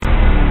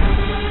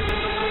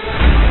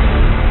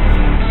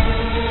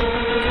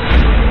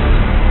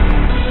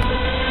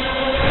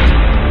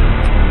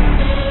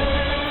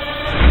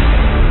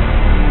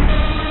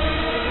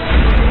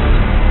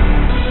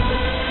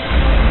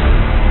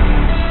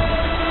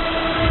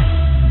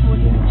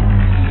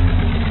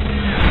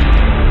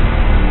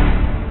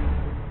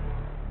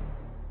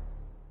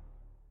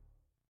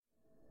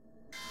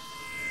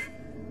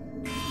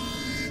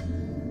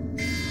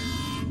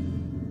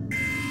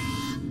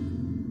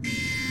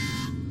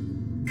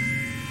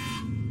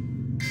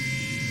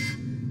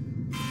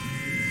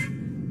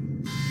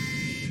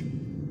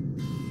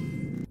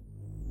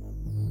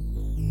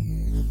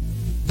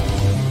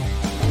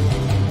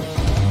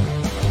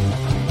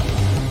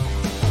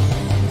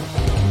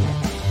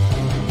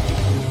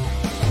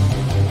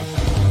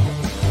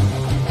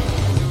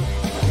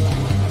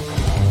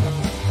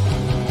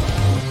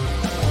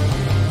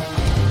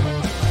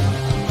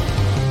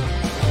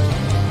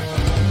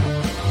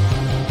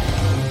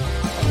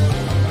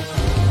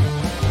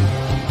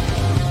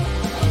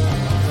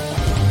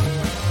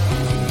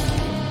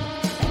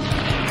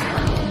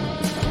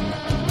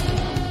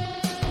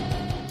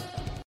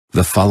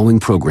The following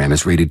program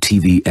is rated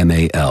TV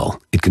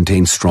MAL. It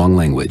contains strong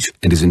language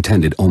and is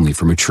intended only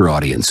for mature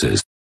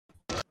audiences.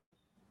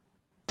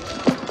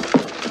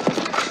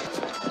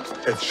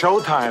 It's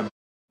showtime.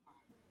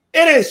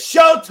 It is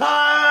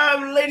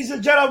showtime, ladies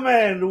and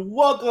gentlemen.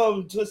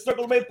 Welcome to the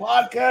Circle of May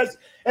podcast,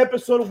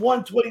 episode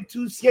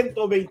 122,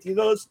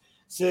 122.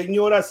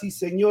 Señoras y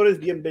señores,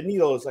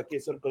 bienvenidos aquí a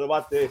Circle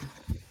Debate.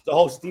 The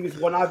host, Steve, is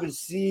one I've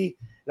see,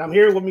 and I'm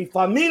here with mi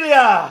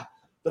familia,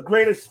 the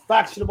greatest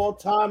faction of all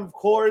time, of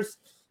course.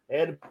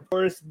 And, of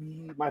course,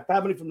 my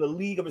family from the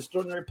League of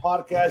Extraordinary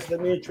Podcasts.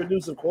 Let me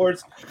introduce, of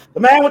course,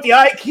 the man with the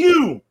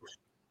IQ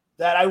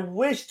that I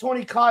wish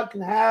Tony Khan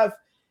can have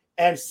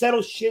and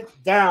settle shit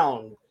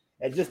down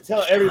and just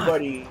tell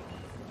everybody.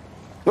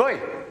 Oi!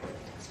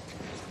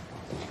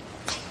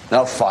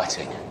 No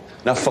fighting.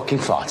 No fucking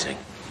fighting.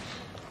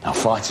 No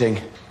fighting.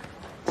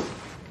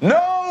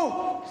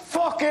 No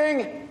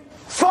fucking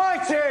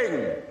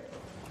fighting!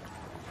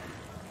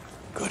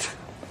 Good.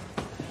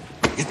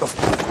 Get the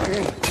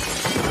fucking...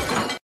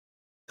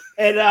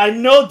 And I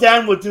know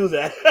Dan would do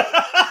that.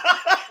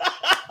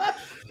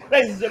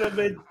 Ladies and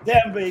gentlemen,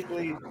 Dan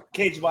Bakley,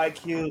 Cage by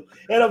Q.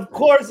 And of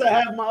course, I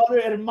have my other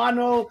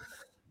hermano,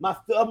 my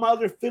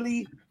other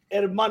Philly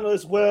hermano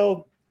as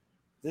well.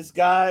 This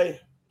guy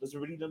doesn't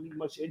really need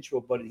much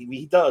intro, but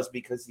he does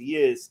because he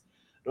is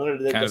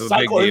the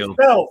Psycho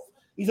himself.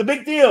 He's a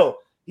big deal.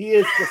 He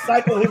is the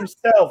Psycho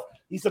himself.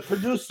 He's a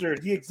producer,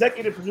 the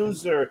executive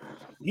producer.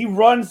 He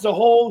runs the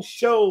whole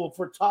show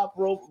for Top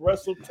Rope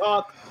Wrestle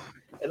Talk.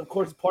 And of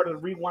course, part of the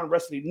Rewind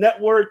Wrestling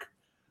Network,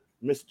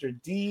 Mr.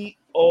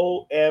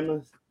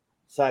 D.O.M.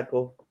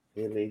 Psycho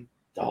Billy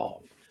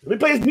Dog. Let me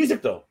play his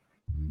music, though.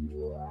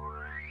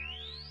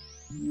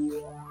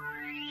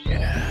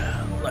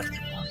 Yeah, let's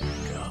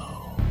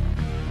go.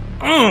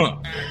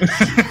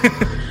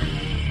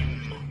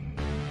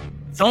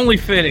 It's only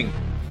fitting.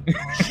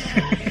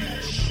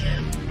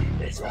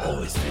 It's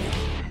always fitting.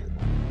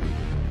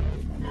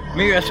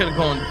 Maybe I should have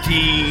gone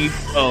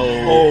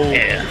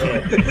D.O.M.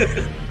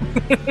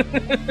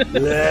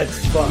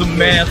 Let's fucking The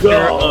master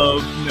go.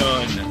 of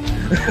none.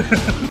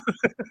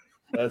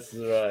 That's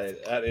right.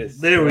 That is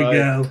there. Right. We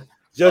go.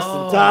 Just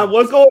in time.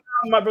 What's going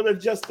on, my brother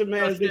Justin?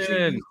 Man, make sure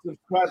Justin. you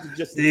subscribe to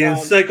Just in The Time.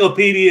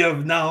 encyclopedia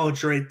of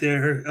knowledge right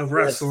there of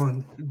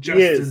wrestling. He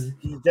is.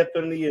 He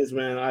definitely is,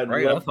 man. I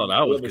thought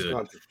I was his good.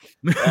 content.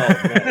 Oh,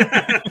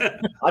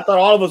 man. I thought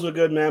all of us were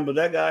good, man, but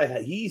that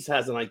guy, he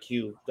has an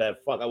IQ that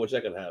I wish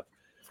I could have.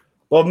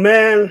 But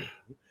man,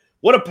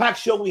 what a packed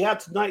show we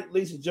have tonight,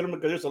 ladies and gentlemen,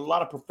 because there's a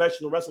lot of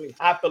professional wrestling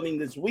happening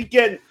this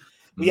weekend.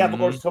 We have, of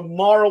course,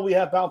 tomorrow we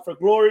have Bound for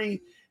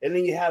Glory, and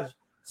then you have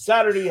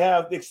Saturday, you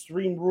have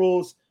Extreme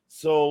Rules.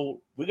 So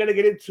we're going to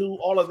get into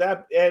all of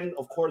that, and,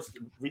 of course,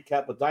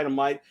 recap of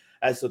Dynamite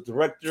as the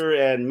director,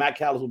 and Matt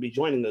Callis will be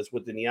joining us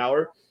within the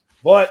hour.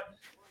 But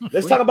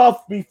let's talk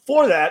about,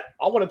 before that,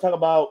 I want to talk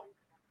about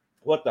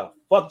what the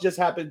fuck just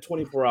happened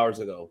 24 hours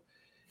ago,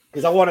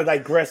 because I want to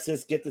digress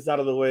this, get this out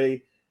of the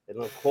way. And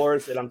of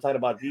course, and I'm talking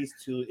about these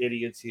two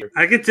idiots here.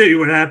 I can tell you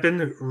what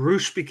happened.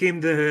 Roosh became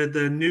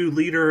the new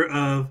leader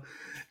of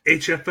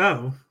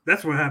HFO.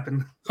 That's what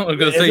happened. I was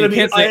going to say, you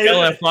can't say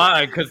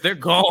LFI because they're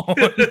gone.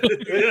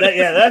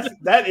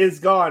 that is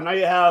gone. Now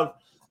you have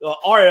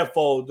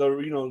RFO.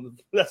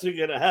 That's what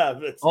you're going to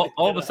have.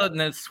 All of a sudden,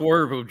 that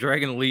swerve of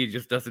Dragon Lee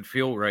just doesn't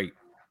feel right.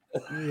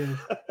 Yeah.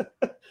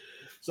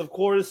 So, of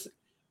course,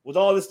 with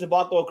all this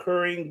debacle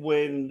occurring,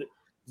 when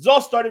this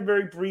all started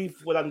very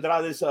brief with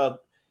Andrade's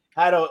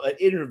had an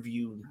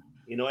interview,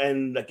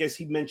 and I guess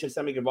he mentioned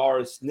Sammy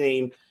Guevara's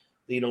name,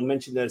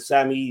 mentioned that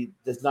Sammy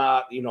does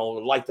not,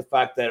 like the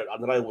fact that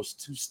Andrade was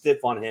too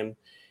stiff on him.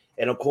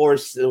 And of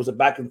course, there was a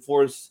back and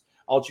forth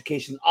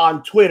altercation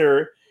on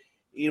Twitter.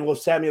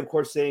 Sammy, of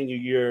course, saying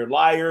you're a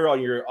liar on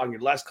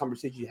your last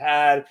conversation you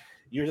had.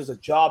 You're just a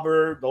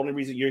jobber. The only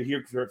reason you're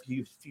here for a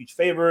huge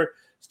favor.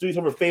 Doing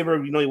some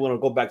favor, you want to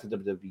go back to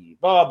WWE.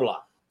 Blah,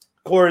 blah.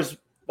 Of course,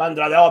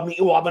 Andrade, I'm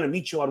going to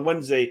meet you on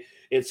Wednesday.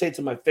 It said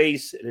to my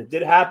face, and it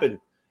did happen.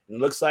 And it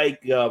looks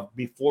like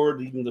before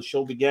even the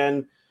show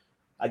began,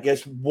 I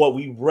guess what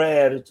we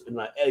read in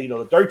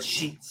the dirt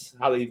sheets,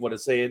 how they want to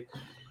say it.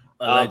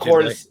 Of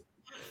course,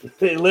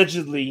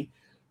 allegedly.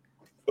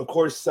 Of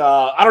course,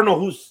 I don't know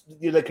who's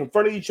they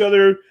confronted each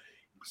other.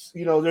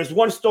 There's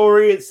one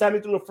story. It's Sammy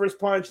threw the first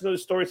punch. Another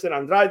story said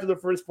Andrade threw the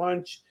first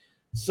punch.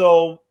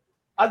 So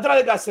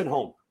Andrade got sent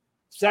home.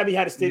 Sammy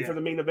had to stay for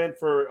the main event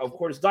for, of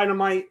course,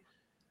 Dynamite.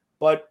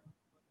 But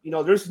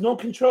there's no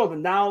control.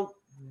 And now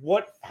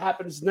what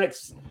happens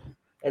next?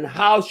 And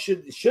how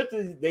should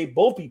they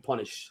both be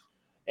punished?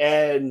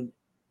 And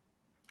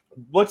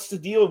what's the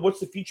deal? What's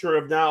the future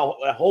of now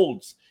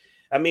holds?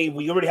 I mean,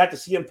 we already had the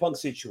CM Punk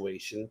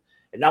situation,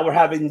 and now we're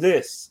having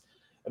this.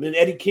 I mean,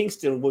 Eddie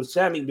Kingston with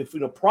Sammy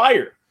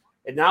prior,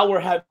 and now we're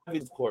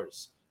having, of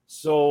course.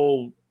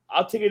 So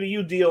I'll take it to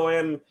you,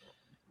 DOM.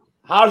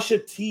 How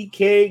should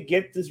TK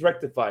get this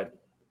rectified?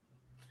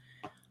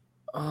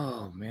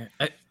 Oh, man.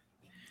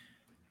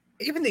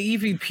 Even the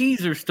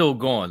EVPs are still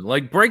gone.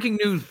 Like, breaking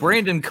news,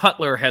 Brandon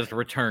Cutler has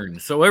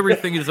returned, so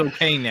everything is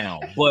okay now.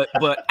 But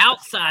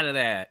outside of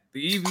that,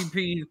 the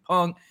EVP,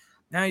 Punk,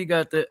 now you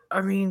got the.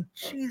 I mean,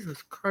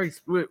 Jesus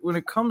Christ! When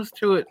it comes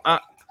to it, I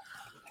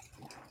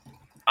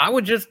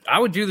would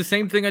do the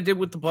same thing I did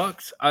with the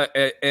Bucks.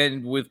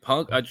 And with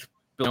Punk, I just,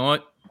 you know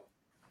what?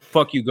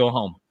 Fuck you, go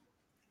home.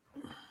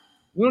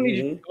 We don't need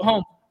you to go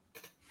home.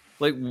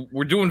 Like,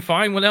 we're doing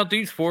fine without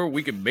these four.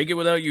 We can make it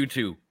without you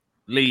two.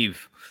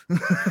 Leave. I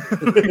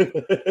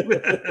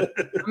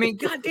mean,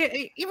 goddamn,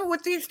 even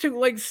with these two,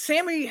 like,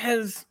 Sammy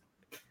has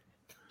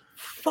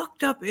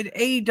fucked up in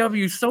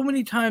AEW so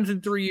many times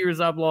in 3 years,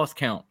 I've lost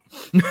count.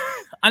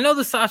 I know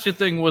the Sasha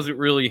thing wasn't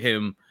really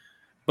him,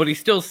 but he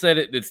still said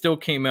it. It still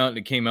came out, and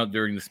it came out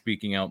during the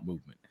speaking out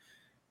movement.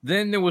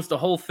 Then there was the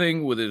whole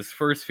thing with his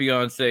first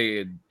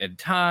fiance and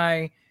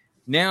Ty.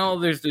 Now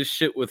there's this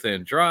shit with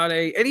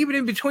Andrade. And even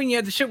in between, you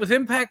had the shit with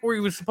Impact where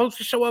he was supposed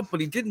to show up, but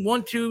he didn't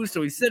want to,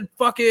 so he said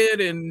fuck it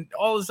and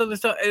all this other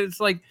stuff. And it's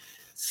like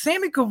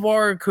Sammy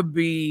Guevara could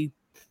be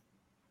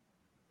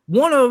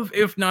one of,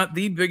 if not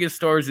the biggest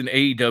stars in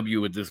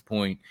AEW at this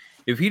point,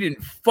 if he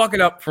didn't fuck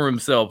it up for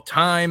himself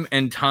time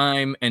and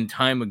time and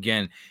time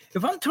again.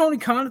 If I'm Tony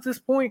Khan at this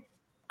point,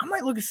 I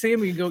might look at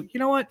Sammy and go, you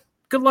know what?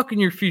 Good luck in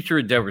your future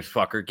endeavors,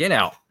 fucker. Get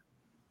out.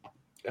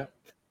 Yeah.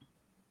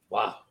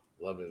 Wow.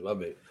 Love it.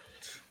 Love it.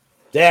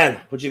 Dan,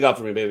 what you got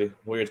for me, baby?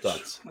 What are your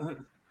thoughts?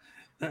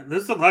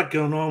 There's a lot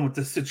going on with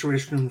this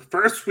situation.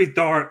 First, we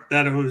thought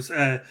that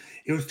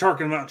he was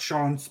talking about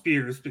Shawn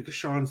Spears because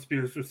Shawn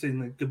Spears was saying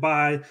like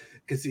goodbye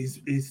because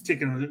he's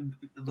taking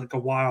like a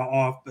while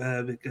off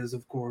because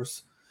of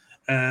course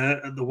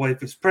the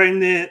wife is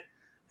pregnant.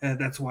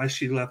 That's why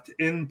she left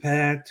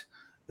Impact.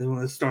 They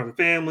want to start a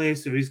family,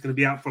 so he's going to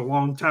be out for a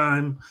long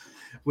time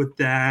with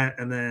that,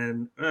 and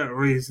then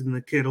raising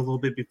the kid a little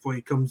bit before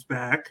he comes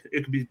back.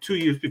 It could be 2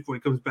 years before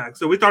he comes back.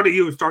 So we thought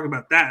he was talking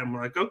about that, and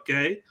we're like,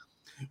 okay,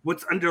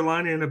 what's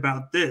underlining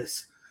about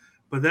this?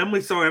 But then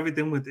we saw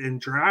everything with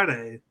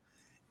Andrade,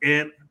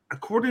 and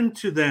according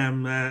to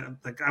them,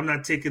 like I'm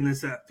not taking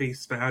this at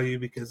face value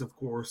because, of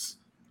course,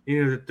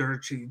 you know the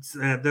dirt sheets,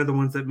 they're the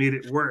ones that made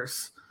it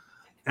worse.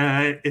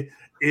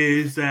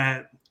 Is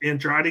that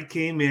Andrade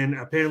came in.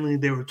 Apparently,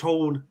 they were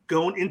told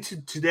going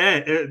into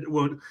today,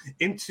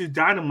 into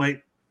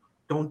Dynamite,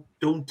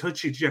 don't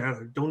touch each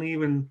other, don't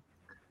even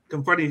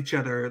confront each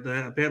other.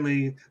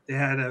 Apparently, they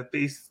had a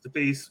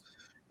face-to-face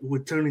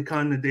with Tony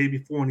Khan the day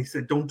before, and he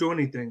said, "Don't do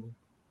anything."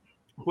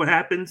 What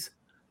happens?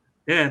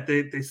 Yeah,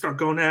 they start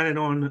going at it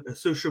on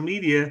social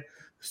media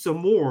some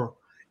more.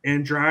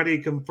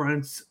 Andrade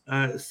confronts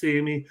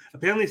Sammy.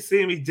 Apparently,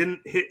 Sammy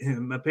didn't hit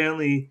him.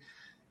 Apparently,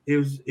 it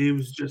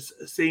was just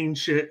saying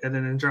shit, and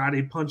then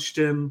Andrade punched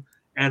him,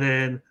 and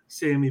then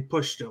Sammy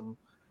pushed him.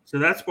 So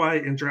that's why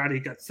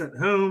Andrade got sent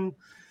home.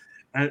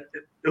 It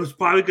was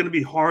probably going to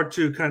be hard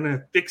to kind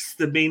of fix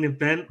the main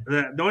event.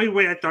 The only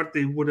way I thought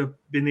they would have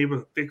been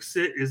able to fix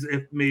it is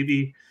if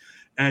maybe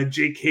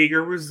Jake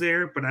Hager was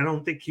there, but I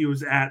don't think he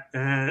was at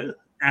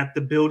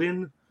the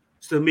building.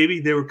 So maybe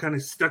they were kind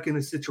of stuck in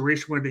a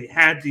situation where they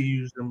had to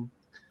use him,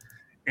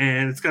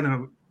 and it's kind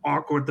of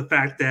awkward the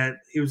fact that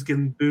he was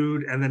getting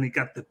booed and then he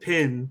got the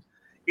pin,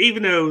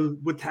 even though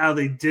with how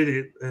they did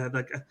it,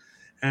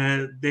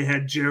 they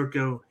had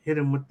Jericho hit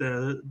him with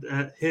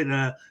hit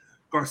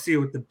Garcia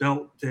with the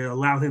belt to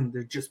allow him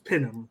to just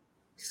pin him.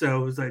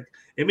 So it was like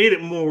it made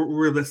it more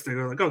realistic.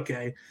 Like,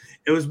 okay,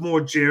 it was more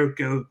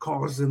Jericho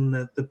causing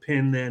the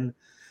pin than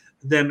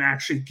them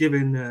actually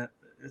giving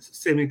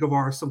Sammy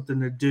Guevara something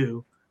to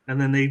do,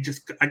 and then they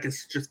just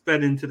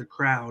fed into the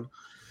crowd.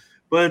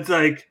 But it's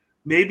like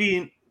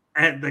maybe.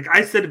 And like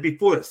I said it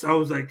before this, I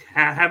was like,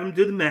 have him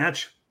do the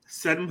match,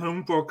 send him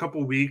home for a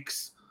couple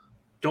weeks,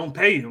 don't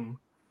pay him,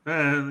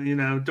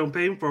 don't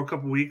pay him for a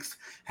couple weeks,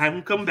 have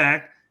him come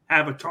back,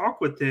 have a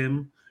talk with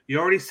him. You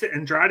already sent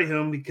Andrade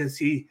home because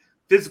he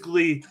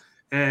physically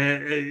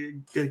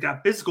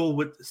got physical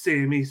with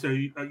Sammy, so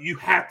you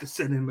have to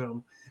send him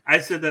home. I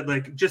said that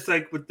like just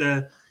like with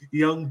the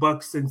Young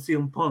Bucks and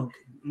CM Punk,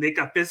 they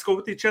got physical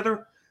with each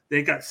other,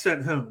 they got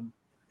sent home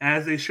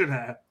as they should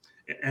have.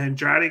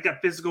 Andrade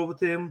got physical with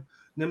him.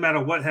 No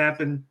matter what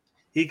happened,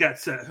 he got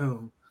sent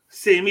home.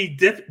 Sammy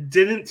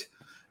didn't.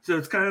 So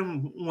it's kind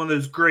of one of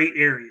those gray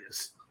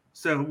areas.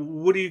 So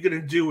what are you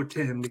going to do with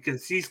him?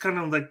 Because he's kind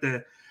of like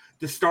the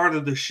start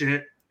of the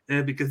shit.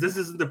 Because this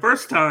isn't the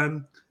first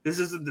time. This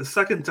isn't the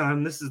second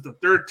time. This is the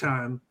third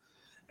time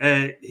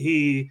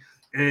he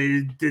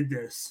did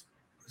this.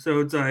 So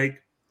it's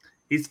like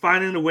he's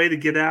finding a way to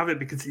get out of it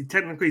because he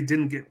technically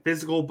didn't get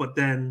physical, but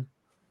then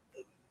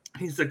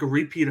he's like a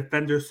repeat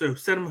offender, so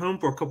send him home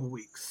for a couple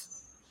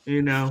weeks.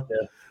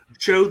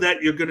 Show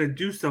that you're going to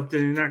do something.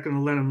 You're not going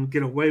to let him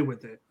get away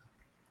with it.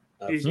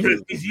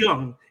 Because he's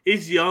young.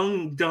 He's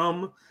young,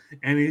 dumb,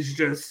 and he's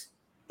just.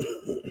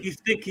 You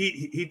think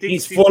he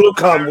thinks he's full of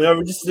cum. We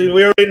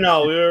already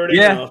know.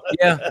 Yeah.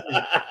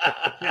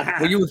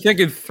 Well, you were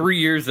thinking 3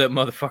 years that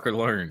motherfucker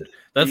learned.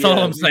 That's all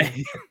I'm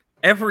saying.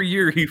 Every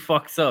year he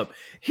fucks up.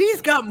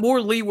 He's got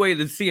more leeway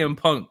than CM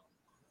Punk.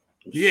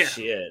 Yeah,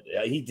 shit.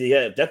 Yeah, he did.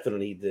 Yeah,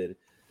 definitely he did.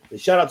 And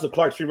shout out to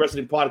Clark Street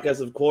Wrestling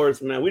Podcast, of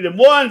course, man. We the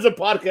ones of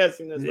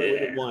podcasting. That's right,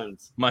 we the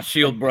ones. My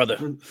shield brother.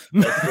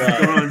 That's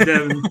right.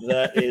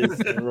 That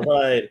is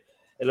right.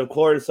 And of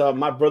course,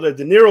 my brother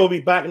De Niro will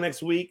be back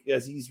next week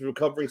as he's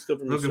recovering still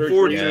from his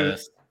surgery.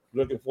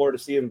 Looking forward to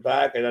seeing him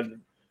back. And I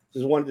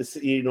just wanted to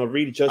see,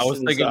 read Justin's. I was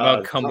thinking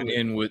about coming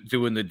in with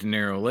doing the De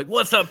Niro. Like,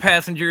 what's up,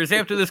 passengers?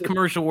 After this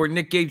commercial where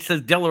Nick Gage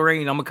says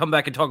Deloraine, I'm gonna come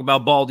back and talk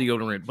about ball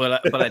deodorant.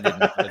 But I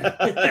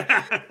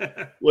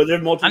didn't. Well, there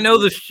are multiple.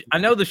 I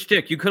know the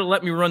shtick. You could have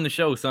let me run the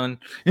show, son.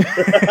 Well,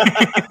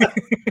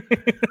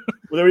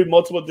 there will be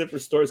multiple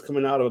different stories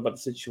coming out about the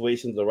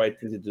situation. The right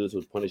thing to do is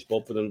to punish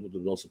both of them. With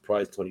no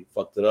surprise, Tony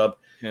fucked it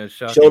up. Yeah,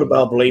 showed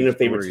about blatant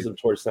favoritism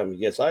towards Sammy.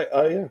 Yes,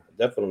 yeah,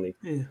 definitely.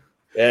 Yeah.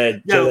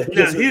 And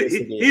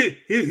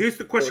here's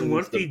the question: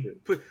 What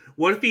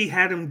if he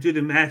had him do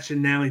the match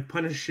and now he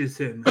punishes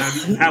him?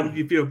 How would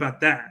you feel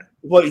about that?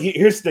 Well,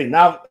 here's the thing.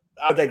 Now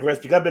I digress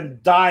because I've been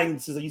dying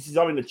since you see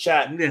in the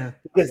chat. Yeah,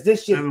 because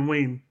this shit. I've been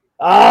waiting.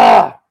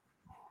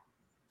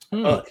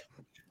 Look,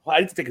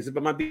 I need to take a sip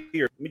of my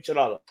beer.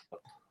 Michelada.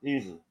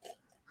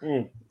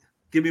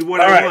 Give me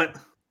what I want.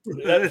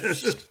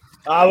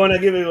 I want to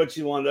give you what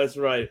you want. That's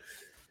right.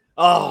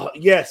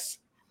 Yes.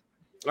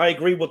 I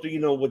agree with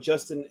what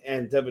Justin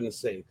and Devin is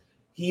saying.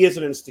 He is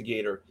an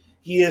instigator.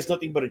 He is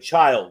nothing but a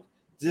child.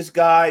 This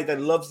guy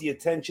that loves the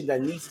attention,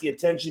 that needs the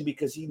attention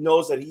because he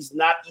knows that he's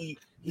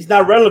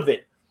not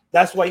relevant.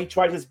 That's why he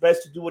tried his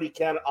best to do what he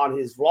can on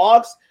his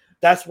vlogs.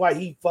 That's why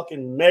he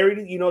fucking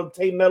married,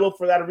 Tay Mello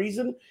for that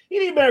reason. He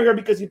didn't marry her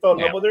because he fell in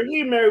love with her.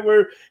 He married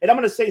her, and I'm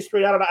going to say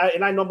straight out,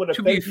 and I know I'm going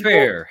to be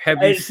fair,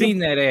 have you seen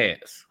that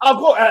ass? I'll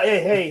go.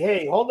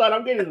 Hey, hold on.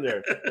 I'm getting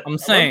there. I'm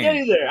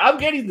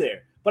getting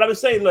there. But I'm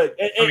saying, look,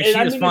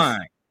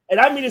 and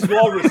I mean this with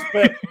all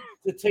respect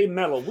to Tay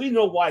Mello. We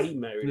know why he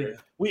married her.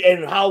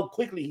 And how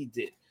quickly he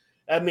did.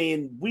 I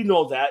mean, we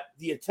know that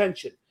the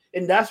attention,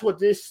 and that's what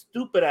this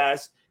stupid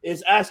ass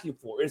is asking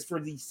for. Is for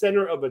the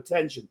center of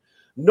attention,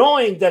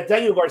 knowing that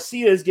Daniel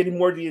Garcia is getting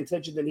more of the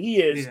attention than he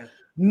is,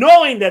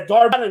 knowing that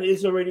Darby Allin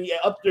is already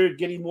up there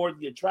getting more of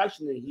the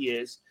attraction than he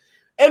is.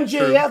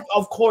 MJF,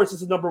 of course,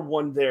 is the number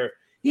one there.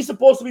 He's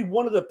supposed to be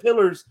one of the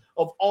pillars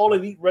of all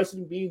elite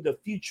wrestling, being the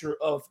future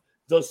of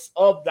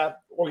that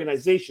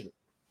organization.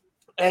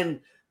 And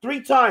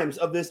 3 times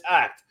of this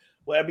act,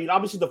 well, I mean,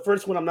 obviously the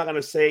first one I'm not going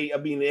to say. I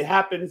mean, it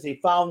happens. They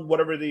found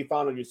whatever they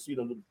found on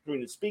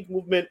during the Speak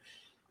movement.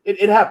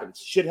 It happens.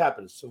 Shit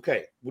happens.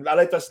 Okay, I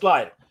let that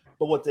slide.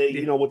 But with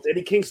with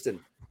Eddie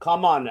Kingston,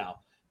 come on now.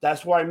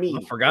 That's what I mean.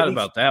 I forgot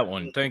about that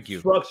one. Thank you.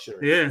 Structure.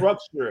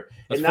 That's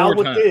and now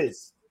with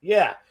this,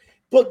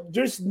 but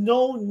there's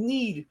no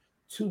need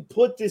to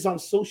put this on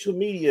social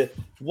media.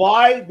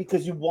 Why?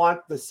 Because you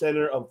want the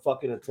center of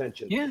fucking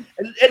attention. Yeah.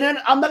 And then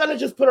I'm not going to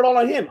just put it all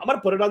on him. I'm going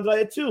to put it on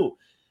Daya too.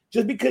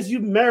 Just because you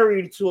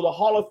married to the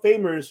Hall of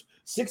Famers,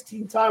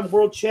 16-time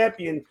world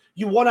champion,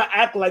 you want to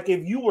act like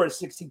if you were a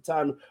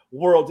 16-time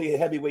world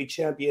heavyweight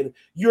champion.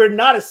 You're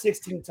not a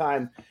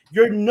 16-time.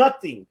 You're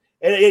nothing.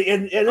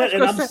 And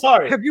I'm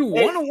sorry. Have you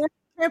won a world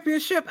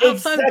championship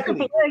outside of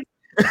AAA?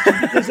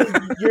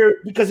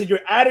 because of your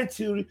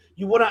attitude,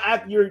 you want to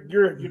act your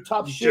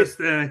top shit. Just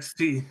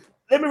NXT.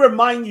 Let me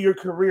remind you your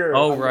career.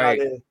 Oh,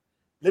 right.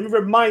 Let me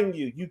remind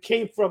you. You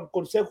came from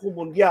Consejo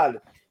Mundial.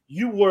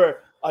 You were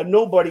a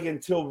nobody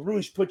until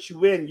Rouge put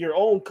you in. Your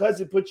own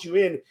cousin put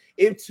you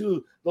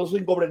into those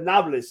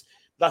Ingobernables.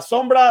 La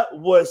Sombra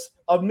was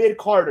a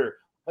mid-carder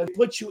and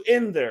put you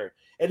in there.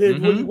 And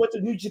then when you went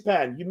to New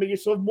Japan, you made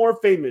yourself more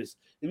famous.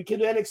 Then you came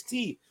to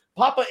NXT.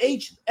 Papa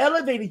H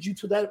elevated you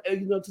to that,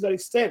 to that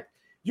extent.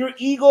 Your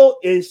ego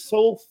is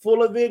so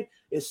full of it.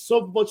 It's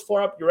so much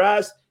far up your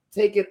ass.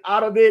 Take it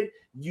out of it.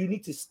 You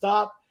need to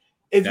stop.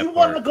 If you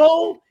want to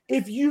go,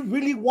 if you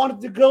really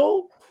wanted to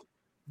go,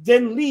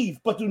 then leave.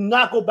 But do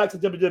not go back to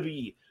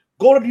WWE.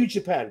 Go to New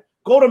Japan.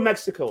 Go to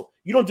Mexico.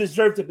 You don't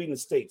deserve to be in the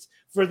States.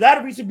 For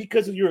that reason,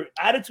 because of your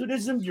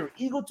attitudism, your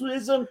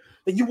egotism,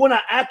 that you want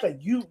to act like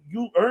you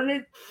earn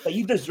it, that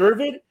you deserve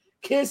it,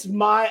 kiss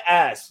my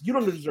ass. You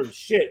don't deserve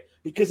shit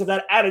because of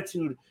that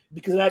attitude,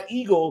 because of that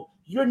ego.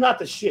 You're not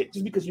the shit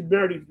just because you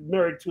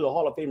married to the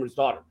Hall of Famer's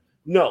daughter.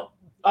 No,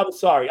 I'm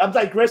sorry. I'm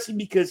digressing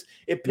because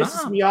it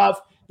pisses me off.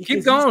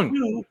 Keep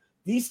going.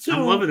 These two.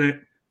 I'm loving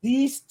it.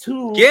 These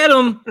two get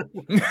them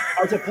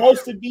are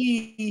supposed to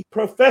be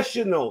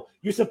professional.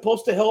 You're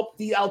supposed to help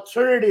the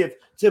alternative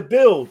to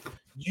build.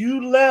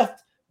 You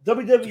left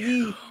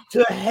WWE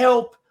to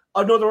help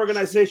another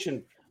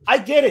organization. I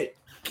get it.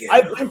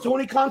 I blame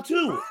Tony Khan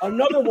too.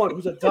 Another one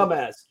who's a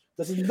dumbass.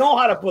 Doesn't know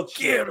how to book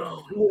shit.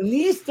 He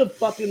needs to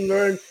fucking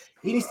learn.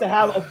 He needs to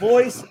have a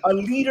voice, a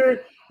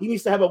leader. He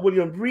needs to have a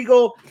William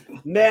Regal.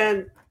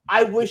 Man,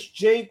 I wish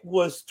Jake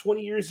was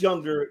 20 years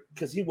younger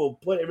because he will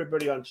put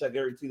everybody on check. I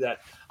guarantee that.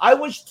 I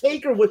wish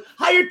Taker would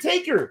hire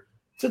Taker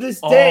to this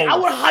day. I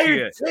would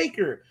hire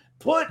Taker.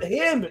 Put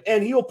him,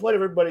 and he'll put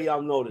everybody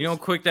on notice. You know,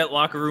 quick that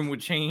locker room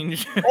would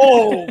change. They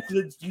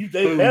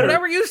better.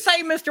 Whatever you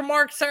say, Mr.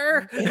 Mark,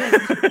 sir.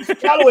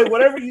 Callaway,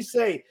 whatever you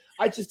say.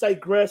 I just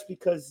digress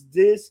because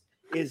this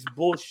is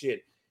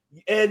bullshit.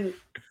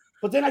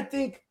 But then I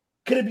think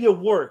Could it be a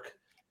work?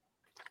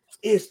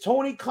 Is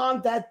Tony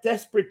Khan that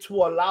desperate to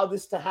allow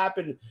this to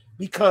happen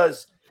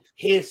because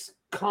his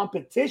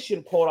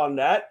competition, quote on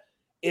that,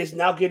 is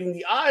now getting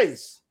the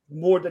eyes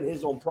more than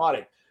his own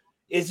product?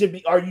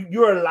 Are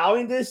you're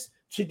allowing this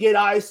to get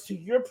eyes to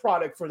your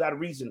product for that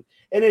reason?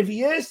 And if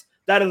he is,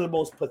 that is the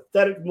most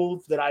pathetic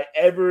move that I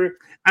ever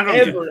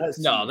has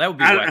seen. No, that would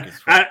be whack as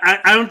fuck.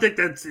 I don't think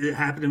that's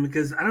happening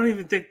because I don't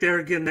even think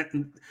they're getting that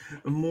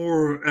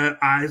more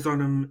eyes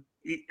on him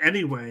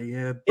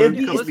anyway.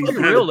 Let's be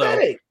real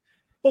though.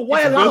 But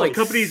why allow it?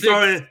 Companies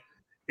are.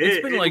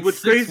 It's been like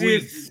what's 6 crazy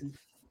weeks.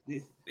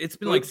 It's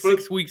been like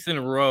 6 weeks in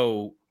a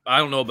row. I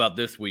don't know about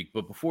this week,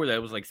 but before that,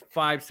 it was like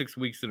 5-6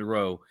 weeks in a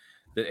row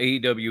that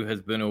AEW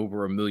has been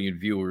over 1 million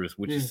viewers,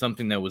 which is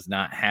something that was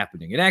not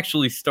happening. It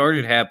actually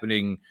started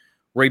happening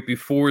right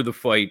before the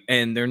fight,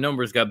 and their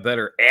numbers got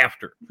better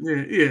after.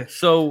 Yeah.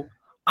 So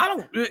I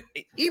don't.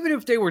 Even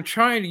if they were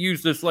trying to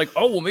use this, like,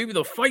 oh well, maybe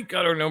the fight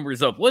got our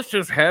numbers up. Let's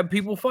just have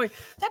people fight.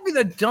 That'd be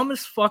the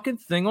dumbest fucking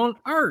thing on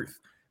earth.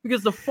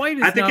 Because the fight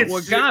is not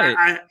what got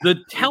it.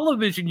 The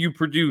television you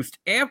produced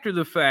after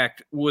the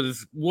fact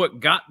was what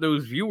got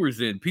those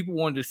viewers in. People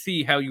wanted to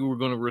see how you were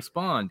going to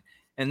respond,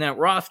 and that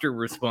roster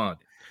responded.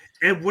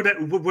 And what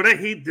I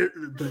hate,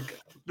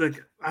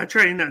 I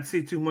try not to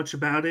see too much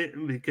about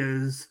it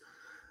because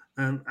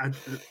I'm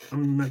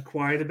not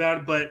quiet about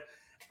it, but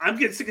I'm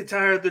getting sick and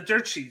tired of the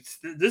dirt sheets.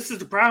 This is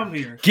the problem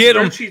here. Get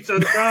them. Dirt sheets are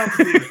the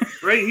problem here.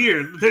 Right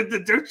here.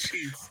 The dirt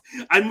sheets.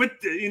 I'm with,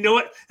 you know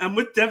what? I'm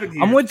with Devin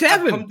here. I'm with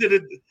Devin.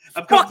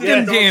 Fuck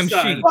them damn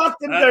sheets. Fuck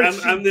them dirt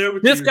sheets. I'm there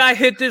with this you. guy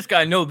hit this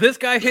guy. No, this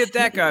guy hit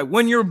that guy.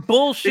 When you're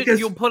bullshitting,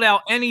 you'll put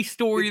out any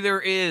story there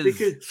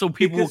is so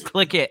people will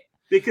click it.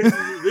 Because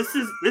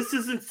this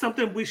isn't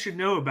something we should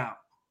know about.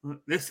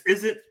 This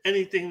isn't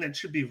anything that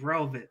should be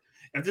relevant.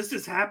 If this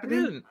is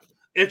happening,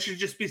 it should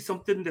just be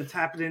something that's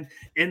happening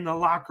in the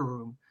locker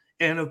room.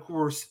 And of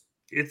course,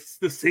 it's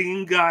the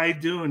same guy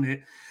doing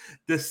it,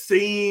 the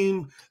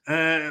same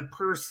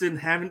person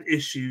having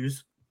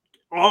issues.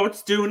 All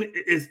it's doing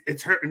is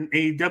it's hurting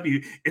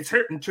AEW. It's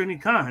hurting Tony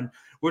Khan.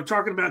 We're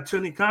talking about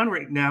Tony Khan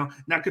right now,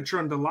 not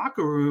controlling the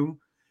locker room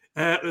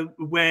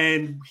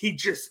when he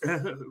just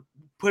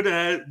put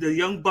the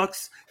Young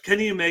Bucks,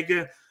 Kenny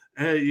Omega,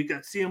 you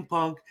got CM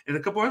Punk, and a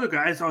couple other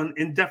guys on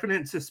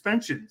indefinite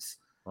suspensions.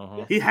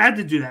 He had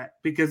to do that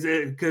because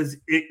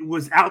it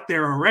was out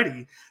there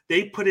already.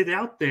 They put it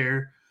out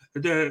there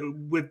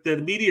with the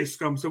media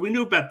scrum, so we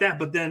knew about that.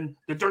 But then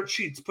the dirt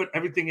sheets put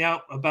everything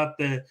out about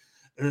the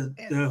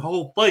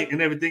whole fight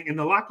and everything in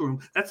the locker room.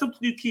 That's something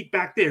you keep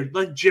back there,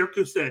 like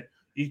Jericho said.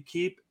 You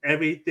keep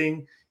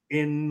everything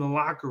in the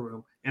locker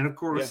room, and of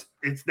course,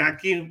 it's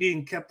not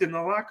being kept in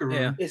the locker room.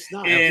 Yeah. It's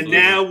not. And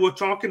now we're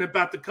talking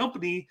about the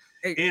company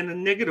in a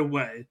negative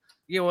way.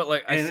 You know what?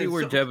 Like, I see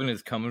where so, Devin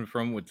is coming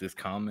from with this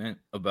comment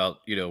about,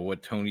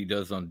 what Tony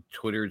does on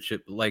Twitter and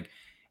shit. But like,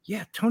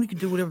 yeah, Tony can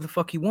do whatever the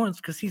fuck he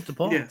wants because he's the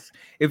boss. Yeah.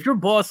 If your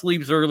boss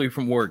leaves early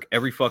from work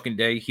every fucking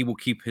day, he will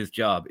keep his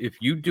job. If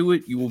you do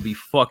it, you will be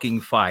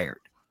fucking fired.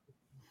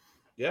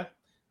 Yeah.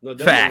 No,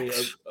 definitely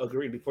Facts.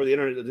 Agree. Before the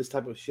internet, this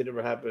type of shit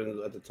ever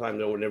happened at the time,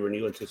 no one never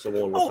knew until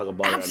someone would talk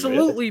about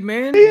absolutely, it.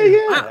 man.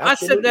 Yeah. I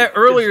said that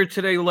earlier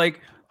today.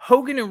 Like,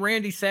 Hogan and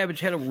Randy Savage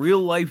had a real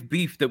life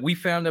beef that we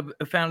found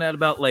out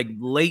about like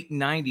late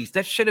 90s.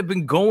 That should have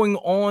been going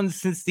on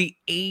since the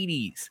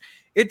 80s.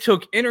 It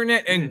took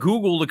internet and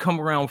Google to come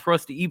around for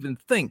us to even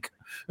think.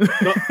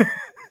 No,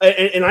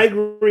 and I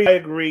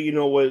agree.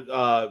 With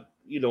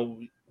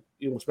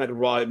SmackDown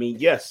Raw. I mean,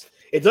 yes,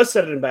 it does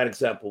set an bad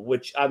example.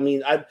 Which I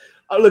mean, I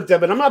look,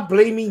 Devin, I'm not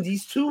blaming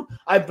these two.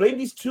 I blame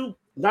these two,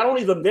 not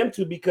only them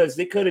two, because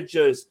they could have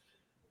just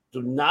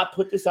do not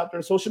put this out there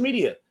on social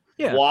media.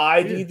 Yeah.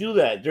 Why do you do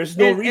that? There's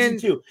no reason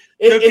to.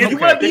 If you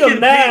want to be a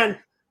man,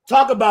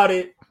 talk about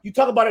it. You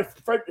talk about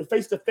it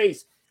face to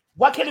face.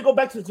 Why can't it go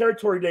back to the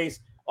territory days?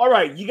 All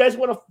right, you guys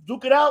want to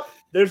duke it out?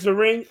 There's a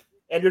ring,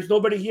 and there's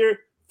nobody here.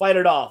 Fight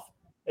it off,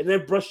 and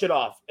then brush it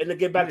off, and then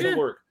get back to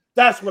work.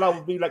 That's what I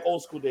would be like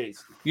old school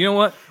days. You know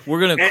what? We're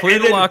gonna clear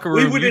the locker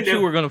room. You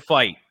two are gonna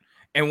fight,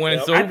 and when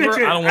it's over, I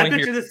don't want to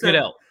hear it. Get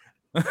out.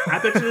 I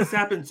bet you this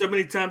happened so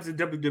many times in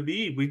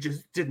WWE. We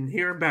just didn't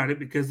hear about it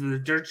because the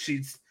dirt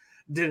sheets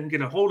didn't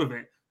get a hold of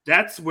it.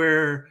 That's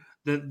where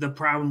the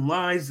problem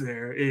lies.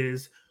 There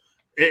is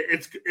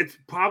it's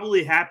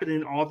probably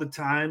happening all the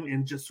time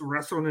in just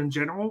wrestling in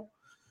general.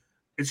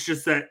 It's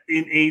just that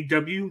in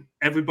AEW,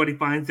 everybody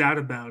finds out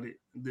about it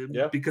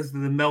because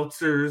of the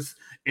Meltzers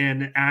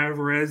and the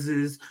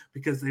Alvarez's,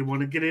 because they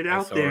want to get it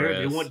out there.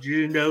 They want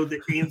you to know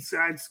the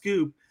inside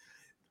scoop.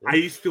 I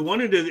used to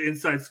want to know the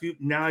inside scoop.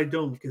 Now I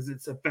don't, because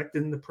it's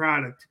affecting the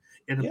product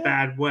in a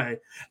bad way.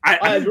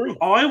 I agree.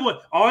 All I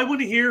want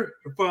to hear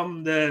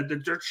from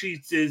the dirt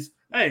sheets is,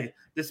 hey,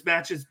 this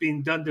match is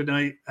being done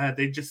tonight.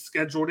 They just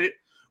scheduled it,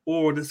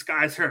 or this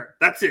guy's hurt.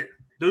 That's it.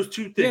 Those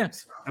two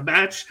things. Yeah. A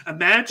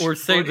match, or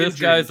say this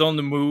guy's on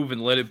the move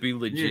and let it be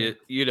legit.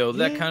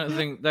 That kind of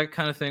thing. That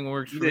kind of thing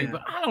works for me.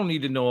 But I don't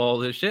need to know all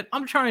this shit.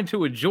 I'm trying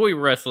to enjoy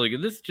wrestling,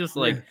 and this is just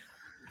like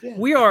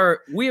we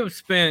have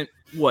spent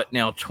what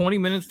now 20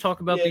 minutes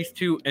talk about these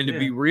two, and to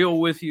be real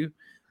with you,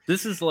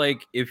 this is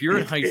like if you're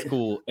in high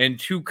school and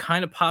two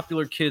kind of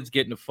popular kids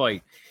get in a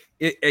fight,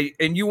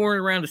 and you weren't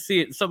around to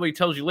see it, and somebody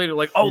tells you later,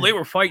 like, oh, they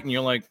were fighting,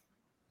 you're like,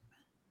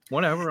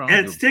 whatever.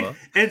 It's taken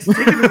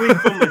away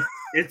from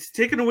it's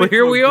taken away. But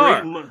here we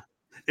are.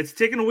 It's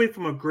taken away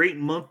from a great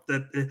month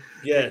that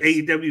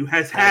AEW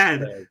has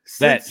had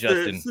since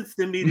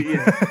the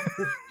media.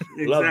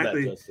 Exactly. Love that,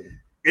 Justin.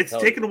 It's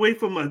taken away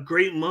from a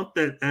great month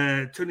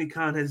that Tony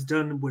Khan has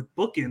done with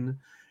booking,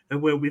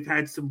 and where we've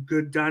had some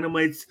good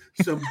dynamites,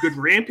 some good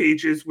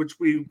rampages, which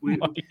we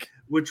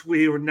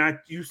are not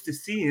used to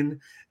seeing.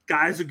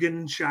 Guys are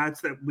getting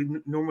shots that we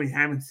normally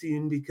haven't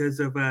seen because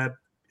of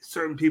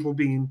certain people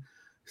being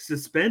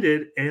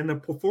suspended, and they're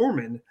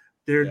performing.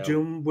 They're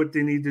doing what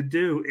they need to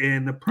do,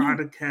 and the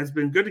product has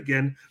been good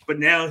again. But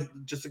now,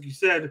 just like you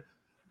said,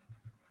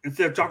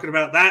 instead of talking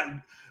about that,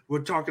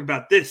 we're talking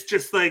about this.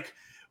 Just like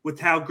with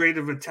how great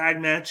of a tag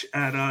match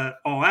at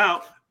All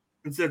Out,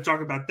 instead of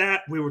talking about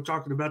that, we were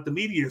talking about the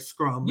media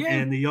scrum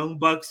and the Young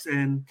Bucks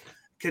and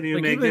Kenny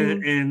Omega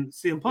and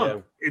CM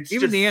Punk. It's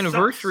even the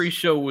anniversary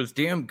show was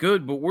damn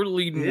good, but we're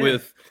leading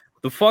with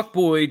the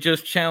fuckboy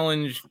just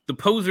challenged the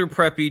poser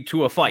preppy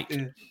to a fight.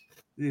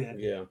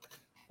 Yeah.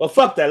 Well,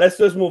 fuck that. Let's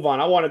just move on.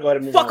 I want to go ahead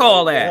and move on. Fuck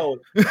all that.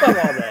 Fuck all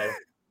that.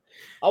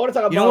 I want to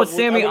talk about. You know what,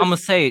 Sammy? I'm gonna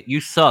say it. You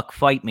suck.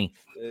 Fight me.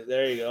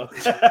 There you go.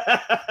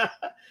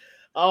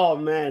 Oh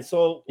man.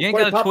 So you ain't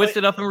gotta twist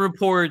it up in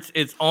reports.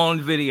 It's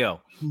on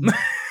video.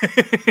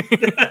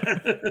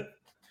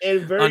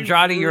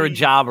 Andrade, you're a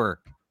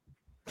jobber.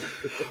 I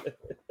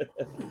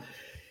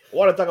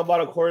want to talk about,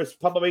 of course,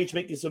 Papa H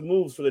making some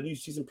moves for the new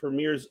season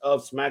premieres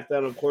of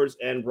SmackDown, of course,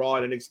 and Raw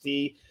and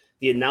NXT.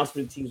 The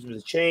announcement teams will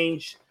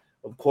change.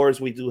 Of course,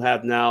 we do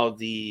have now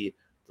the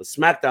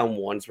SmackDown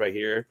ones right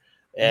here,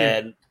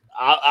 and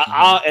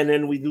and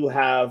then we do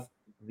have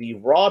the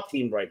Raw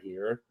team right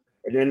here,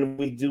 and then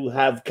we do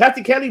have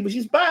Kathy Kelly, but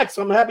she's back,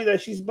 so I'm happy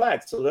that she's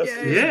back. So that's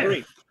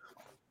great.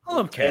 I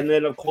love Kathy. And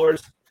then, of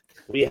course,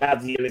 we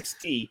have the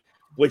NXT,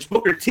 which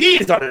Booker T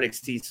is on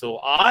NXT. So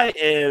I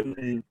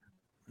am.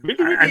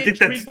 I think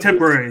that's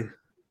temporary.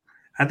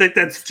 I think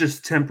that's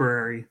just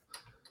temporary.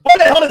 What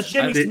the hell is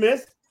Jimmy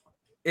Smith?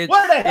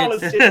 What the hell is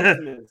Jimmy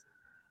Smith?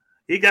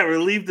 He got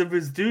relieved of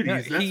his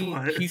duties.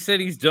 He said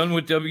he's done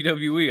with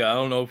WWE. I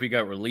don't know if he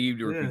got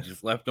relieved or if he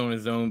just left on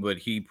his own, but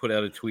he put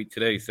out a tweet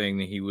today saying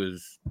that he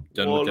was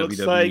done with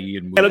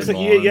WWE.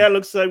 It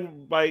looks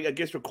like by, I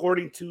guess,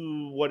 according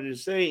to what it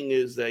is saying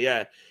is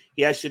that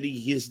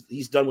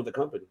he's done with the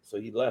company, so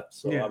he left.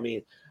 So I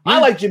mean, I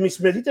like Jimmy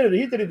Smith. He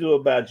didn't do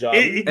a bad job.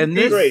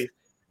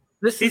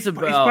 He's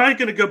probably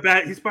going to go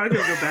back. He's probably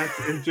going to go back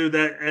and do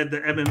that at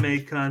the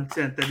MMA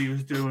content that he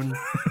was doing.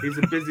 He's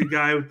a busy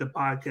guy with the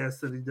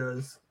podcast that he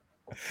does.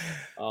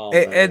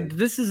 And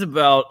this is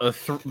about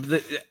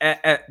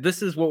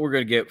this is what we're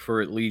going to get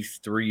for at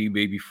least 3,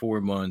 maybe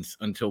 4 months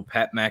until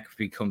Pat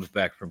McAfee comes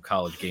back from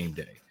College Game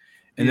Day,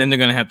 and then they're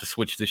going to have to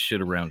switch this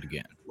shit around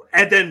again.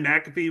 And then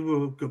McAfee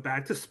will go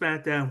back to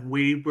SmackDown.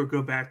 Wade will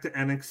go back to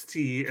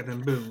NXT, and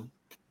then boom.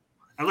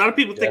 A lot of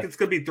people think it's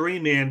going to be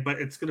 3-man, but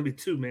it's going to be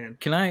 2-man.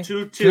 Can I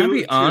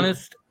be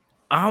honest?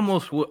 I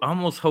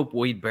almost hope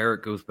Wade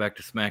Barrett goes back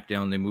to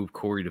SmackDown. They move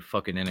Corey to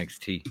fucking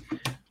NXT.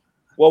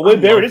 Well,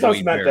 Wade Barrett is on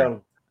SmackDown.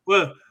 Barrett.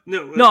 Well,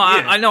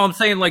 I know. I'm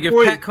saying, like, if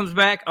Corey, Pat comes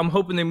back, I'm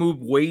hoping they move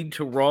Wade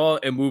to Raw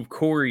and move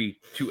Corey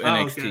to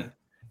NXT.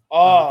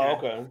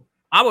 Okay.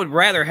 I would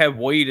rather have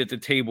Wade at the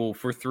table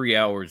for 3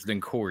 hours than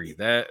Corey.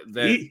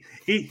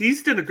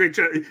 He's done a great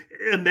job.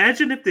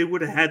 Imagine if they would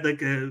have had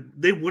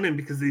they wouldn't,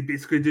 because they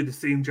basically do the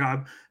same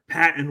job.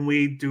 Pat and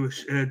Wade do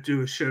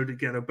a show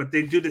together, but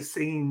they do the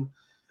same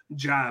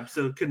job,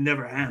 so it could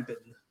never happen.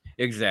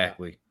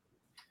 Exactly.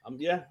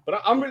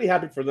 But I'm really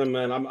happy for them,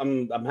 man.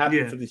 I'm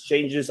happy for these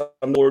changes.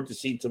 I'm forward to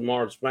see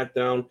tomorrow's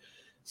SmackDown.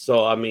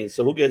 So I mean,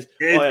 who gets?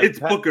 It's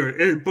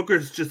Booker.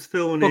 Booker's just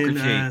filling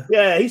in.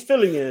 He's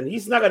filling in.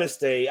 He's not gonna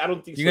stay. I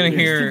don't think you're gonna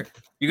hear.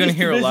 You're gonna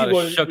hear a lot of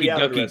shucky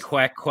ducky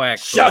quack quack.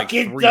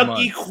 Shucky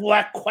ducky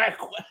quack quack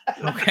quack.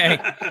 Okay,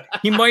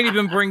 he might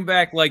even bring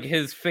back like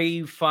his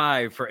fave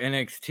 5 for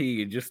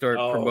NXT and just start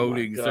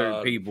promoting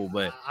certain people.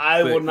 But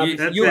I will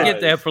not. You'll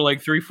get that for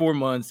like 3-4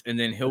 months, and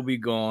then he'll be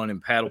gone,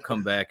 and Pat will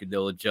come back, and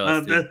they'll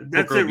adjust.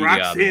 That's it.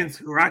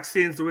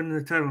 Roxanne's winning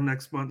the title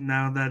next month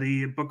now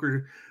that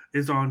Booker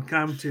is on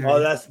commentary.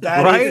 Oh,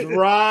 that is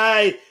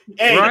right.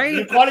 Hey,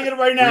 you're calling it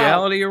right now.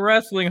 Reality of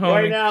wrestling, homie.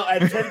 Right now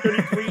at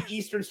 10:33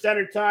 Eastern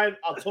Standard Time,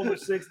 October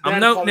 6th.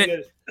 I'm noting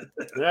it.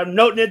 I'm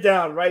noting it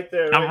down right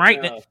there. I'm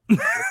writing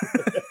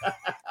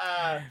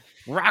it.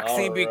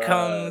 Roxy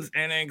becomes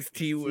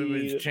NXT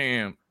Women's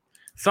Champ.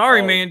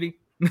 Sorry, Mandy.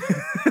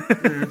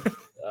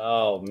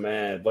 Oh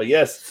man, but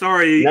yes.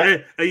 Sorry,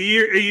 a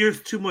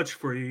year's too much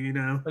for you, you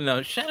know.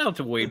 No, shout out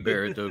to Wade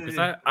Barrett though, because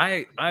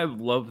I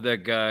love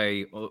that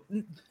guy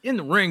in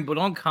the ring, but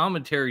on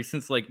commentary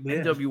since like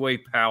NWA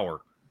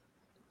Power.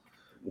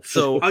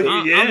 So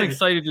I'm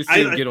excited to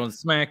see him get on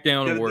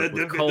SmackDown and work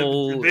with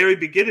Cole. The very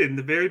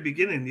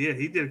beginning,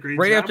 he did a great job.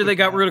 Right after they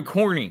got rid of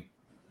Corny.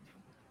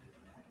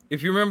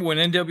 If you remember when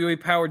NWA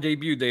Power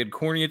debuted, they had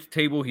Corny at the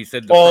table. He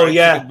said, bullshit.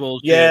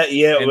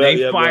 And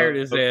they fired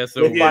his ass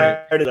over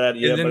it.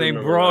 And then they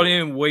brought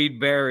in Wade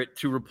Barrett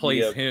to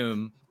replace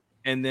him.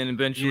 And then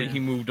eventually he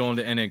moved on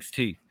to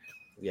NXT.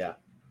 Yeah,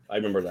 I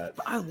remember that.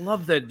 But I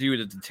love that dude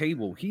at the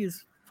table. He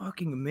is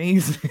fucking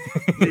amazing.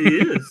 He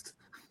is.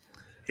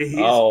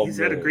 He's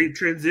had a great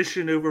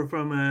transition over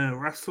from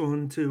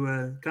wrestling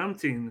to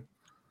commentating.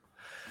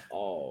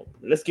 Oh,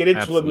 let's get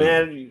into it,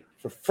 man.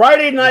 For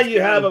Friday night,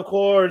 you have, of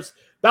course,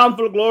 Bound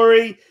for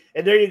Glory.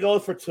 And there you go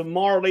for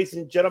tomorrow, ladies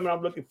and gentlemen.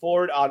 I'm looking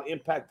forward on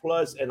Impact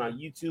Plus and on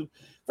YouTube.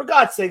 For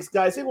God's sakes,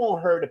 guys, it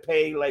won't hurt to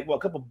pay a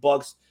couple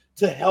bucks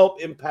to help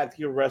Impact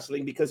Hero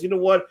Wrestling, because you know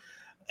what?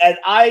 And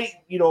I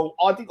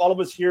think all of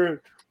us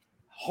here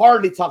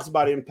hardly talks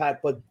about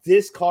Impact, but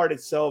this card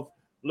itself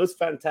looks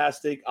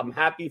fantastic. I'm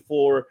happy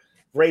for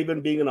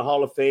Raven being in the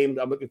Hall of Fame.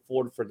 I'm looking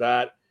forward for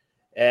that.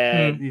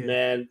 And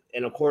man,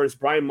 and of course,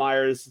 Brian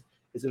Myers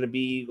is going to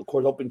be, of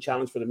course, open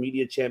challenge for the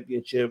media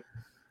championship.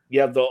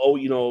 You have the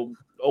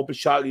open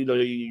shot,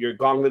 your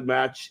gauntlet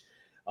match,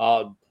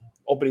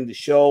 opening the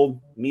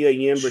show. Mia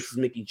Yim versus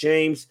Mickie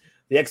James.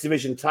 The X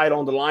Division title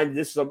on the line.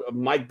 This is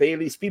Mike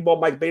Bailey, Speedball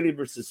Mike Bailey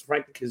versus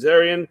Frank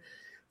Kazarian.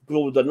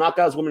 The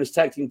Knockouts Women's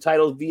Tag Team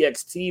titles,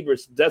 VXT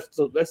versus Death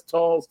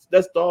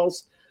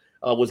Dolls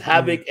was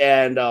Havoc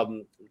and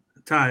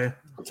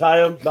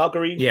Taya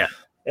Valkyrie. Yeah.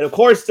 And of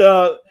course,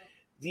 the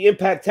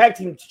Impact Tag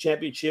Team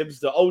Championships,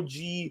 the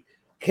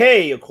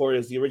OGK, of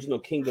course, the original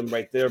Kingdom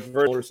right there,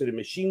 Motor City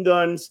Machine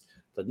Guns,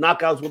 the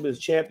Knockouts Women's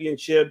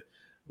Championship,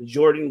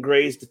 Jordan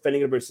Grace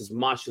defending it versus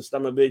Masha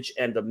Stamovich,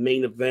 and the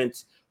main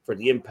event for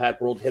the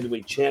Impact World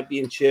Heavyweight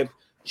Championship,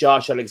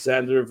 Josh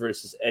Alexander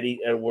versus Eddie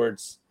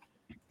Edwards.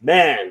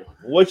 Man,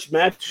 which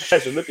match you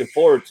guys are looking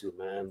forward to,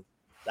 man?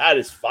 That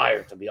is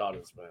fire, to be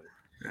honest,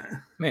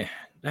 man. Man,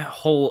 that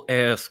whole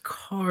ass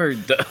card.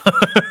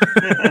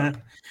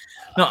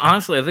 No,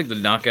 honestly, I think the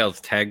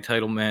Knockouts tag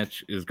title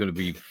match is going to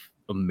be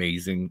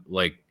amazing.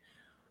 Like,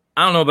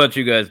 I don't know about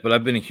you guys, but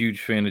I've been a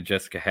huge fan of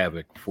Jessica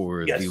Havoc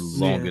for the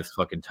longest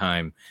fucking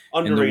time.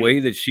 Underrated. And the way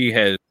that she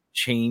has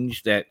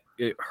changed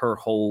her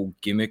whole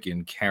gimmick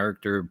and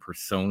character and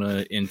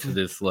persona into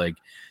this like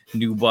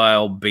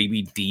nubile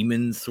baby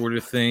demon sort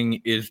of thing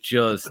is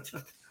just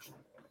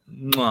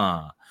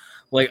mwah.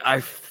 Like, I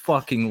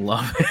fucking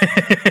love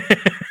it.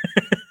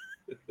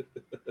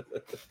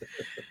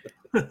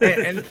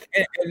 and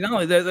not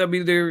only that, I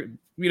mean, they're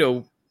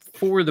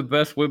four of the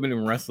best women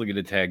in wrestling in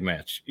a tag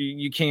match.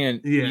 You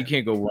can't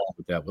go wrong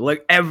with that. But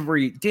like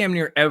damn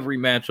near every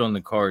match on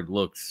the card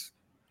looks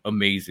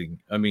amazing.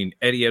 I mean,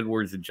 Eddie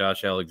Edwards and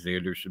Josh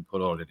Alexander should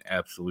put on an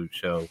absolute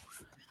show.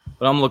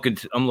 But I'm looking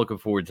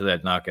forward to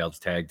that Knockouts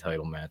tag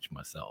title match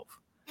myself.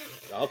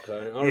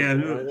 Okay.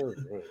 Right.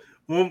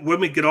 When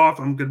we get off,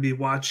 I'm going to be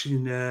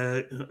watching,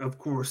 of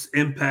course,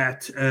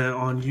 Impact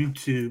on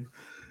YouTube.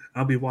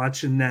 I'll be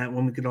watching that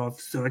when we get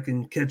off, so I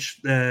can catch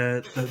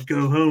the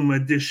go home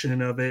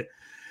edition of it.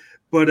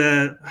 But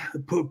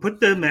put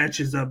the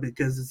matches up,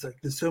 because it's like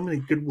there's so many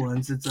good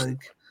ones. It's like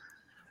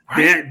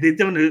they've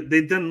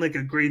done like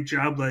a great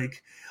job.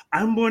 Like,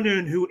 I'm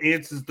wondering who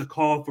answers the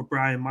call for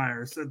Brian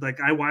Myers.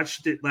 Like, I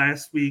watched it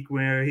last week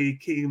where he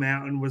came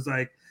out and was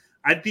like,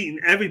 I've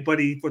beaten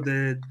everybody for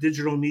the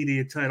digital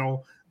media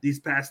title these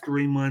past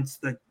 3 months.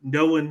 Like,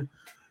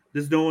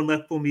 there's no one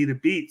left for me to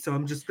beat. So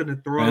I'm just gonna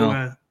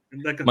throw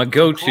my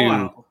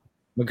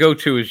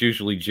go-to is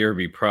usually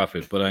Jeremy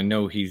Prophet, but I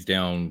know he's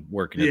down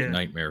working at the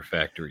Nightmare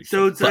Factory.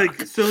 So it's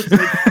like so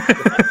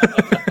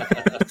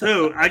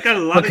I got a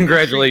lot of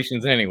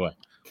congratulations anyway.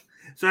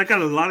 So I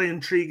got a lot of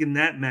intrigue in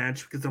that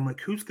match, because I'm like,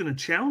 who's going to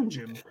challenge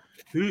him?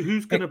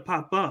 Who's going to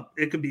pop up?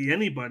 It could be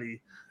anybody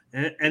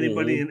and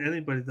anybody.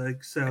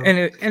 Like, so. And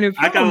if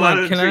I got a lot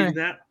of intrigue in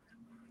that.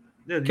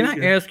 Yeah, can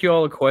I ask you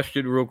all a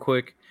question real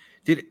quick?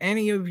 Did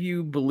any of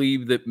you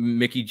believe that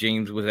Mickie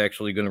James was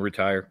actually going to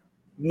retire?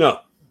 No.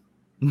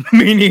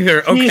 Me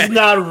neither. Okay. She's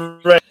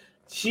not ready.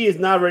 She is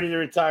not ready to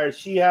retire.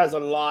 She has a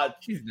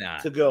lot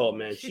to go,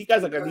 man. She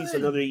got like at least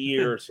another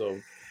year or so.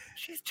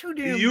 She's too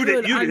damn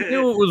good. I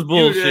knew it was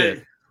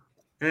bullshit.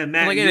 And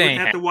Matt, you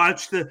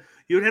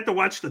would have to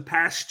watch the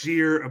past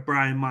year of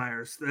Brian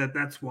Myers.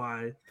 That's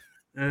why.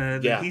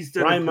 He's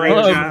done Brian a great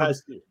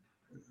Myers job.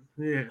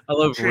 Yeah, I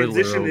love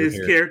transition his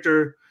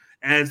character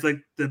as like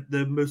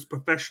the most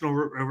professional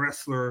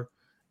wrestler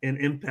in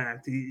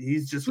Impact.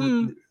 He's just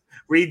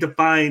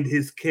redefined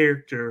his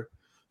character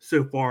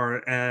so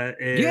far.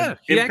 He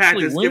Impact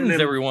actually wins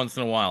every once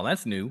in a while.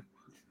 That's new.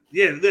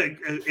 Yeah,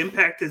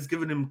 Impact has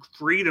given him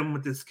freedom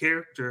with his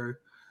character,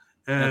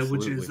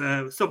 which is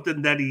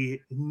something that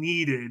he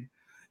needed,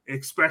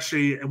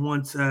 especially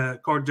once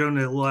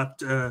Cardona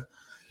left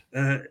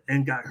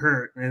and got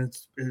hurt, and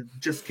it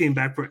just came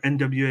back for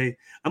NWA.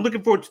 I'm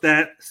looking forward to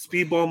that.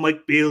 Speedball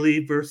Mike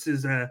Bailey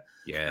versus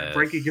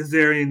Frankie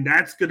Kazarian.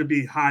 That's going to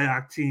be a high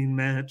octane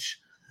match.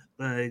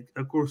 Like,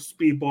 of course,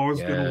 Speedball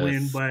is going to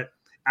win, but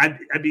I'd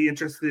be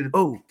interested if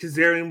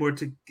Kazarian were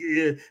to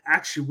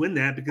actually win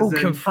that, because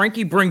can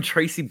Frankie bring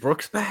Tracy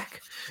Brooks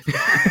back?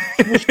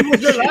 She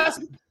was there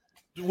last.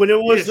 when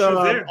it was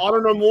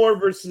Honor No More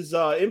versus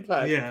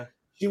Impact. Yeah,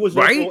 she was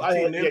right.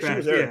 She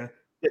was there.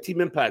 Yeah,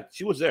 Team Impact.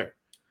 She was there.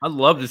 I'd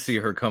love to see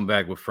her come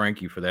back with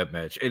Frankie for that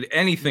match. And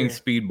anything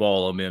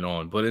Speedball I'm in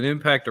on, but an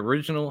Impact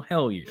original,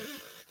 hell yeah.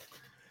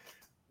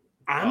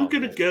 I'm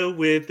gonna go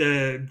with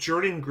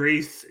Jordan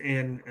Grace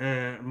and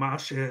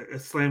Masha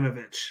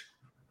Slamovich.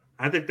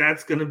 I think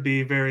that's gonna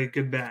be a very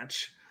good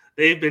match.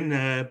 They've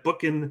been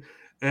booking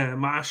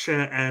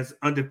Masha as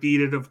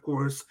undefeated, of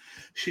course.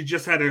 She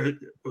just had a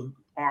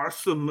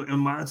awesome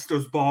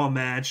Monsters Ball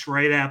match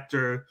right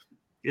after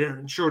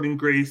Jordan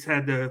Grace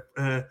had to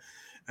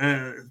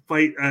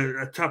fight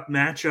a tough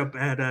matchup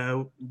at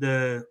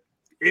the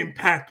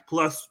Impact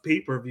Plus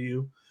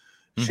pay-per-view.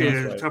 She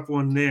had a tough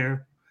one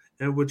there,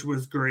 which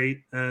was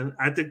great.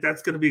 I think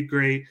that's going to be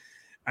great.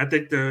 I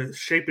think they're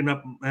shaping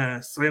up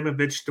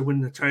Slamovich to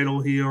win the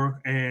title here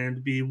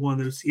and be one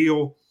of those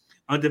heel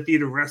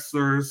undefeated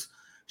wrestlers.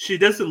 She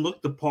doesn't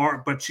look the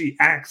part, but she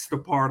acts the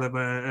part of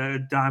a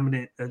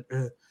dominant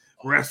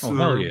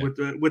wrestler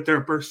with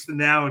their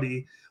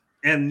personality.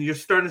 And you're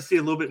starting to see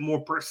a little bit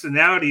more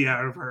personality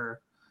out of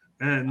her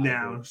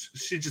now.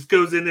 She just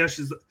goes in there.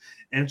 She's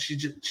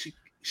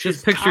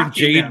pictured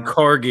Jade now.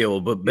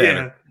 Cargill, but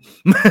better.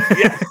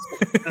 Yes.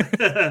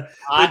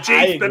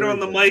 Jade's better on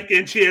the mic,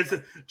 and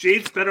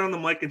Jade's better on the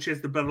mic, and she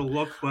has the better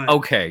look. But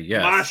okay,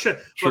 yeah, Masha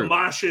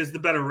is the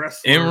better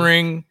wrestler. In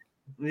ring,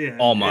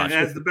 all Masha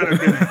has the better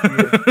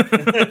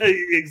gimmick.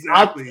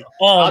 Exactly.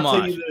 I'll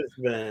tell you this,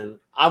 man.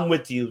 I'm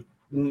with you.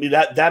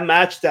 That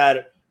match,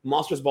 that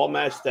Monsters Ball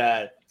match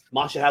that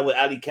Masha had with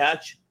Ali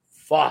Catch,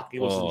 it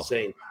was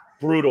insane.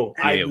 Brutal.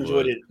 I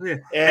enjoyed it. Yeah.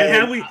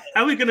 And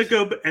how we gonna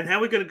go? And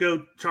how we gonna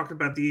go talk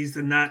about these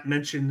and not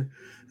mention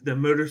the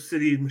Motor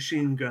City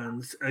Machine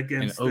Guns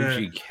against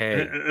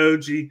OGK?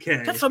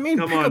 OGK. That's what I mean.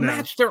 Pick a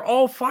match. They're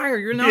all fire.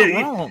 You're not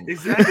wrong.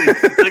 Exactly.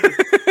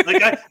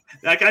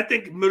 I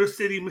think Motor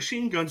City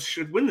Machine Guns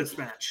should win this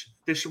match.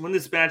 They should win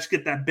this match.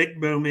 Get that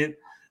big moment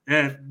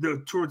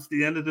towards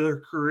the end of their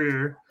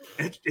career.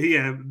 And,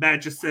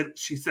 Matt just said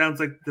she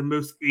sounds like the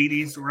most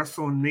 80s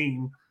wrestling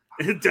name.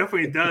 It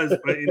definitely does.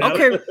 But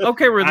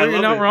okay, Ridley,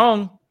 you're not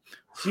wrong.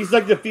 She's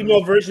like the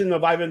female version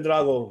of Ivan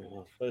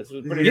Drago. It's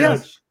pretty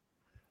much.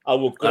 I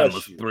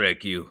must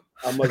break you.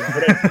 I must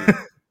break you.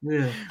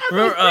 Yeah.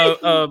 Remember,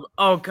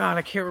 oh God,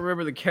 I can't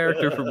remember the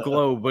character from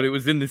Globe, but it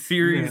was in the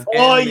series.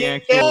 Oh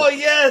yes.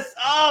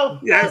 Oh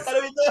yes.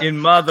 In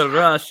Mother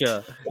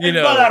Russia, in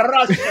Mother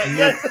Russia.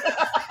 Yes.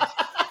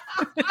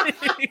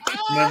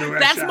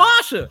 That's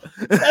Masha.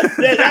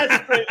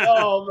 That's great.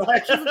 Oh my!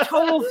 She's a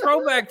total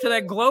throwback to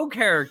that Glow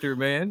character,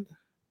 man.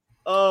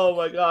 Oh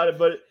my God!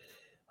 But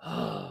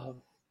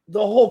the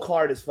whole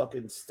card is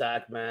fucking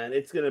stacked, man.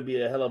 It's gonna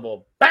be a hell of a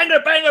banger.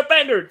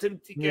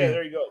 TK,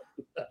 there you go.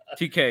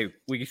 TK,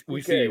 we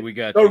see you. We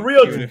got the you.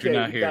 real Even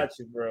TK. We got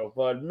you, bro.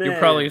 But man, you're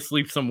probably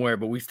asleep somewhere,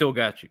 but we still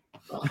got you.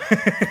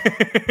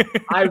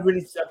 I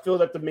feel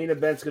that the main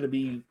event's gonna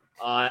be.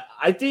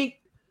 I think.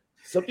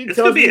 It's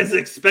going to be as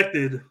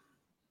expected.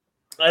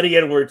 Eddie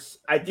Edwards.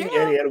 I think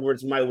Eddie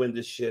Edwards might win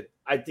this shit.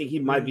 I think he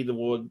might be the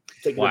one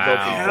taking the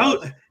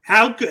belt.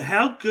 How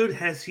good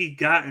has he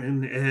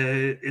gotten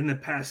in the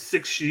past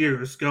 6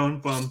 years, going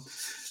from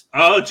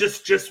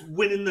just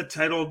winning the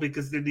title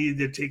because they needed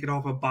to take it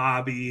off of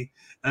Bobby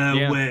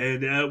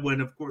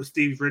when of course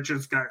Steve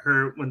Richards got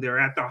hurt when they're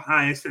at the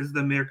highest as the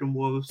American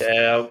Wolves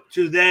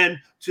to then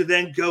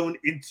going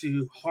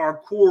into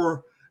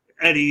hardcore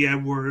Eddie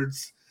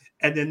Edwards.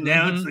 And then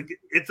now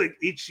it's like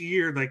each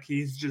year, like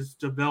he's just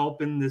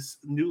developing this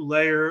new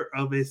layer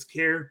of his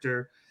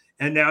character.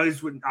 And now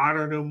he's with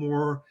Honor No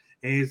More,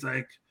 and he's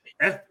like,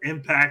 F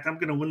Impact, I'm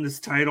gonna win this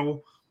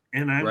title,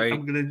 and I'm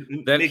gonna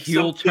make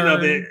heel something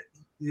of it.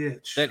 Yeah,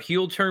 that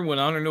heel turn when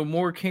Honor No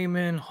More came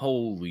in,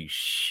 holy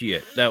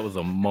shit, that was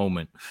a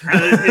moment.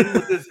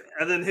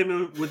 And then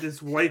him with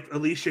his wife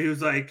Alicia, he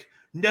was like,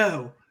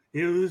 no,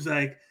 he was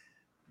like,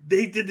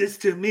 they did this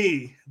to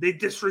me, they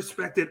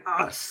disrespected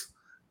us.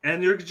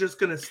 And you're just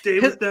going to stay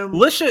with them.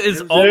 Alicia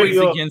is always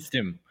against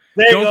him.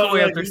 Don't go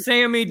after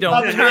Sammy.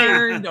 Don't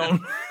turn. Don't.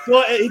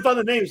 He found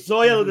the name.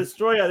 Zoya the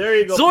Destroyer. There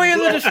you go. Zoya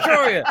the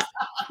Destroyer.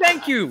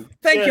 Thank you.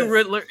 Thank you,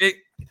 Riddler.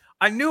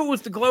 I knew it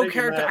was the Glow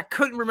character. I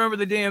couldn't remember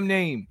the damn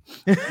name.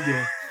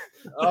 Yeah.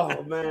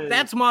 Oh, man.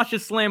 That's Masha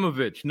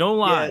Slamovich. No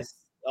lie. Yes.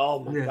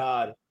 Oh, my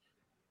God.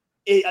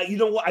 You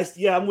know what?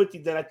 I'm with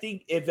you. That I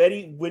think if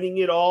Eddie winning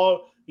it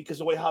all, because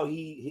the way how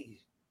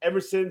he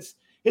ever since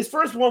his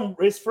first run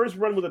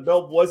with the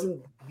belt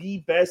wasn't the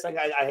best. I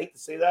hate to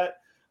say that,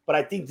 but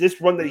I think this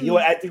run that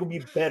I think will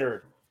be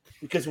better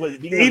because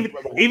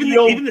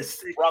even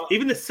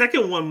the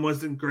second one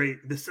wasn't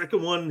great. The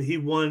second one he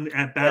won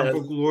at Battle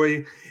for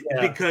Glory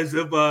because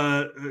of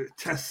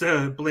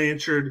Tessa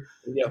Blanchard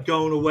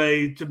going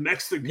away to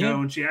Mexico,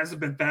 and she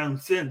hasn't been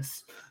found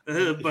since.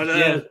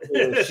 But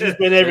she's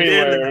been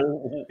everywhere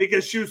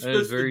because she was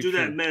supposed to do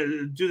that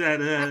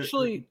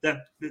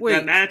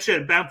match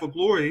at Bound for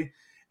Glory.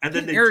 And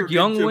then Eric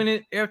Young win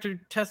it after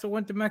Tessa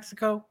went to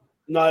Mexico.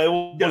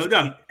 No.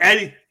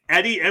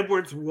 Eddie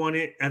Edwards won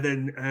it, and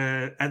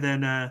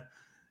then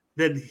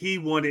that he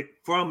wanted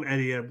from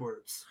Eddie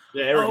Edwards.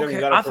 Yeah, Eric Young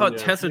got it I from thought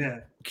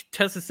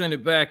Tessa sent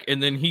it back,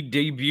 and then he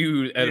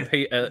debuted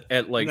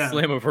at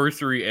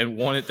Slammiversary and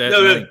won it that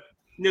night.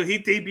 No, he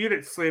debuted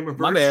at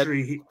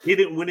Slammiversary. He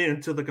didn't win it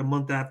until like a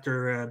month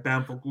after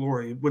Bound for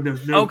Glory when there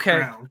was no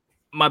crowd.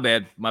 My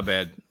bad.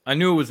 I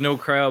knew it was no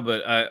crowd,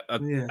 but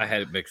I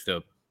had it mixed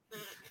up.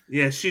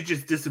 Yeah, she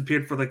just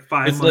disappeared for like 5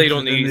 months. It's late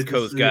on the East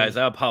Coast, guys.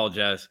 I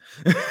apologize.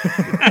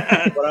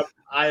 But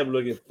I am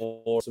looking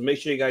forward. So make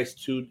sure you guys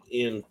tune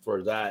in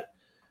for that.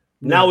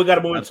 Now we got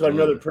to move into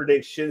another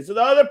prediction. So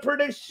the other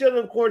prediction,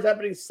 of course,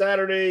 happening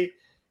Saturday,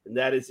 and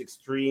that is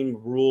Extreme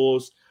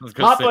Rules.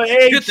 Papa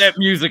H. Get that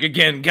music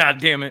again. God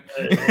damn it.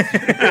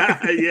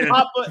 Yeah.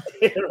 Papa,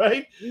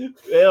 right?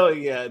 Hell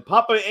yeah.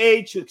 Papa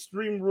H,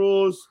 Extreme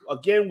Rules,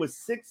 again with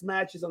 6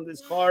 matches on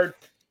this card.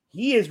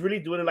 He is really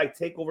doing it like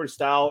takeover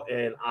style,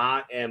 and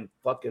I am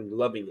fucking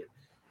loving it.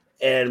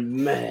 And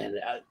man,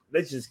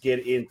 let's just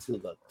get into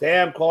the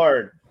damn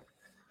card.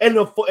 And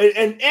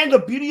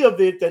the beauty of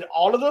it that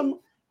all of them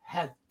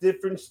have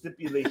different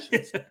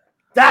stipulations.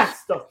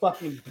 That's the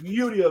fucking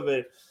beauty of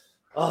it.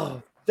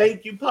 Oh,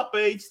 thank you, Papa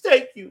H.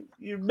 Thank you.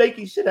 You're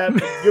making shit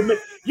happen.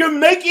 You're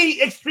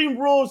making Extreme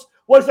Rules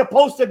what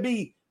supposed to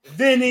be,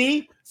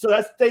 Vinny. So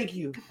that's thank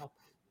you.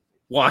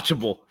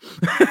 Watchable.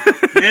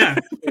 Yeah.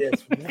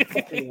 Yes,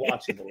 fucking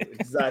watchable.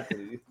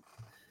 Exactly.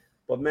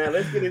 But man,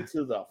 let's get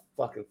into the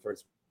fucking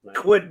first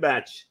quit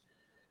match.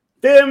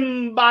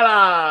 Finn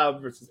Balor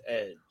versus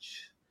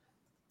Edge.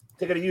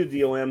 Take it to you,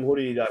 DOM. Who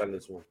do you got on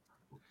this one?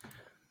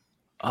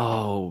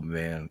 Oh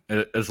man.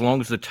 As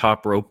long as the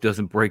top rope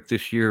doesn't break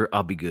this year,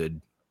 I'll be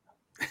good.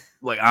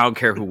 Like, I don't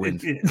care who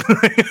wins.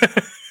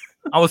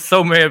 I was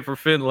so mad for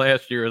Finn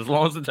last year. As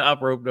long as the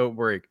top rope don't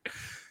break.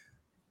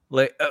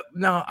 Like,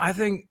 no, I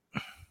think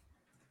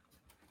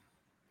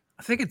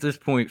at this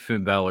point,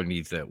 Finn Balor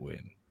needs that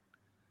win.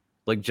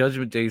 Like,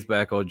 Judgment Day's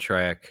back on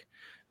track.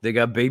 They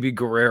got Baby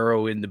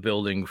Guerrero in the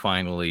building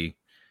finally.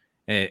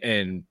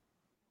 And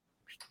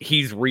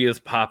he's Rhea's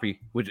poppy,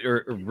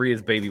 or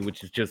Rhea's baby,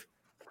 which is just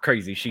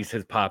crazy. She's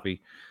his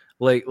poppy.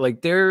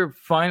 Like they're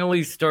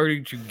finally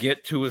starting to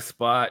get to a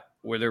spot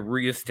where they're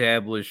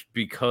reestablished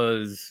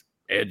because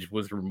Edge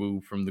was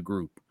removed from the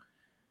group.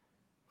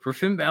 For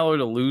Finn Balor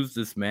to lose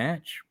this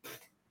match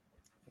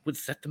would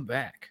set them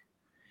back.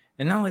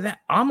 And not only that,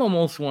 I'm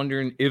almost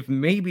wondering if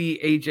maybe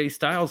AJ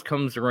Styles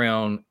comes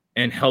around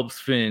and helps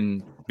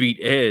Finn beat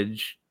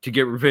Edge to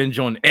get revenge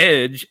on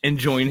Edge and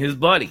join his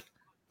buddy.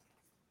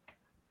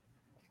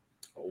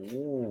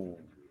 Ooh.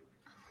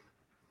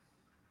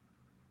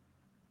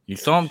 You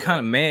saw him kind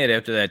of mad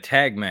after that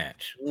tag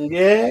match.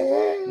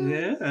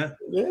 Yeah.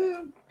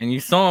 And you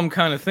saw him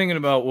kind of thinking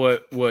about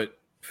what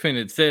Finn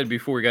had said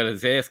before he got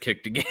his ass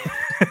kicked again.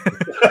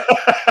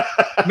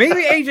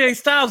 Maybe AJ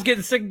Styles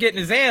getting sick of getting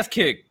his ass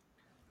kicked.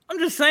 I'm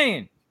just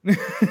saying.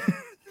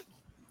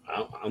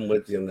 I'm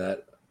with you on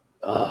that.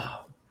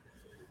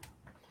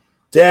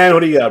 Dan,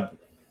 what do you got?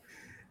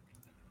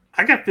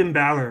 I got Finn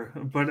Balor,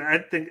 but I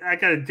think I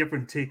got a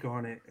different take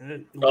on it.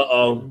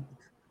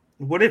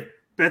 What if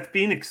Beth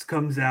Phoenix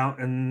comes out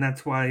and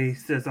that's why he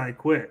says I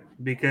quit?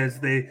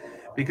 Because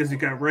you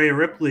got Rhea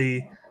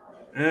Ripley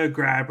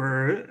grab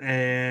her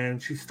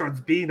and she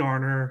starts beating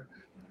on her,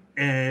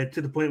 and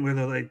to the point where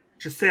they're like,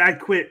 just say I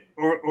quit,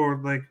 or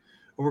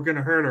we're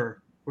gonna hurt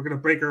her. We're gonna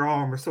break her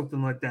arm or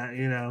something like that,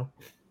 you know.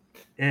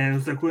 And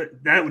it's like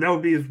that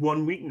would be his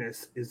one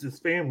weakness, is his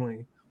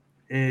family,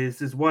 is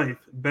his wife,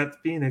 Beth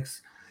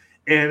Phoenix.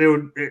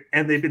 And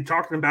they've been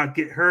talking about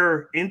get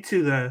her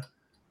into the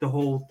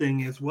whole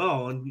thing as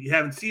well. And you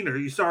haven't seen her.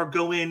 You saw her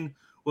go in,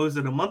 what was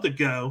it, a month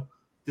ago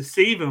to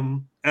save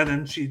him, and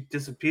then she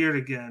disappeared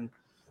again.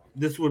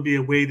 This would be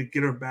a way to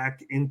get her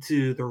back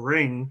into the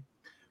ring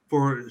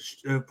for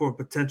a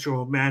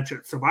potential match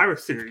at Survivor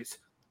Series.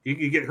 You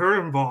could get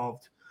her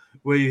involved,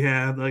 where you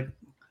have like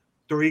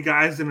 3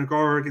 guys in a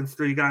car against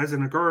 3 guys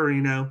in a car.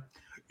 You know,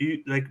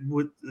 like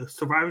with the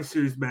Survivor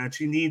Series match,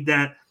 you need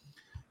that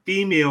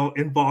female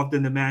involved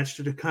in the match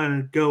to kind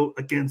of go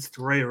against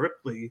Rhea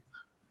Ripley.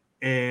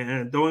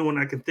 And the only one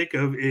I can think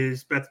of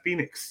is Beth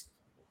Phoenix.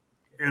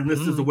 And this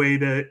is a way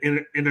to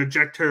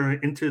interject her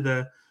into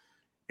the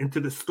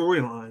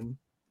storyline.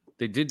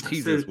 They did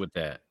tease us with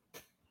that.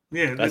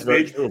 Yeah, that's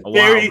very true. A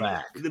while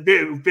back.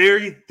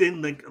 Very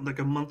thin, like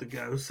a month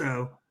ago.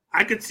 So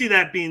I could see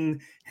that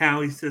being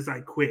how he says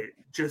I quit.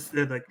 Just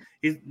that, like,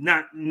 he's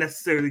not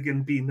necessarily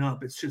getting beaten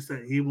up. It's just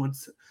that he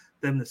wants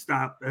them to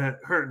stop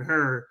hurting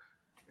her,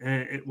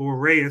 or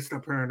Rhea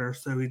stop hurting her.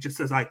 So he just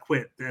says I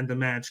quit to end the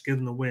match, give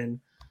them the win,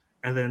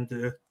 and then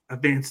to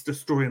advance the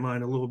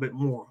storyline a little bit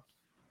more.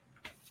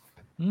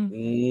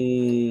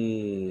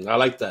 I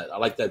like that. I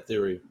like that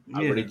theory.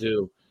 I really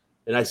do.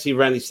 And I see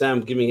Randy Sam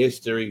giving his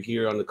theory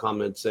here on the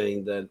comment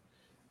saying that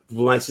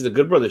we might see the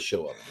Good Brothers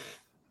show up.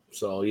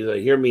 So either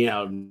hear me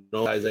out.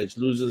 No guys, Edge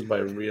loses by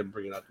Rhea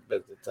bringing out the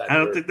best attack. I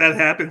don't think that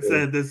happens.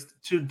 There's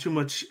too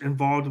much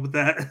involved with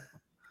that.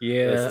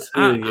 Yeah,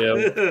 I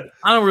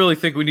don't really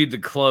think we need the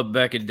club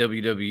back in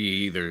WWE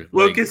either.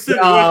 Well,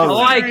 I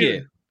like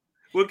it.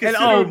 Well,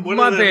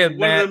 my bad,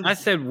 Matt. I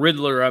said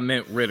Riddler. I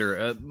meant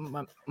Ritter.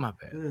 My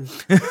bad.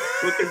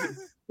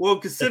 Well,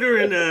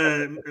 considering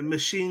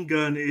Machine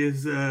Gun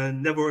is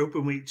never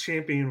openweight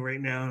champion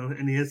right now,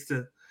 and he has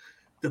to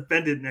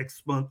defend it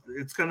next month,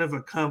 it's kind of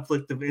a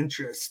conflict of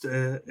interest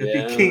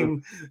if he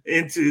came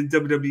into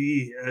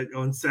WWE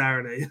on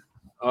Saturday.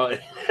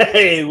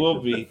 It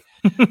will be.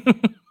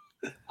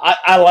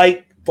 I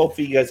like both of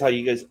you guys. How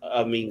you guys?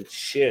 I mean,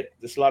 shit.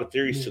 There's a lot of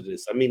theories to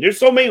this. I mean, there's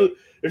so many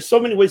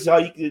ways how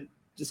you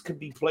could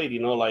be played.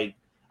 You know, like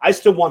I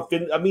still want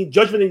Finn. I mean,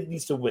 Judgment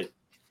needs to win.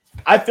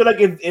 I feel like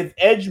if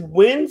Edge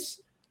wins,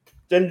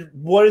 then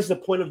what is the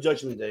point of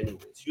Judgment Day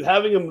anyways? You're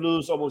having him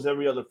lose almost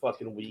every other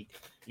fucking week.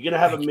 You're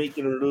gonna have him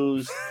making him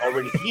lose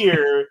already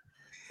here.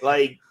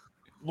 Like,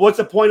 what's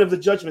the point of the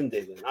Judgment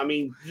Day then? I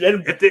mean, we're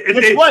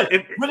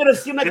gonna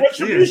see him like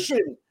Retribution.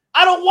 Yeah.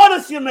 I don't want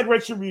to see him like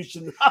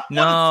Retribution.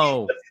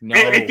 No.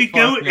 If you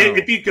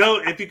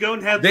go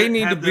and have they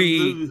need to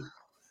be.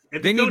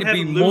 They need to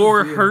be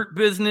more Hurt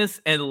Business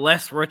and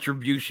less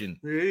Retribution.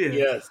 Yeah.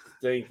 Yes,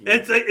 thank you.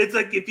 It's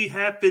like if you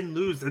have Finn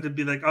lose, it'd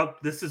be like, oh,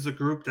 this is a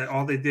group that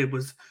all they did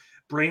was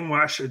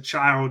brainwash a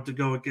child to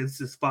go against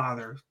his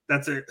father.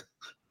 That's it.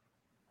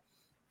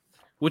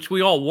 Which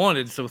we all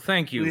wanted, so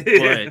thank you.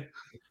 But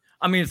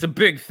I mean, it's a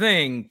big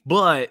thing,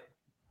 but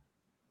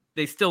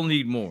they still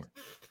need more.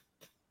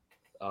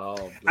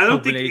 Oh, I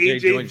don't think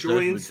AJ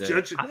joins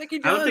Judgment. I think he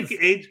does.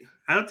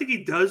 I don't think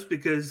he does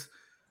because.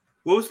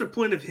 What was the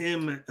point of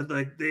him?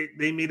 Like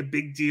they made a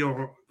big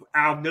deal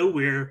out of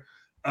nowhere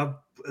of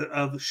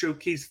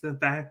showcasing the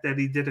fact that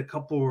he did a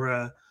couple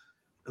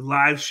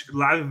live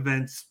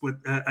events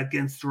with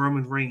against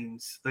Roman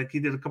Reigns. Like he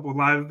did a couple of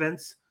live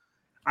events.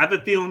 I have a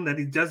feeling that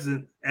he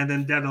doesn't, and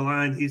then down the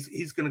line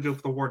he's going to go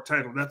for the world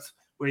title. That's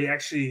where he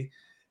actually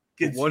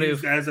gets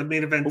used as a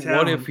main event talent.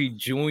 What if he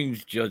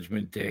joins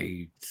Judgment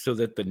Day so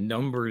that the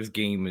numbers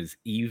game is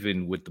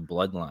even with the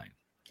Bloodline?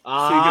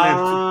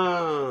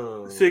 So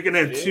you're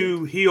gonna have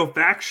two heel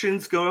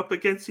factions go up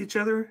against each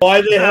other?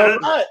 Why the hell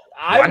not?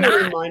 I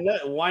wouldn't mind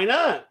that. Why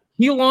not?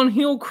 Heel on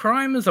heel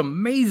crime is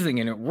amazing,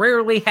 and it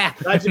rarely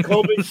happens.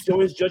 Dijakovic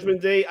joins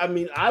Judgment Day. I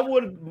mean, I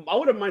wouldn't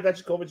mind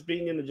Dijakovic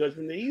being in the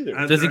Judgment Day either.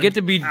 Does he get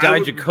to be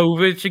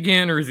Dijakovic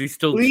again, or is he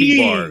still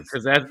T-Bar?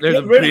 Because there's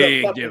a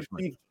big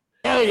difference.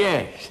 Hell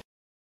yes.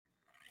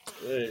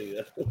 There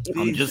you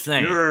go. I'm just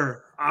saying.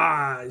 Your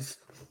eyes.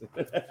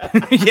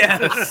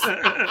 Yes.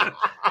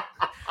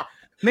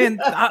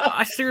 Man,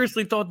 I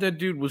seriously thought that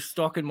dude was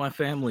stalking my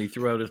family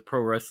throughout his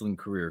pro wrestling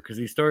career because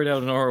he started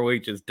out in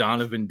ROH as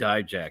Donovan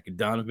Dijak, and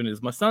Donovan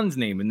is my son's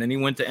name, and then he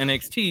went to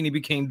NXT and he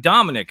became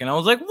Dominic, and I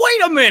was like,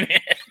 wait a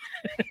minute!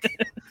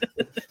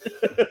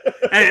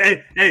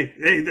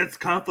 hey, that's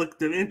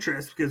conflict of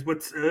interest because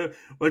what's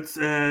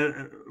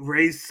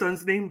Ray's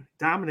son's name?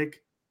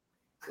 Dominic.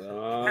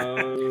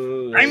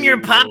 I'm your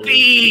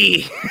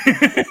puppy.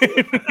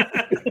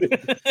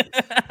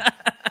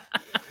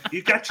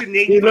 You got your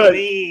name for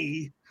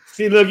me.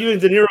 See, look, even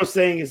De Niro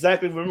saying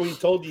exactly when we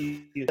told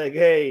you, like,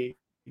 hey,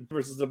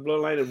 versus the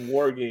Bloodline in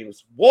War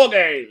Games. War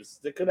Games.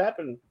 That could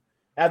happen.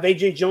 Have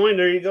AJ join.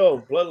 There you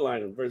go.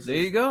 Bloodline versus. There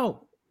you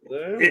go.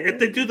 If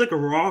they do like a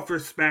Raw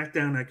versus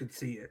SmackDown, I could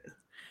see it.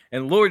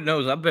 And Lord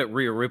knows, I bet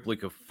Rhea Ripley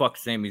could fuck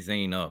Sami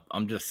Zayn up.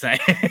 I'm just saying.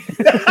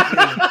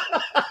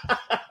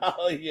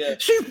 Oh, yeah.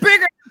 She's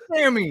bigger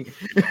than Sami.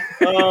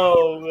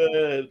 Oh,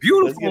 man.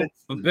 Beautiful.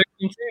 Bigger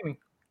than Sami.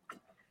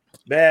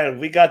 Man,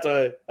 we got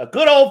a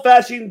good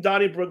old-fashioned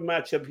Donnybrook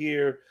matchup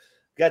here.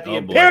 Got the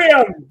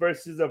Imperium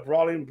versus the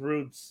Brawling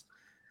Brutes.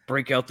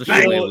 Break out the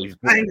shillelaghs.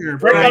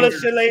 Break out the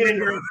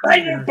shillelaghs.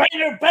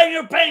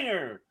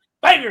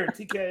 Banger,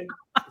 TK.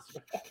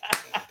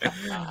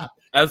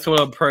 That's what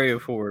I'm praying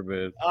for,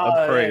 man.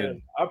 I'm praying.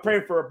 Man. I'm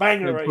praying for a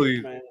banger right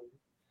here, man.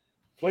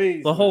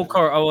 Please. The whole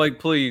car, I'm like,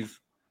 please,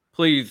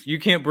 you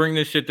can't bring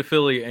this shit to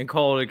Philly and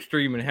call it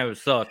Extreme and have it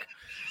suck.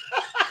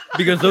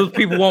 Because those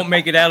people won't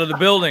make it out of the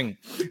building.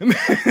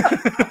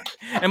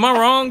 Am I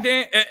wrong,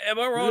 Dan?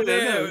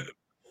 Dan?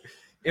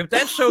 If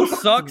that show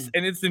sucks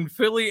and it's in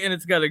Philly and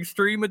it's got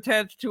Extreme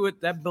attached to it,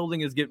 that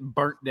building is getting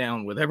burnt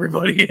down with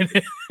everybody in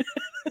it.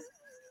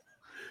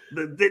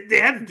 They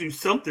had to do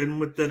something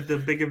with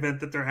the big event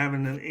that they're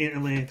having in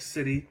Atlantic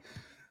City.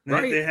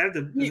 They had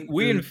to.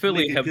 We in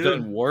Philly have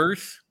done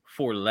worse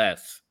for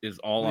less, is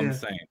all I'm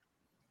saying.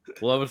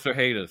 Love us or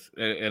hate us,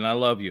 and I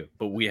love you,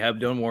 but we have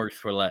done worse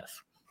for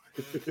less.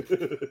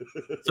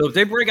 So if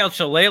they break out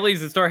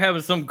shillelaghs and start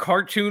having some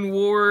cartoon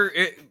war,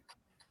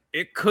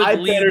 it could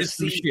lead to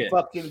some shit.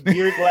 Fucking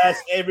beer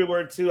glass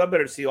everywhere too. I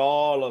better see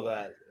all of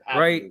that.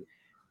 Right?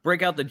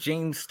 Break out the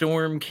James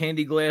Storm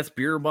candy glass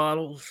beer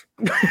bottles.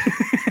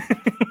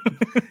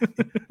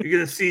 You're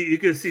gonna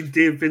see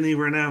Dave Finley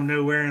run out of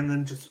nowhere and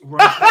then just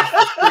run past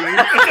the screen.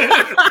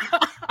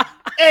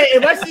 Hey,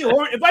 if I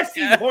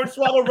see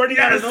Hornswoggle running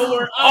out of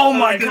nowhere, oh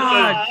my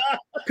god!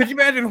 Could you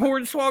imagine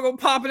Hornswoggle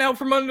popping out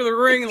from under the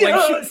ring and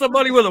like shooting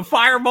somebody with a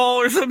fireball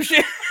or some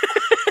shit?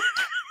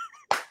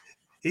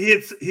 He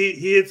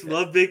hits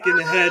Ludwig in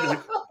the head,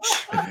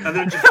 and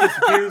then just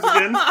disappears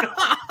again.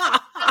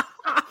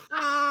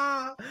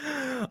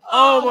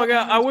 Oh my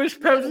god! I wish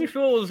Pepsi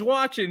Phil was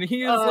watching.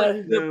 He is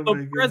like the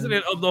my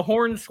president of the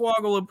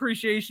Hornswoggle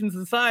Appreciation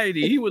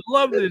Society. He would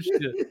love this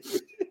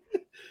shit.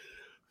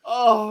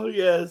 Oh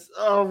yes!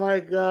 Oh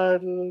my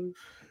god!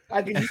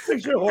 I can just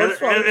picture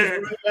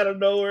Hornswoggle out of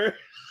nowhere.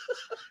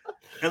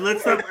 And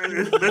let's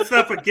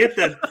not forget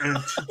that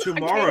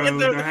tomorrow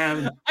they're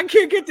having. I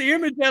can't get the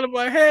image out of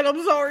my head.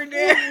 I'm sorry,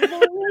 Dan.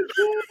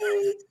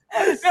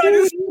 I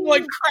just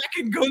like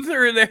cracking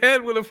Gunther in the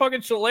head with a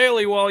fucking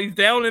shillelagh while he's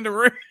down in the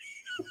ring.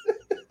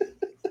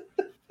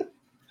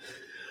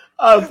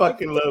 I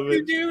fucking love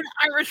it, dude.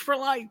 Irish for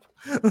life.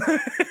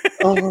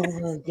 Oh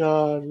my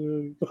god,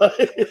 dude.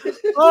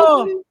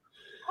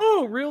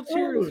 Oh, real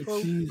tears,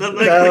 folks.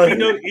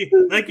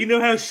 Like you know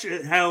how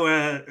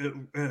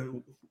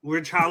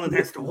Ridge Holland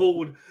has to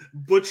hold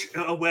Butch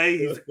away.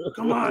 He's like,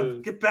 come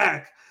on, get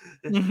back.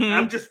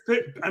 I'm just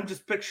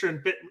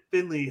picturing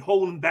Finley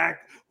holding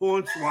back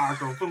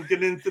Hornswoggle from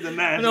getting into the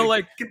match. You know,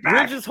 like get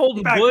back, Ridge is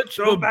holding Butch,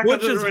 but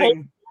Butch is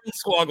holding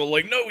Hornswoggle.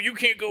 Like, no, you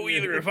can't go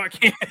either if I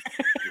can't.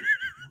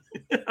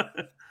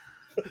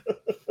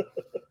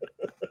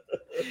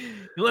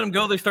 You let them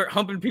go, they start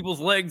humping people's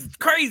legs. It's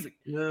crazy.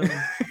 Yeah.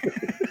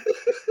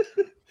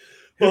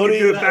 Who can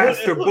do it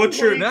faster,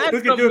 Butcher?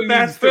 Who can do it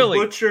faster,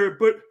 Butcher?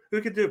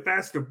 Who can do it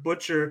faster,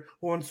 Butcher?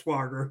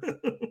 Hornswoggle.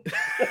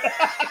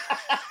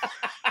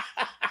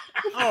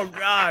 Oh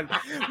God,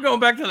 we're going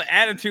back to the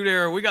Attitude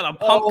Era. We got a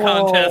pump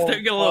contest.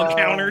 We get a little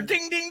counter.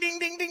 Ding, ding, ding,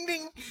 ding, ding,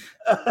 ding.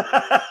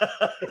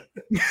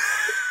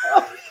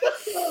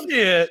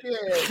 Shit.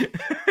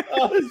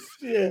 Oh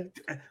shit.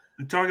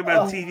 I'm talking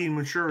about TV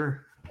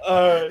mature.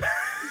 All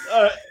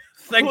right.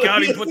 Thank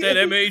God he put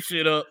that MA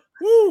shit up.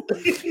 Woo.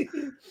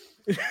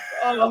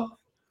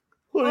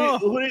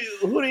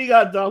 Who do you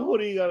got, Dom? Who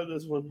do you got in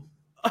this one?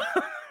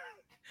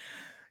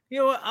 You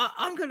know what?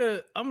 I'm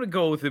gonna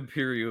go with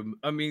Imperium.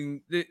 I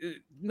mean,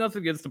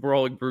 nothing against the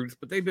Brawling Brutes,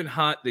 but they've been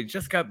hot. They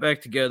just got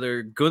back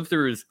together.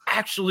 Gunther is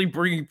actually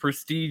bringing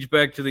prestige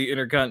back to the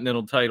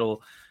Intercontinental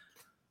title.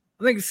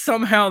 I think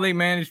somehow they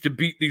managed to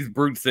beat these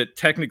brutes at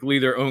technically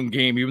their own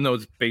game, even though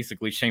it's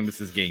basically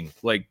Sheamus's game.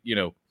 Like, you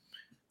know,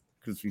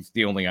 because he's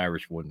the only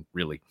Irish one,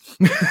 really.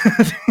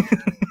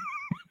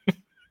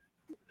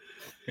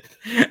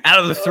 Out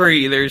of the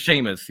three, there's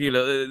Sheamus. You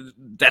know,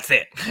 that's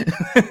it.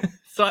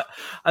 So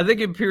I think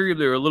Imperium,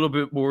 they're a little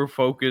bit more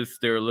focused.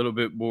 They're a little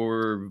bit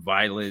more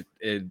violent.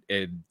 And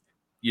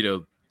you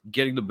know,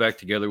 getting them back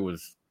together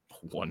was a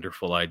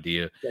wonderful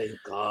idea. Thank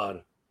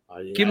God.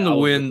 Give them the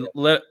win.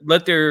 Let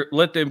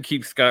them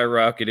keep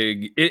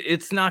skyrocketing.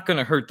 It's not going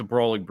to hurt the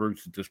Brawling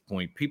Brutes at this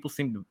point. People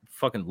seem to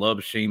fucking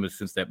love Sheamus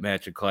since that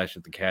match at Clash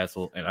at the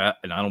Castle, and I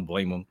don't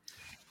blame them.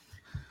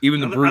 Even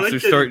the Brutes are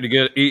starting to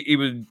get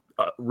even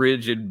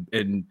Ridge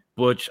and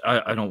Butch.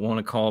 I don't want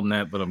to call them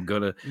that, but I'm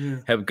gonna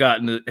have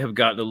gotten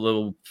a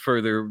little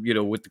further, you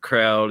know, with the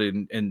crowd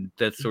and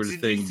that sort of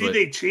thing. See,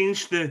 they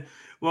changed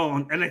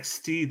on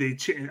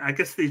NXT. I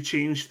guess they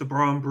changed the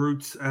Brawling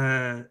Brutes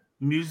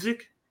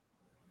music.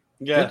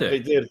 Yeah, they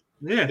did.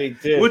 Yeah, they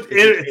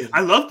did. I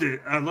loved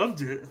it.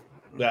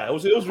 Yeah, it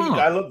was really good.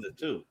 I loved it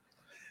too.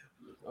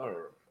 All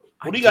right.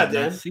 What do you got,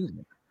 Dan?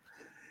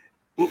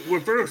 Well,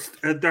 first,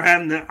 they're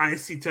having the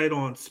IC title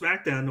on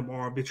SmackDown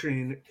tomorrow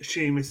between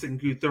Sheamus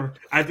and Gunther.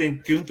 I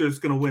think Gunther's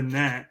going to win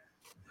that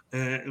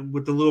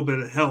with a little bit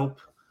of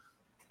help.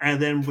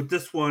 And then with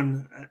this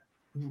one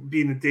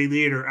being a day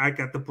later, I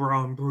got the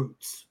Brawling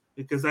Brutes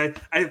because I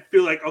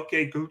feel like,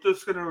 okay,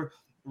 Gunther's going to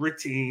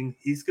retain.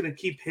 He's going to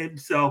keep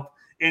himself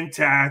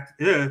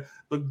intact,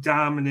 look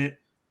dominant,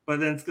 but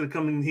then it's going to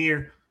come in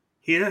here.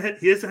 He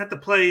doesn't have to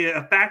play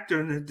a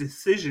factor in the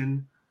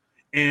decision,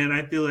 and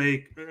I feel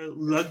like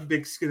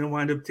Ludwig's going to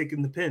wind up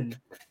taking the pin.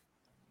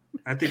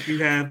 I think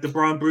you have the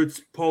Brawling Brutes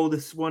pull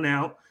this one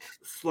out.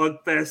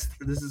 Slugfest.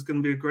 This is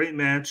going to be a great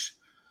match,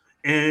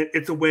 and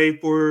it's a way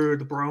for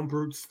the Brawling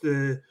Brutes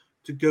to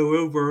go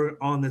over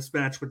on this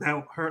match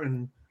without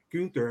hurting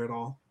Gunther at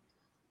all.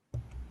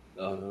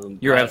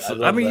 You're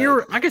absolutely.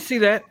 I can see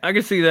that.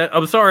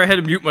 I'm sorry I had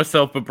to mute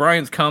myself, but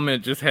Brian's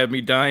comment just had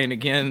me dying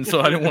again, so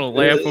I didn't want to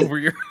laugh over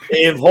your.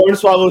 If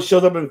Hornswoggle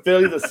showed up in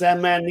Philly, the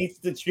Sandman needs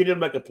to treat him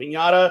like a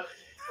piñata,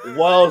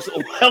 well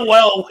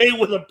away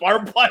with a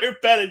barbed wire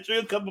pen and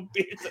drink a cup of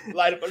beer and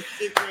light up a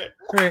cigarette.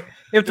 Right.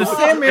 If the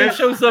Sandman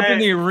shows up in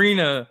the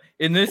arena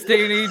in this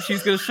day and age,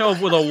 he's gonna show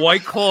up with a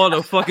White Claw and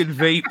a fucking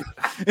vape.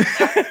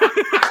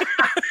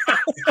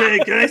 Okay,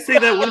 can I say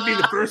that wouldn't be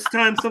the first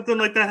time something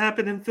like that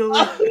happened in Philly?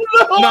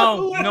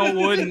 No, it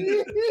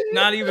wouldn't.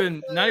 Not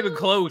even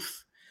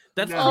close.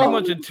 That's pretty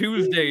much a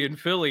Tuesday in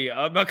Philly.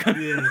 I'm not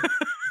gonna. Yeah.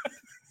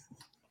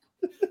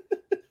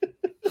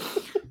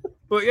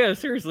 But yeah,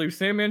 seriously, if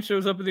Sandman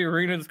shows up in the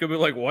arena, it's gonna be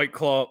like White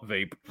Claw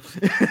vape.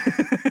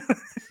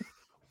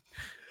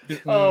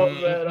 Oh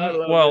man, I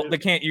love it. They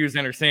can't use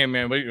Enter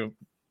Sandman, but you know.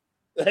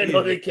 I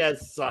know they can't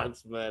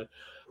sucks, man.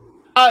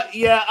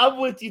 Yeah, I'm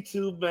with you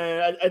too,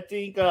 man. I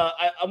think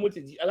I'm with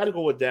you. I got to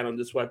go with Dan on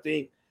this one. I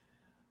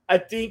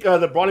think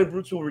the Brawling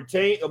Brutes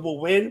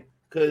will win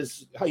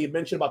because how you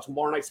mentioned about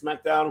tomorrow night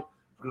SmackDown,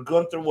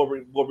 Gunther will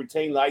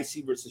retain the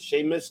IC versus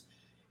Sheamus,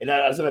 and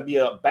that's going to be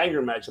a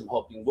banger match. I'm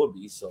hoping will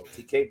be so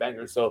TK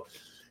banger. So,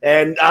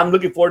 and I'm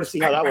looking forward to see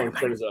how that one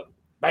turns up.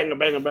 Banger,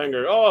 banger,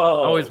 banger.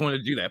 Oh, I always wanted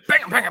to do that.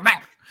 Banger, banger,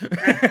 banger.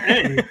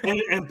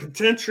 and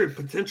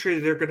potentially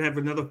they're going to have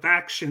another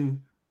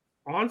faction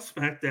on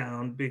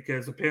SmackDown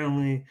because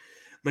apparently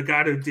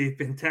Legado del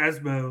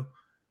Fantasma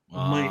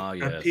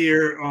might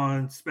appear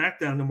on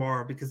SmackDown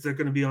tomorrow because they're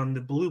going to be on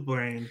the Blue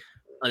Brain.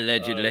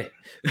 Allegedly.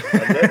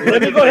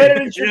 Let me go ahead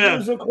and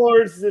introduce, of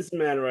course, this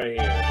man right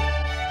here.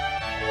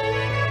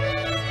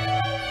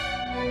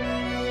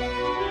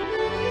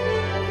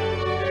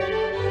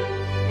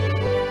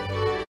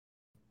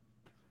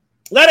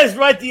 Let us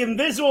write the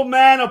Invisible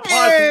Man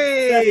apart.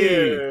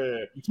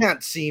 Hey! You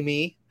can't see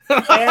me.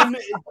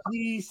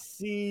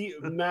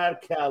 MGC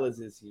Matt Callis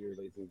is here,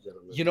 ladies and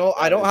gentlemen. You know,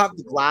 I don't have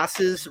the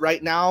glasses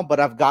right now, but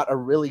I've got a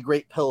really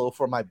great pillow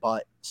for my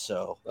butt.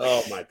 So,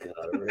 oh my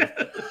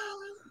god!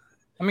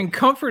 I mean,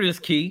 comfort is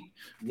key.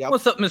 Yep.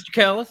 What's up, Mr.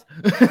 Callis?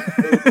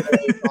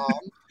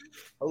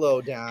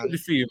 Hello, Dan. Good to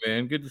see you,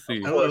 man. Good to see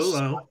you.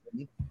 Hello.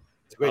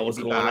 It's great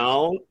to be back.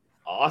 On?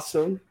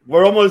 Awesome.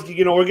 We're almost,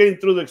 we're getting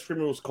through the Extreme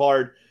Rules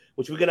card,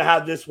 which we're gonna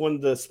have this one,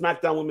 the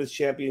SmackDown Women's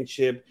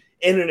Championship.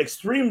 In an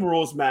Extreme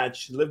Rules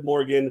match, Liv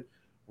Morgan,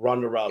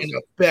 Ronda Rousey. In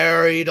a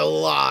buried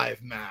alive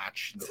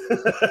match.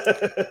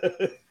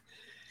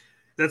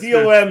 That's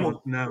DOM.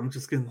 No, I'm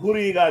just kidding. Who do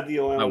you got,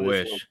 DOM? I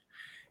wish.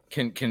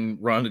 Can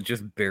Ronda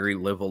just bury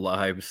Liv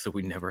alive so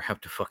we never have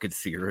to fucking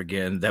see her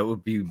again? That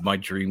would be my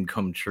dream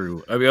come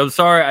true. I mean, I'm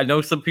sorry. I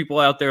know some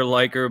people out there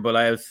like her, but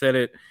I have said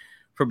it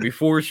from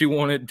before she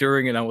won it,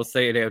 during, and I will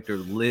say it after.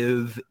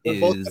 Liv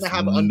is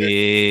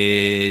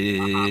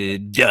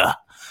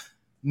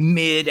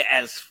mid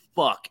as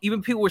fuck.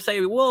 Even people were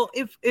saying, well,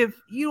 if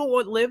you don't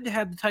want Liv to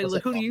have the title,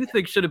 who do you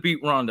think should have beat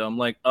Ronda? I'm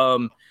like,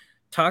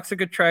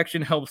 Toxic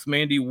Attraction helps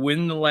Mandy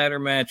win the ladder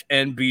match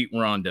and beat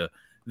Ronda.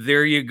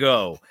 There you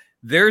go.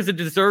 There's a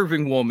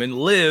deserving woman.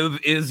 Liv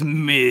is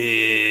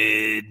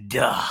mid.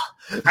 I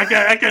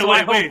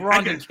hope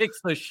Ronda kicks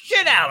the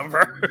shit out of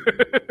her.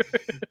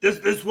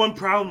 There's one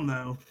problem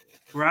though.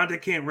 Ronda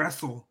can't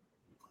wrestle.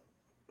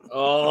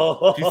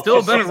 Oh, she's still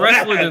a better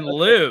wrestler than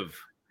Liv.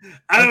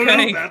 I don't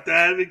know about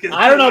that because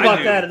I don't know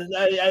about that.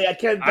 I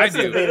can't. That's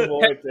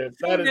debatable right there.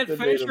 That is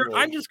debatable.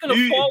 I'm just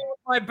gonna fall with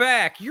my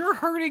back. You're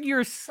hurting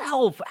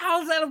yourself.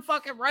 How's that a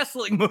fucking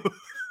wrestling move?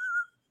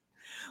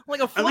 Like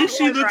a at least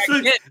she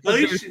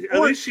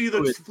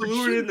looks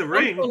fluid in the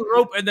ring. On the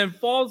rope and then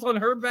falls on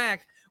her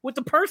back with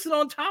the person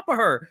on top of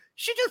her.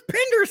 She just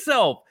pinned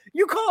herself.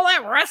 You call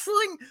that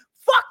wrestling?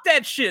 Fuck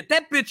that shit.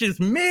 That bitch is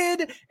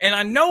mid, and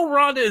I know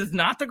Ronda is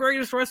not the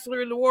greatest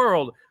wrestler in the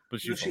world. But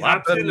she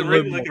hops in the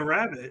ring like a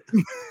rabbit.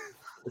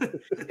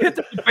 That's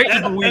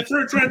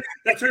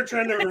her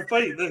trying to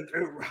fight,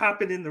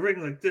 hopping in the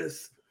ring like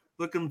this,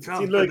 looking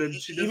tough. Even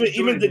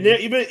De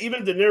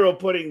Niro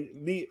putting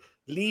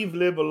leave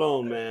Liv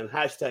alone, man.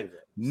 Hashtag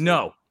that.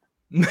 No.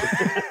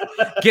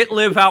 Get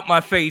Liv out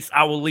my face.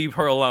 I will leave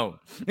her alone.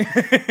 I'm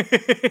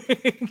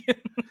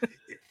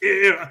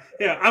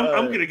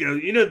gonna go.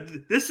 You know,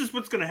 this is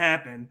what's gonna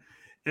happen.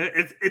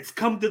 It's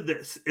come to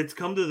this. It's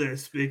come to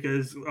this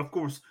because, of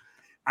course,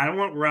 I don't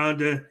want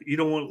Ronda. You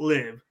don't want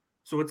Liv.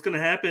 So what's going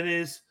to happen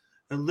is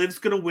Liv's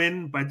going to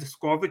win by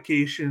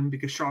disqualification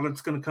because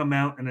Charlotte's going to come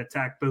out and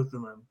attack both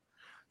of them,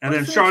 and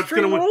then Charlotte's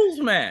going to win.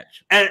 Rules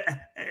match.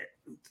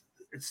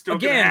 It's still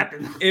going to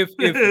happen.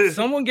 If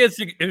someone gets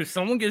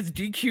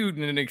DQ'd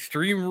in an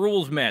Extreme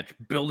Rules match,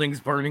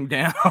 buildings burning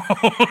down.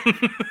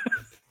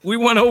 We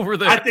went over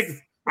this.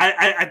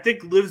 I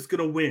think Liv's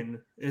going to win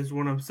is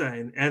what I'm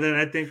saying, and then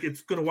I think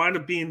it's going to wind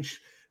up being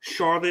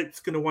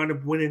Charlotte's going to wind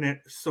up winning at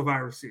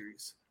Survivor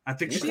Series. I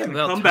think she's going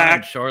to come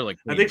back. Charlotte,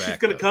 I think she's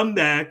going to come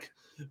back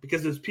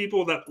because there's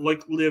people that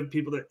like Liv,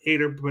 people that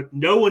hate her, but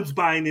no one's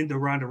buying into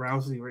Ronda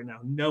Rousey right now.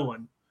 No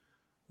one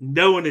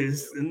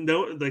is.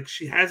 Like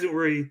she hasn't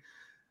really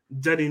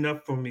done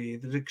enough for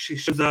me. She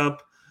shows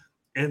up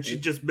and she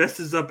just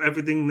messes up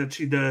everything that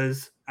she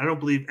does. I don't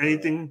believe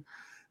anything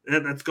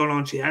that's going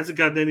on. She hasn't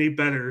gotten any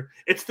better.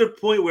 It's the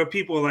point where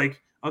people are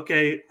like,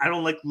 okay, I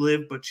don't like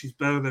Liv, but she's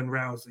better than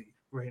Rousey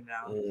right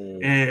now,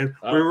 and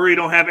we really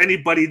don't have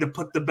anybody to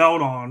put the belt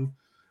on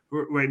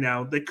right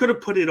now. They could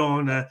have put it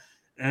on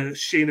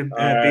Shayna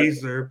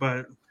Baszler,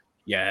 but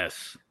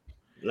yes.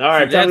 All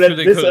right, so that's who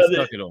they could have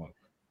stuck it on.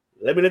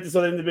 Let me let this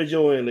other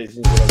individual in, ladies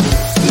and gentlemen.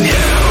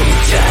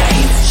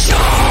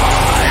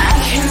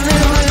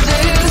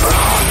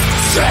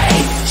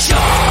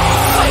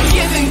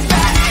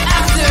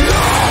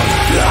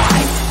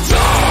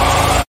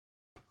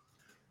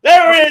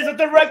 There it is, the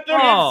director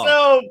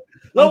himself.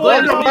 I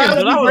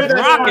was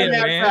rocking,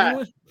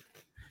 man.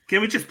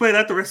 Can we just play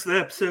that the rest of the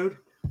episode?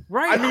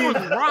 Right, I was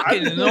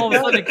rocking, and all of a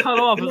sudden it cut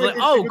off. It was like,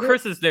 oh,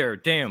 Chris is there.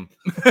 Damn.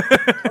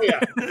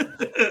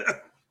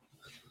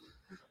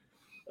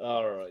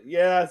 All right.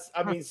 Yes.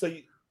 I mean, so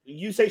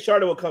you say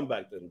Charlotte will come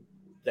back then,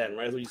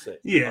 right? That's what you say.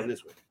 Yeah. On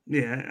this one.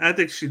 Yeah, I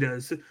think she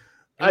does.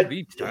 It'd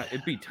be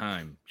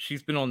time.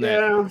 She's been on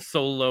that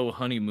solo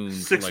honeymoon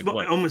for like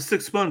what? Almost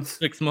 6 months.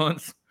 6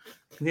 months.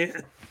 Yeah.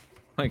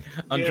 Like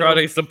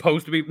Andrade's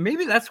supposed to be.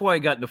 Maybe that's why he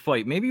got in the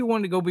fight. Maybe he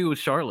wanted to go be with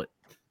Charlotte.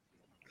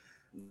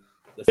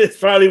 It's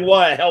probably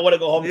why I want to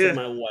go home to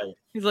my wife.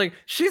 He's like,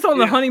 she's on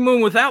the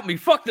honeymoon without me.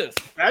 Fuck this.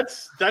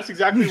 That's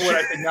exactly what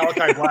I think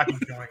Malachi Black is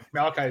doing.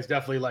 Malachi is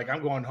definitely like,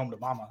 I'm going home to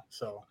mama.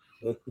 So,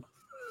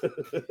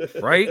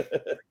 right?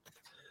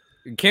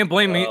 You can't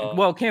blame me.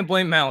 Well, can't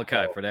blame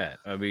Malachi for that.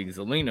 I mean,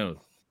 Zelina.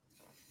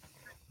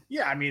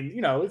 Yeah, I mean,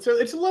 it's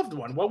a loved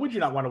one. Why would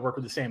you not want to work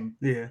with within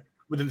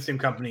the same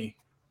company?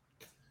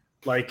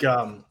 Like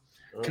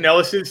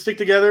Kanellis stick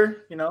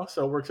together,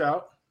 so it works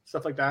out.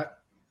 Stuff like that.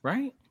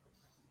 Right?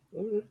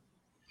 Do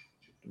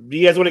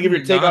you guys want to give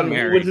your take on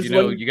who wins this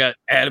one? You got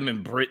Adam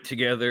and Britt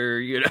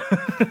together,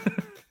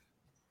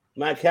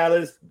 Matt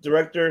Callis,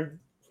 director,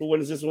 who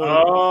wins this one?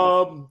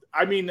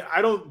 I mean,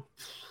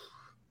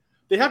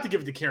 they have to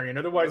give it to Karrion.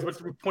 Otherwise, what's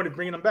the point of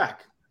bringing them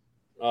back?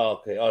 Oh,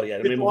 okay. Oh, yeah.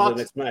 Maybe the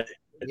next match.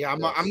 Yeah, I'm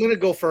gonna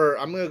go for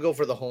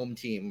the home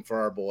team for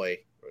our boy.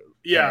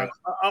 Yeah,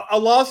 a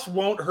loss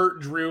won't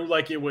hurt Drew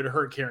like it would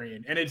hurt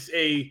Karrion, and it's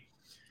a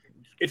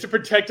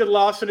protected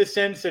loss in a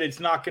sense that it's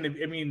not going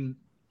to. I mean,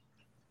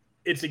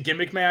 it's a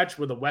gimmick match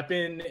with a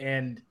weapon,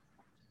 and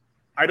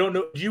I don't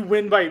know. You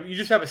win you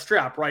just have a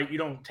strap, right? You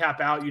don't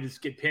tap out. You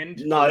just get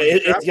pinned. No,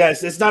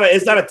 it's not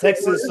a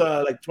Texas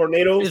like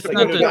tornado. It's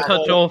not to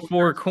touch all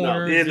four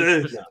corners.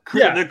 No.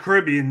 The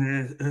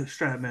Caribbean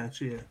strap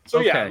match. Yeah. So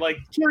yeah, like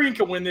Karrion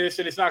can win this,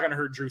 and it's not going to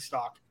hurt Drew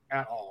stock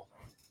at all.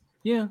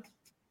 Yeah.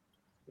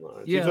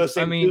 Yeah.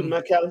 I mean,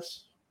 Matt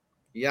Callis?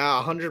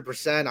 Yeah,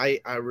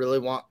 100%. I really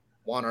want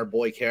our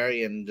boy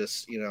Karrion.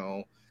 Just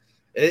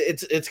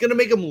it's going to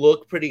make him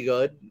look pretty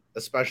good,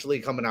 especially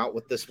coming out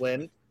with this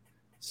win.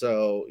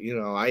 So,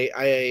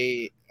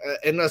 I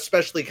and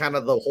especially kind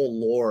of the whole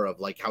lore of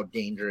like how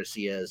dangerous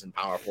he is and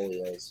powerful he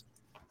is.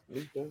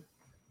 Okay.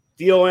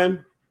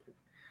 DOM.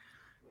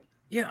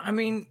 Yeah, I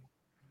mean,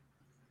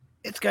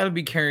 it's got to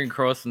be Karrion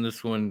Kross in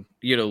this one.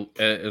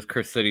 As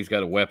Chris said, he's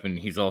got a weapon.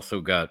 He's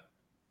also got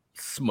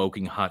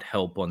smoking hot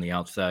help on the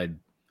outside.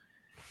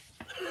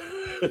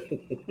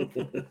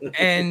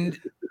 And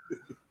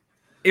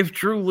if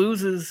Drew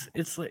loses,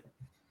 it's like,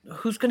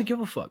 who's going to give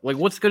a fuck? Like,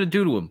 what's going to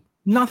do to him?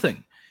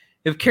 Nothing.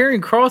 If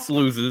Karrion Kross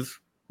loses,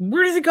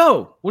 where does he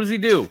go? What does he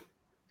do?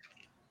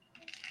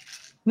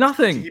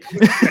 Nothing.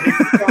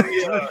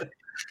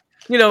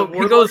 He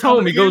goes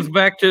home. He goes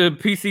back to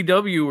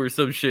PCW or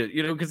some shit,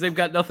 because they've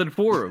got nothing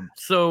for him.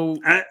 So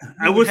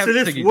I would say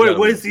this: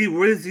 what is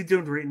he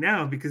doing right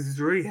now? Because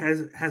he really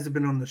hasn't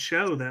been on the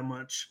show that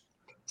much.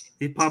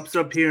 He pops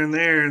up here and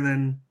there, and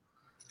then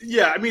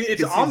I mean,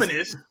 it's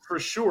ominous for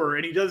sure,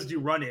 and he does do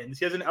run-ins.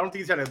 He hasn't. I don't think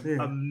he's had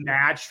a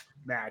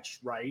match,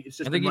 right? It's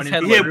just I think he's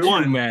had like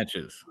 2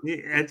 matches. Yeah,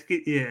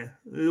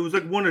 it was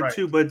like 1 or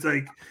 2, but it's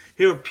like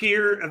he'll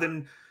appear, and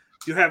then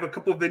you have a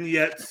couple of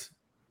vignettes.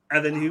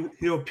 And then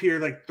he'll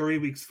appear like 3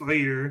 weeks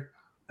later,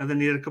 and then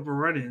he had a couple of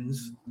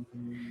run-ins.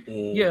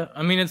 Yeah,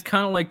 I mean, it's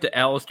kind of like the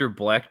Aleister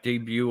Black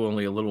debut,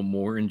 only a little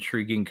more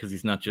intriguing because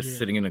he's not just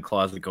sitting in a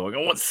closet going, "I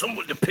want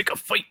someone to pick a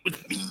fight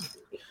with me."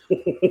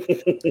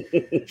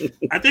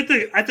 I think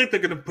they're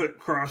gonna put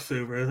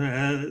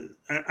crossover.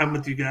 I'm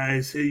with you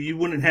guys. You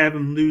wouldn't have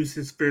him lose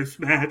his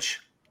first match.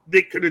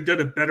 They could have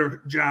done a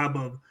better job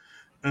of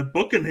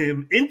booking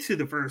him into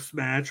the first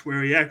match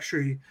where he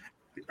actually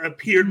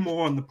appeared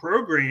more on the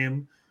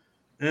program.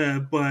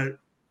 But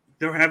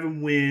they'll have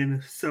him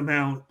win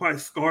somehow. Probably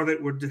Scarlett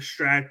will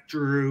distract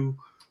Drew,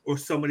 or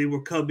somebody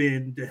will come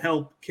in to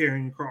help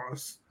Karrion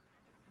Kross,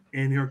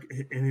 and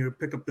he'll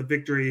pick up the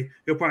victory.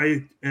 He'll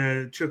probably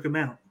choke him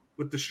out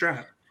with the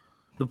strap.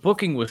 The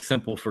booking was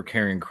simple for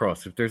Karrion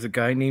Kross. If there's a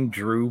guy named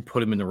Drew,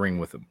 put him in the ring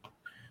with him.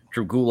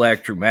 Drew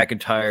Gulak, Drew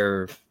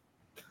McIntyre.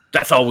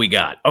 That's all we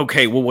got.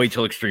 Okay, we'll wait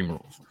till Extreme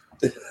Rules.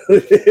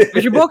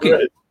 Where's your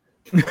booking?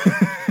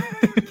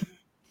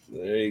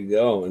 There you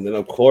go. And then,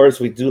 of course,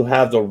 we do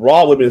have the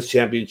Raw Women's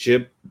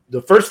Championship,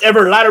 the first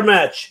ever ladder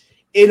match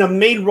in a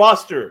main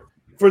roster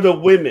for the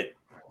women.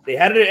 They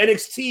had it at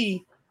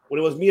NXT when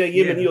it was Mia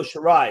Yim and Io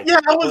Shirai.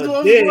 Yeah, I was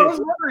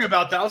wondering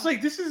about that. I was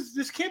like,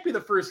 this can't be the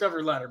first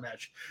ever ladder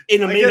match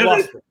in a main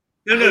roster.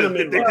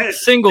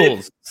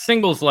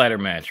 Singles ladder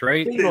match,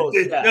 right? No.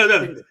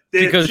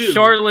 Because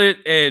Charlotte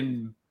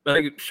and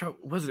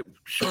Charlotte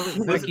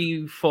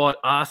Becky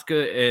fought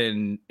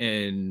Asuka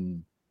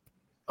and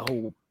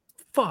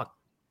fuck.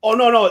 Oh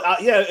no.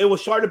 It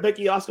was Charlotte,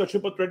 Becky, Asuka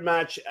triple threat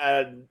match,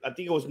 and I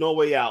think it was No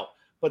Way Out.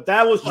 But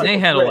that was they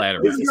had a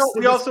ladder match.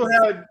 We also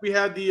had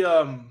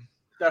the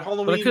that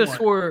Halloween. But I could have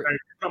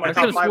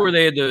swore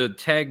they had the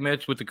tag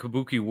match with the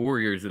Kabuki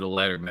Warriors at a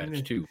ladder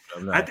match too.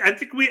 I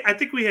think we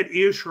had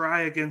Io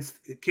Shirai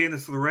against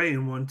Candice LeRae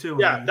in one too.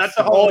 Yeah, that's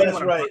the Halloween.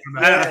 That's right.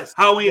 Yes.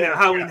 Halloween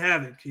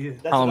Havoc. Yeah,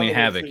 Halloween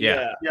Havoc.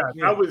 Yeah.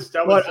 That was.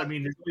 I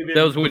mean,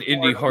 that was when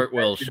Indy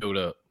Hartwell showed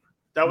up.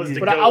 That was the.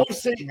 But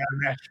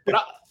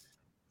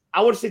I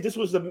would say this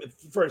was the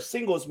first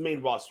singles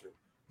main roster.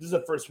 This is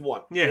the first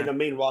one in the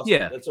main roster.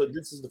 Yeah. So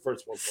this is the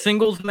first one.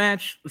 Singles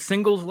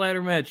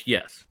ladder match,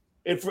 yes.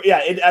 In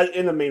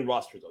the main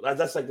roster though.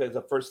 That's like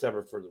the first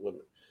ever for the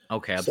women.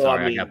 Okay, I'm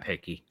sorry, I got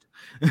picky.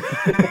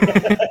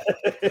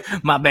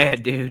 My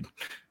bad, dude.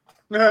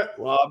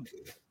 Well,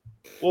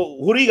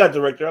 who do you got,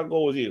 director? I'll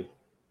go with you.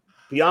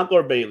 Bianca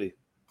or Bayley?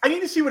 I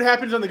need to see what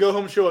happens on the go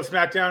home show of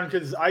SmackDown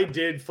because I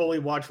did fully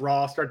watch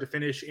Raw start to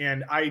finish,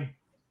 and I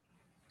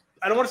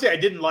don't want to say I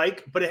didn't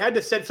like, but it had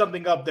to set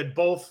something up that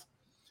both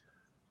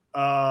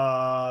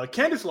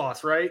Candice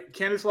lost, right?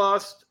 Candice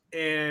lost,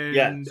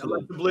 and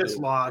Alexa Bliss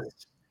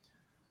lost.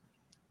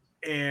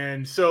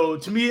 And so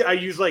to me, I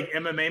use like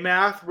MMA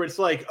math where it's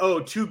like,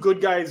 oh, two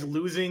good guys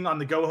losing on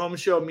the go home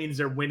show means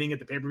they're winning at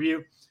the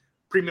pay-per-view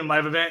premium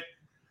live event.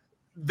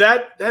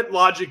 That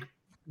logic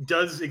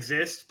does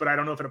exist, but I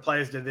don't know if it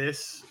applies to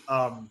this.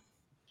 I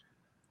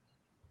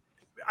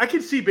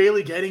could see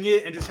Bayley getting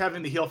it and just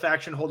having the heel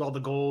faction hold all the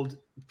gold.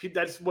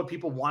 That's what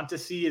people want to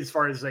see as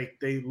far as like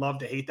they love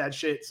to hate that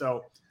shit.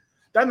 So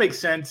that makes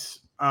sense.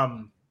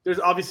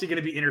 There's obviously going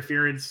to be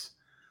interference.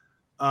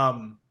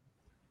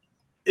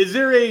 Is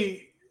there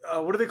a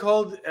what are they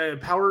called?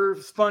 Power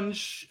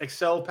sponge,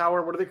 Excel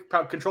power. What are they?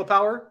 Control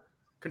power.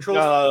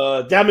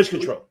 Control. Damage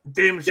control.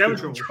 Damage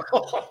control.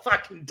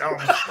 Fucking dumb.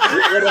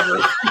 Whatever.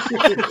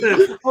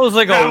 I was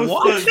like, a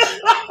what?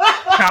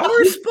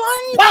 Power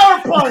sponge? Power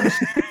punch.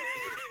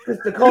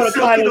 Dakota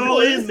Kai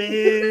all in,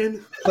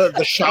 man.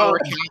 The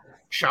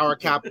shower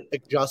cap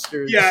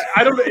adjusters. Yeah,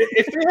 I don't know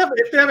if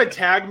they have a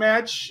tag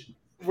match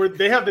where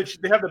they have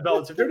the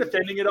belts. If they're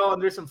defending it all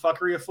and there's some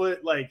fuckery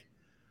afoot, like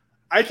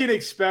I can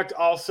expect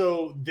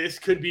also this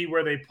could be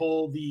where they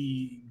pull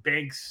the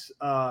Banks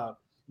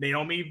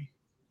Naomi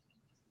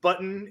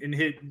button and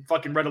hit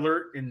fucking red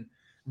alert, and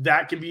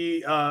that can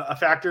be a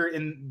factor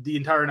in the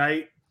entire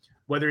night,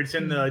 whether it's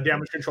in the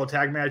damage control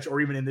tag match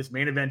or even in this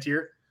main event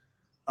here,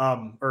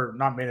 or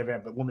not main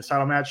event, but women's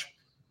title match.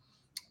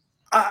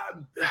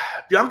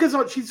 Bianca's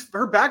on.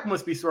 Her back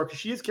must be sore because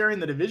she is carrying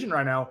the division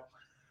right now.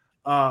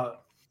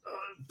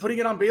 Putting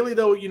it on Bayley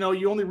though, you know,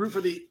 you only root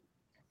for the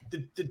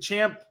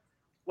champ.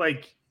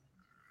 Like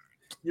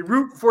you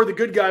root for the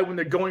good guy when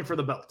they're going for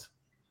the belt.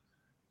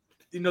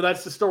 You know,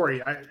 that's the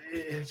story.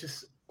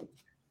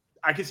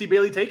 I can see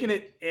Bayley taking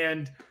it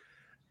and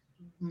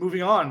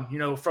moving on, you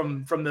know,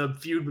 from the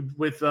feud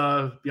with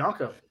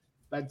Bianca.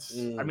 That's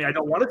I mean, I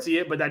don't want to see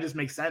it, but that just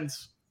makes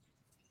sense.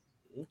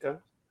 Okay.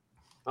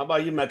 How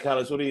about you, Matt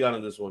Callis? What do you got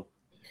on this one?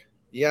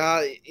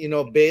 Yeah, you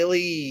know,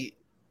 Bayley's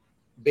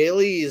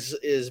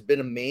been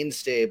a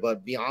mainstay,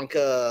 but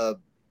Bianca,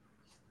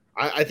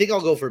 I think I'll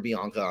go for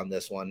Bianca on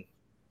this one.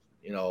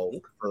 You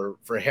know,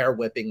 for hair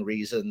whipping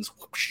reasons.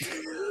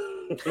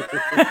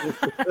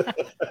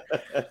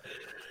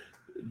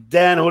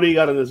 Dan, who do you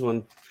got on this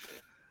one?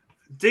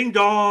 Ding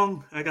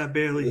dong. I got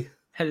Bayley.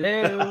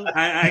 Hello.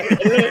 I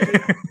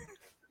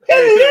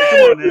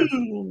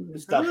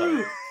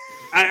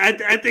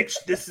think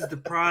this is the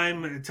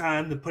prime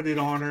time to put it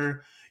on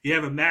her. You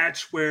have a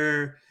match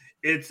where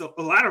it's a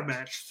ladder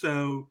match,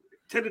 so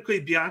technically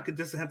Bianca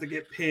doesn't have to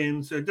get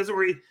pinned, so it doesn't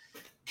really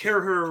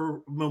carry her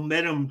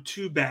momentum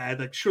too bad.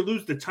 Like she'll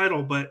lose the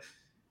title, but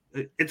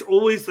it's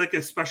always like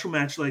a special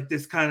match like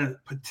this kind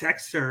of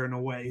protects her in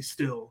a way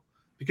still,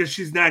 because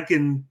she's not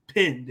getting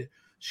pinned.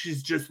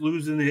 She's just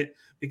losing it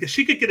because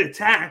she could get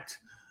attacked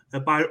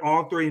by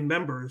all three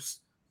members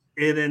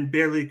and then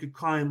Bayley could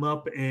climb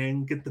up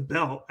and get the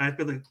belt. I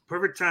feel like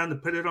perfect time to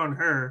put it on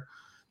her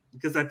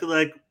because I feel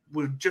like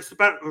we're just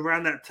about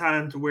around that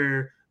time to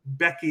where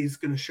Becky's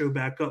going to show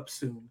back up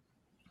soon.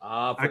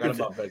 I forgot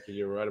about Becky.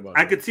 You're right about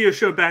that. I could see her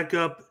show back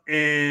up.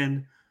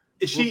 And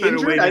is she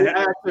injured?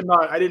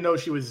 I didn't know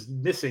she was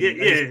missing.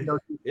 Yeah.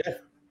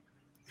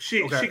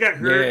 She got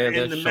hurt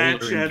in the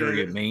match at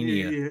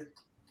Mania. Yeah.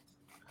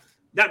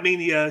 Not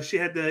Mania. She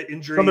had the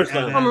injury.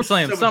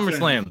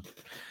 SummerSlam.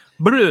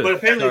 But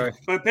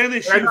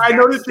apparently she I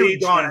noticed it was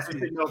gone. I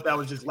didn't know if that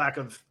was just lack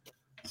of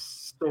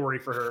story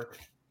for her.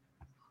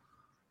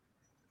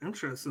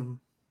 Interesting.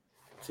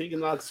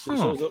 Tegan Knox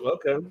shows up.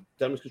 Okay.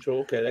 Damage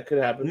control. Okay, that could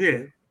happen.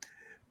 Yeah.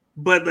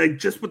 But like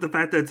just with the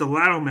fact that it's a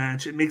ladder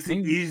match, it makes it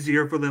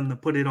easier for them to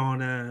put it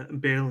on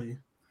Bayley.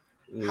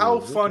 How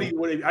funny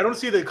would it? I don't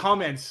see the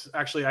comments.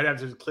 Actually, I'd have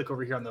to click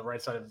over here on the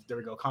right side of there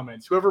we go.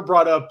 Comments. Whoever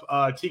brought up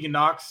Tegan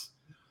Knox,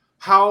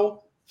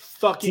 how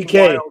fucking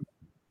wild.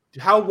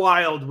 How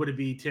wild would it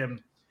be,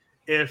 Tim,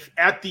 if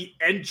at the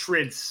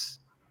entrance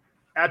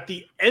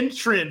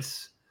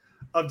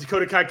of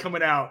Dakota Kai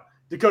coming out,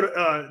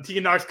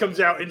 Tegan Knox comes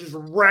out and just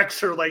wrecks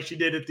her like she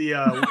did at the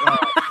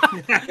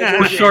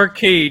Shark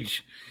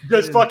Cage.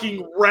 Just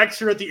fucking wrecks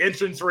her at the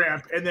entrance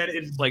ramp, and then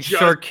it's like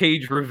Shark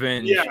Cage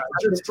revenge. Yeah,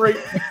 just straight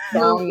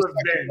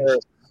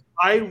revenge.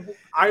 I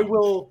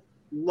will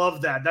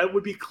love that. That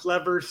would be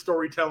clever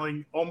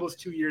storytelling, almost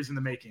 2 years in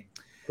the making.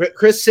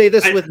 Chris, say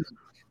this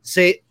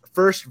say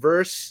first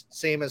verse,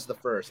 same as the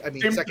first. I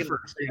mean, second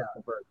verse.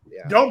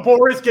 Yeah. Don't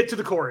Boris get to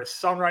the chorus.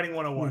 Songwriting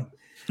 101.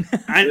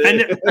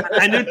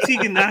 I know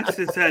Tegan Knox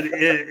has had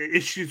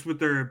issues with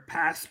her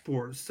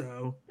passport,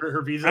 so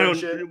her visa and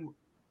shit.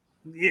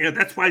 Yeah,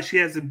 that's why she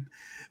hasn't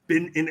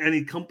been in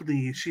any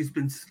company. She's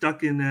been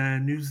stuck in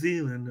New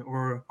Zealand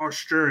or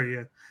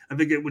Australia. I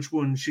forget which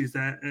one she's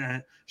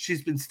at.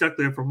 She's been stuck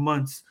there for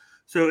months.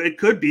 So it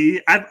could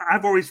be.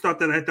 I've always thought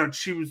that. I thought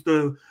she was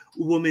the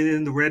woman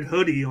in the red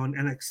hoodie on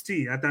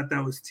NXT. I thought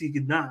that was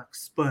Tegan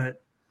Knox,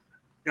 but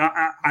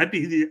I'd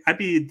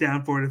be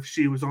down for it if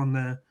she was on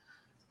the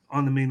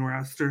main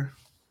roster.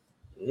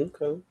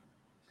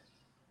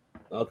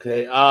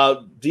 Okay.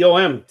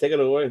 DOM, take it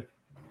away.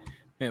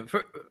 Man,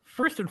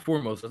 first and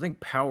foremost, I think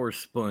Power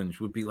Sponge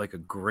would be like a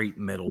great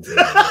metal band.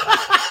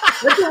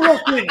 That's a real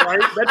thing, right?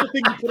 That's the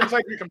thing you put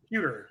inside your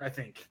computer, I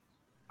think.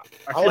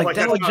 I feel Like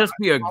that would just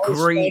be a Power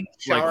great,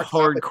 Sponge, like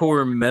Shower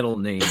hardcore metal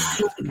name.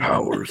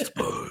 Power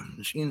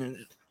Sponge, you know.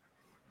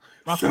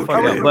 Not So the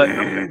fuck out, but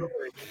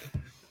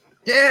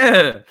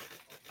yeah.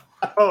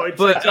 Oh, it's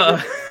But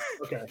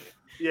okay.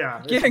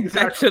 Yeah. getting it's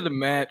back to the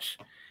match,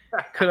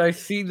 could I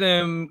see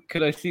them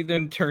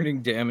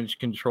turning Damage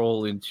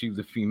Control into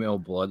the female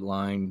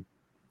bloodline?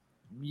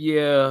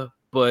 Yeah,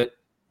 but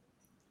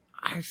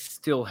I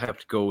still have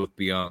to go with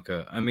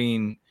Bianca. I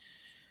mean,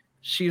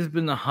 she's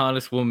been the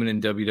hottest woman in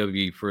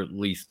WWE for at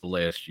least the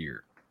last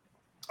year.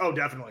 Oh,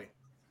 definitely.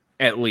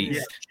 At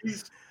least. Yeah,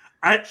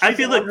 I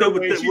feel like though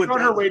she's on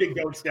her way to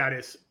GOAT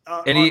status.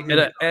 And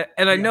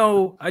I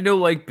know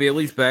like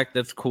Bailey's back,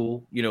 that's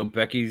cool. You know,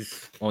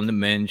 Becky's on the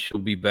mend, she'll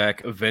be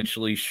back.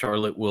 Eventually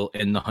Charlotte will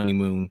end the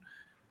honeymoon.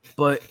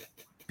 But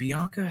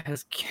Bianca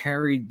has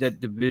carried that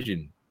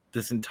division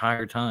this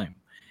entire time.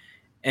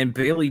 And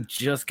Bailey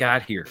just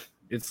got here.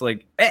 It's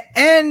like,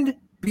 and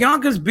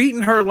Bianca's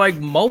beaten her like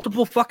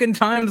multiple fucking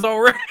times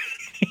already.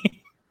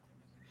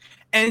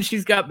 And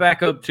she's got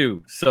back up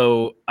too.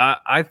 So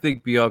I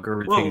think Bianca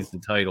retains the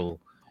title,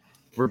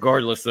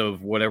 regardless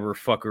of whatever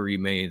fuckery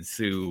may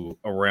ensue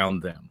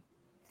around them.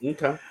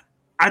 Okay.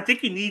 I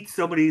think you need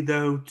somebody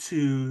though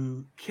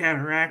to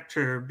counteract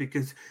her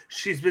because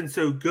she's been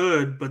so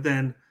good. But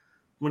then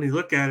when you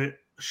look at it,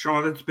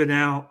 Charlotte's been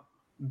out.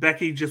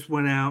 Becky just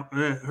went out.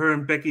 Her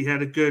and Becky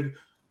had a good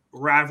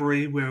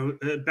rivalry where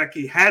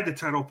Becky had the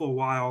title for a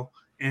while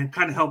and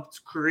kind of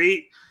helped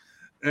create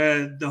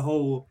the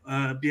whole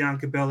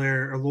Bianca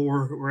Belair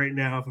allure right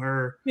now of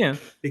her. Yeah.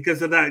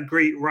 Because of that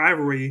great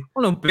rivalry.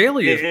 Oh no,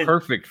 Bailey is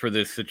perfect for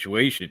this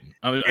situation.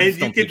 I just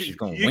don't think she's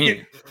going to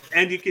win.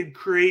 And you can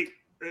create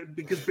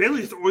because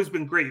Bailey's always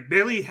been great.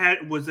 Bailey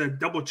was a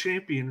double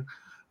champion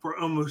for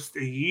almost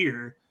a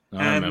year.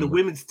 And the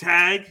women's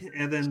tag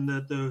and then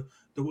the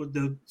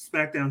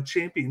SmackDown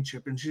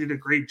Championship, and she did a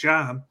great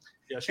job.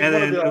 Yeah, she's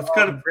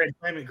one of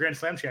the Grand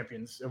Slam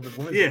champions of the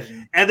women's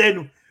division. And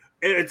then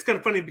it's kind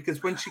of funny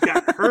because when she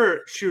got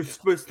hurt, she was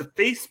supposed to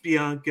face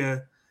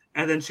Bianca,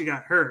 and then she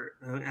got hurt.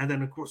 And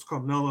then, of course,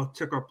 Carmella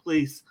took her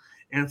place.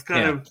 And it's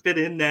kind of fit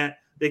in that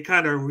they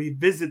kind of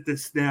revisit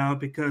this now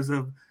because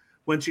of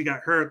when she got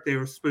hurt, they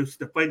were supposed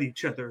to fight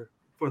each other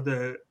for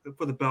the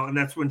belt. And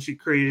that's when she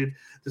created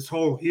this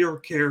whole hero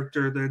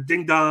character, the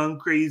Ding Dong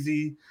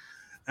Crazy.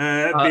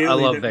 I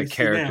love that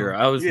character.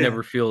 I was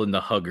never feeling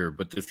the hugger,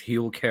 but this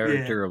heel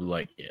character, I'm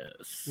like,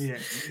 yes. Yeah,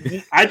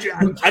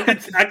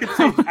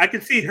 I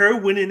could see her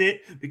winning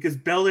it because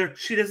Belair,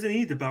 she doesn't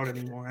need the belt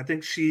anymore. I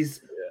think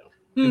she's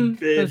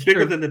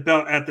bigger than the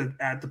belt at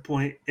the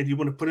point, and you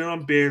want to put it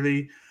on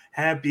Bailey,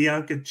 have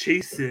Bianca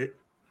chase it,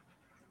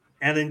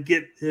 and then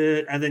get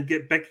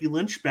Becky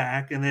Lynch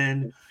back, and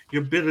then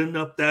you're building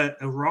up that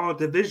Raw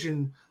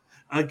division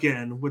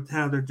again with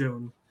how they're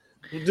doing.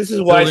 This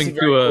is why I see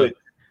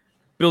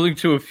building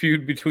to a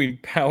feud between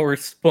Power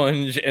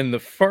Sponge and the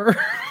Fur.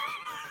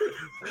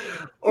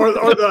 or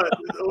the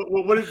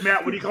what is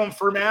Matt? What do you call him?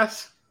 Firm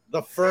ass?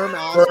 The firm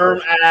ass.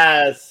 Firm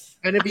ass.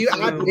 And if you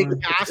add big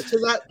ass to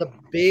that, the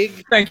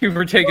big. Thank you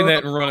for taking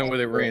that and running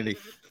with it, Randy.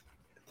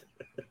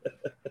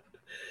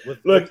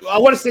 Look, I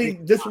want to say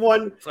this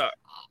one.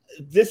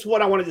 This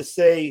one, I wanted to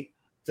say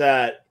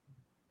that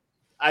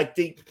I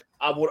think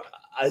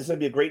it's going to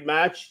be a great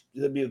match.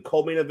 It's going to be a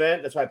co-main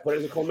event. That's why I put it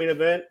as a co-main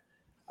event.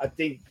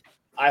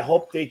 I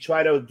hope they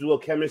try to do a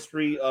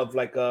chemistry of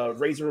like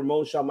Razor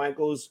Ramon, Shawn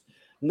Michaels,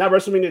 not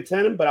WrestleMania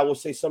 10, but I will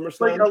say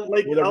SummerSlam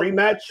with a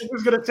rematch.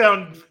 It's going to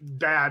sound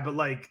bad, but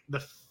like the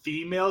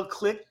female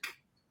clique.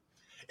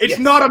 It's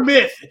not a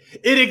myth.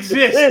 It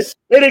exists.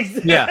 It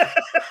exists. Yeah.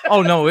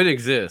 Oh no, it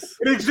exists.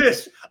 It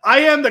exists. I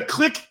am the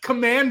clique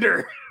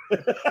commander.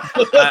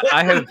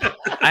 I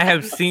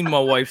have seen my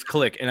wife's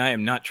clique, and I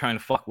am not trying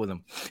to fuck with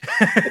them.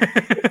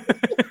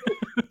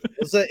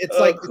 It's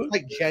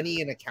like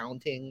Jenny in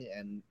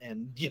accounting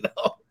and you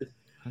know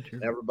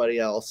everybody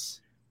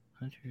else.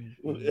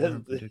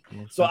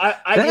 So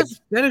that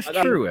is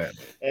true, Ed.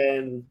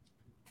 And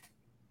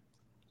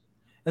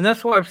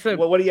that's why I've said.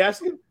 Well, what are you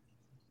asking?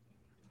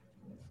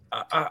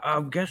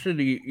 I'm guessing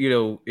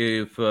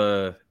if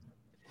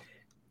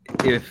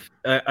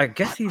I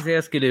guess he's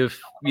asking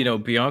if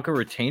Bianca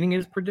retaining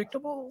is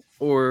predictable,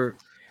 or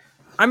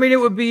I mean it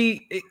would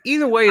be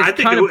either way.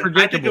 It's kind of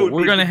predictable.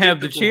 We're going to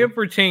have the champ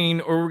retain,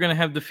 or we're going to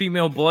have the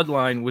female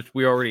bloodline, which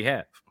we already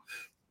have.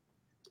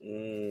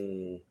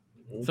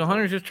 So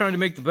Hunter's just trying to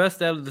make the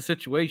best out of the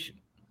situation.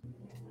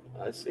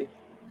 I see.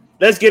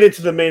 Let's get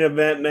into the main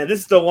event, man.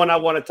 This is the one I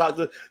want to talk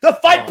to. The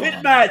Fight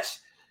Pit match.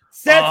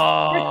 Seth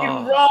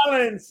freaking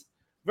Rollins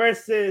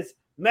versus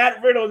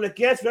Matt Riddle, and the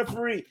guest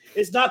referee.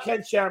 It's not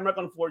Ken Shamrock,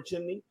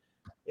 unfortunately.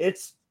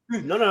 It's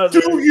none other.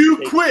 Do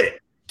you quit?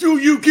 Do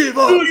you give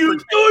up? Do you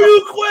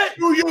quit?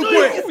 Do you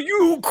quit? Do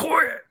you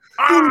quit?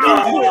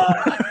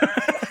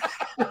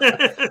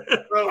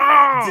 Bro,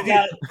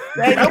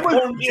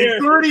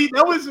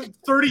 That was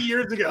 30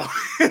 years ago.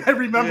 I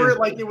remember it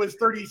like it was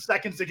 30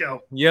 seconds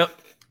ago. Yep.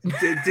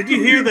 Did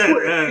you hear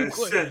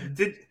that?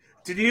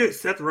 Did you hear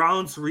Seth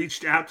Rollins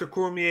reached out to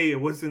Cormier? It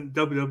wasn't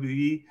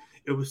WWE.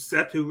 It was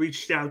Seth who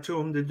reached out to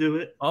him to do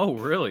it. Oh,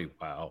 really?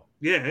 Wow.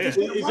 Yeah. Is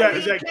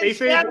that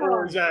kayfabe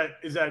or is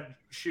that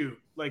shoot?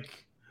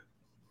 Like,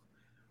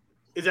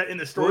 is that in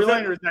the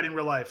storyline or is that in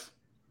real life?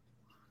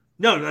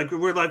 No, like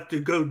we're like to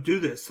go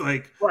do this.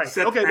 Like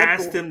Seth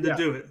asked him to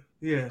do it.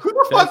 Yeah. Who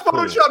the fuck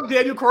photoshopped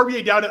Daniel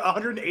Cormier down to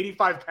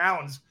 185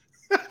 pounds?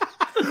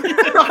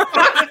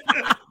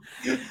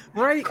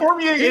 Right.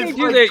 Cormier Didn't is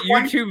he do like that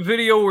 20 YouTube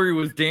video where he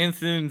was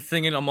dancing and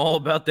singing "I'm all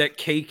about that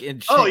cake"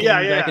 and shit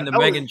back in the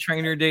Megan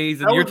Trainor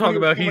days, and you're talking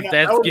about he's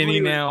that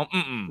skinny now.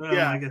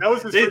 Yeah, that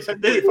was his first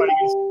time fighting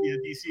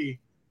against DC.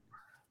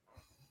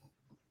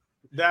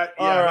 That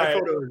that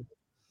photo.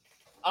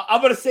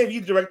 I'm gonna save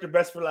you, director,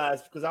 best for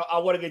last because I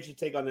want to get your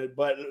take on it.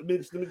 But let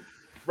me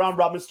round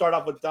robin start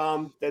off with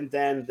Dom, then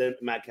Dan, then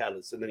Matt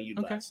Callis, and then you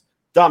last.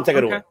 Dom, take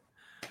it away.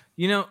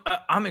 You know,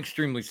 I'm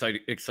extremely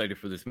excited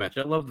for this match.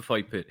 I love the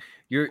fight pit.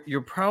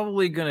 You're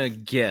probably gonna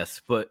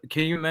guess, but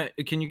can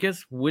you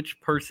guess which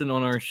person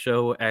on our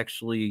show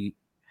actually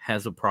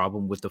has a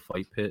problem with the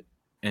fight pit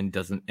and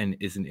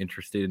isn't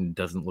interested and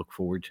doesn't look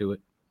forward to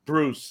it?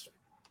 Bruce.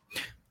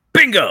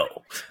 Bingo.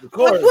 Of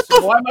course. What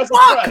the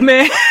fuck,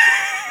 man?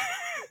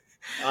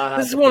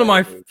 This is one of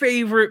my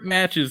favorite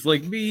matches.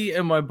 Like, me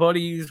and my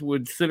buddies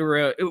would sit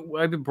around.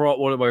 I brought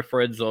one of my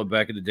friends on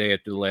back in the day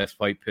after the last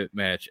fight pit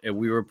match, and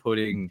we were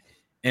putting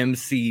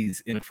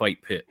MCs in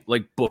fight pit,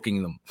 like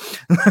booking them.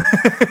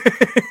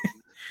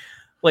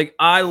 Like,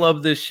 I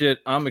love this shit.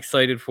 I'm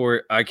excited for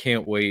it. I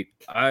can't wait.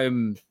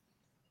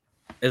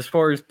 As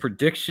far as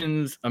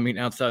predictions, I mean,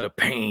 outside of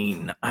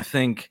pain, I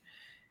think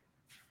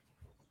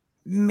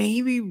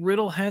maybe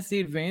Riddle has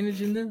the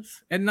advantage in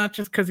this, and not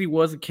just because he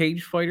was a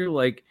cage fighter.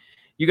 Like,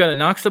 you got to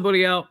knock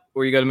somebody out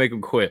or you got to make them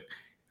quit.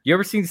 You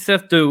ever seen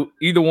Seth do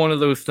either one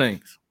of those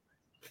things?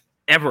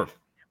 Ever.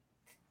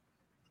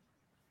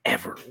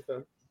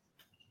 Okay.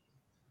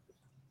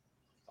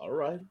 All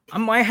right. I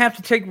might have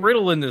to take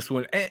Riddle in this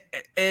one.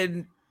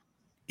 And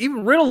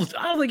even Riddle's,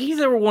 I don't think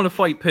he's ever won a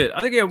fight pit. I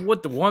think he had,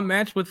 the one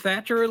match with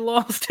Thatcher and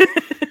lost?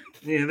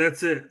 Yeah,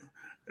 that's it.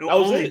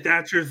 Only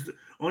Thatcher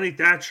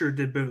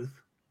did both.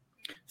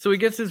 So he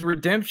gets his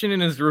redemption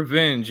and his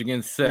revenge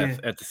against Seth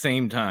at the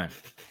same time.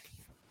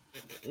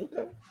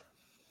 Okay.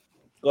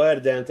 Go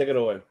ahead, Dan. Take it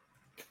away.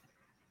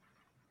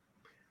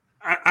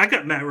 I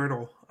got Matt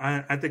Riddle.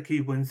 I think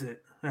he wins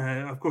it.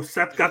 Of course,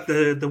 Seth got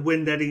the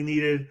win that he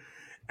needed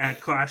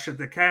at Clash at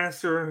the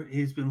Castle.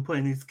 He's been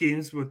playing these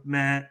games with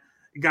Matt.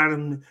 Got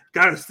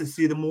us to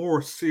see the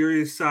more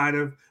serious side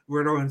of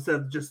Riddle instead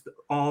of just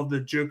all the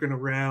joking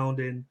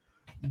around and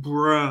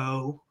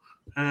bro.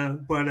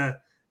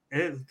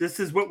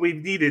 This is what we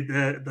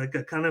needed. Like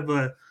a kind of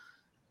a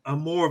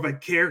more of a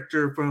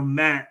character from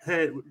Matt,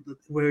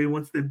 where he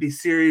wants to be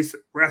serious,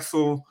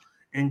 wrestle,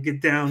 and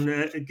get down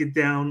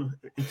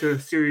into a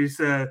serious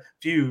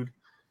feud.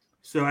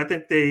 So I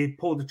think they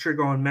pulled the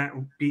trigger on Matt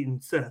beating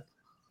Seth.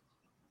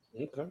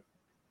 Okay,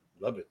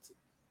 love it.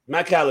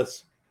 Matt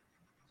Callis.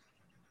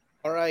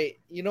 All right,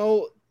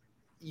 you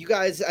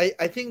guys,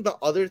 I think the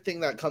other thing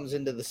that comes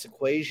into this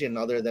equation,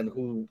 other than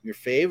who your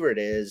favorite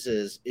is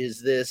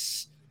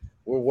this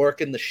we're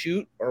working the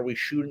shoot? Are we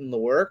shooting the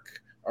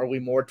work? Are we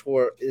more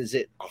toward, is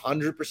it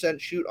 100%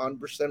 shoot,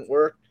 100%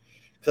 work?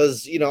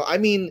 Because,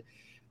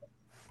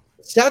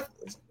 Seth,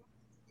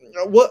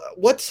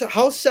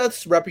 how's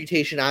Seth's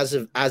reputation as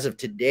of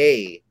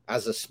today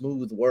as a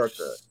smooth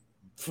worker?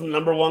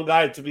 Number one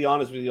guy, to be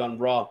honest with you, on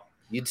Raw.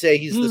 You'd say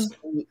he's the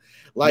smooth,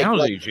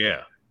 nowadays,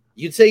 yeah.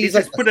 You'd say he's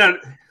like put out.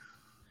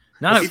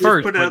 Not at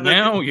first, but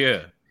now,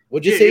 yeah.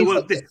 Would you say he's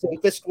the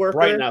safest worker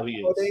right now?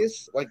 He nowadays?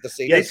 is Like the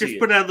safest. Yes, he just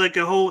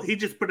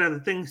put out a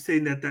thing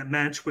saying that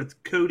match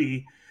with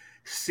Cody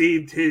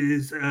saved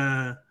his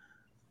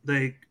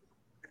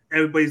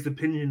everybody's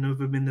opinion of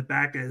him in the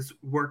back as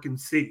working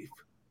safe.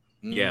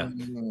 Yeah,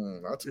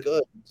 that's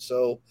good.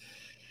 So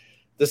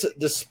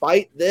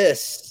despite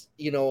this,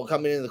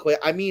 coming into the quay,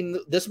 I mean,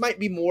 this might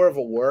be more of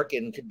a work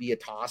and could be a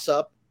toss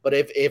up. But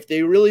if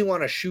they really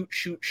want to shoot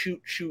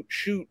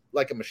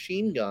like a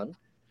machine gun,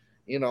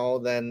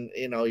 then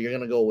you're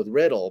gonna go with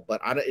Riddle.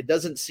 But it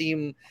doesn't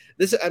seem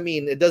like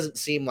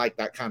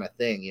that kind of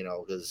thing,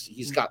 because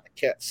he's got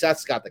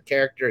Seth's got the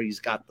character, he's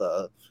got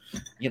the,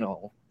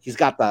 he's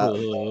got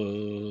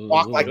the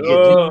walk like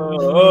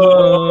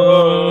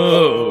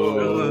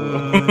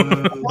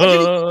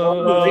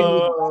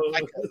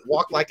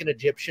walk like an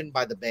Egyptian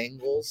by the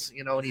Bengals,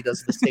 and he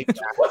does the same.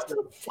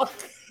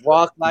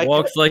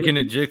 Walks like an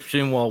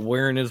Egyptian while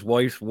wearing his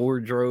wife's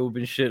wardrobe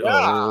and shit.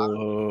 Yeah.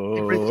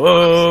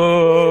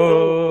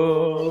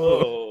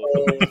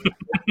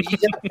 you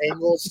get the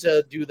Bengals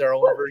to do their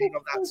own version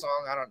of that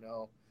song. I don't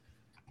know,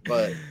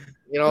 but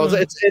you know,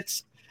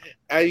 it's.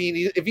 I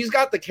mean, if he's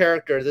got the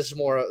character, this is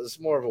more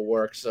of a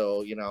work.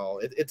 So you know,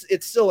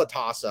 it's still a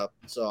toss up.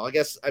 So I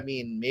guess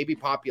maybe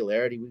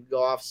popularity we could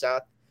go off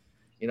Seth.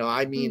 You know,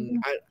 I mean,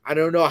 I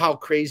don't know how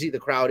crazy the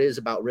crowd is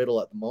about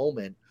Riddle at the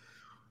moment.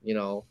 You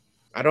know,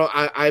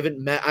 I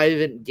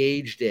haven't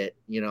gauged it.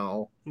 You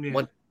know,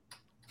 Yeah.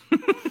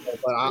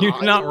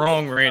 You're not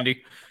wrong,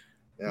 Randy.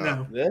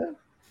 No. Yeah.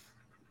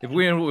 If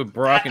we end with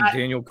Brock and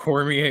Daniel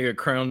Cormier at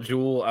Crown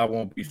Jewel, I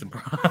won't be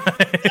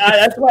surprised.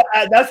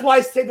 That's why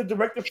I say the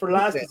director for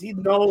last, because he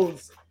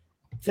knows.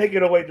 Take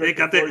it away. They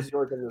got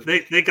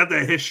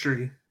that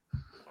history.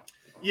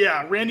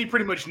 Yeah, Randy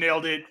pretty much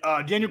nailed it.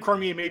 Daniel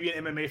Cormier may be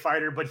an MMA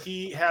fighter, but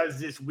he has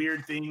this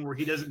weird thing where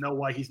he doesn't know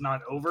why he's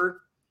not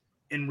over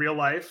in real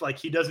life. Like,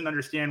 he doesn't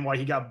understand why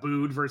he got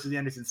booed versus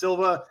Anderson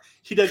Silva.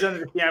 He doesn't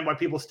understand why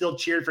people still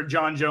cheered for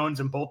John Jones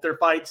in both their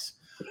fights.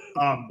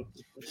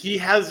 He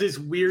has this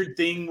weird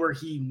thing where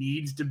he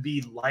needs to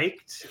be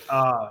liked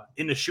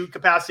in the shoot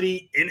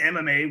capacity in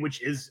MMA,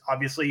 which is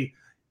obviously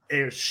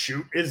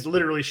is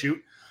literally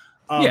shoot.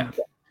 Yeah.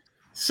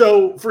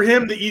 So for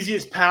him, the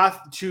easiest path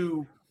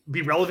to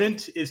be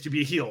relevant is to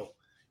be a heel.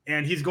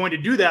 And he's going to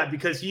do that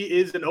because he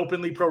is an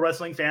openly pro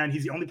wrestling fan.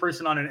 He's the only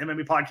person on an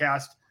MMA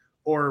podcast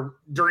or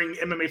during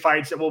MMA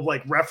fights that will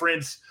like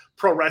reference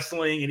pro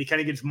wrestling, and he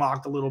kind of gets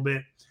mocked a little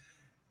bit.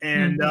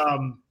 And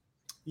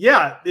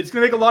yeah, it's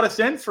going to make a lot of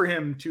sense for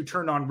him to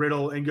turn on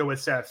Riddle and go with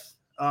Seth.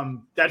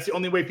 That's the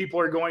only way people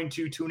are going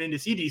to tune in to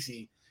see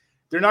DC.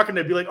 They're not going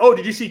to be like, oh,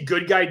 did you see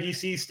good guy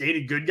DC stayed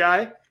a good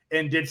guy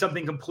and did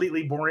something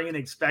completely boring and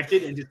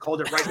expected and just called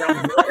it right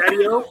down the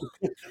patio?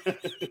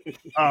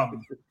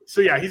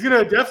 So yeah, he's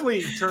going to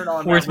definitely turn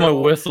on. Where's my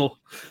whistle?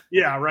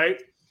 Yeah,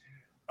 right.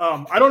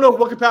 I don't know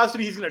what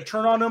capacity he's going to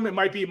turn on him. It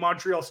might be a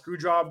Montreal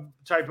Screwjob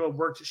type of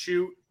work to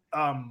shoot.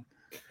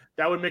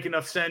 That would make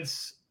enough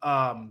sense.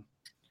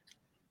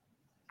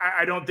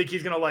 I don't think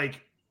he's gonna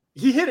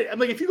he hit it. I'm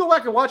like, if you go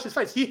back and watch his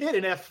fights, he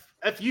hit an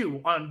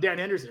FU on Dan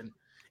Henderson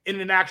in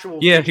an actual.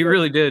 Yeah, he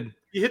really did.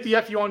 He hit the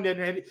FU on Dan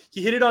Henderson.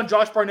 He hit it on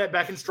Josh Barnett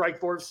back in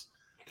Strikeforce.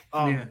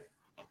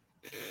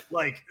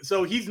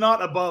 So he's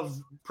not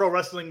above pro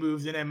wrestling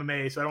moves in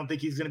MMA. So I don't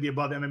think he's gonna be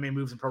above MMA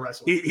moves in pro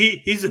wrestling.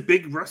 He's a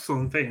big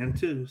wrestling fan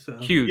too. So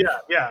huge.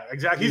 Yeah,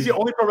 exactly. He's the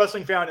only pro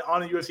wrestling fan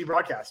on a UFC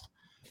broadcast.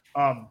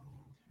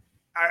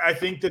 I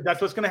think that's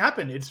what's going to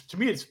happen. To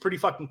me, it's pretty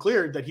fucking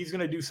clear that he's going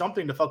to do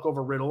something to fuck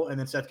over Riddle, and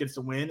then Seth gets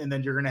the win, and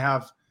then you're going to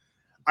have.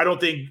 I don't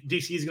think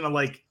DC is going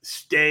to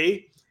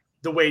stay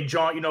the way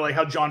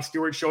how Jon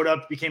Stewart showed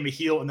up, became a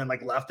heel, and then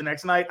left the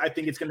next night. I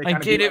think it's going to. I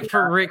did it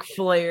for Ric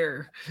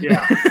Flair.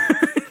 Yeah,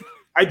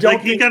 I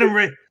don't think I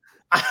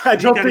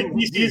don't think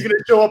DC is going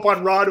to show up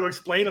on Raw to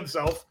explain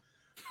himself.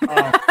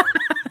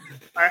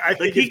 I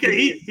think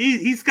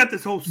he's got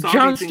this whole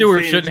Jon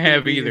Stewart shouldn't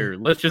have either.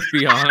 Let's just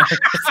be honest.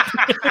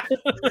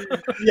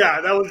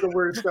 Yeah, that was the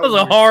worst. That was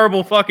a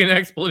horrible fucking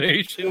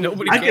explanation.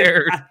 Nobody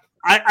cared.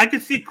 I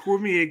could see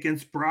Cormier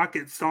against Brock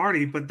at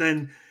Saudi, but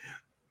then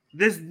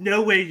there's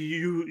no way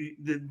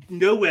in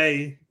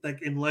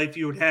life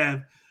you would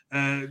have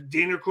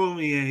Daniel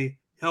Cormier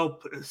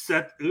help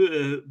Seth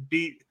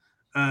beat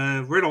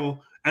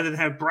Riddle and then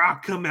have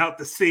Brock come out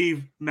to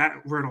save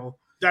Matt Riddle.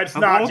 That's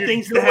not all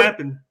things to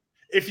happen.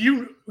 If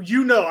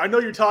I know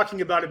you're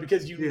talking about it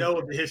because you know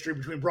of the history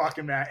between Brock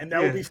and Matt, and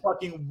that would be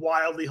fucking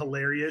wildly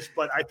hilarious.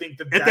 But I think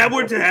if that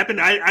were to happen,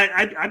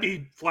 I'd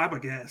be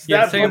flabbergasted.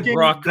 Yeah, saying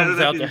Brock comes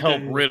out to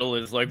help Riddle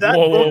is like,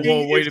 whoa,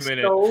 wait a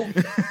minute.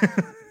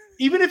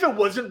 Even if it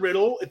wasn't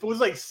Riddle, if it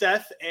was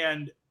Seth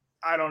and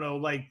I don't know,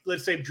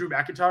 let's say Drew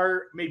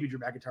McIntyre,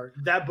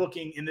 that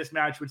booking in this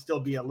match would still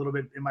be a little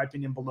bit, in my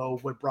opinion, below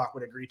what Brock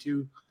would agree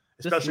to,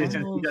 especially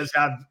since he does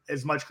have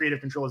as much creative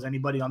control as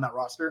anybody on that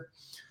roster.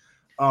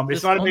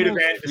 It's not a main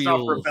event. It's not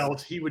for a belt.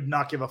 He would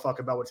not give a fuck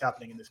about what's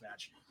happening in this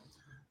match.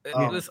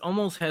 This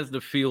almost has the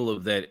feel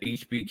of that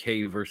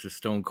HBK versus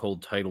Stone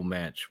Cold title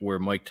match where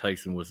Mike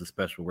Tyson was the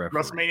special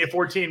referee. WrestleMania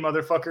 14,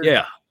 motherfucker.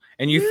 Yeah.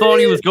 And you thought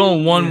he was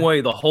going one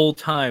way the whole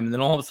time. And then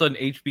all of a sudden,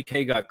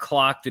 HBK got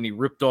clocked and he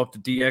ripped off the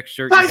DX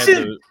shirt.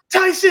 Tyson,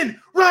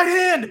 right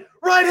hand.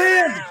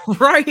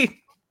 Right.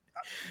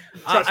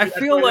 I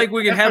feel like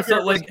we could have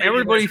something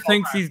everybody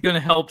thinks he's going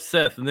to help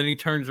Seth. And then he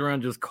turns around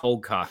and just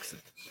cold cocks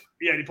it.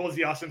 Yeah, he pulls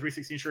the Austin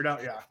 316 shirt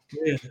out. Yeah.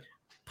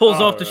 Pulls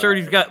off the shirt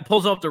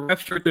pulls off the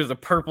ref shirt. There's a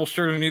purple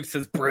shirt underneath that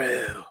says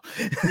bro.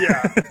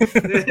 Yeah.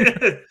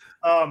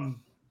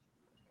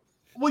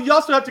 Well, you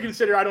also have to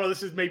consider, I don't know,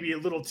 this is maybe a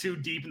little too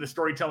deep in the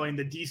storytelling,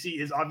 that DC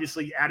is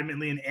obviously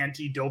adamantly an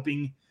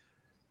anti-doping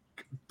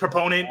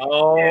proponent.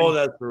 Oh,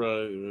 that's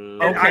right.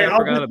 And I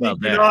forgot about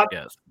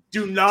that.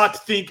 Do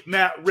not think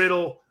Matt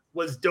Riddle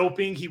was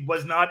doping. He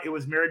was not. It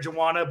was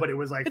marijuana, but it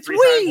was it's 3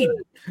 weed.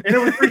 times. And it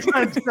was 3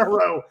 times in a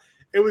row.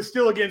 It was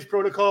still against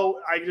protocol.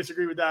 I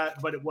disagree with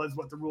that, but it was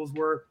what the rules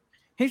were.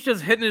 He's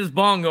just hitting his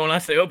bongo, and I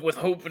say up with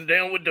hope and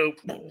down with dope.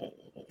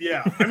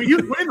 Yeah. I mean, he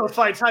was winning those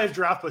fights high as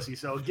draft pussy,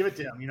 so give it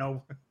to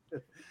him,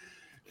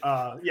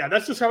 Yeah,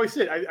 that's just how I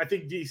sit. I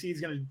think DC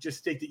is going to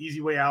just take the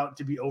easy way out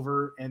to be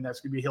over, and that's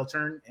going to be a heel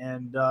turn,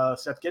 and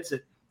Seth gets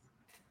it.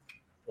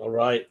 All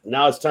right,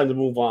 now it's time to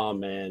move on,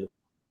 man.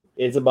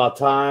 It's about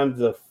time.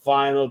 The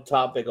final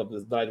topic of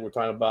this night we're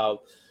talking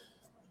about.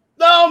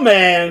 No,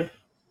 man,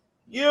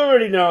 you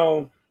already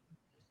know.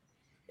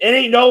 It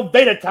ain't no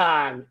beta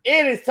time.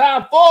 It is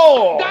time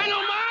for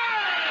Dynamite.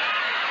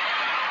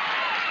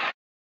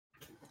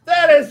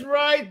 That is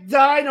right,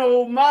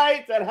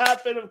 Dynamite. That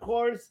happened, of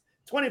course,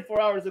 24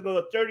 hours ago,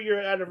 the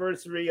 30-year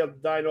anniversary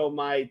of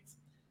Dynamite,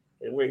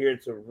 and we're here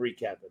to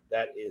recap it.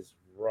 That is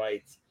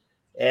right.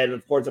 And,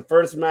 of course, the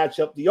first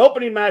matchup, the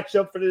opening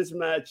matchup for this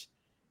match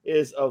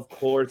is, of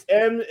course,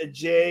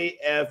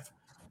 MJF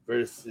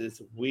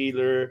versus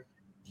Wheeler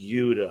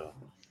Yuta.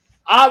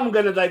 I'm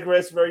going to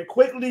digress very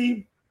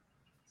quickly,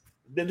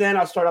 and then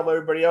I'll start off with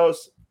everybody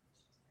else.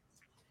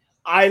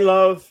 I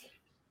love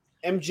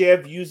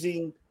MJF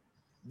using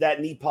that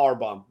knee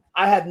powerbomb.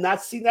 I have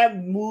not seen that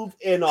move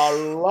in a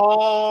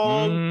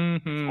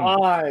long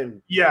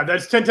time. Yeah,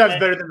 that's 10 times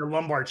better than the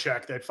lumbar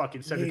check that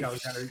fucking Cedric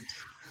Alexander.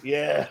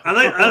 Yeah, I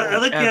like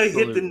how he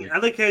hit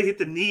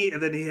the knee,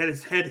 and then he had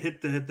his head hit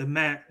the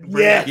mat.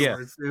 Yes. Yeah,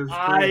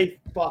 I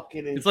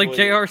fucking. it's like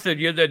JR said.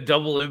 You had that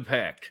double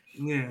impact.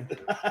 Yeah,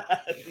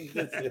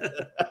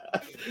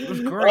 it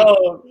was great.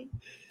 Oh,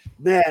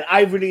 man,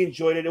 I really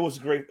enjoyed it. It was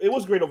great. It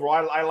was great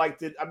overall. I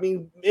liked it. I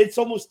mean, it's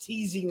almost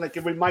teasing like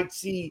if we might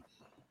see.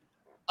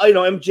 I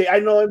know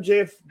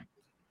MJF.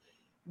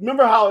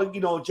 Remember how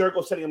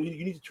Jericho said, "You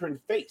need to turn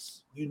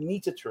face. You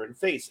need to turn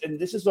face," and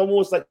this is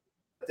almost like.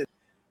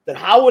 That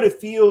how would it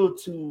feel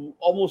to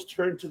almost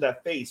turn to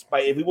that face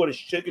by if we would have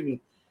shaken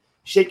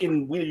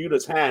Wheeler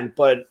Yuta's hand?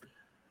 But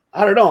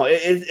I don't know.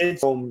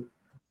 It's how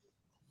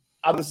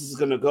this is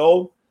gonna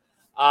go.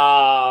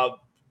 Throughout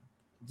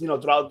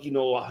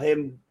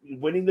him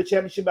winning the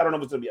championship, I don't know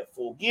if it's gonna be a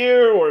full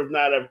gear or if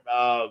not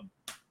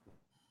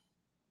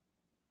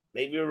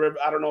maybe a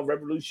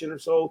Revolution or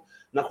so.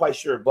 Not quite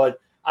sure, but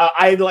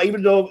I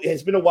even though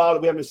it's been a while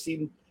that we haven't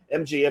seen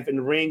MJF in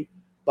the ring,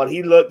 but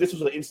this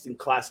was an instant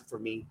classic for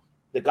me.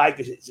 The guy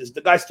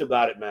still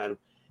got it, man.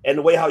 And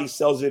the way how he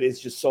sells it is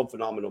just so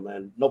phenomenal,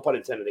 man. No pun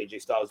intended,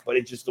 AJ Styles, but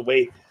it's just the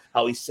way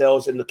how he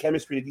sells and the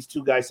chemistry that these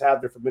two guys have.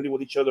 They're familiar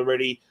with each other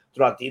already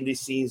throughout the indie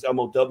scenes,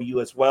 MOW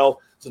as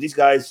well. So these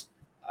guys,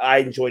 I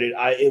enjoyed it.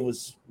 It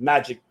was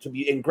magic to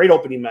be in great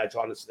opening match,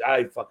 honestly.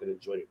 I fucking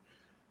enjoyed it.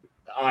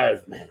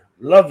 Man,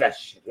 love that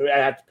shit. I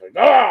had to play.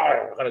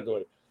 I gotta do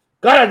it.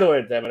 Damn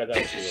it. I gotta do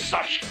it.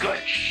 Such good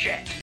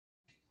shit.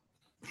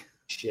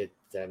 Shit,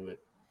 damn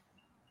it.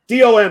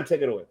 DOM,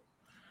 take it away.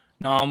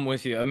 No, I'm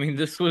with you. I mean,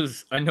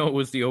 I know it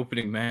was the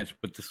opening match,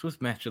 but this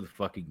was match of the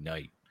fucking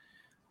night.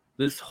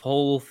 This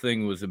whole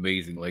thing was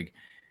amazing. Like,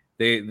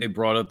 they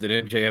brought up that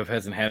MJF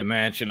hasn't had a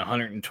match in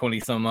 120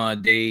 some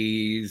odd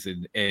days.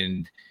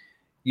 And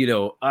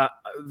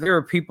there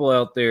are people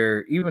out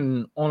there,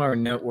 even on our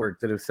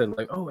network, that have said,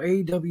 like, oh,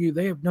 AEW,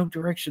 they have no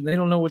direction. They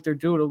don't know what they're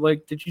doing. I'm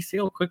like, did you see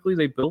how quickly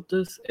they built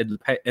this and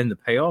the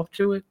payoff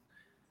to it?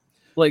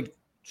 Like,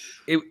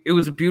 it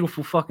was a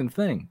beautiful fucking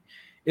thing.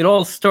 It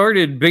all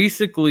started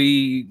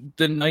basically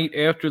the night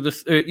after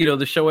this,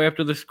 the show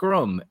after the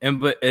scrum,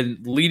 and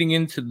leading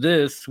into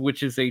this,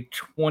 which is a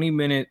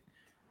 20-minute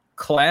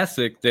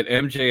classic that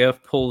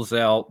MJF pulls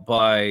out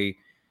by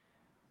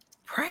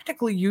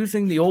practically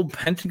using the old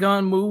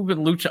Pentagon move in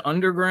Lucha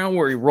Underground,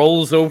 where he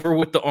rolls over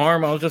with the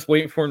arm. I was just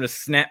waiting for him to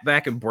snap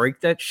back and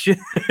break that shit.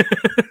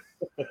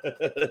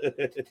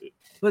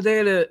 But they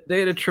had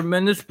a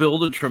tremendous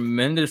build, a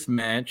tremendous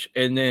match,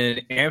 and then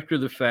after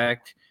the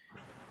fact,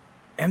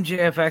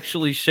 MJF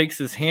actually shakes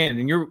his hand,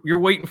 and you're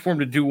waiting for him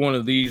to do one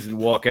of these and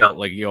walk out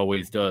like he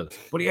always does.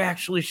 But he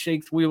actually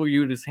shakes Wheeler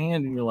Yuta's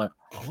hand, and you're like,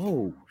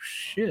 oh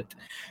shit!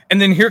 And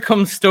then here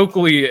comes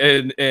Stokely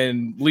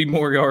and Lee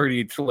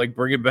Moriarty to like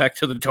bring it back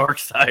to the dark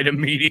side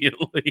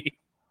immediately.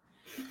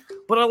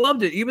 But I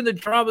loved it. Even the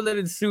drama that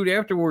ensued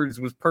afterwards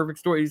was perfect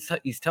story.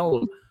 He's telling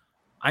them,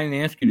 I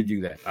didn't ask you to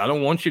do that. I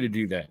don't want you to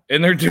do that.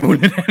 And they're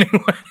doing it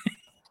anyway.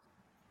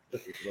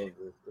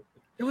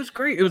 It was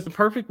great. It was the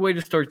perfect way to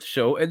start the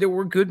show. And there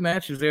were good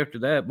matches after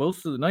that.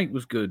 Most of the night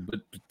was good. But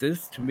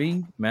this, to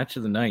me, match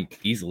of the night,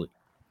 easily.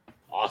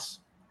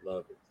 Awesome.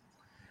 Love it.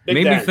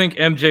 Made me think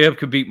MJF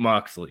could beat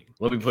Moxley.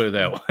 Let me put it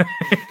that way.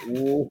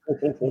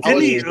 I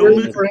was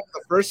rooting for him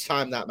the first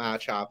time that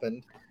match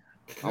happened.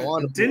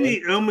 Didn't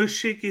he almost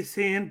shake his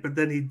hand, but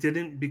then he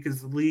didn't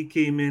because Lee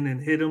came in and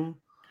hit him?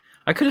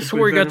 I could have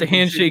swore he got the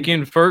handshake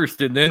in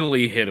first and then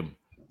Lee hit him.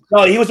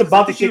 No, he was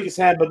about to shake his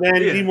hand, but then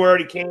Lee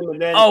already came, and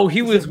then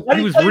he was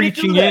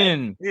reaching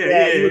in. He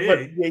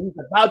was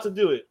about to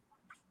do it.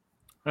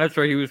 That's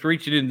right. He was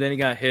reaching in, then he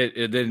got hit,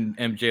 and then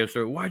MJF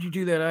started, why'd you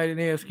do that? I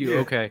didn't ask you. Yeah.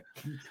 Okay.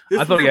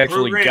 I thought he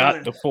actually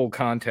got the full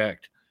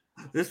contact.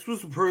 This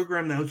was a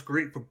program that was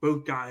great for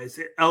both guys.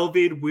 It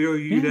elevated Wheeler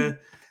Yuta.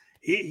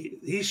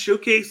 He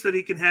showcased that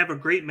he can have a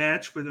great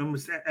match with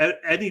almost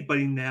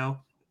anybody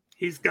now.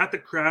 He's got the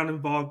crowd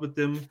involved with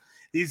them.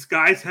 These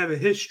guys have a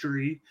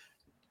history.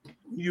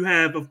 You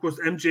have, of course,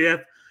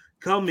 MJF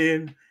come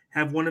in,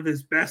 have one of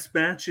his best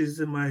matches,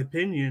 in my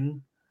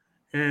opinion,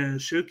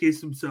 and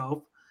showcase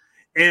himself.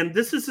 And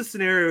this is a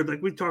scenario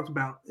like we talked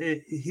about.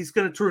 He's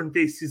going to turn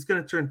face. He's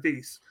going to turn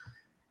face.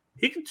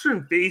 He can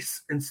turn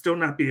face and still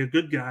not be a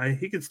good guy.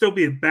 He can still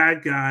be a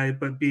bad guy,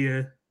 but be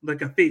a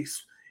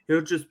face.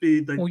 It'll just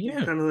be like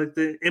kind of like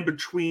the in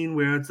between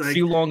where it's like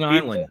Long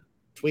Island.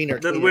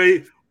 That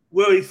way,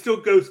 well, he still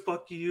goes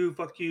fuck you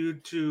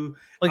to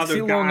like other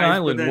see guys, Long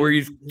Island, then, where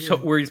he's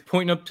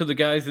pointing up to the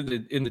guys in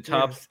the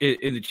tops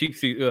in the cheek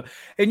seat,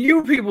 and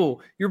you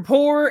people, you're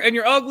poor and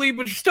you're ugly,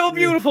 but you're still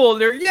beautiful.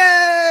 And they're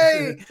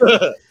yay.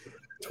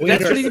 That's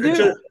what he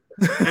do.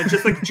 And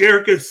just like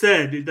Jericho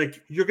said,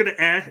 like you're gonna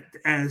act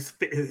as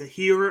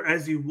here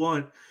as you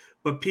want,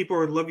 but people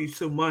will love you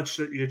so much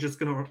that you're just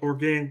gonna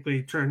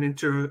organically turn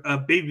into a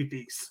baby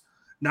face.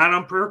 Not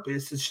on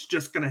purpose. It's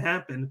just gonna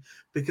happen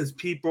because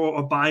people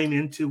are buying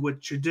into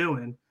what you're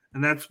doing,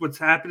 and that's what's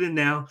happening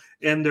now.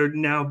 And they're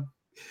now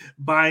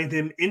buying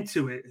him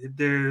into it.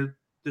 They're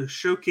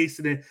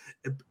showcasing it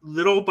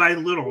little by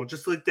little,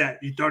 just like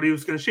that. You thought he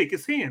was gonna shake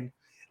his hand.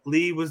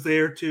 Lee was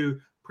there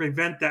to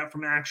prevent that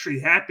from actually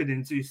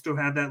happening, so you still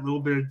have that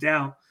little bit of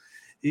doubt.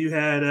 You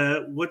had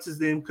what's his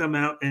name come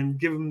out and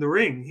give him the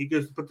ring. He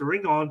goes to put the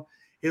ring on.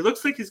 It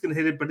looks like he's going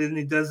to hit it, but then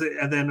he does it,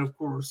 and then of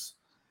course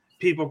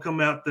people come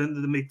out then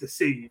to make the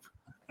save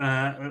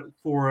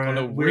for.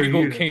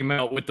 Regal came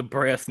out with the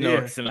brass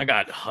knucks, and I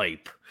got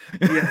hype.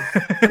 Yes,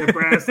 the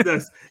brass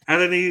knucks,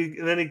 and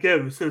then he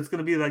goes. So it's going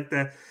to be like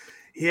that.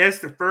 He has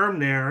the firm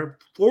there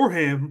for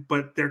him,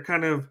 but they're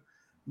kind of.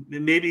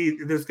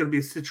 Maybe there's going to be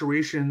a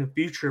situation in the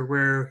future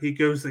where he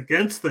goes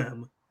against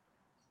them.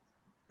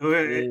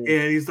 And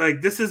he's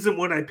like, this isn't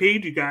what I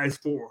paid you guys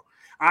for.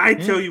 I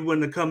tell you when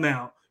to come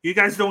out. You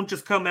guys don't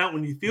just come out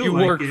when you feel like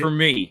it. You work for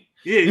me.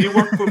 Yeah, you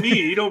work for me.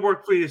 You don't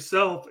work for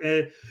yourself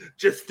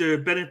just to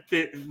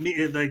benefit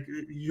me, like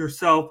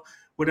yourself,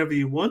 whatever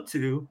you want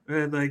to.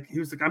 Like he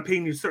was like, I'm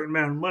paying you a certain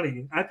amount of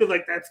money. I feel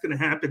like that's going to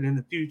happen in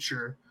the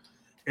future.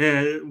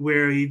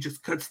 Where he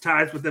just cuts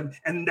ties with them,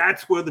 and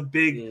that's where the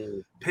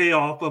big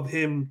payoff of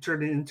him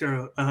turning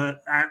into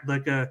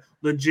like a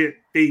legit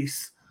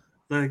face,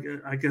 like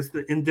I guess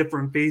the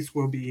indifferent face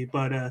will be.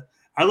 But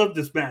I love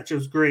this match; it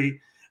was great.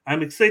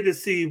 I'm excited to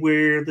see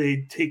where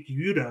they take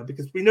Yuta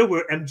because we know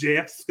where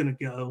MJF is going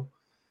to go,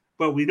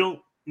 but we don't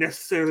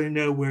necessarily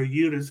know where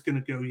Yuta is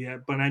going to go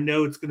yet. But I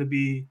know it's going to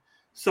be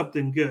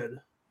something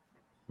good.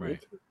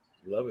 Right,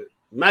 love it,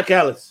 Matt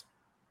Callis.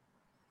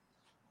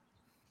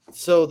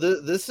 So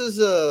this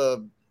is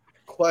a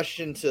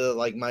question to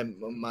like my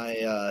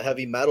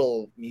heavy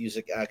metal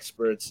music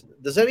experts.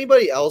 Does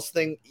anybody else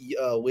think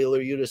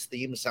Wheeler Yuta's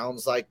theme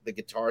sounds like the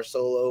guitar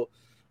solo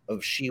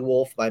of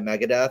She-Wolf by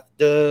Megadeth?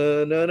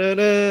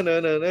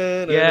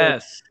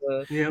 Yes.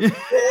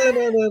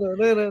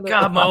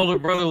 God, my older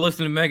brother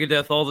listened to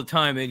Megadeth all the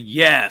time, and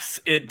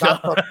yes, it does.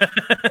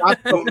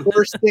 That's the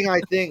first thing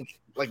I think,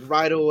 like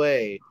right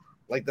away.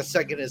 Like the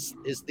second his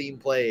theme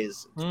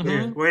plays.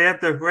 Mm-hmm. Right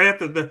after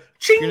the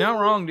ching. You're not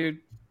wrong, dude.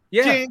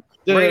 Yeah. Ching.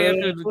 Right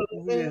after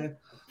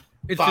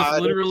it's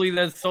just literally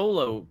that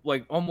solo,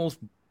 like almost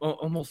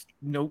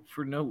note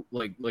for note,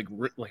 like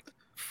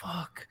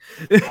fuck.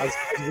 That's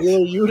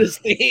Wheeler Yuta's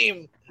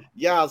theme.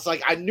 Yeah, it's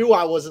like I knew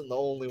I wasn't the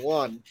only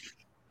one.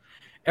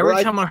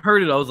 Every time I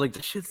heard it, I was like,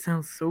 "This shit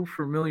sounds so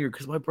familiar."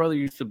 Because my brother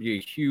used to be a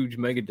huge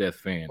Megadeth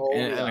fan,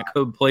 and I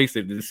couldn't place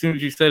it. As soon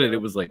as you said it, it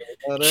was like,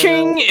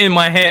 "Ching" in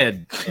my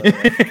head.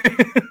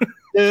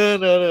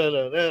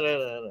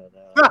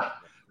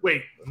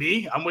 Wait,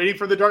 me? I'm waiting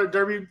for the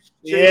Derby.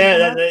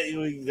 Yeah,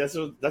 that's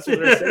what they're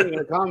saying in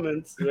the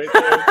comments right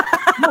there.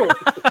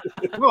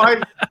 No,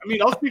 I mean,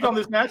 I'll speak on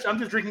this match. I'm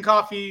just drinking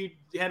coffee,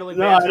 handling.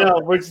 No, I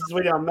know. We're just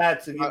waiting on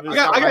Matt to give us.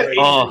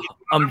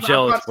 I'm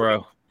jealous,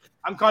 bro.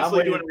 I'm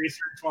constantly doing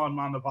research while I'm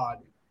on the pod.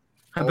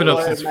 I've been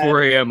up since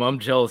 4 a.m. I'm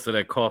jealous of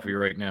that coffee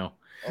right now.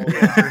 Oh,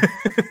 yeah.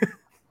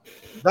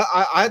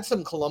 I had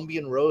some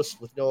Colombian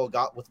roast with no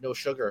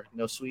sugar,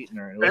 no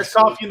sweetener. Best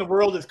coffee in the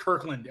world is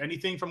Kirkland.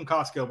 Anything from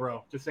Costco,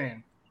 bro. Just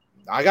saying.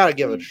 I gotta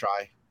give it a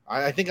try.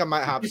 I think I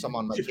might have some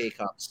on my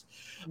K-cups.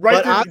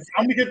 I'm gonna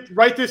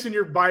write this in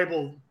your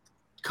Bible.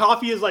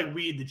 Coffee is like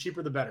weed. The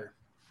cheaper, the better.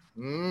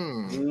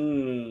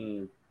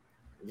 Yeah,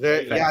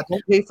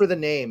 don't pay for the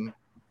name.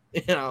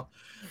 You know.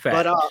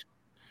 Fact. But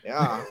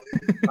yeah,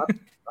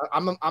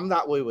 I'm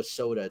that way with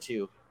soda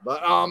too.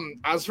 But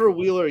as for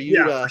Wheeler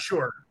Yuta, yeah,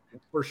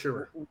 for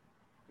sure.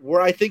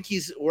 Where I think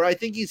he's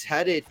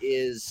headed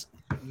is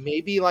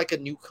maybe like a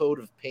new coat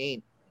of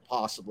paint,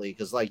 possibly,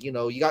 because like you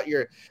got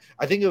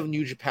I think of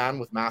New Japan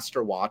with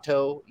Master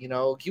Wato.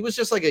 He was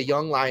just like a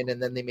young lion,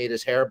 and then they made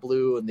his hair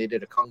blue, and they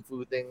did a kung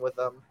fu thing with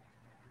him.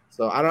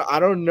 So I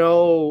don't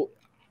know.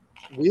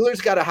 Wheeler's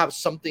got to have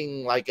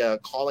something like a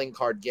calling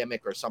card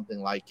gimmick or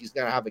something. Like he's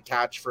gonna have a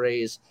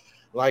catchphrase,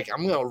 like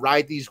 "I'm gonna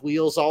ride these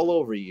wheels all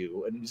over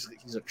you," and he's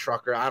a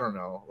trucker. I don't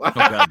know. Oh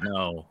God,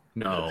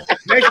 no.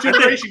 Next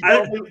generation,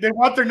 they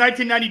want their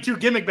 1992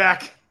 gimmick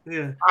back.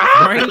 Yeah,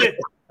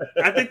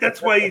 I think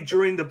that's why he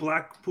joined the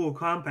Blackpool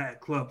Combat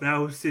Club. That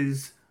was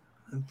his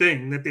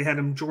thing that they had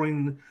him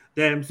join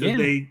them so Yeah.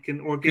 they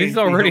can organically. He's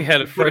already help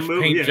had a put fresh him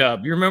over. paint Yeah.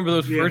 job. You remember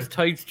those Yeah. first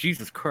tights?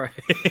 Jesus Christ.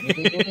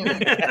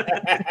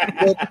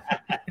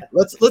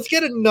 Let's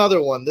get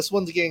another one. This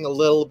one's getting a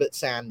little bit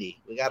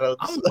sandy. We gotta.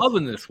 I'm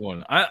loving this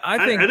one.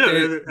 I think I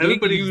know, that they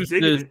everybody's use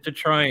digging this it. to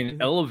try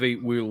and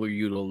elevate Wheeler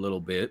Yuta a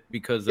little bit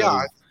because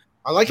Yeah, of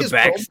I like the his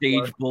backstage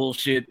promo.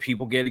 bullshit,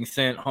 people getting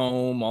sent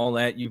home, all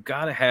that. You've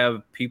got to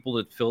have people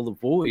that fill the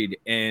void.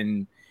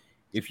 And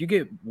if you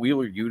get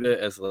Wheeler Yuta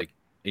as like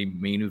a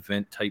main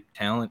event type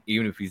talent,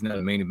 even if he's not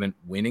a main event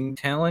winning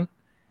talent,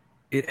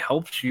 it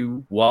helps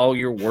you while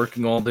you're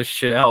working all this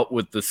shit out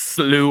with the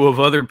slew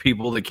of other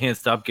people that can't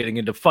stop getting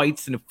into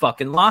fights in the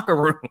fucking locker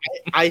room.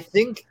 I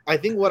think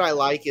what I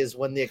like is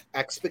when the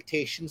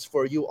expectations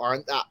for you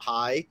aren't that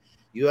high,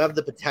 you have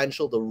the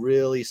potential to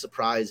really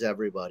surprise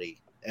everybody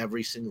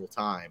every single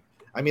time.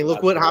 I mean,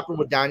 look what happened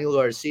with Daniel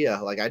Garcia.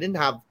 Like I didn't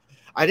have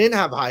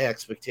high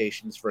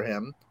expectations for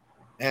him,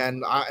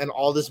 and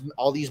all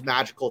these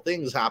magical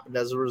things happened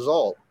as a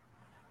result.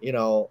 You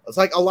know, it's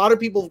like a lot of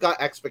people have got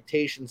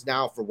expectations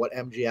now for what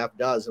MJF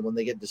does, and when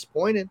they get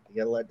disappointed, they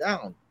get let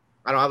down.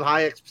 I don't have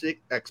high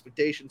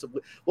expectations of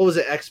what was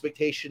it?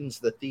 Expectations,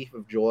 the thief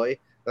of joy.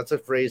 That's a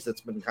phrase that's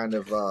been kind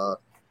of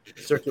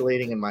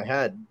circulating in my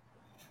head.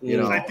 You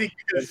know, I think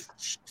because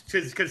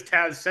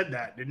Taz said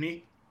that, didn't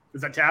he?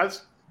 Was that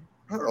Taz?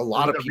 a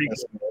lot of people.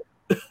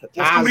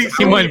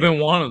 He might have been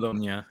one of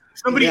them, yeah.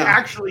 Somebody Yeah.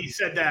 actually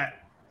said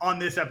that on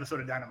this episode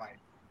of Dynamite.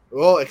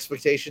 Oh,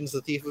 expectations,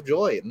 the thief of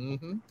joy.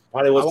 Mm-hmm.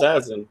 Probably was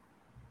Taz.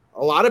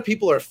 A lot of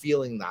people are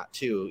feeling that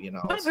too. You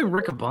know, Might have been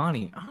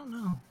Riccaboni. I don't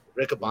know.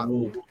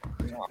 Riccaboni.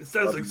 It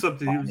sounds like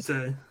something he would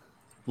say.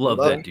 Love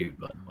that dude,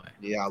 by the way.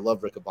 Yeah, I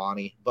love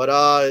Riccaboni. But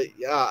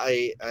yeah,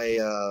 I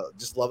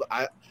just love.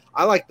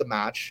 I like the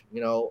match.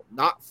 You know,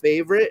 not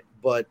favorite,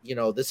 but you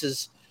know, this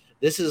is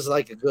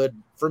like a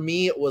good. For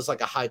me, it was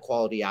like a high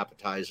quality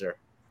appetizer.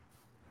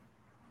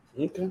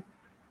 Okay.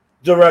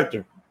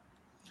 Director.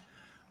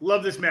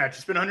 Love this match.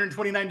 It's been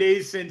 129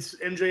 days since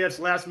MJF's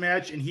last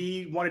match, and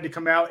he wanted to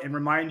come out and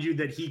remind you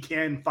that he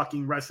can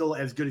fucking wrestle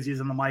as good as he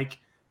is on the mic,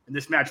 and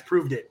this match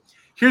proved it.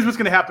 Here's what's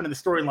going to happen in the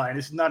storyline.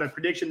 This is not a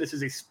prediction. This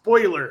is a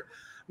spoiler.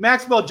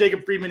 Maxwell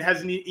Jacob Friedman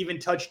hasn't even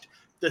touched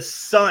the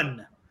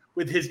sun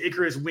with his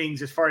Icarus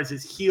wings as far as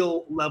his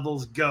heel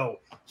levels go.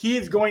 He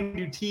is going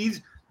to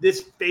tease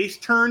this face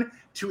turn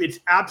to its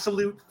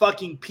absolute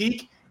fucking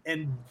peak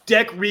and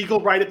deck Regal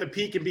right at the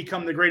peak and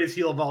become the greatest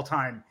heel of all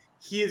time.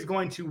 He is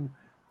going to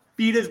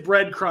feed his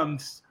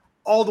breadcrumbs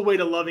all the way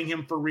to loving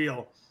him for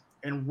real.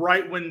 And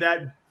right when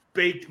that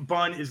baked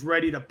bun is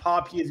ready to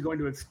pop, he is going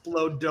to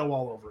explode dough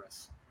all over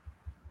us.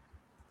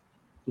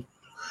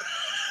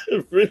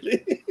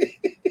 Really?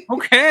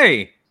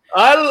 Okay.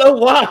 I don't know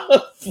why.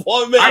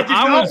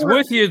 I was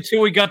with you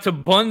until we got to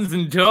buns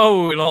and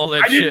dough and all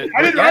that shit.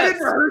 I didn't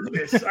rehearse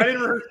this. I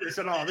didn't rehearse this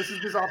at all. This is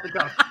just off the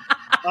cuff.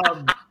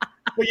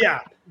 But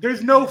yeah,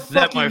 there's no fucking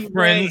That, my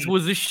friends, way.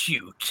 was a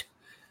shoot.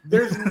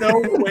 There's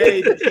no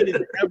way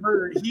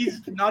that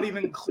he's not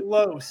even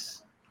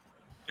close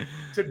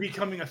to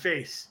becoming a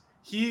face.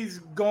 He's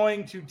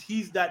going to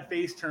tease that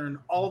face turn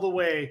all the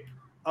way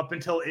up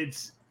until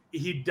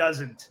he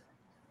doesn't.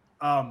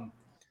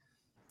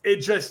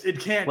 It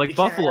can't. Like it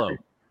Buffalo. Can't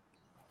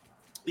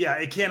yeah,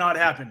 it cannot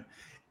happen.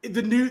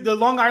 The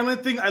Long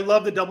Island thing, I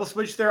love the double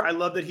switch there. I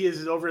love that he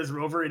is over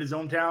in his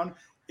hometown.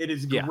 It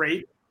is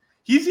great.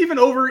 He's even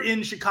over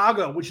in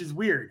Chicago, which is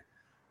weird.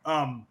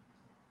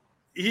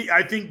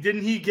 I think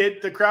didn't he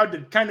get the crowd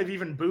to kind of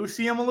even boo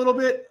see him a little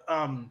bit?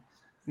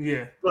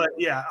 Yeah. But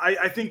yeah,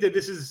 I think that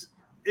this is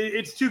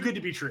it's too good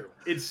to be true.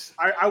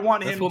 I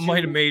want That's him. what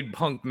might have made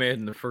Punk mad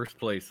in the first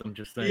place. I'm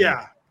just saying.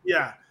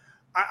 Yeah.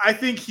 I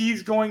think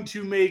he's going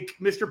to make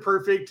Mr.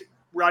 Perfect,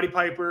 Roddy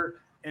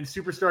Piper, and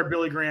superstar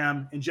Billy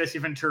Graham and Jesse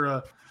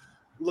Ventura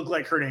look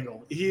like Kurt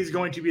Angle. He is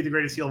going to be the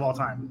greatest heel of all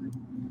time.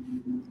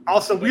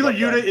 Also, Wheeler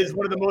Yuta is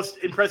one of the most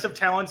impressive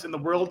talents in the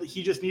world.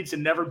 He just needs to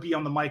never be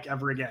on the mic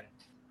ever again.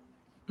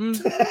 He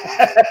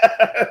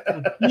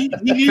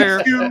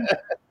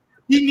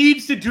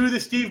needs to do the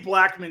Steve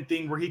Blackman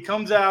thing where he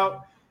comes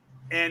out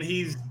and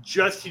he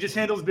just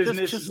handles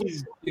business.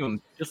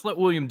 Just let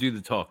William do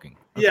the talking.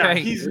 Okay? Yeah,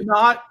 he's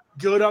not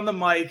good on the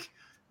mic.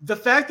 The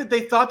fact that they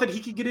thought that he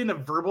could get in a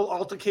verbal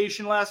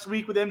altercation last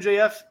week with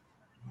MJF,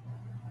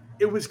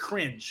 it was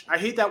cringe. I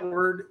hate that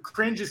word.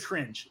 Cringe is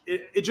cringe.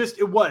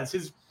 It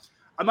was.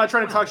 I'm not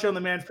trying to talk shit on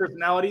the man's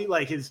personality.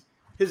 Like his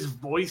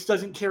voice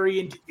doesn't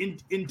carry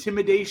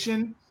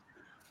intimidation.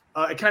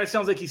 It kind of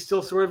sounds like he's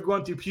still sort of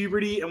going through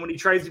puberty, and when he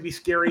tries to be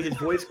scary, his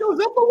voice goes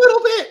up a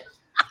little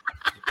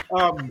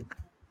bit.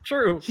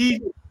 True.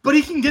 But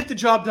he can get the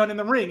job done in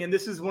the ring, and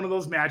this is one of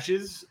those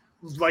matches,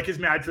 like his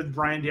match with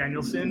Bryan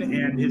Danielson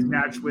and his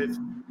match with,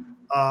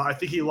 I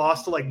think he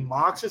lost to like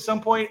Mox at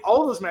some point.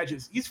 All of those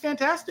matches, he's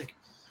fantastic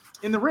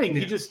in the ring.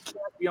 He just can't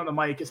be on the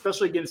mic,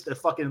 especially against a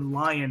fucking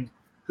lion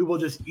who will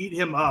just eat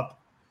him up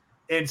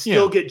and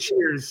still get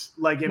cheers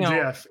like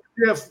MJF.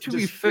 To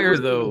be fair,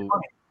 though,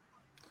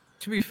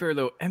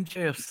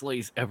 MJF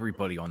slays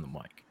everybody on the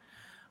mic.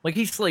 Like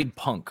he slayed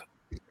Punk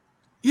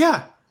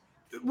Yeah,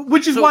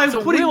 which is So, why I'm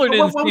so putting Wheeler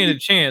didn't what- stand a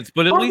chance,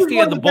 but at Punk least is he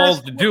one had of the the balls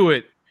best- to do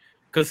it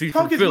because he's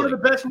Punk from is one Philly.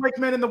 of the best mic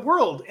men in the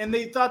world, and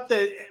they thought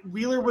that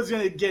Wheeler was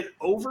going to get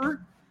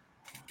over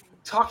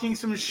talking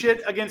some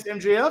shit against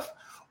MJF.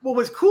 What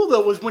was cool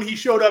though was when he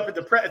showed up at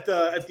the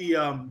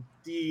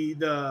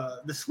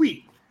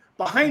suite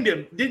behind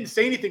him, didn't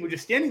say anything, was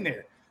just standing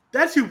there.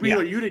 That's who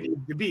Wheeler Yuta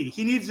needs to be.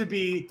 He needs to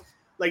be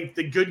like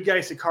the good guy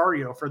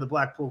Sicario for the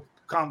Blackpool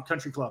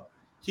Country Club.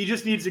 He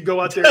just needs to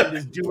go out there and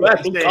just do what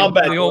they say.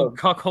 The old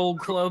cuckold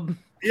club.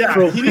 Yeah,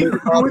 he needs to do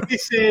what they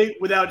say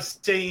without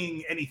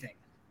saying anything.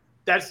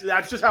 That's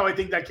just how I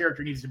think that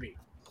character needs to be.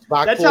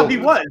 That's how he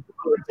was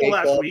until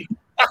last week.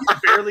 He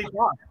barely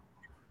talked.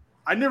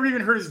 I never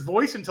even heard his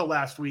voice until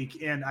last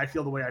week, and I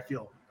feel the way I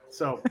feel.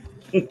 So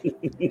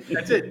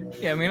that's it.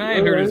 Yeah, I mean, I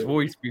had heard his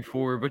voice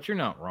before, but you're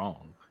not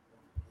wrong.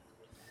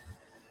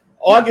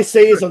 All I can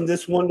say is on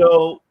this one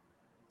though,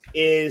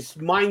 is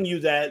mind you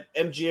that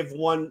MJF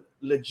won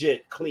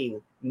legit,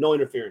 clean, no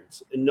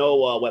interference, and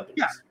no weapons.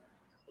 Yeah.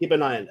 Keep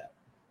an eye on that.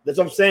 That's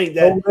what I'm saying.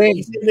 That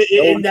he's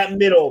in that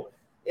middle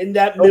line,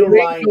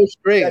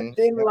 that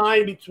thin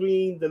line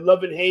between the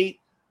love and hate,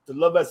 the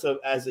love as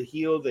a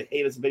heel, the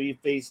hate as a baby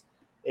face.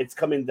 It's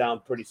coming down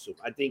pretty soon.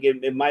 I think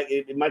it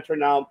might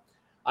turn out.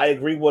 I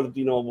agree with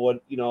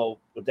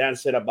what Dan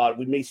said about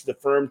we may see the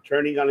firm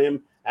turning on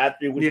him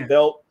after he wins the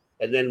belt,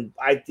 and then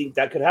I think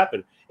that could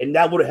happen, and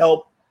that would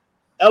help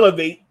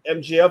elevate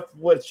MJF,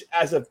 which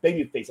as a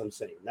baby face, I'm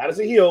saying, not as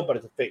a heel, but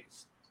as a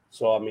face.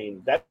 So I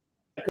mean that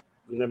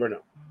you never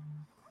know.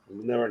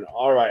 You never know.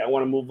 All right, I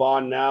want to move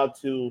on now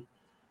to,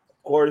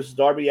 of course,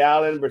 Darby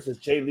Allin versus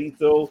Jay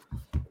Lethal.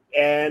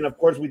 And of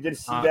course, we did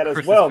see that as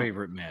Chris's well.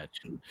 Favorite match.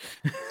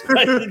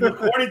 According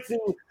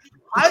to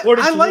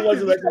I like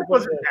it.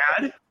 Wasn't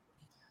bad.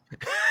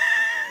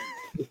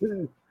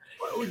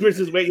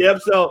 Versus wait,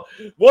 yep. So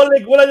we'll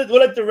let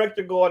the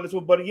director go on this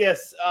one. But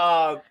yes,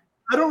 I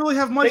don't really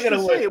have much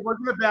to say. It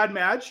wasn't a bad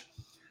match.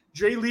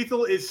 Jay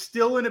Lethal is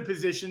still in a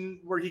position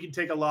where he can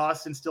take a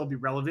loss and still be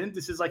relevant.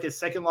 This is like his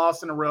second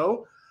loss in a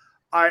row.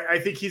 I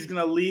think he's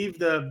going to leave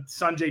the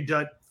Sanjay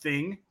Dutt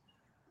thing.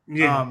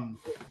 Yeah.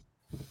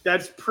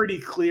 That's pretty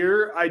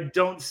clear. I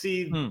don't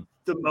see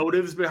the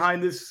motives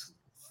behind this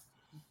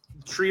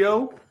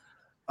trio.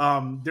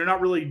 They're not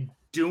really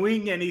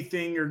doing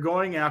anything or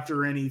going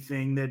after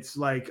anything that's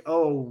like,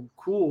 oh,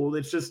 cool.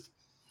 It's just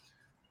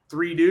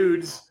three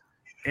dudes,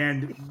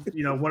 and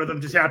one of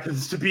them just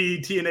happens to be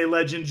TNA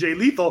legend Jay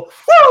Lethal.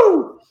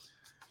 Woo!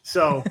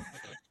 So,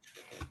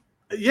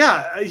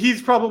 yeah,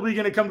 he's probably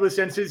going to come to his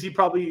senses. I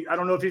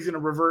don't know if he's going to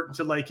revert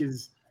to like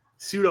his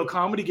pseudo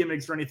comedy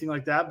gimmicks or anything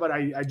like that, but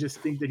I just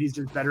think that he's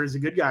just better as a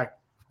good guy.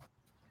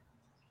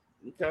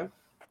 Okay.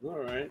 All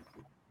right.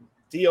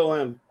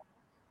 DOM.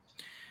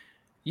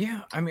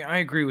 Yeah, I mean, I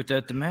agree with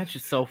that. The match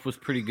itself was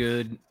pretty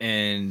good,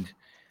 and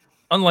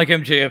unlike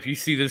MJF, you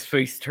see this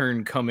face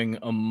turn coming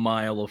a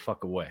mile a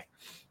fuck away.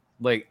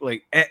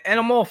 And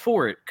I'm all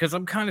for it because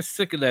I'm kind of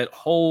sick of that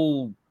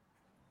whole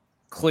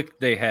clique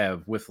they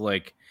have with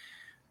like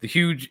the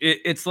huge.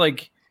 It's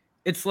like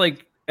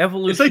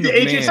evolution.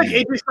 It's like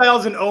AJ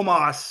Styles and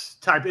Omos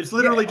type. It's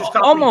literally just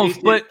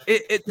almost, but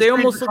they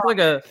almost look like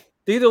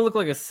they either look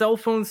like a cell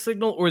phone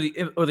signal or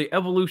the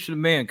evolution of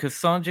man, because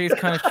Sanjay is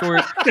kind of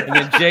short and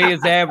then Jay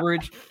is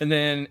average and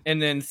then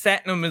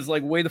Satnam is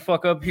like way the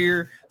fuck up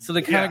here, so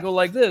they kind of go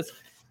like this.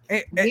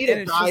 And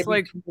it's just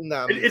like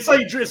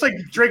it's like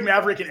Drake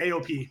Maverick and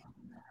AOP.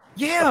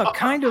 Yeah,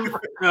 kind of.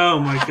 Oh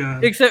my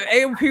god! Except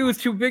AOP was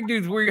two big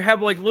dudes where you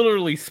have like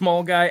literally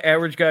small guy,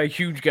 average guy,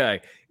 huge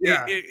guy.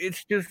 Yeah,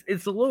 it's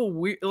a little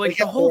weird. Like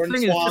the whole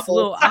thing is just a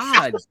little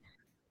odd.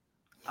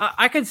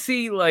 I could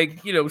see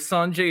like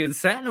Sanjay and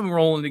Satnam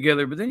rolling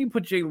together, but then you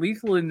put Jay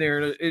Lethal in there,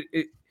 and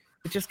it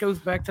just goes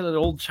back to that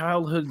old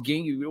childhood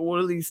game. One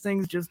of these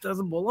things just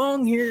doesn't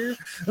belong here.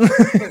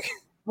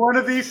 One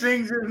of these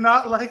things is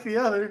not like the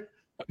other,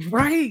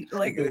 right?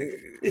 Like,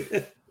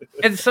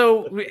 and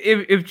so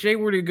if Jay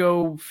were to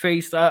go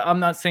face, I'm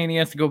not saying he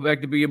has to go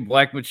back to being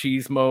Black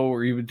Machismo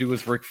or even do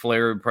his Ric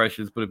Flair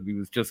impressions, but if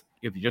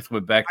he just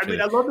went back to,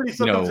 I love that he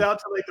still comes out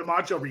to like the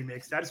Macho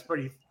remix. That's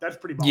pretty.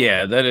 Bomb.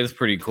 Yeah, that is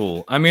pretty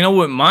cool. I mean, I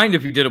wouldn't mind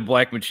if he did a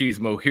Black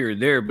Machismo here or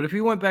there, but if he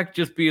went back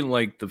to just being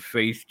like the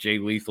face Jay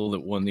Lethal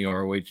that won the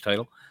ROH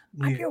title,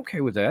 I'd be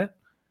okay with that.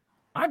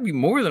 I'd be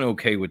more than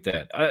okay with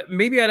that.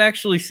 Maybe I'd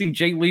actually see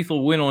Jay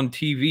Lethal win on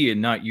TV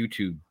and not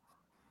YouTube.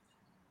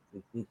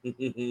 There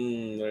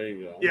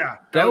you go. Yeah,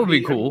 that would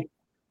be cool.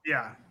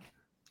 Yeah,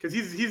 because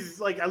he's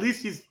like at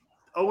least he's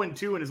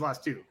 0-2 in his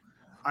last two.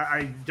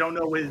 I don't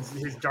know his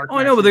dark. Oh,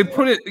 I know, but they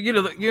put it.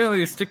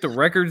 They stick the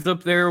records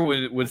up there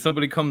when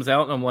somebody comes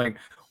out, and I'm like,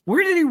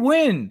 where did he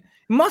win?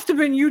 It must have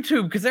been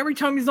YouTube, because every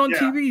time he's on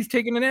TV, he's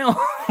taking an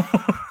L.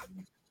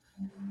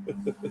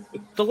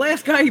 The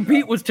last guy he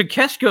beat was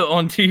Takeshita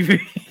on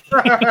TV.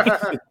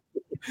 That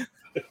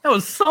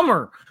was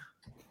Summer.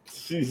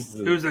 Jesus.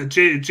 It was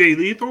Jay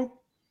Lethal.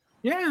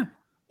 Yeah.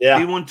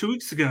 He won 2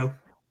 weeks ago.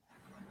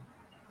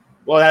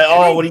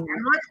 Well,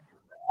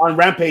 on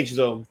Rampage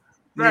though.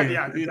 Right,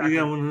 yeah, exactly.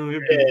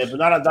 Yeah, but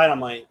not on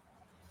Dynamite.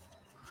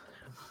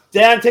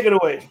 Dan, take it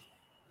away.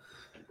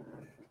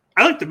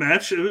 I like the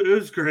match. It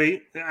was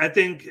great. I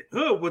think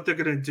what they're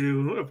going to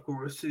do, of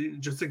course,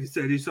 just like you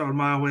said, you saw a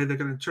mile away, they're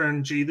going to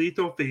turn Jay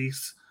Lethal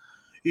face.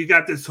 You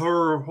got this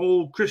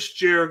whole Chris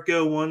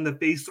Jericho one to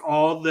face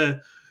all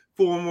the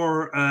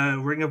former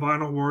Ring of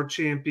Honor World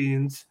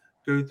Champions,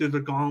 go through the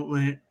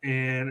gauntlet,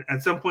 and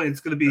at some point it's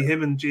going to be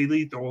him and Jay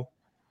Lethal,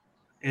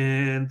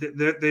 and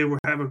they will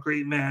have a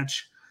great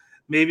match.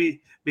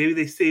 Maybe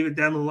they save it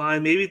down the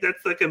line. Maybe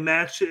that's like a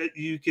match that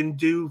you can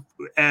do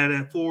at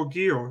a Full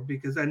Gear,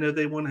 because I know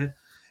they want to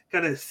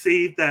kind of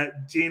save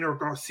that Daniel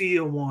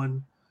Garcia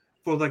one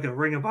for like a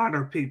Ring of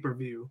Honor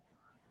pay-per-view.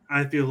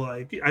 I feel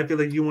like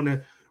you want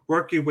to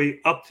work your way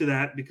up to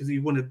that because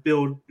you want to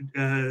build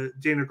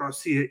Daniel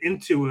Garcia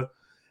into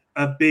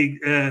a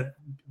big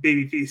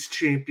babyface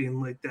champion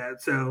like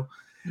that. So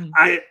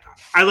I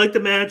like the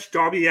match.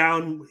 Darby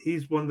Allin,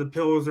 he's one of the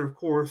pillars, of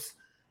course.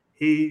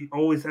 He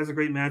always has a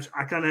great match.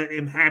 I kind of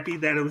am happy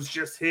that it was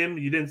just him.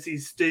 You didn't see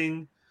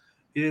Sting.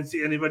 You didn't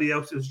see anybody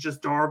else. It was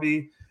just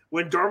Darby.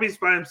 When Darby's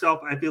by himself,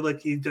 I feel like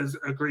he does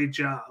a great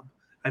job.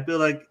 I feel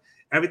like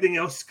everything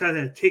else kind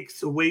of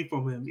takes away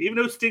from him. Even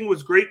though Sting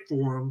was great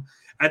for him,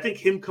 I think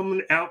him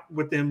coming out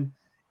with him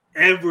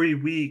every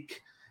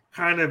week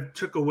kind of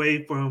took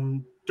away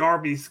from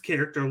Darby's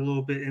character a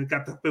little bit and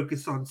got the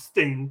focus on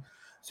Sting.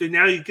 So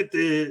now you get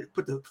to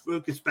put the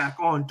focus back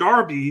on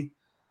Darby,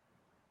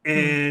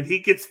 and he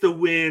gets the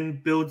win,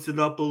 builds it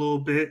up a little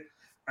bit.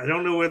 I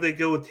don't know where they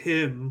go with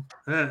him.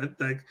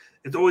 Like,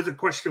 it's always a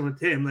question with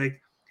him.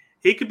 Like,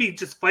 he could be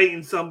just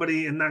fighting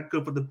somebody and not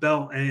go for the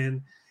belt,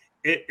 and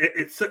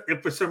it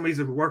for some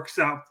reason works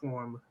out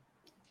for him.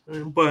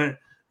 But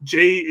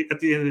Jay,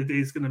 at the end of the day,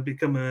 is going to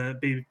become a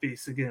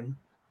babyface again.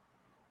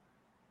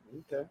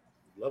 Okay,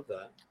 love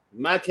that.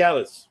 Matt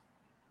Callis.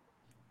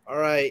 All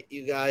right,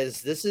 you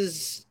guys, this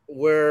is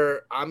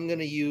where I'm going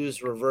to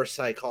use reverse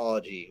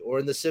psychology. Or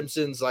in The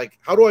Simpsons, like,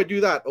 how do I do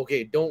that?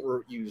 Okay,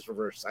 don't use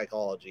reverse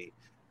psychology.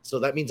 So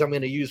that means I'm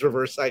going to use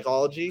reverse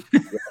psychology.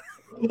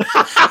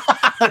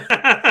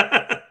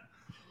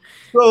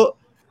 So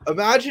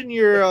imagine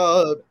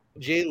you're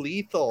Jay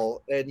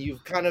Lethal and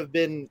you've kind of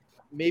been,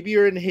 maybe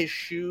you're in his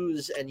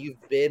shoes and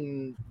you've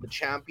been the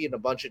champion a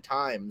bunch of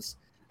times.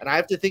 And I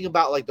have to think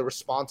about like the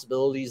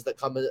responsibilities that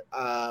come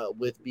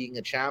with being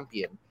a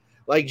champion.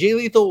 Like Jay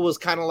Lethal was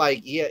kind of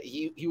like,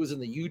 he was in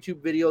the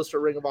YouTube videos for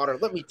Ring of Honor.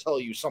 Let me tell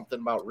you something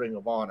about Ring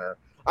of Honor.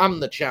 I'm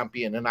the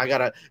champion, and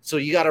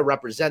you gotta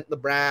represent the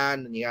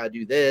brand, and you gotta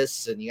do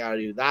this, and you gotta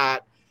do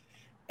that.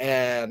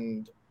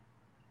 And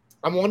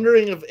I'm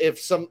wondering if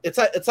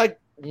it's like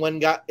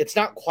it's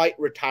not quite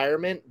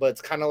retirement, but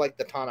it's kind of like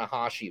the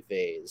Tanahashi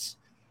phase.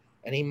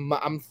 And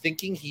I'm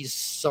thinking he's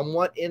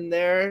somewhat in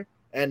there,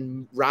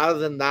 and rather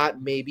than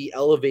that, maybe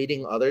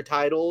elevating other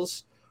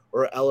titles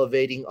or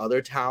elevating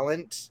other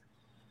talent.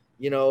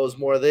 You know, is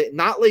more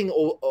not letting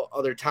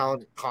other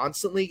talent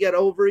constantly get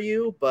over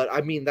you, but I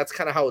mean, that's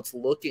kind of how it's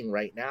looking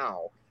right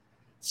now.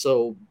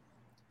 So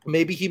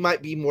maybe he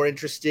might be more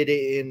interested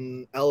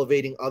in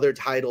elevating other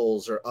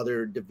titles or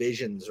other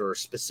divisions or a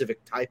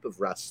specific type of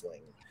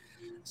wrestling.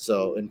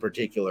 So in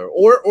particular,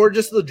 or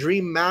just the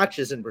dream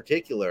matches in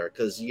particular,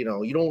 because, you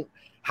know, you don't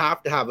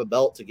have to have a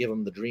belt to give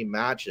him the dream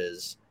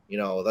matches. You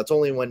know, that's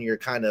only when you're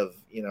kind of,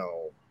 you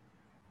know,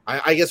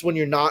 I guess when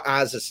you're not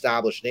as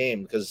established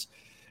name, because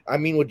I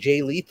mean, with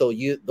Jay Lethal,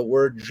 the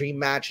word dream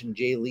match and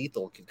Jay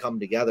Lethal could come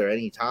together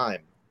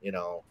anytime, you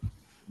know,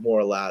 more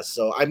or less.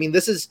 So, I mean,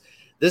 this is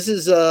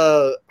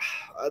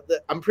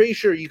I'm pretty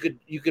sure you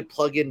could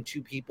plug in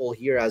two people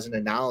here as an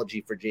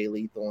analogy for Jay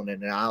Lethal and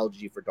an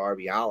analogy for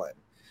Darby Allin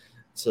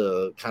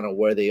to kind of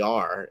where they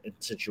are in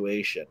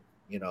situation,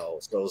 you know.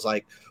 So it's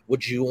like,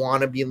 would you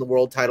want to be in the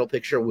world title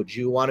picture? Would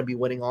you want to be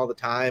winning all the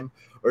time?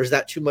 Or is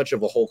that too much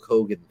of a Hulk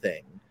Hogan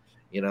thing?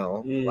 You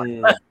know,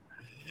 like,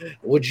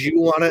 would you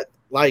want to,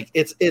 like,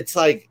 it's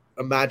like,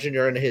 imagine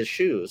you're in his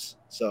shoes.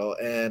 So,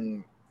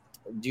 and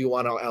do you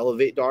want to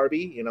elevate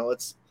Darby? You know,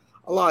 it's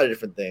a lot of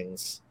different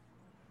things.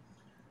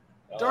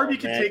 Darby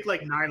could take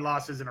like 9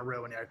 losses in a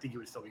row, and I think he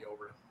would still be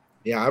over.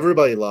 Yeah,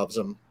 everybody loves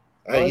him.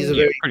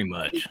 Pretty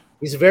much.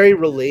 He's very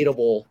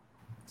relatable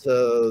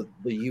to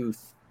the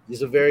youth.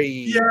 He's a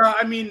very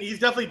I mean, he's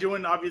definitely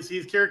doing. Obviously,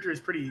 his character is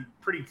pretty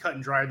cut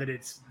and dry. That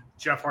it's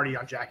Jeff Hardy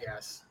on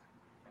Jackass.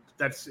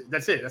 That's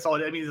it. That's all.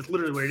 I mean, that's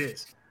literally what it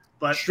is.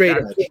 But straight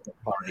up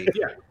Hardy.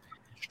 Yeah,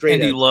 straight.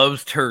 And he up.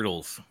 loves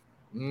turtles.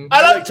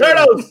 I love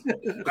turtles.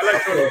 I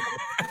like turtles.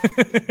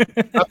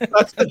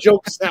 That's the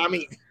joke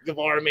Sammy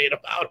Guevara made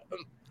about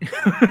him.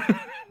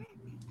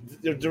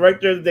 The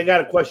director, they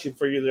got a question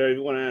for you there. If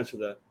you want to answer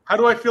that. How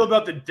do I feel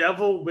about the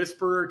Devil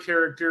Whisperer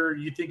character?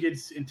 You think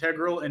it's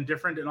integral and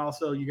different, and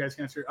also you guys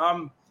can answer.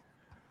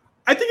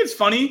 I think it's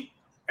funny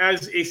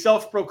as a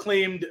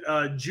self-proclaimed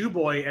Jew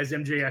boy, as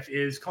MJF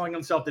is, calling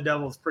himself the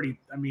Devil is pretty.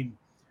 I mean,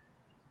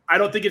 I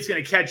don't think it's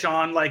going to catch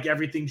on like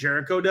everything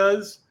Jericho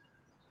does.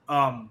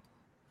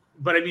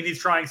 But I mean, he's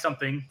trying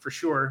something for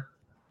sure.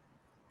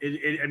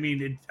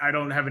 I'm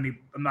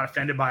not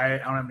offended by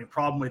it. I don't have any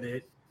problem with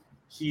it.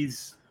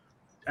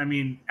 I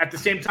mean, at the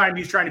same time,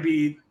 he's trying to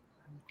be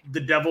the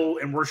devil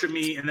and worship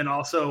me, and then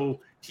also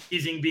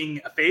teasing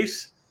being a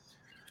face.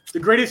 The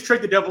greatest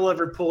trick the devil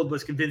ever pulled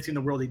was convincing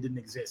the world he didn't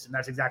exist, and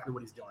that's exactly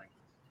what he's doing.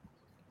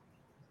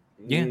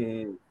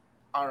 Yeah.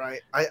 All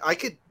right, I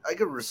could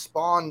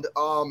respond.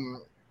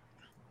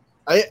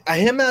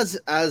 Him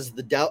as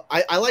the devil.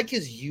 I like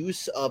his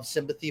use of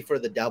 "Sympathy for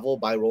the Devil"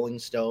 by Rolling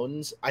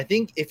Stones. I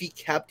think if he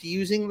kept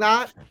using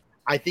that,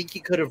 I think he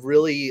could have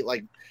really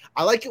like.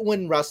 I like it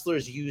when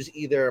wrestlers use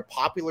either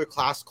popular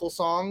classical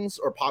songs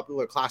or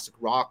popular classic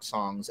rock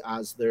songs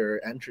as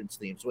their entrance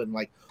themes. When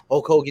like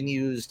Hulk Hogan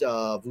used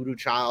 "Voodoo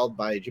Child"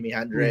 by Jimi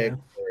Hendrix,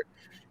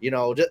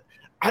 or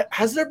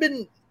has there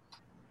been?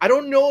 I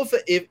don't know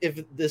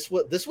if this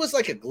was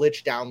like a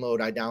glitch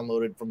download I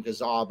downloaded from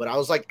Kazaa, but I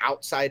was like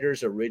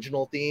Outsiders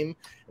original theme,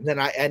 and then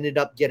I ended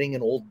up getting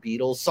an old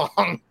Beatles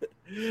song.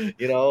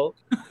 That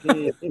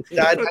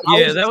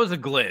was a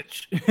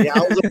glitch. Yeah,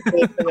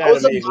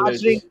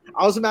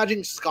 I was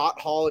imagining Scott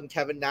Hall and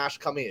Kevin Nash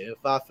coming.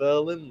 If I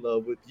fell in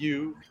love with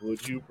you,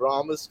 would you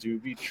promise to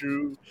be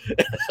true?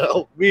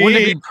 Help me.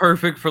 Wouldn't it be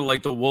perfect for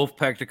like the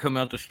Wolfpack to come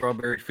out to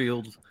Strawberry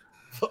Fields?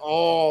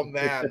 Oh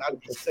man, that'd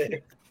be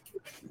sick.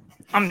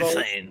 I'm just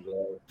saying.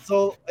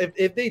 So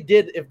if they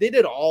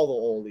did all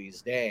the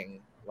oldies,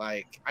 dang.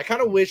 Like I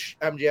kind of wish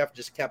MJF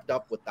just kept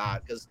up with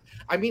that because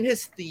I mean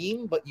his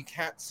theme, but you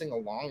can't sing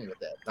along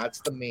with it. That's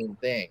the main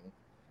thing.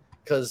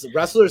 Because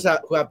wrestlers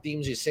who have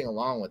themes you sing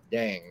along with,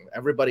 dang,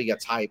 everybody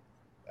gets hype.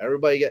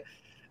 Everybody get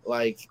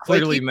like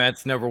clearly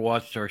Matt's never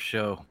watched our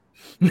show.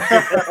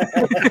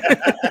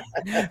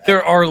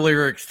 There are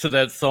lyrics to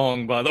that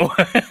song, by the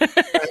way.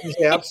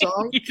 MJF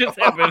song? You just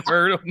haven't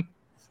heard them.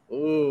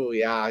 Ooh,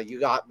 yeah,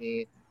 you got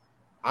me.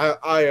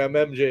 I am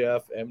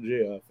MJF.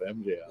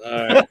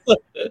 All right.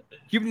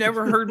 You've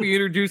never heard me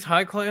introduce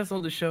High Class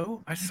on the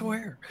show? I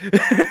swear.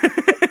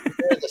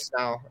 This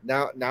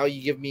now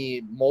you give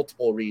me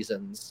multiple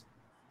reasons.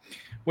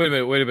 Wait a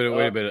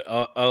minute.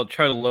 I'll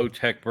try to low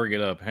tech bring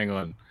it up. Hang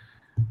on.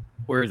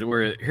 Where is it?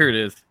 Here it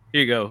is.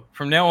 Here you go.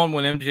 From now on,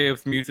 when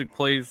MJF's music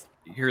plays,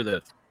 hear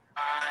this.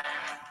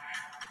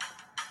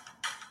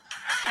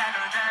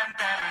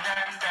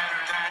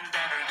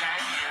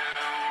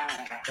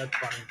 That's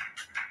funny.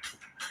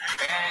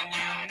 And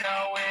you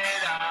know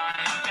it,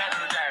 I'm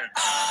better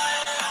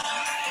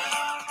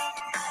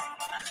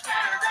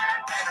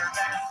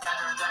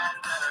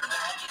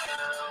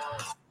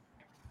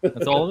than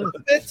That's all it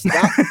is.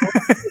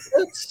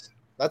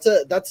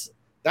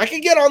 That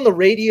can get on the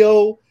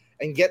radio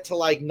and get to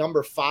like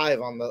number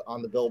 5 on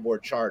the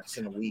Billboard charts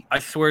in a week. I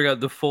swear to God,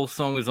 the full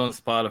song is on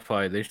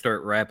Spotify. They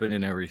start rapping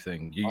and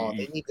everything.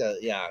 They need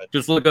to,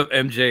 just look up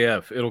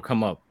MJF. It'll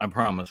come up. I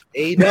promise.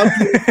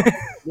 AEW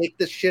make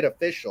this shit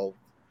official.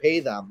 Pay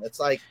them. It's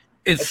like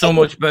it's so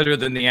much better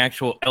than the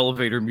actual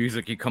elevator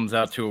music he comes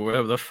out to, or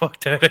whatever the fuck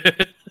that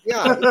is.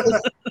 Yeah,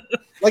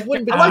 like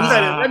when I like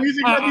that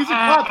music pops,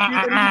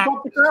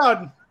 pop the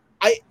crowd.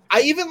 I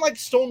even like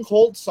Stone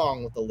Cold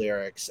song with the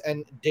lyrics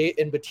and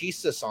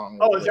Batista song.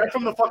 Oh, is that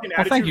from the fucking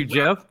Attitude thank you,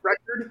 Jeff.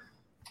 record?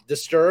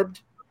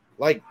 Disturbed?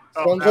 Like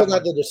Stone Cold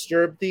had the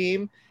Disturbed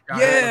theme.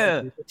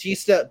 Yeah.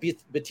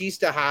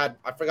 Batista had,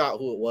 I forgot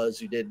who it was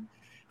who did.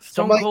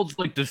 Stone Cold's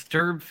like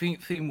Disturbed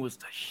theme was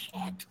the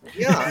shit.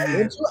 Yeah,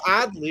 once you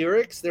add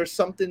lyrics, there's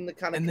something that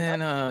kind of. And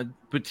then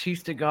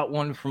Batista got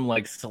one from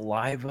like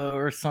Saliva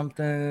or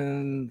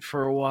something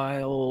for a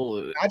while.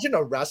 Imagine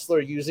a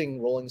wrestler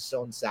using Rolling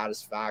Stone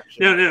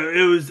Satisfaction. No,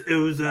 it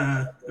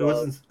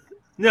wasn't.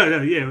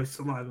 No, it was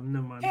Saliva.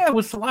 Never mind. Yeah, it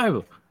was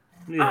Saliva.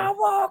 Yeah. I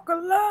walk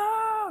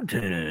alone.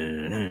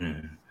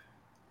 Dan,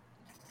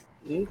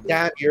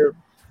 your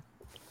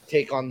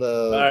take on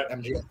the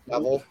MJF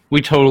level?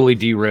 We totally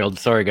derailed.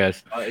 Sorry,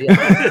 guys.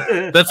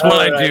 Yeah. That's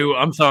what I do.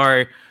 I'm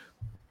sorry.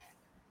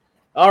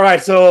 All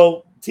right,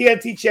 so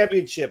TNT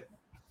Championship,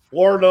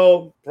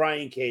 Wardlow,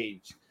 Brian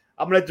Cage.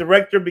 I'm gonna let the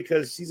director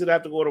because he's gonna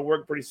have to go to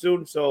work pretty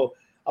soon. So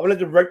I'm gonna let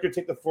the director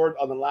take the floor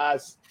on the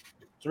last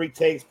 3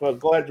 takes. But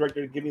go ahead,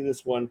 director, give me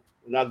this one,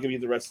 and I'll give you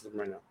the rest of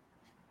them right now.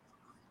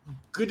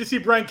 Good to see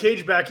Brian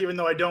Cage back, even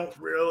though I'm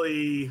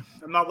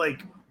not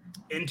like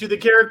into the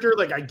character.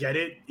 Like I get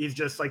it. He's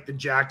just like the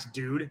jacked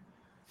dude.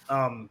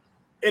 And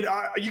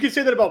you can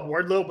say that about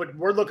Wardlow, but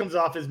Wardlow comes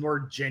off as more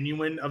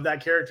genuine of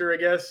that character, I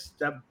guess.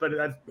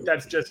 But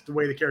that's just the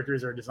way the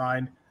characters are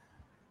designed.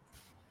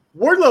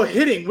 Wardlow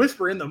hitting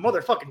Whisper in the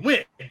motherfucking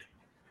wind.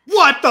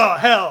 What the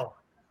hell?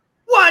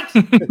 What?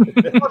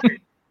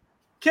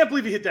 Can't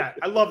believe he hit that.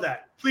 I love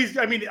that. Please,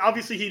 I mean,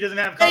 obviously he doesn't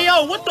have. Hey,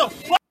 yo, what the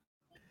fuck?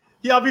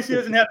 He obviously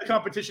doesn't have the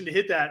competition to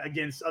hit that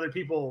against other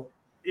people.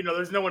 You know,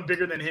 there's no one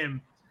bigger than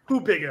him. Who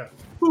bigger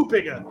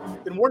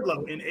than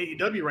Wardlow in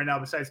AEW right now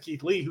besides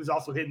Keith Lee, who's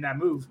also hitting that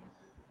move.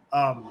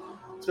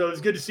 So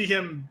it's good to see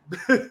him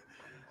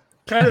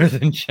kind of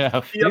than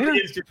Jeff. be up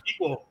against his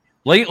equal.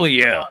 Lately,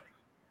 yeah.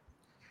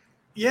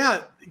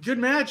 Yeah, good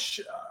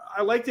match.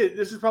 I liked it.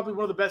 This is probably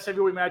one of the best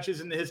heavyweight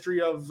matches in the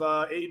history of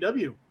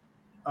AEW.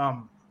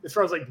 As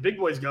far as like the big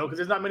boys go, because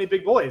there's not many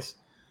big boys.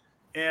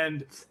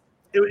 And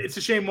it's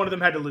a shame one of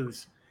them had to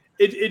lose.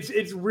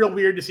 It's real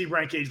weird to see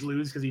Brian Cage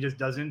lose because he just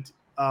doesn't.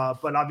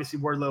 But obviously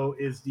Wardlow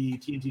is the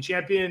TNT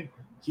champion.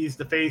 He's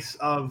the face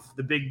of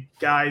the big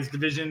guys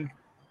division,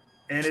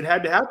 and it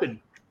had to happen.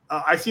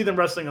 I see them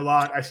wrestling a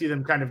lot. I see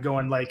them kind of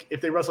going like, if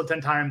they wrestle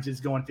 10 times, it's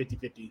going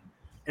 50-50.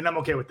 And I'm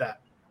okay with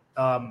that.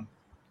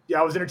 Yeah,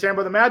 I was entertained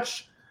by the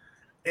match.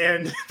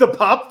 And the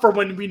pop for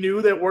when we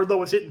knew that Wardlow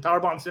was hitting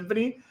Powerbomb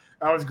Symphony,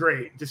 that was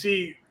great. To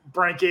see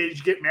Brian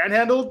Cage get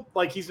manhandled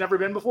like he's never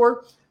been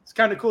before, it's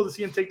kind of cool to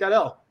see him take that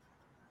L.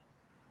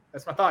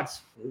 That's my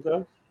thoughts.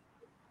 Okay.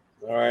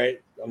 All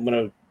right. I'm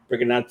going to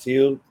bring it out to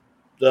you.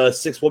 The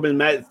 6-woman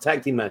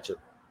tag team matchup.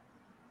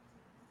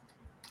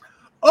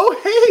 Oh,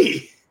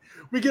 hey!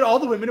 We get all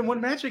the women in one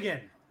match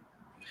again.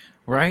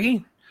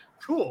 Right?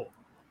 Cool.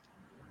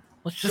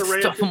 Let's just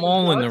Saraya stuff them taking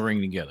all in the shots?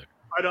 ring together.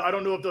 I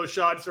don't know if those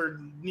shots are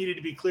needed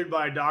to be cleared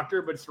by a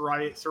doctor, but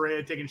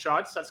Saraya taking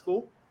shots. That's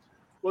cool.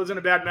 Wasn't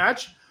a bad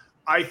match.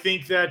 I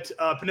think that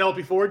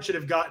Penelope Ford should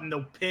have gotten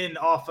the pin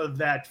off of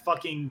that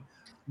fucking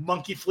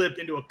monkey flip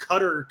into a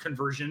cutter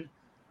conversion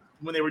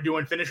when they were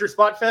doing finisher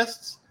spot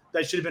fests.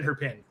 That should have been her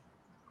pin.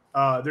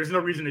 There's no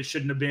reason it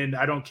shouldn't have been.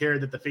 I don't care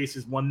that the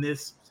faces won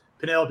this.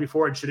 Penelope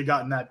Ford should have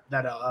gotten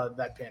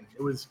that pin.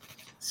 It was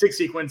 6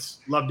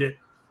 sequence. Loved it.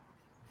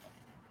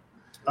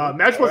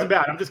 Match wasn't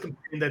bad. I'm just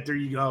complaining that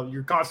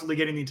you're constantly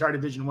getting the entire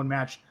division in one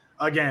match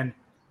again.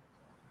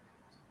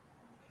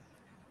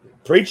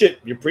 Preach it.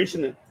 You're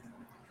preaching it.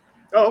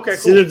 Oh, okay,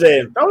 cool. Sit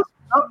there. That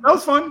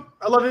was fun.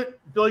 I love it.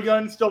 Billy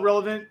Gunn still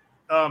relevant.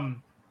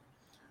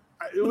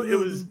 It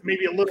was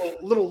maybe a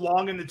little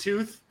long in the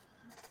tooth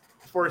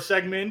for a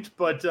segment,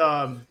 but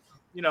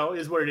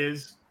is what it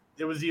is.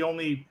 It was the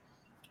only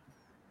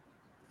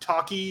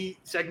talky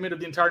segment of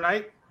the entire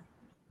night.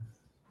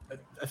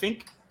 I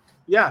think.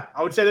 Yeah,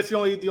 I would say that's the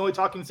only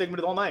talking segment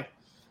of the whole night.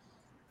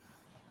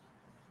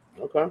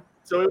 Okay.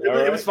 So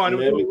it was fun. It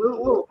was a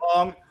little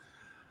long.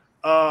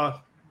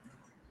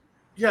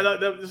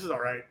 This is all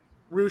right.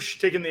 Roosh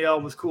taking the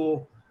L was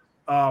cool.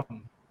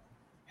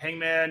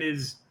 Hangman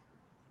is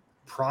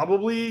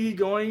probably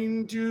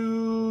going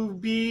to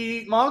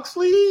beat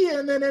Moxley,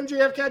 and then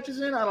MJF catches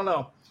in. I don't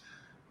know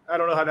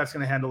how that's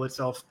going to handle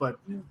itself, but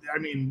I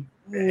mean,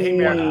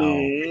 Hangman.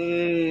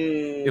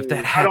 If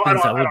that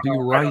happens, I would be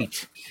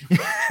right.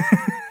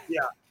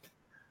 Yeah,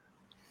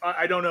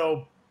 I don't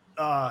know.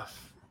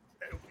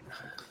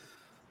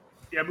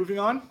 Moving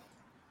on.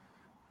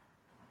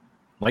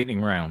 Lightning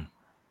round.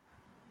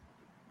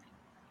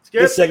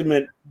 Skip. This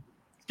segment.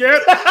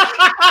 Skip.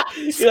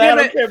 Skip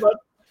it. Care,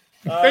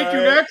 Thank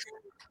you, next.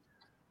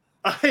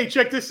 Hey,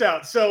 check this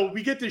out. So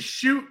we get to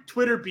shoot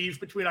Twitter beef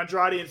between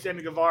Andrade and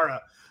Sammy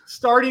Guevara,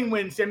 starting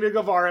when Sammy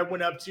Guevara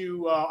went up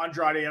to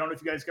Andrade. I don't know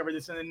if you guys covered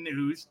this in the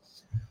news,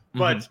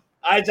 but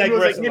I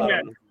digress.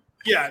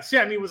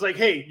 Sammy was like,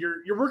 "Hey,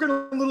 you're working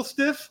a little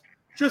stiff.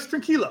 Just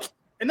tranquilo,"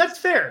 and that's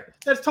fair.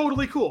 That's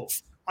totally cool.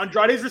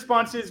 Andrade's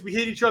response is, "We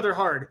hit each other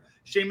hard.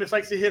 Sheamus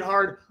likes to hit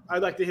hard. I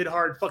like to hit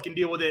hard. Fucking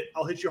deal with it.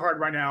 I'll hit you hard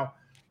right now."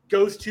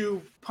 Goes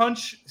to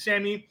punch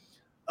Sammy.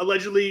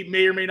 Allegedly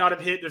may or may not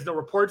have hit. There's no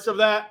reports of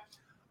that.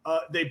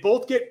 They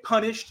both get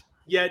punished,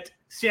 yet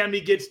Sammy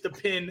gets the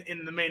pin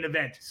in the main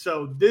event.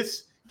 So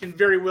this can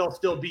very well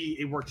still be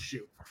a work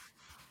shoot.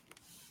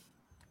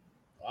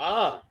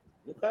 Okay.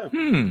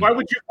 Why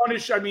would you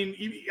punish? I mean,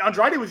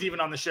 Andrade was even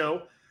on the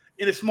show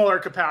in a smaller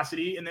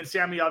capacity, and then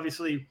Sammy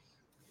obviously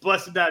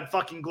blessed that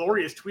fucking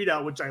glorious tweet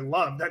out, which I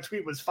loved. That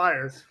tweet was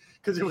fire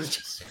because it was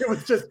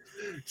just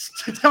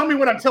tell me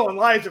when I'm telling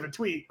lies of a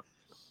tweet.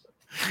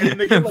 And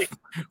they get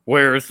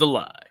where's the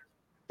lie?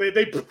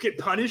 They get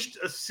punished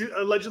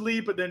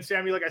allegedly, but then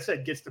Sammy, like I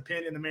said, gets the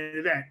pin in the main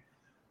event.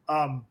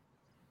 I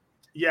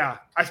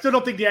still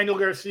don't think Daniel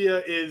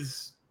Garcia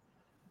is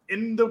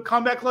in the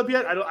Combat Club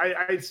yet.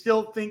 I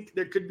still think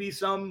there could be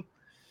some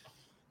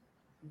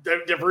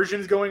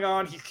diversions going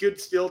on. He could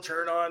still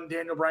turn on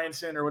Daniel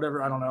Bryanson or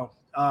whatever. I don't know.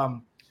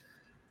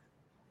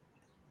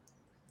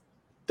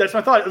 That's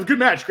my thought. It was a good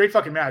match. Great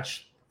fucking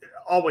match.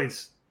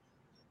 Always.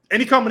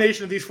 Any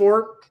combination of these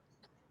four,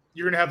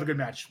 you're going to have a good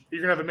match.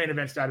 You're going to have a main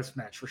event status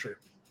match for sure.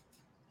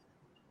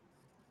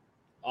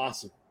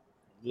 Awesome.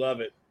 Love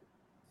it.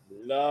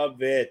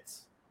 Love it.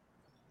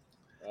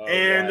 So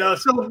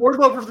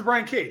Wardlow versus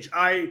Brian Cage.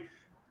 I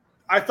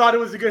thought it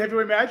was a good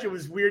heavyweight match. It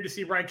was weird to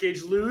see Brian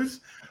Cage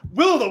lose.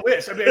 Will o' the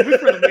Wisp. I mean,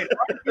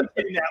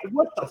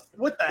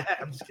 what the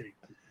heck? I'm just kidding.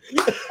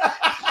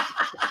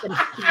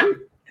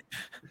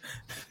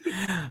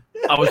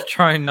 I was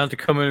trying not to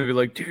come in and be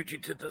like, dude, you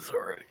did this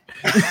already.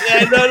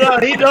 Yeah, no,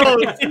 he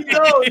knows. He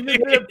knows. He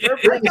did it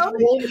perfect.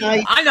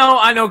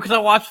 I know, because I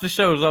watched the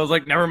shows. I was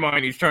like, never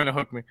mind, he's trying to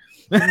hook me.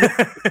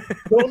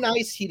 So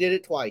nice, he did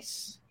it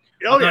twice.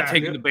 Oh, I'm not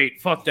taking the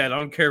bait. Fuck that. I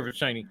don't care if it's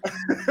shiny.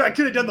 I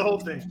could have done the whole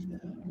thing.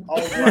 All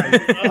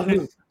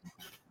right.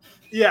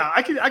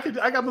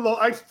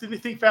 I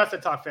think fast, I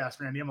talk fast,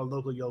 Randy. I'm a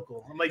local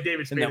yokel. I'm like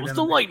David Spade. And that was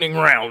the lightning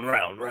round.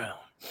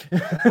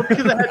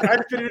 Because I had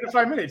to fit it in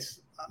 5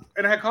 minutes,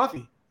 and I had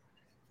coffee.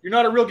 You're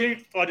not a real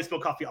gamer. Oh, I just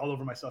spilled coffee all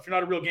over myself. You're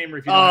not a real gamer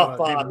if you don't have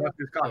a David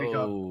Buster's coffee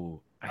cup.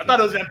 I thought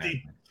it was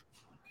empty.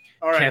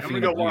 All right, I'm gonna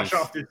go wash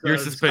off this. You're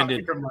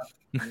suspended.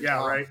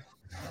 Yeah, right.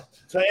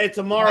 So hey,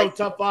 tomorrow,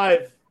 top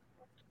 5.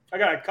 I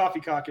got a coffee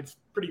cock. It's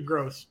pretty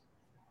gross.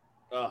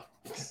 Oh.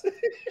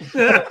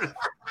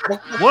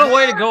 What a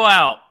way to go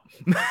out.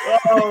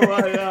 Oh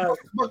my god.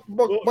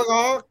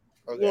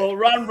 Okay. Well,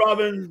 round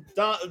robin.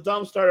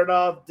 Dom started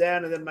off,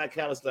 Dan, and then Matt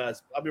Callis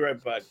last. I'll be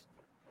right back.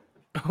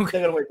 Okay.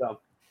 Take it away, Dom.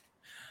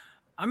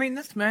 I mean,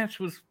 this match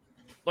was,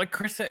 like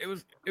Chris said, it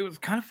was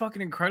kind of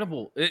fucking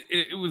incredible.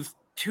 It was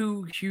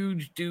two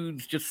huge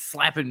dudes just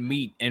slapping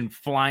meat and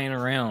flying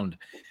around.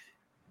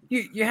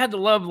 You had to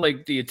love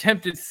like the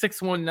attempted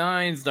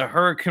 619s, the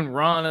Hurricane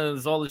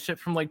Ranas, all the shit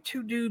from like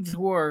two dudes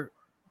who are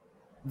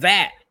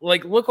that.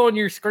 Like, look on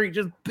your screen,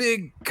 just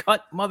big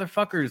cut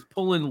motherfuckers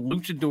pulling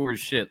luchador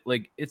shit.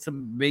 Like, it's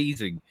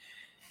amazing.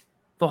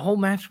 The whole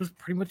match was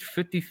pretty much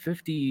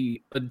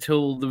 50-50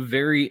 until the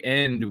very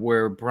end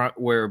where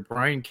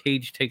Brian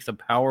Cage takes a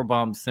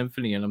powerbomb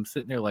symphony, and I'm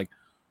sitting there like,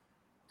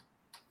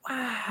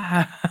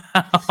 wow.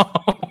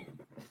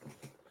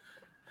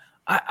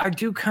 I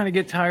do kind of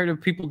get tired of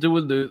people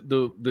doing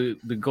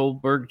the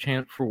Goldberg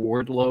chant for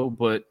Wardlow,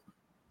 but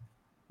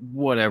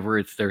whatever,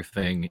 it's their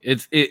thing.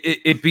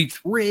 It beats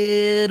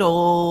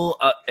Riddle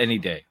any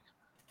day.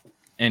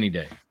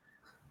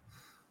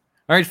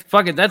 All right,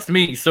 fuck it, that's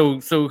me. So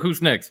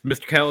who's next,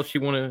 Mr. Callis? You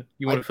want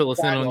to fill us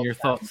in on your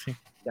thoughts?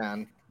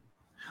 Dan.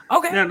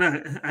 Okay.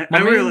 No, I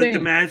really like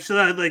the match.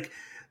 Like,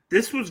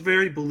 this was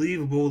very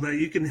believable that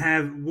you can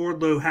have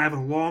Wardlow have a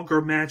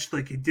longer match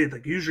like he did.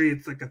 Like, usually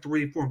it's like a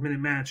 3-4 minute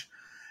match.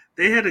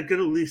 They had a good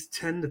at least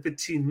 10 to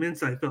 15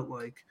 minutes, I felt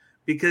like,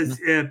 because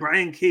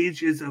Brian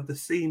Cage is of the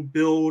same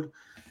build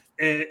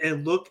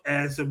and look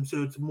as him,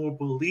 so it's more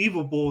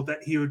believable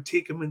that he would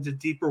take him into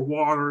deeper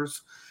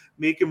waters,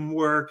 make him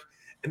work,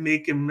 and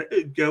make him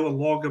go a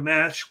longer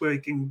match where he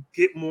can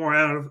get more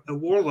out of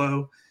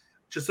Wardlow.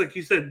 Just like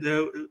you said,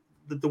 the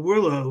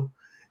Wardlow,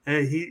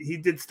 he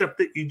did stuff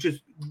that you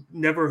just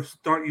never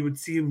thought you would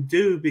see him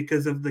do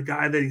because of the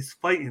guy that he's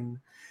fighting.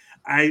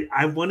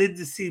 I wanted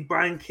to see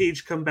Brian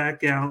Cage come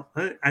back out.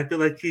 I feel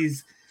like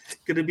he's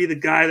going to be the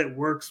guy that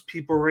works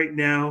people right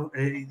now.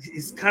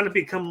 He's kind of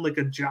become like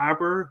a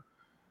jobber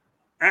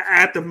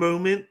at the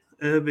moment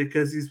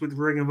because he's with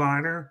Ring of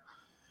Honor.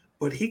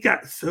 But he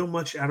got so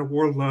much out of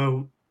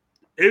Wardlow.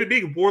 It would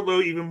make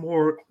Wardlow even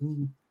more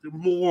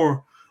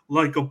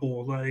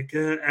likable, like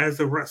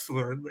as a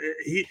wrestler.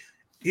 He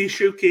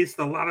showcased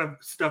a lot of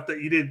stuff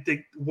that you didn't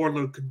think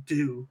Wardlow could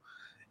do.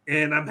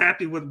 And I'm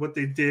happy with what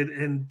they did.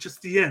 And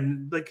just the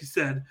end, like you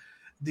said,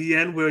 the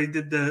end where he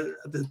did the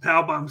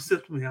powerbomb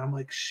symphony, I'm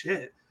like,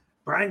 shit.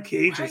 Brian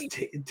Cage is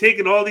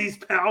taking all these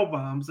power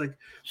bombs. Like,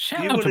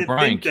 shout out to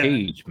Brian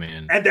Cage,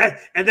 man. And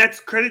that's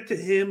credit to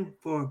him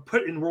for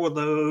putting Wardlow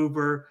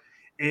over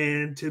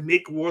and to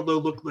make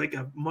Wardlow look like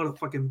a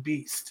motherfucking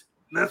beast.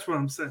 That's what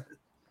I'm saying.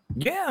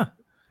 Yeah,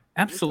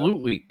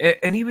 absolutely.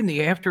 And even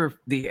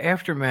the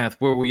aftermath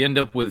where we end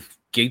up with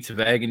Gates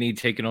of Agony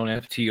taking on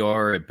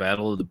FTR at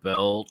Battle of the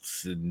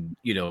Belts, and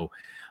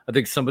I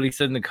think somebody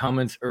said in the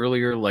comments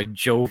earlier, like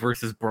Joe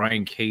versus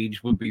Brian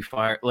Cage would be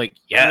fire. Like,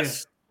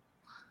 yes.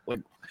 Like,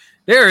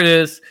 there it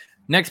is.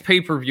 Next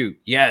pay-per-view.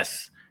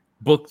 Yes.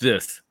 Book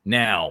this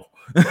now.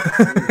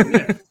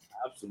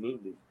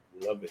 Absolutely.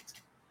 Love it.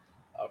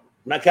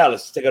 Matt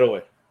Callis, take it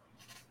away.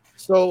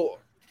 So,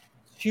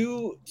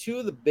 two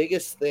of the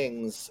biggest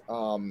things,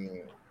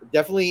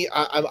 definitely,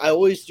 I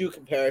always do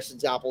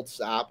comparisons apples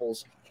to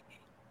apples.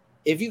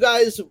 If you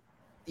guys,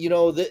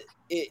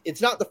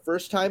 it's not the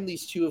first time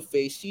these two have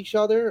faced each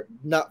other.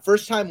 Not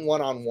first time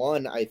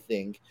one-on-one, I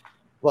think.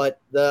 But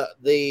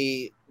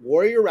the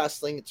Warrior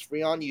Wrestling, it's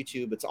free on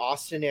YouTube. It's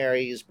Austin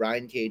Aries,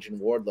 Brian Cage,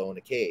 and Wardlow in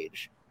a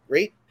cage.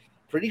 Great.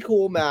 Pretty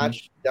cool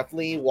match.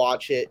 Definitely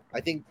watch it.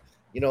 I think,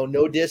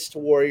 no diss to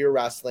Warrior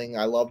Wrestling.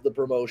 I love the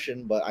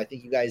promotion, but I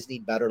think you guys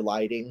need better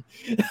lighting.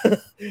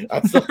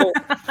 That's the whole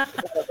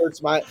that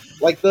hurts my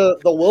like the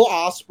Will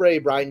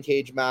Ospreay Brian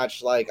Cage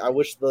match. Like, I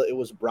wish it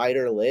was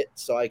brighter lit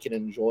so I can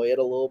enjoy it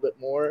a little bit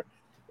more.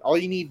 All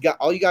you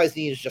guys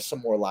need is just some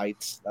more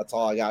lights. That's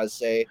all I gotta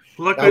say.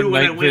 Luckily,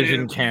 when night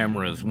vision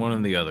cameras, one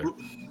and the other.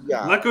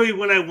 Yeah. Luckily,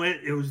 when I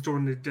went, it was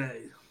during the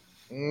day.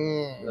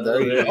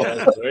 There you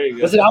go. There you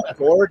go. Was it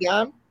outdoor,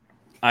 Dan?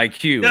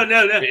 IQ. No.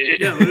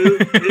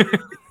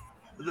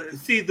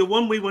 See, the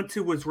one we went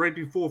to was right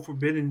before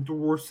Forbidden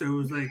Door, so it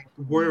was like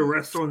Warrior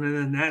Wrestling and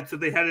then that. So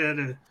they had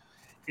it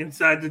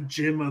inside the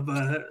gym of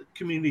a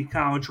community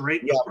college,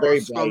 right? Yeah, very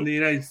across bright. from the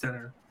United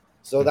Center.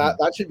 So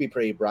that should be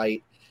pretty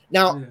bright.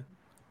 Now,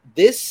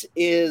 this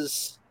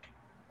is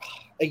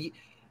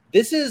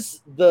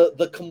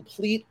the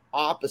complete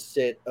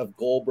opposite of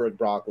Goldberg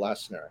Brock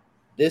Lesnar.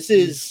 This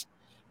is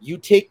you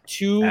take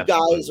two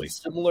guys of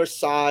similar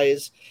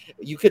size.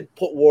 You could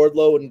put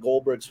Wardlow in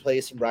Goldberg's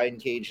place and Brian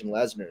Cage in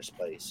Lesnar's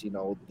place.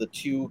 The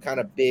two kind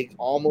of big,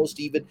 almost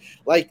even.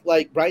 Like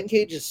Brian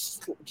Cage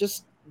is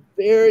just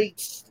very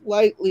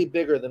slightly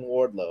bigger than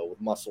Wardlow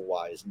with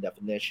muscle-wise and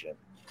definition.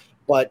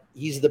 But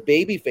he's the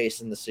baby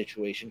face in the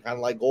situation, kind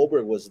of like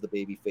Goldberg was the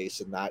baby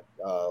face in that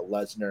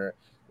Lesnar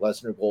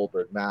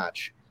Goldberg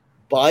match.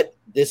 but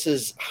this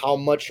is how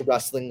much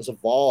wrestling's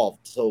evolved.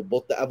 So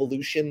both the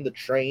evolution, the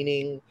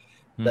training,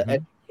 the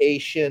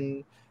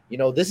education, you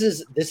know, this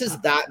is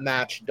that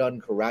match done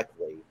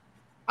correctly.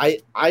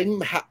 I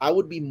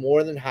would be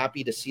more than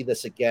happy to see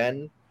this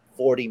again.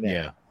 40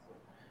 minutes. Yeah.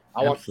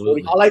 I want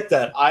 40. I like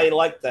that. I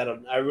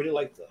really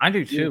like that. I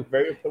do too.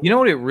 You know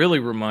what it really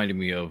reminded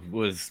me of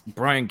was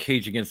Brian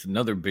Cage against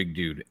another big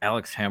dude,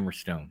 Alex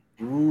Hammerstone.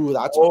 Ooh,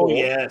 that's cool.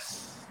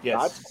 Yes.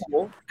 That's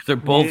cool. Because they're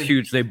both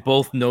huge. They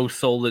both no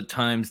sold at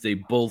times. They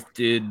both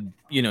did,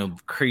 you know,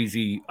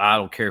 crazy. I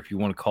don't care if you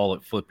want to call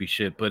it flippy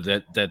shit, but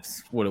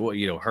that's what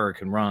you know,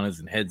 Hurricane Ranas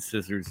and head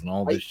scissors and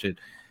all this shit.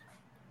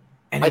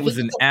 And it was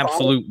an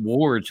absolute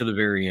war to the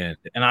very end.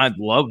 And I'd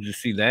love to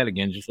see that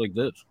again, just like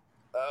this.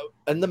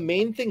 And the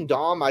main thing,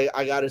 Dom, I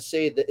gotta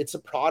say that it's a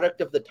product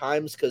of the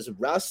times, because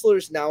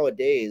wrestlers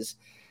nowadays,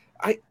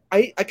 I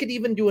could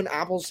even do an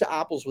apples to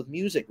apples with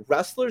music.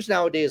 Wrestlers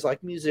nowadays,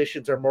 like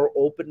musicians, are more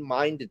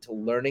open-minded to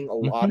learning a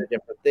lot of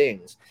different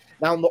things.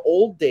 Now, in the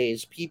old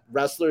days,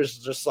 wrestlers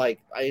just like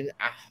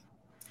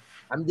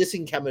I'm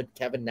dissing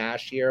Kevin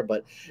Nash here,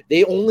 but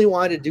they only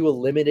wanted to do a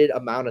limited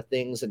amount of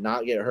things and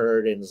not get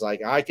hurt. And it's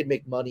like, I could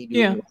make money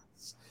doing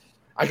less.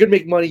 I could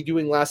make money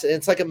doing less. And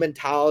it's like a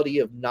mentality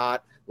of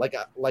not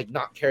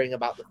not caring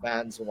about the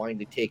fans and wanting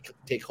to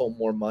take home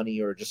more money,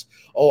 or just,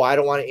 I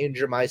don't want to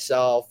injure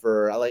myself,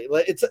 or like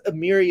it's a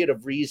myriad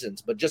of reasons,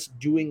 but just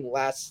doing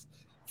less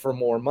for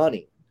more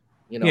money.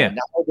 You know,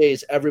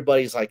 nowadays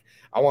everybody's like,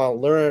 I want to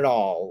learn it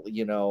all,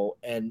 you know,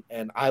 and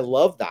I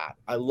love that.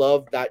 I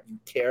love that you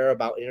care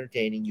about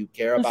entertaining, you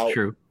care about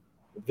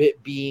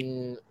it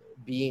being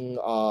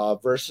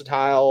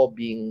versatile,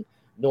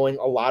 knowing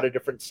a lot of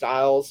different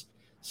styles.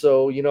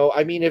 So, you know,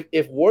 I mean,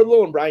 if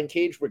Wardlow and Brian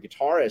Cage were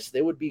guitarists,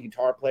 they would be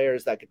guitar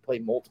players that could play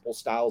multiple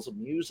styles of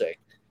music,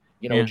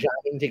 you know,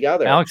 jamming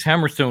together. Alex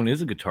Hammerstone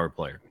is a guitar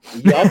player.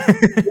 Yep.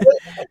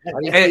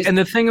 and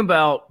the thing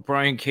about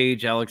Brian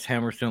Cage, Alex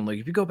Hammerstone, like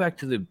if you go back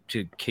to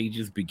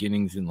Cage's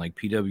beginnings in like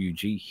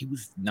PWG, he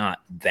was not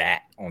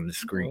that on the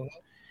screen.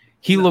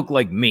 He looked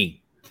like me.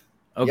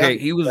 Okay,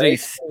 he was a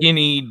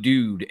skinny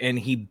dude, and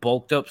he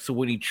bulked up. So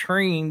when he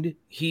trained,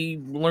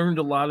 he learned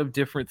a lot of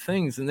different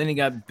things, and then he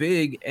got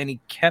big, and he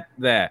kept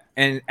that.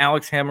 And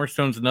Alex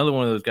Hammerstone's another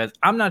one of those guys.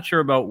 I'm not sure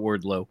about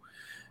Wardlow.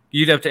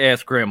 You'd have to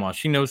ask Grandma.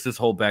 She knows this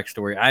whole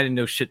backstory. I didn't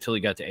know shit till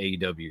he got to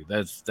AEW.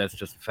 That's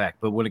just a fact.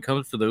 But when it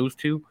comes to those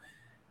two,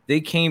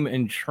 they came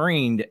and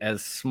trained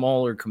as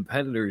smaller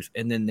competitors,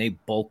 and then they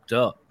bulked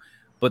up.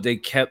 But they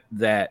kept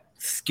that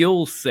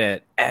skill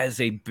set as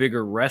a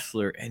bigger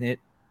wrestler, and it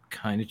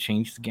kind of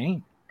changed the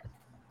game.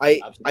 I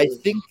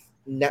think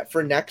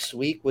for next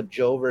week with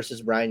Joe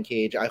versus Brian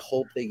Cage, I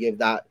hope they give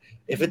that.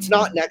 If it's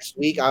not next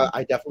week,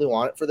 I definitely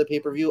want it for the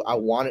pay-per-view. I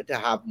want it to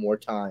have more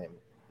time,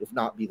 if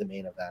not be the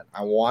main event.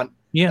 I want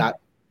that.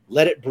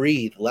 Let it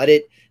breathe. Let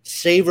it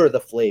savor the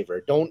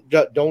flavor. Don't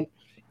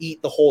eat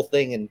the whole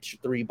thing in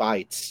 3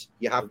 bites.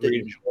 You have to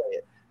enjoy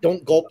it.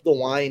 Don't gulp the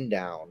wine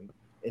down.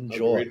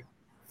 Enjoy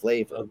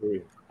flavor.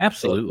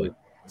 Absolutely. So,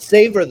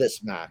 savor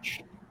this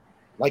match.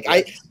 Like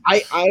I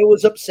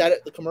was upset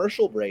at the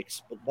commercial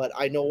breaks, but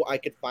I know I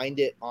could find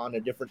it on a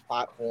different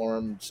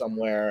platform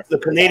somewhere. The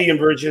Canadian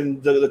version,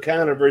 the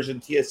Canada version,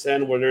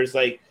 TSN, where there's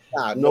like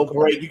no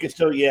break. You can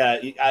still,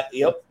 yep.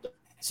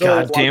 So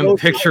goddamn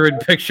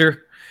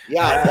picture-in-picture.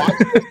 Yeah, watch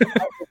this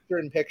without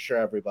picture-in-picture,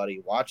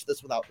 everybody. Watch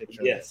this without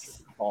picture-in-picture.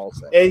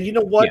 Yes. And you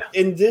know what?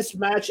 Yeah. In this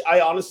match, I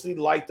honestly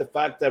like the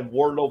fact that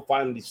Wardlow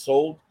finally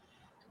sold.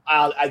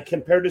 I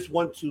compared this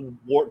one to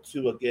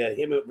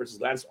him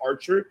versus Lance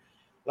Archer.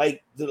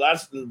 Like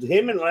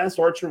him and Lance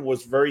Archer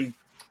was very,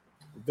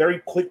 very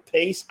quick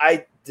pace.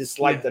 I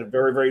disliked that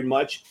very, very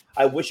much.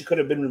 I wish it could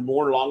have been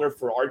more longer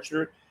for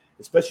Archer,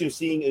 especially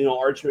seeing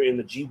Archer in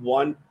the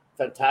G1.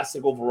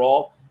 Fantastic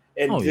overall.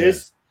 And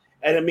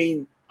and I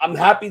mean, I'm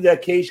happy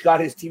that Cage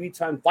got his TV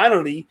time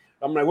finally.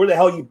 I'm like, where the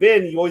hell you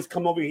been? You always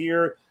come over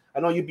here.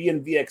 I know you'd be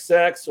in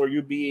VXX or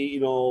you'd be,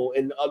 in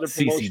other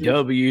promotions.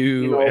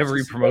 CCW,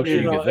 every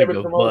promotion you can think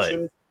of.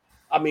 But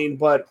I mean,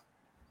 but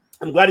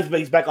I'm glad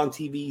he's back on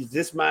TV.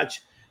 This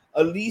match,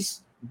 at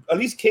least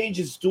Cage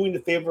is doing the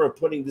favor of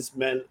putting this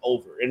man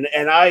over,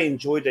 and I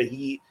enjoyed that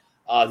he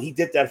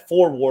did that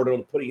for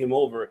Wardlow, putting him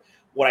over.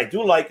 What I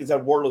do like is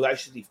that Wardlow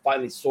actually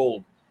finally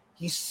sold.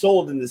 He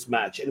sold in this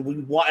match, and we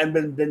want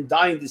and been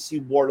dying to see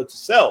Wardlow to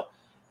sell.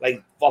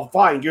 Like,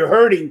 fine, you're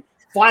hurting.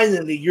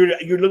 Finally, you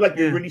look like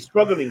you're really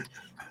struggling,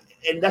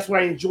 and that's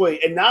what I enjoy.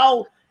 And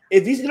now,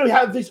 if he's going to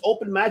have these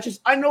open matches,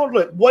 I know.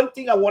 Look, one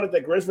thing I want to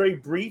digress very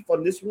brief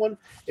on this one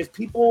is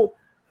people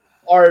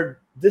are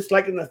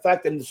disliking the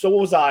fact, and so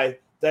was I,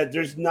 that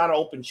there's not an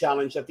open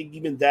challenge. I think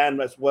even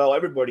Dan as well,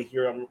 everybody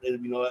here,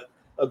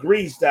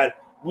 agrees that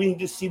we need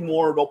to see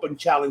more of an open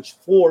challenge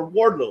for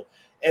Wardlow.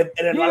 And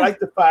I like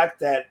the fact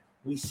that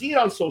we see it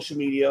on social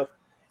media,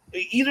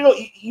 even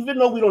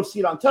though we don't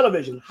see it on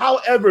television.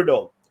 However,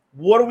 though,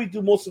 what do we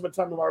do most of the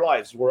time of our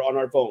lives? We're on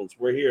our phones.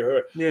 We're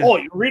here. Yeah. Oh,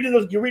 you're reading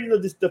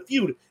the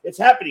feud. It's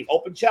happening.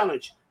 Open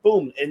challenge.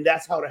 Boom. And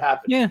that's how it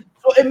happens. Yeah.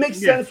 So it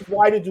makes sense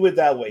why to do it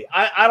that way.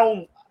 I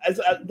don't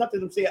not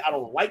that I'm saying I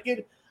don't like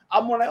it.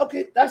 I'm more like,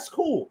 okay, that's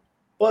cool,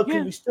 but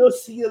can we still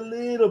see a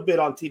little bit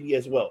on TV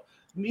as well?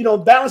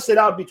 Balance it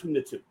out between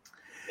the two.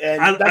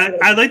 And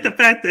I like the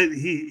fact that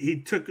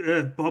he took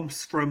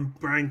bumps from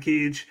Brian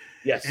Cage,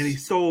 yes, and he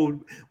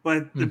sold.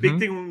 But the big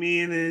thing with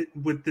me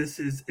with this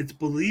is it's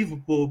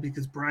believable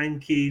because Brian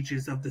Cage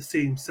is of the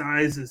same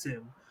size as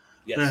him.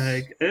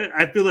 Yes,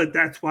 I feel like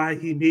that's why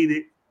he made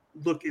it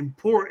look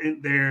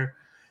important there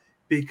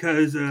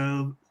because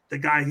of the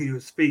guy he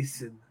was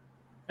facing.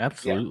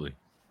 Absolutely,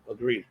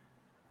 agreed.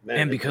 Man,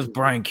 and because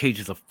Brian Cage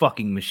is a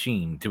fucking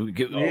machine.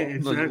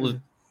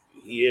 Exactly.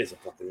 He is a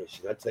fucking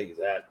machine. I tell you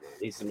that, man.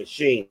 He's a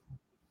machine.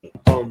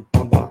 There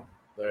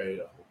you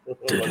go.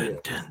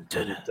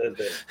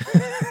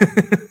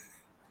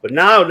 But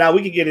now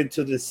we can get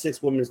into the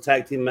 6 women's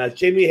tag team match.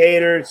 Jamie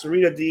Hayter,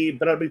 Serena Deeb,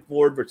 Penelope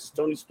Ford versus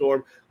Toni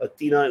Storm,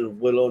 Athena, and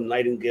Willow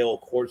Nightingale.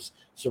 Of course,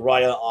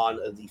 Soraya on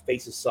the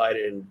faces side,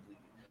 and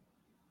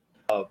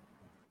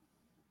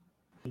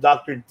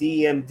Dr.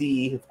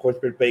 DMD, of course,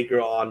 Britt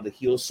Baker on the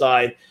heel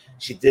side.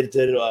 She did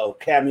a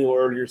cameo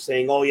earlier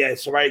saying, "Oh yeah,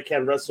 Soraya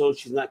can't wrestle.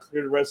 She's not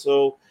clear to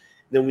wrestle."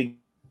 Then we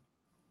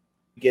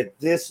get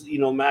this,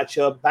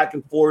 matchup back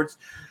and forth.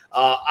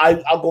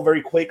 I'll go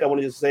very quick. I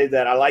wanted to say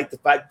that I like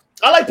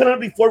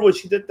Penelope Ford when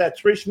she did that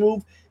Trish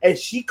move and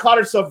she caught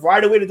herself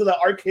right away to do that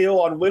RKO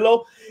on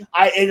Willow.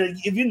 And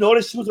if you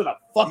notice, she was gonna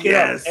fuck it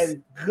up,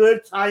 and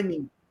good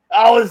timing.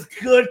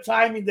 Good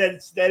timing that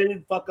it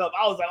didn't fuck up.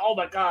 I was like, oh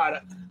my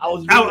god, I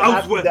was really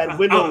happy that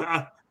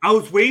Willow. I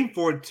was waiting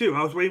for it too.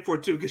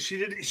 Because she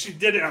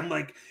did it. I'm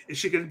like, is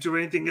she gonna do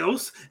anything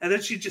else? And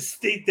then she just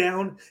stayed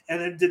down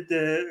and then did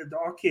the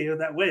RKO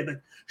that way.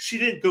 Like she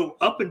didn't go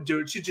up and do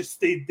it. She just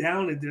stayed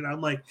down and did it. I'm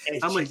like,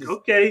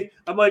 okay.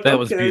 I'm like, that okay.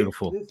 was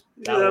beautiful.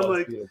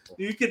 Beautiful.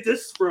 You get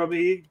this from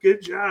me.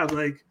 Good job.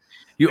 Like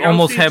you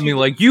almost had me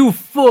like, you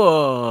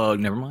fuck.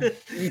 Never mind.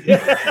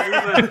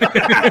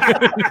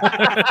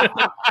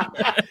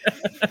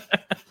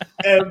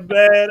 And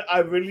man, I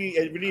really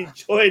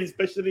enjoyed,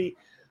 especially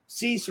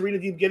see Serena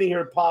Deeb getting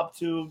her pop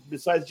too.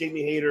 Besides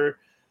Jamie Hayter,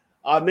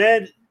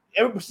 man,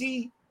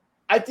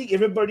 I think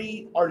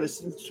everybody are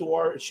listening to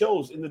our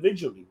shows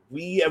individually.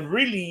 We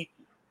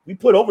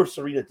put over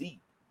Serena Deeb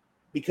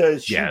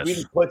because she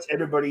really puts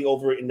everybody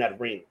over in that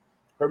ring.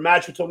 Her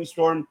match with Toni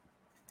Storm,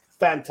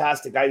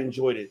 fantastic. I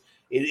enjoyed it.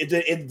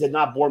 It did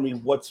not bore me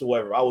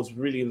whatsoever. I was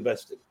really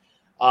invested.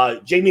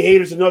 Jamie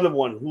Hayter's another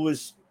one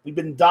we've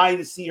been dying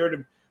to see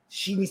her.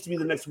 She needs to be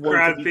the next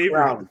one to be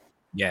crowned.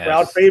 Yes.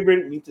 Crowd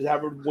favorite. We need to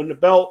have her win the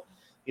belt.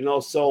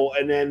 So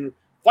and then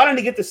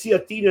finally get to see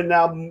Athena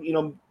now.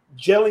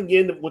 Gelling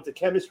in with the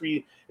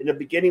chemistry. In the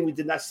beginning, we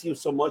did not see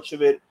so much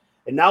of it,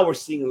 and now we're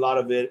seeing a lot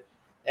of it.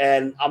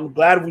 And I'm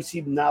glad we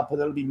see now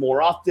Penelope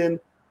more often.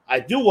 I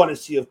do want to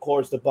see, of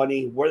course, the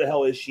bunny. Where the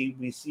hell is she?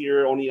 We see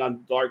her only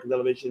on dark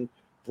television.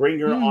 Bring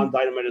her on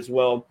Dynamite as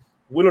well.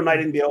 Willow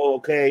Nightingale,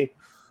 okay.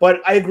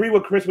 But I agree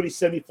with Chris what he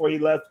said before he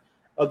left.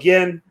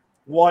 Again,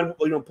 put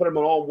them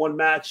on all one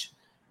match.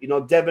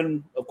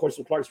 Devin, of course,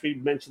 from Clark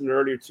Street mentioned it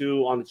earlier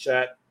too on the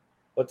chat.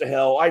 What the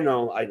hell? I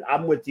know.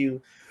 I'm with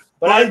you.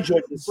 But I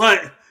enjoyed this.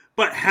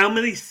 But how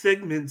many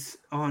segments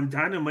on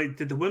Dynamite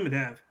did the women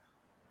have?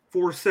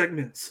 4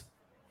 segments.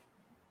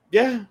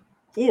 Yeah.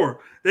 4.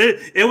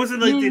 It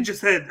wasn't like they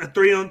just had a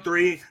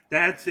 3-on-3.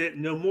 That's it.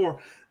 No more.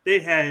 They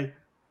had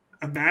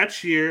a match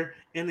here,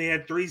 and they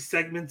had 3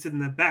 segments in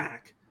the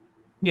back.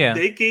 Yeah.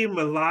 They gave them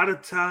a lot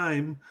of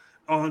time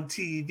on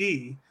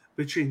TV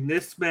between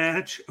this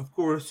match. Of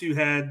course, you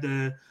had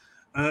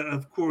Dr.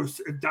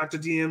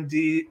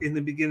 DMD in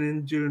the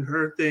beginning doing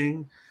her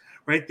thing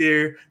right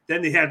there.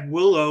 Then they had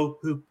Willow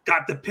who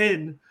got the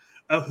pin.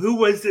 Who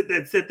was it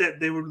that said that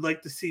they would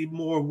like to see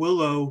more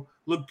Willow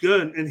look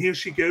good? And here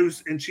she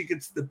goes and she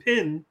gets the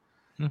pin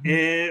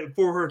and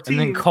for her team.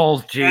 And then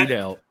calls Jade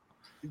out.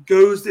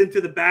 Goes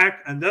into the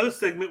back. Another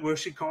segment where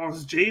she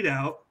calls Jade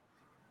out.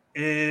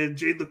 And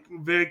Jade looked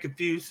very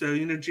confused. So,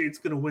 Jade's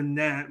going to win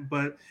that.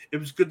 But it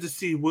was good to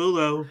see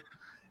Willow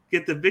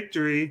get the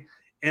victory.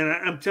 And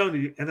I'm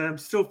telling you, and I'm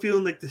still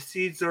feeling like the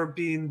seeds are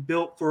being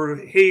built for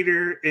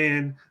Hayter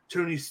and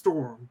Toni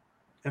Storm.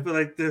 I feel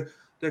like they're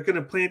going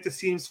to plant the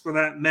seeds for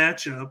that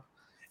matchup.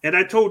 And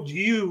I told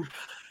you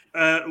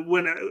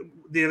when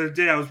the other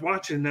day I was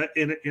watching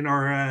in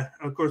our,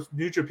 of course,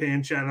 New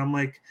Japan chat, I'm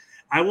like,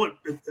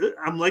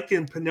 I'm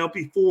liking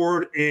Penelope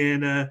Ford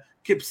and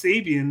Kip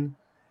Sabian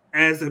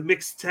as a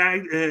mixed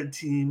tag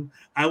team.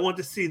 I want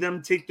to see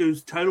them take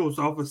those titles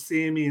off of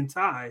Sammy and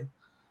Ty.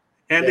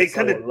 And they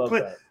kind of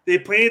they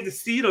planted the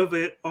seed of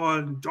it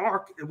on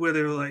Dark, where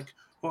they're like,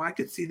 "Oh, I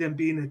could see them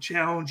being a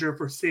challenger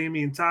for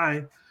Sammy and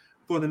Ty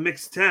for the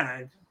mixed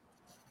tag."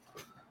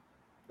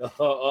 Yeah,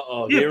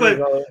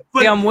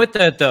 but I'm with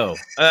that though.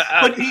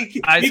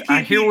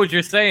 I hear what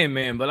you're saying,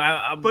 man. But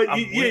I'm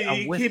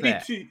with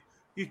that.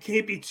 You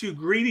can't be too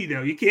greedy,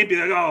 though. You can't be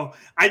like, oh,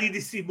 I need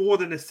to see more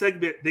than a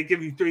segment. They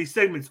give you 3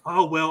 segments.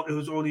 Oh, well, it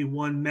was only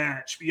 1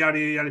 match. Yada,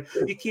 yada.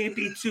 You can't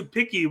be too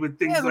picky with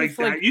things like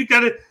that. You got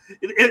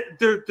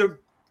to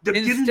They're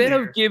getting Instead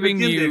there. of giving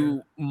They're getting you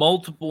there.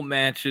 multiple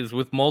matches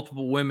with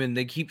multiple women,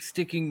 they keep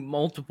sticking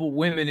multiple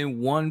women in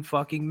one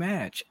fucking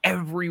match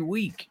every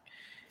week.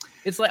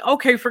 It's like,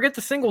 okay, forget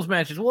the singles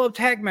matches. We'll have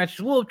tag matches.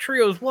 We'll have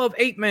trios. We'll have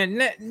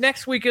 8-man.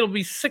 Next week it'll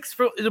be 6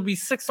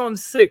 on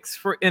 6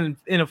 for in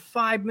a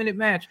 5-minute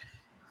match.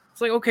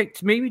 It's like, okay,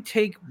 maybe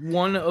take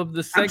one of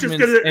the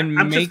segments and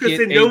make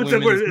it a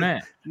women's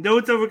match. No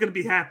one's ever going to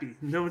be happy.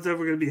 No one's ever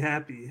going to be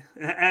happy.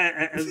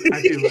 I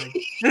feel like.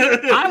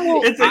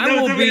 I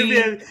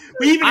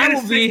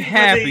will be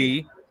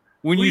happy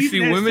when you see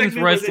women's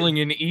wrestling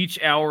in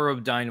each hour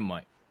of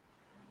Dynamite.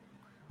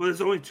 Well, there's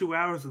only 2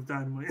 hours of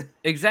Dynamite.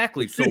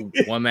 Exactly. So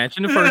one match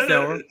in the first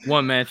hour,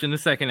 one match in the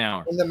second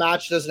hour. And the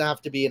match doesn't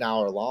have to be an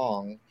hour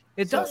long.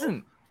 It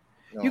doesn't.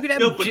 No. You could have.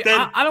 No, but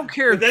then- I don't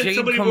care if but then Jade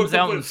somebody comes will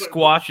out and complain-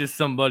 squashes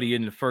somebody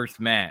in the first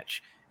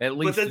match. At But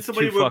least then it's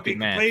somebody 2 would be fucking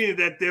matches. complaining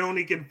that they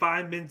only get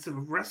 5 minutes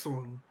of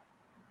wrestling.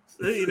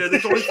 So,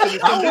 there's always going to be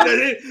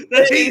something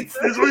that hates.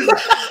 There's always.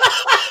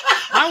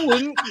 I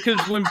wouldn't,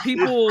 because when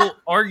people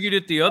argued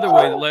it the other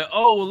way, they're like,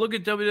 "Oh, well, look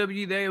at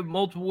WWE; they have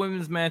multiple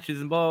women's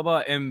matches and blah blah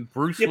blah." And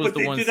Bruce Yeah, was but the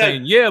they one do that-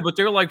 saying, "Yeah, but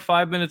they're like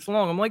 5 minutes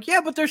long." I'm like,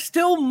 "Yeah, but there's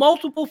still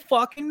multiple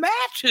fucking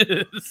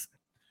matches."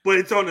 But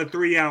it's on a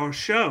 3-hour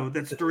show.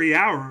 That's 3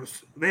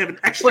 hours. They have an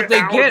extra But they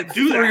hour get to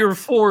do 3 that. or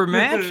 4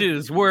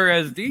 matches,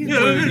 whereas these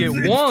Yeah, women it's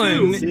get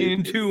one two.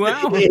 in 2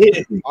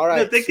 hours. All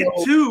right. They get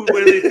so- 2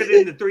 where they fit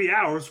into 3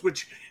 hours,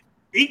 which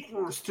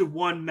equals to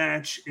 1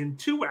 match in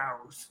 2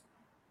 hours.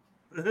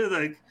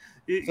 Like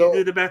you So-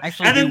 do the math.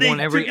 Actually, And then do they one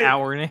every took it-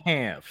 hour and a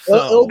half.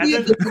 It'll So be a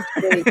And then-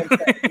 different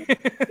story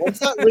once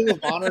that Ring of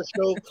Honor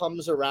show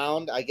comes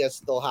around. I guess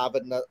they'll have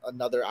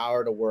another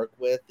hour to work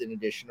with in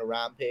addition to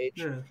Rampage.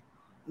 Yeah.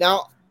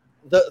 Now,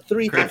 the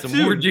three create things.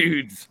 some more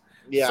dudes.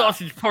 Yeah.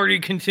 Sausage Party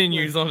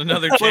continues on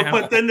another But,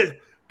 channel.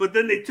 but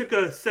then they took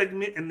a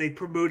segment and they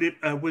promoted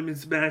a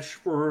women's match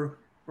for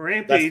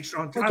Rampage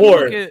on top.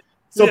 Four. Look at-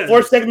 So Yeah.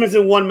 4 segments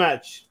in one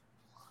match.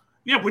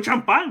 Yeah, which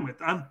I'm fine with.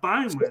 I'm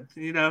fine with.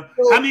 So-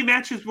 How many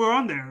matches were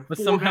on there? But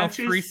 4 somehow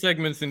matches? 3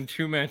 segments in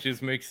 2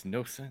 matches makes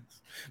no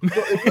sense. But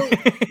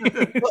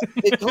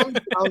it comes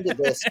down to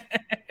this.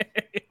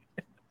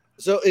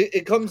 So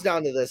it comes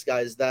down to this,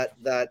 guys.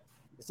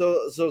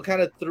 So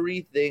kind of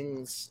 3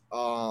 things.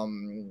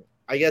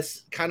 I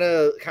guess kind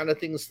of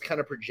things kind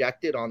of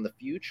projected on the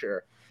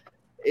future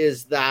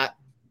is that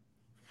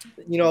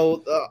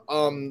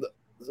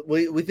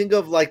we think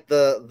of like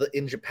the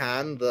in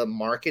Japan, the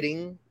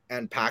marketing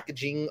and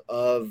packaging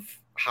of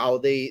how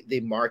they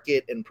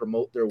market and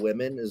promote their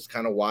women is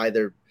kind of why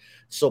they're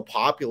so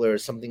popular.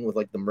 Something with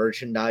like the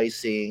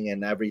merchandising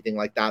and everything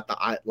like that,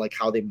 like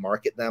how they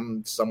market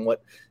them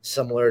somewhat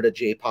similar to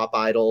J-pop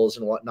idols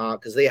and whatnot,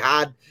 because they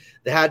had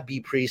B.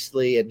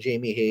 Priestley and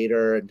Jamie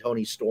Hayter and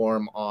Tony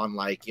Storm on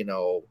like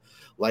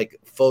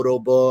photo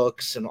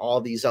books and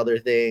all these other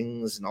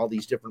things and all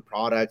these different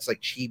products like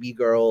Chibi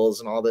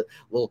Girls and all the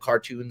little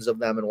cartoons of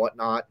them and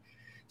whatnot.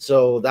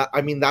 So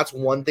that's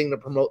one thing to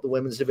promote the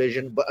women's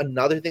division. But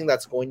another thing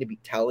that's going to be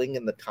telling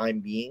in the time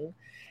being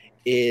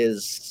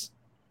is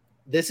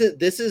this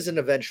is an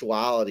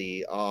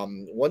eventuality.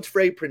 Once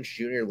Freddie Prinze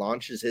Jr.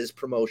 launches his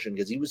promotion,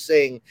 because he was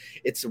saying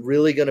it's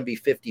really going to be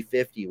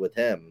 50-50 with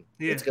him.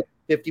 Yeah. It's going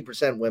to be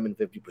 50% women,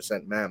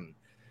 50% men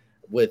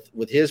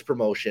with his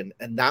promotion,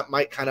 and that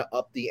might kind of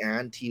up the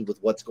ante with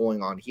what's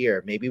going on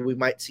here. Maybe we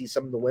might see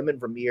some of the women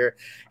from here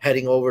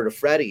heading over to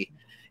Freddie,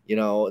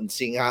 and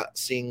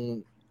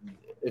seeing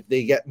if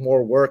they get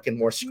more work and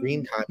more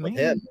screen time with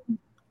him,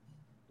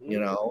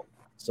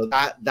 so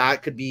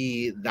that could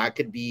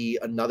be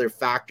another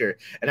factor,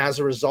 and as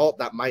a result,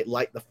 that might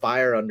light the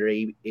fire under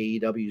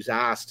AEW's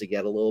ass to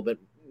get a little bit,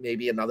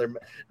 maybe another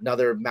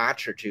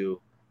match or 2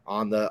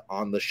 on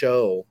the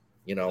show,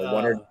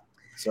 one or.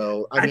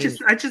 So I just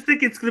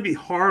think it's going to be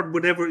hard.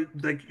 Whatever,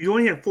 like you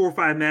only have 4 or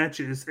 5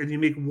 matches, and you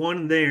make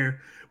one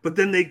there, but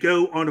then they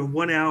go on a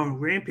 1-hour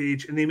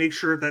Rampage, and they make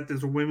sure that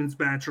there's a women's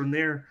match on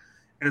there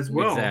as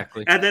well.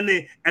 Exactly. And then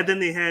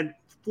they had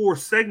 4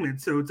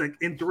 segments, so it's like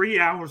in 3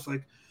 hours.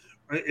 Like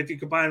if you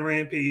combine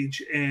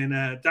Rampage and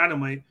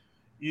Dynamite,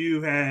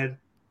 you had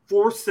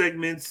 4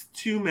 segments,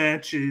 2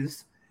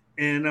 matches,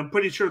 and I'm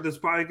pretty sure there's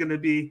probably going to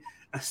be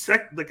a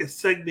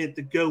segment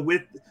to go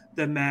with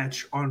the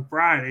match on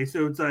Friday.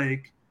 So it's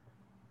like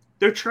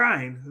they're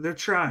trying maybe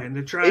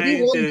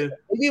to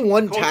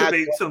one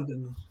cultivate tag,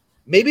 something.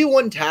 maybe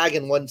one tag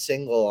and one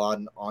single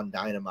on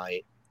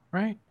Dynamite.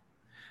 Right.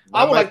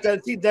 I would like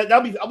that. See,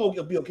 I'm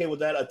be okay with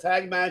that. A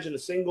tag match and a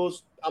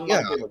singles. I'm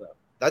not okay with that.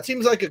 That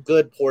seems like a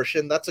good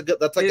portion. That's like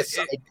a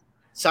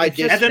side It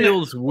dish. just then-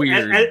 feels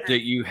weird and-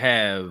 that you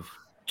have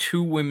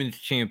 2 women's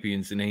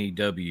champions in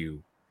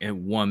AEW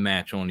and 1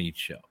 match on each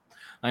show.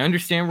 I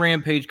understand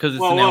Rampage because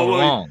it's an hour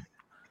long,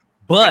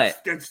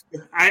 but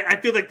I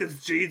feel like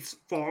that's Jade's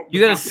fault. you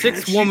got a without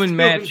that. 6-woman She's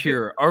match doing-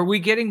 here. Are we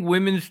getting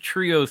women's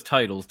trios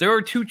titles? There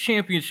are 2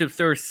 championships.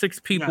 There are 6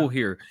 people No.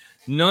 here.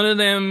 None of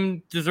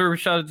them deserve a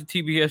shot at the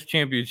TBS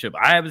championship.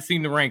 I haven't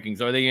seen the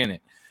rankings. Are they in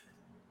it?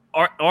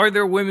 are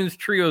there women's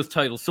trios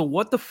titles? So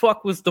what the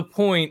fuck was the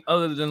point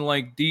other than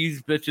like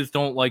these bitches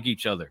don't like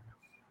each other?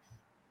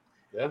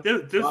 Yeah.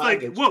 There's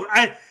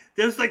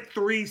there's like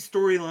 3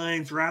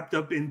 storylines wrapped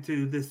up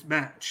into this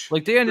match.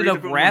 Like they ended 3 up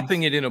different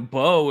wrapping ones. it in a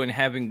bow and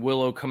having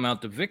Willow come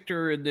out the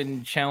victor and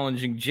then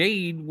challenging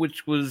Jade,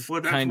 which was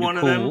Well, that's kind one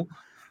of of cool. them.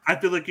 I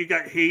feel like you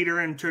got Hayter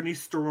and Tony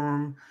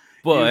Storm.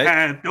 But you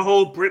have the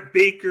whole Britt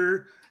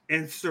Baker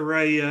and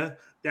Saraya.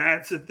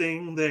 That's a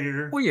thing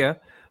there. well, yeah.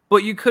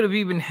 But you could have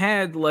even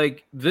had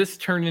like this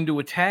turn into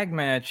a tag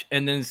match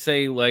and then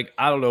say like,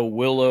 I don't know,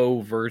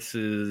 Willow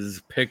versus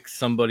pick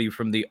somebody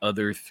from the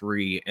other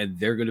 3 and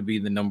they're going to be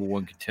the number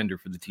 1 contender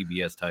for the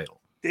TBS title.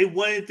 They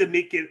wanted to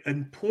make it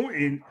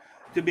important,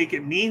 to make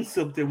it mean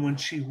something when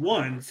she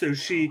won. So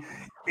she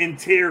and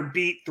Tear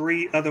beat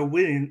 3 other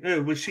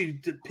women. Was she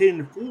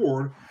pinned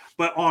 4,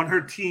 but on her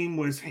team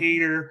was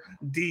Hayter,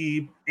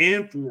 Deeb,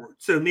 and Ford.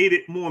 So it made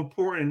it more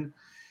important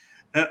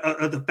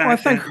of the fact Well, I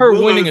think that her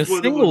Willow's winning a one of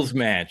the singles ones-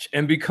 match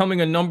and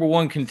becoming a number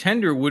 1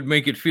 contender would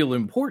make it feel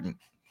important.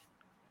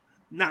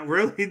 Not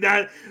really.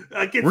 Not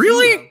against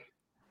Really? Who,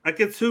 though?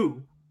 Against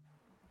who?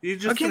 You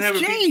just can have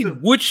Against her beat Jade,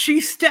 some- which she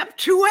stepped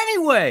to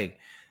anyway.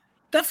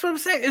 That's what I'm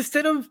saying.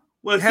 Instead of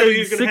Well, so having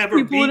you're gonna 6 have her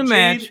people in a beat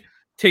match, Jade?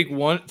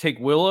 take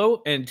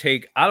Willow and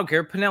take, I don't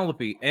care,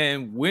 Penelope,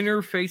 and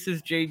winner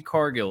faces Jade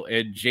Cargill,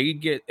 and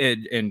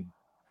and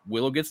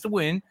Willow gets the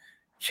win,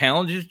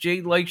 challenges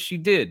Jade like she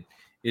did.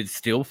 It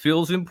still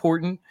feels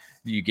important.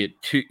 You get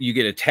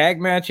a tag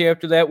match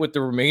after that with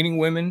the remaining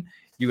women.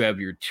 You have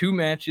your 2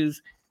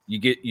 matches.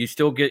 You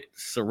still get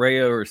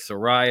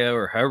Saraya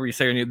or however you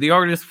say her name, the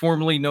artist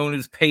formerly known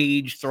as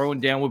Paige, throwing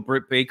down with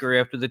Britt Baker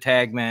after the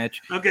tag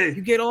match. Okay.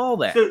 You get all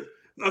that.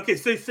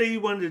 So say you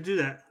wanted to do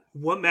that.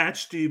 What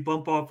match do you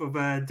bump off of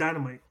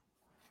Dynamite?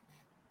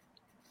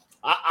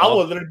 I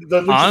would literally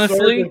the Luchasaurus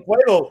Honestly, and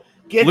Fuego.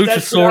 Get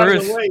that shit out of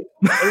the Luchasaurus. way.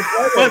 And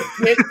Fuego,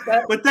 get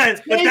that- But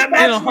that Take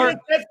match, in a heart-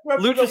 that's for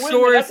the women.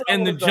 Luchasaurus That's what I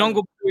and the would've done.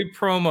 Jungle Boy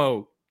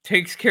promo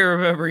takes care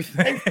of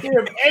everything. Takes care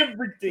of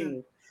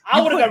everything. I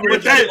You would have got put rid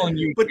of that that. on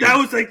YouTube. but that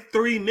was like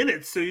 3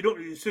 minutes. So you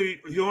don't. So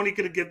you're only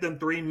gonna give them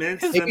 3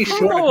 minutes. His then Maybe people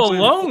short are promo gonna win.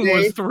 alone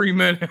was Dave. 3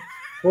 minutes.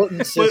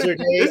 Fulton Scissor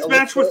Day. This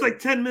match was Alexa. like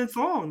 10 minutes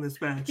long.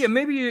 This match. Yeah,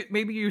 maybe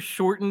you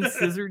shorten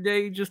Scissor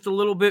Day just a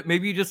little bit.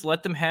 Maybe you just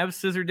let them have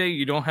Scissor Day.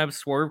 You don't have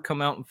Swerve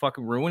come out and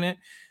fucking ruin it.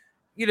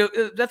 You know,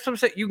 that's what I'm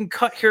saying. You can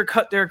cut here,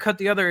 cut there, cut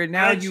the other, and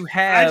now you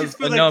have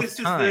enough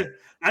time.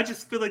 I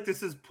just feel like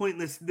this is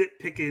pointless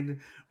nitpicking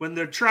when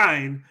they're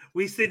trying.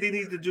 We say they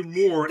need to do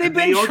more. They've and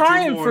been they are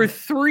trying doing for more.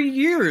 3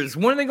 years.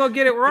 When are they gonna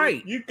get it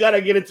right? You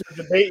gotta get into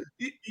the debate.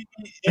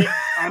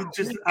 I'm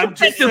just Debate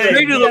saying. of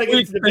the You gotta get week,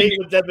 into the debate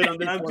with Devin on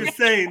this I'm one. just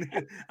saying.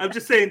 I'm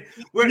just saying.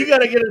 You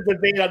gotta get a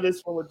debate on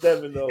this one with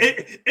Devin, though.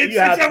 It's You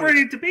have to.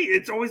 already to be.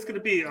 It's always going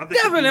to be. Oh, they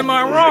Devin, could do am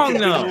I more, wrong, they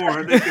could do though?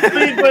 more, they could do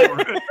I mean, but more.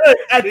 look,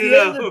 at You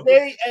the end of know? the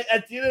day,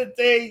 at the end of the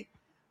day,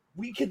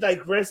 we can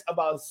digress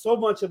about so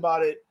much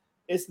about it.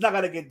 It's not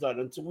gonna get done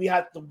until we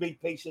have to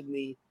wait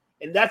patiently,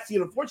 and that's the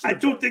unfortunate. I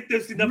don't part. think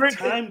there's enough Rick-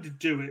 time to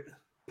do it.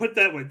 Put it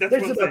that way. That's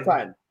There's what I'm enough saying.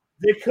 time.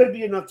 There could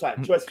be enough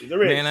time. Trust me,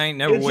 there is. Man, I ain't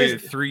never It's waited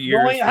just 3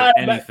 years knowing for how to-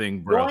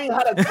 anything, bro. Knowing how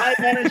to time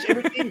manage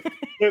everything.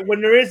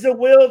 When there is a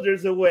will,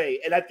 there's a way,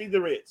 and I think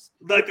there is.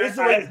 Like There's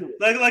a way I, to do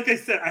it. like I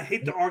said, I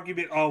hate the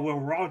argument. Oh well,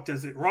 Raw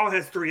does it. Raw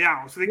has 3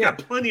 hours, so they got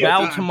plenty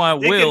Bow of time. to my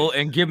They will can-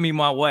 and give me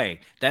my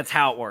way. That's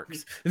how it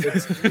works.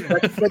 That's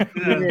what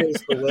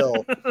is the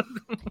will.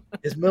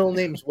 His middle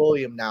name's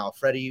William now.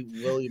 Freddie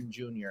William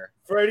Jr.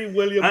 Freddie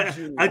Williams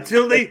Jr.,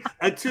 until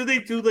they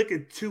do like a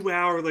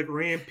 2-hour like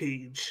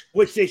rampage.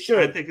 which they I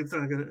should. think it's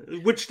not gonna.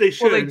 Which they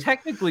should. Well, they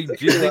technically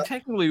do. They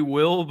technically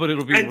will, but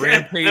it'll be And-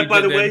 Rampage and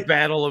by the then way-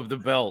 Battle of the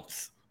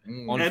Belts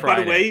on and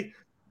Friday.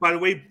 by the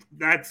way,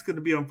 that's going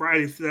to be on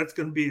Friday. So that's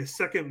going to be a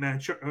second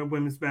match, a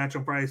women's match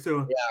on Friday. So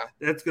Yeah.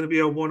 that's going to be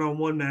a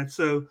 1-on-1 match.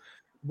 So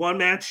 1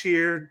 match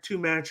here, 2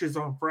 matches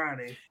on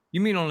Friday. You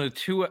mean on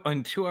 2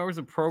 hours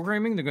of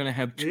programming, they're going to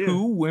have 2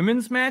 Yeah.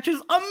 women's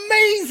matches?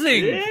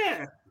 Amazing!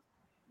 Yeah.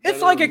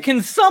 It's like it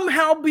can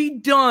somehow be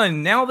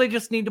done. Now they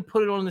just need to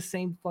put it on the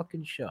same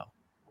fucking show.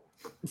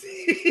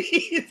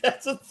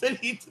 That's what they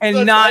need to And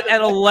do. not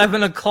at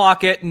 11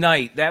 o'clock at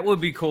night. That would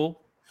be cool.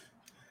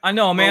 I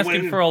know I'm Well,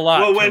 asking when- for a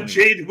lot. Well, when Tony.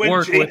 Jade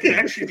Work can with it.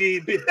 actually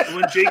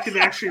when Jade can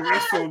actually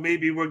wrestle,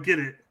 maybe we'll get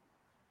it.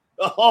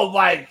 Oh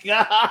my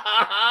god!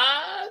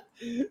 I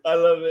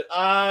love it.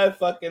 I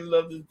fucking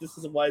love this. This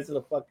is why it's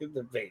a fucking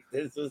debate.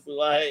 This is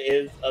why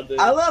it's a debate.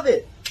 I love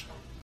it.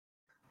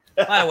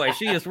 By the way,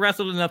 she has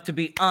wrestled enough to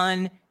be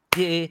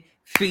undefeated.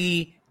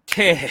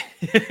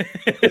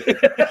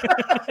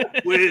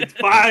 With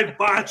 5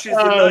 botches a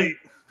Um, night.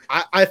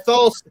 I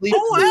fell asleep.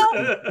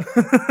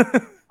 Oh,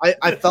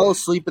 I fell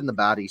asleep in the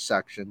baddie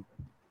section.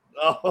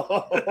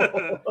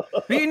 Oh.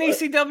 Be an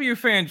ECW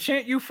fan.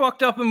 Chant you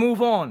fucked up and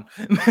move on.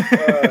 All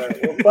right.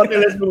 Well, fuck it,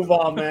 let's move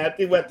on, man. I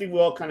think we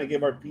all kind of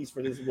gave our piece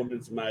for this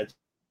women's match.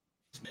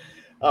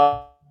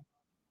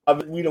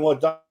 We don't want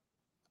to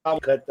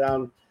cut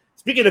down.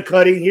 Speaking of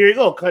cutting, here you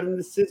go, cutting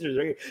the scissors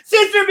right here.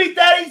 Scissor me,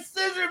 daddy,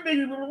 scissor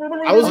me.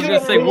 I was gonna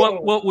say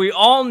what we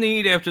all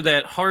need after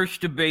that harsh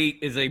debate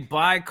is a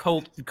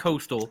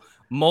bi-coastal,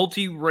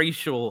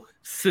 multiracial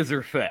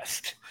scissor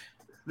fest.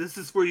 This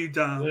is for you,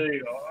 Dom. There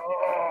you go.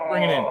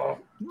 Bring it in.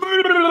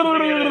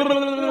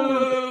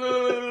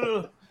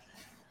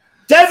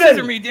 Devin,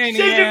 Scissor me, Danny.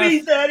 scissor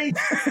me, daddy.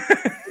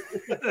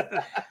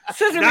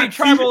 Scissor me, Not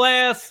tribal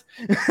ass.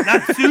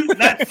 Not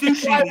sushi me,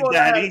 Tribal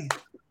daddy.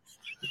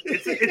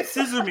 It's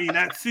scissor me,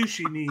 not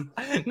sushi me.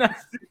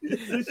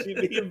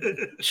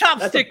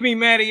 Chopstick me,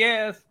 Matty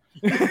ass.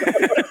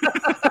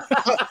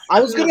 I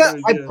was gonna.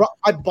 Oh,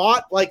 I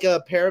bought like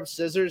a pair of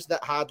scissors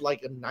that had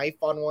like a knife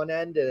on one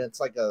end, and it's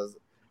like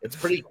it's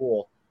pretty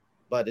cool,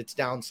 but it's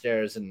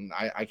downstairs, and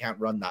I can't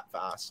run that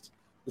fast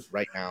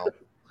right now.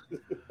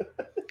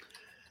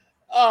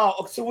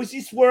 Oh, so we see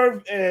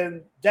Swerve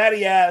and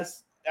Daddy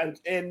Ass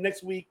and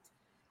next week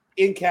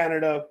in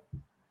Canada.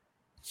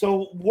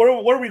 So where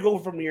are we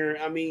going from here?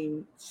 I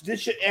mean,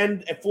 this should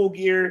end at Full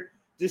Gear,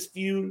 this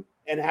feud,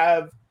 and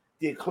have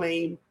the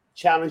Acclaim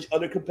challenge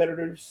other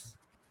competitors.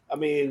 I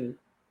mean,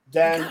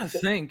 Dan, I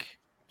think.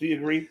 Do you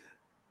agree?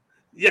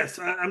 Yes,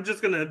 I'm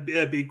just gonna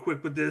be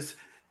quick with this.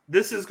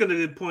 This is gonna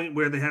be the point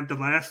where they have the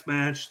last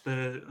match,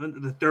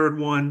 the third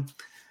one.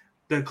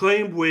 The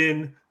Acclaim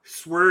win.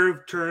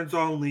 Swerve turns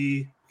on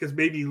Lee because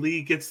maybe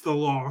Lee gets the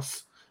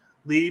loss.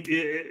 Lee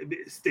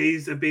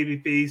stays a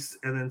babyface,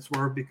 and then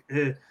Swerve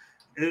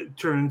it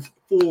turns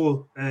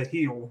full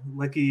heel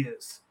like he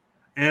is.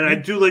 And I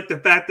do like the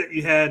fact that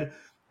you had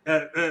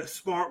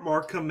Smart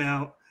Mark come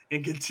out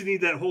and continue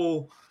that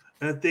whole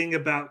thing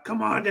about,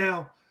 come on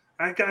now,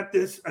 I got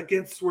this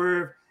against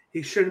Swerve.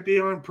 He shouldn't be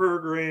on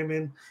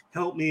programming.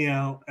 Help me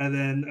out. And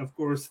then, of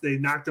course, they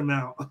knocked him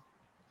out.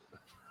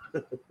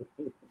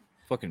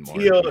 Fucking Mark.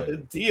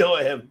 Deal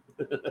him.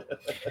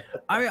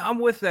 I'm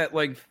with that.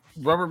 Like,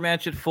 rubber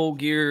match at Full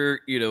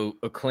Gear,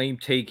 Acclaim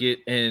take it,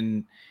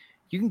 and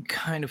you can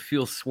kind of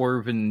feel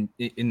Swerve in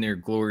their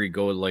glory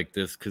going like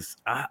this, because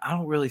I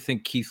don't really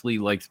think Keith Lee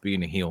likes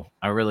being a heel.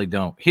 I really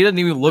don't. He doesn't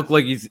even look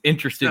like he's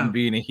interested in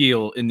being a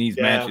heel in these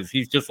matches.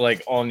 He's just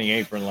like on the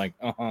apron, like,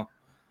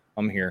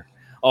 I'm here.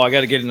 Oh, I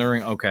got to get in the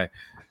ring. Okay.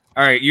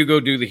 All right, you go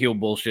do the heel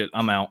bullshit.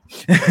 I'm out.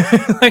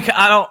 Like,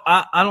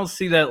 I don't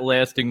see that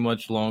lasting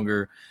much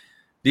longer.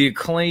 The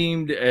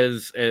Acclaimed,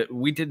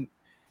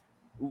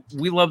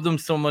 we love them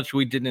so much,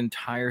 we did an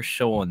entire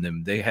show on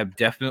them. They have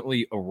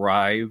definitely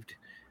arrived.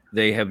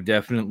 They have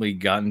definitely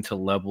gotten to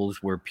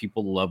levels where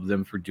people love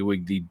them for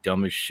doing the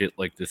dumbest shit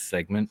like this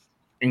segment,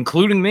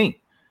 including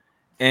me.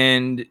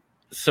 And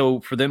so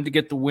for them to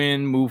get the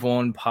win, move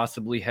on,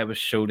 possibly have a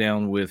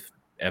showdown with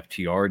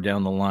FTR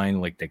down the line,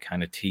 like they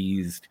kind of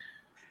teased,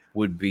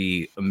 would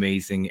be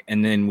amazing.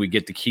 And then we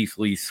get the Keith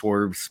Lee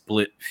Swerve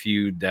split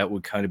feud. That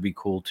would kind of be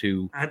cool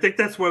too. I think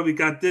that's why we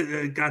got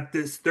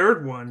this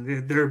third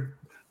one. They're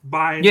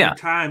buying their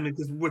time,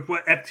 because with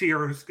what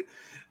FTR is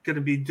going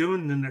to be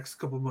doing the next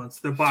couple of months,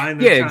 they're buying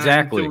their time.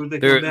 Exactly.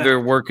 They're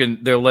working.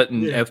 They're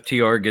letting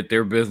FTR get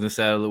their business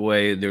out of the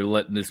way. They're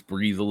letting this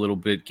breathe a little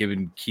bit,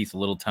 giving Keith a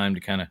little time to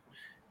kind of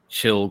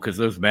chill, because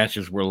those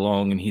matches were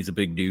long and he's a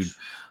big dude.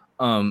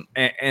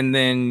 And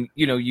then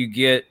you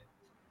get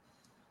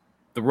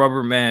the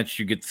rubber match,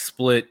 you get the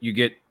split, you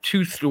get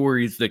two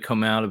stories that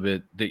come out of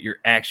it that you're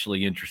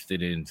actually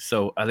interested in.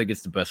 So I think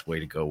it's the best way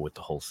to go with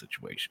the whole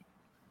situation.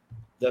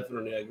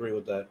 Definitely, I agree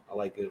with that. I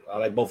like it. I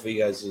like both of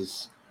you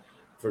guys'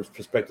 first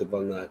perspective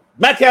on that.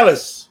 Matt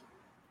Callis.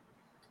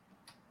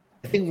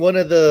 I think one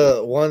of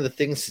the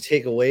things to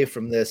take away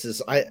from this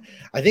is I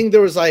think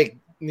there was like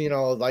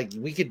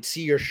we could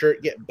see your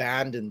shirt get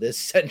banned in this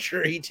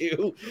century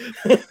too.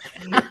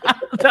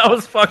 That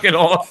was fucking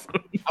awesome.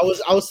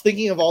 I was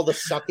thinking of all the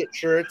Suck It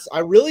shirts. I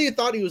really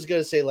thought he was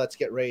gonna say let's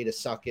get ready to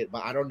suck it,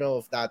 but I don't know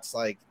if that's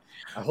like,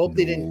 I hope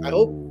they didn't. I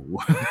hope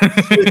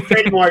It's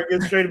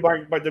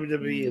trademarked by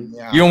WWE.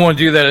 Yeah. You don't want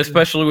to do that,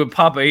 especially with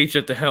Papa H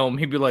at the helm.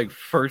 He'd be like,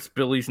 first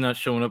Billy's not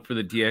showing up for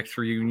the DX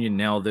reunion.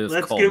 Now this.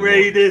 Let's get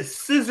ready to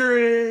scissor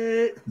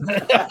it.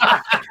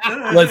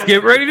 Let's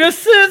get ready to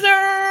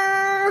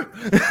scissor.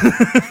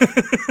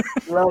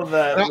 Love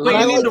that. But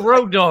you need the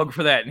Road Dog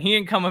for that, and he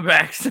ain't coming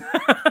back. Kind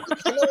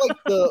of like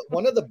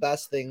one of the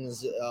best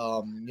things,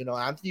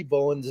 Anthony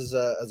Bowens is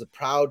a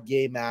proud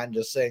gay man,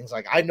 just saying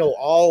like, I know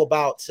all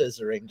about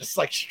scissoring, just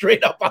like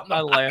straight up on the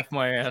I laugh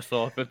my ass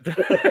off at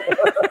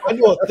that. I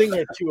know a thing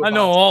or two. I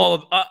know all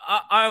of.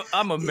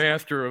 I'm a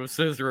master of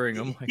scissoring.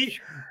 I'm like,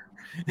 sure.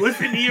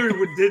 Wasn't here?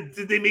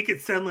 Did they make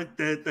it sound like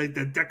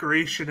the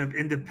Declaration of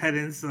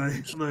Independence,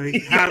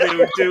 like how they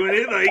were doing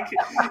it? Like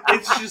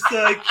it's just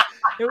like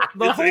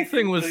the whole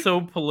thing was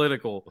so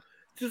political.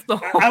 Just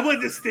I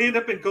wanted to stand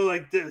up and go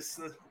like this.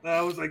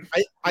 I was like,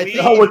 I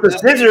with the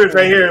scissors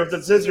right here. With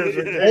the scissors.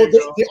 Right there.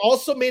 They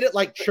also made it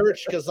like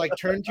church, because like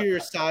turn to your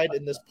side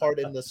in this part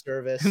in the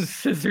service.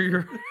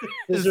 Scissor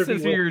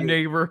your you.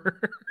 neighbor.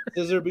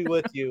 Scissor be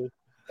with you.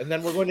 And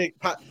then we're going to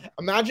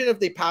imagine if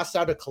they passed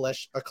out a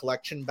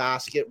collection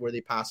basket where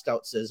they passed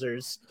out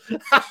scissors.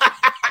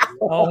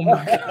 Oh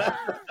my god!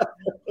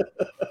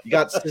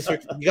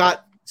 You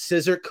got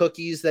scissor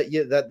cookies that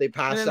they And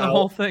pass then the out.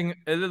 whole thing,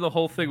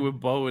 with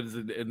Bowens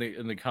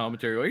in the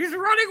commentary, like he's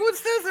running with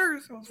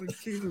scissors. I was like,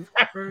 Jesus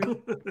Christ.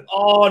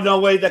 Oh no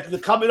way! The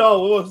comment.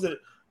 Oh, what was it?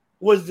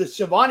 Was the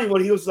Shivani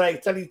when he was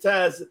like telling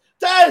Taz,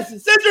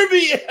 scissor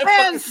me,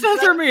 Man,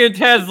 scissor me, and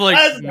Taz's like,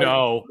 Taz,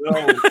 no.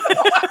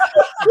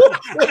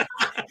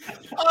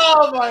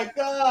 Oh my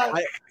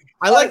god!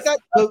 I like that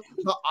the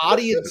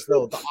audience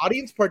though. The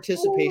audience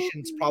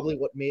participation is probably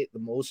what made it the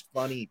most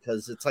funny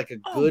because it's like a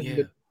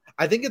good.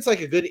 I think it's like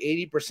a good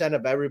 80%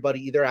 of everybody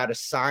either had a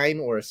sign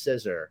or a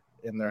scissor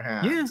in their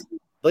hands. Yeah.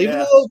 But even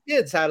the little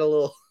kids had a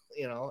little.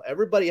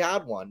 Everybody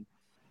had one.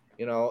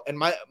 And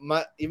my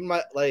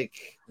like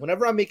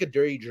whenever I make a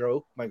dirty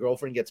joke, my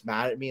girlfriend gets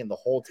mad at me, and the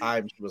whole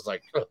time she was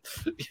like,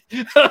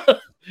 she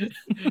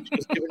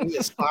was giving me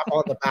a slap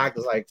on the back,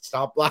 was like,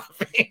 stop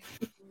laughing.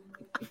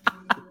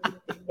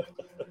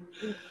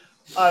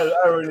 I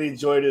really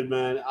enjoyed it,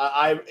 man.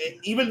 I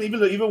even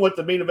with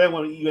the main event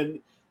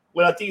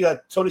when I think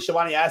Tony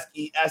Schiavone asked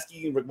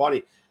Ian Rick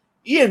Bonnie,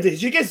 Ian,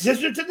 did you get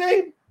sister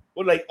today?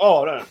 We're like,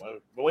 oh no,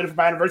 we're waiting for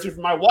my anniversary for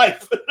my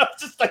wife. I'm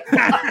just like,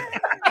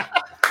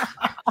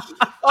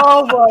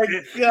 oh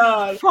my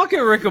god, fucking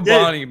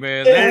Riccaboni,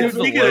 man. And That is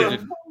a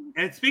legend.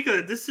 speaking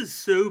of, this is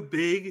so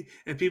big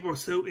and people are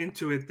so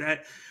into it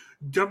that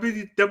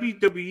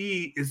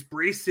WWE is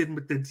bracing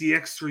with the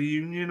DX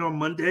reunion on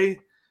Monday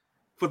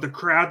for the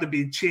crowd to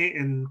be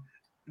chanting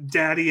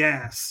 "Daddy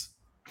Ass."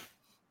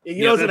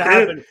 You know what's gonna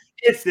happen.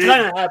 It's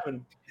gonna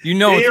happen. You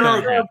know it's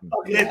gonna happen.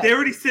 They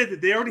already said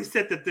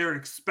that they're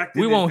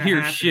expecting. We won't hear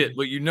happen. shit,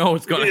 but you know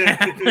it's gonna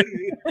happen.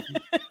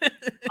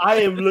 I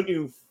am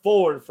looking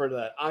forward for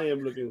that.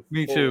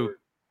 Me too.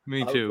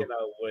 Me too. I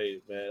cannot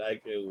wait, man. I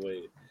can't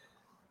wait.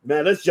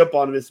 Man, let's jump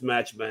on this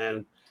match,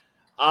 man.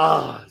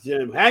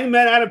 Jim.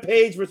 Hangman Adam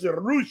Page versus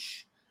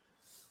Rush.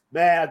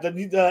 Man,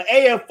 the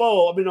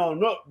AFO. I mean,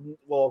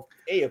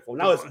 AFO.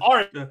 Now it's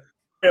RF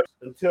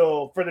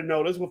until further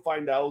notice. We'll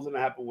find out what's going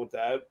to happen with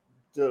that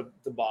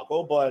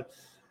debacle. But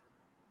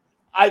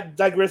I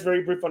digress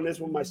very brief on this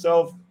one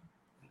myself.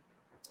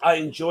 I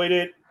enjoyed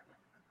it.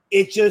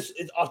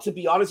 To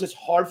be honest, it's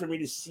hard for me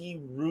to see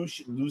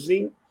Rush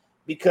losing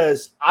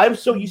because I'm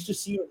so used to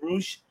seeing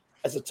Rush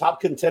as a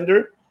top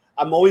contender.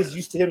 I'm always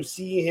used to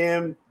seeing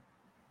him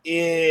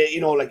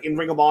like in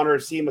Ring of Honor,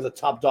 see him as a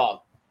top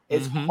dog.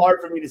 It's hard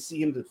for me to see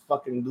him to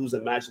fucking lose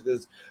a match like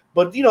this.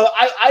 But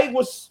I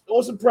was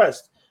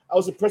impressed. I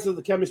was impressed with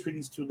the chemistry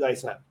these two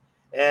guys have,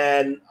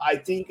 and I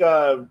think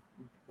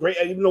great.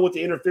 Even though with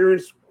the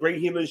interference,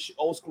 great Hamish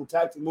old school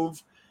tactic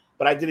moves.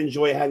 But I did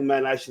enjoy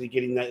Hangman actually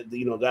getting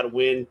that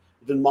win.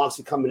 Then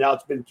Moxley coming out.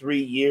 It's been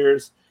 3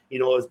 years.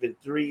 It's been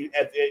 3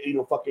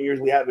 fucking years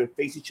we haven't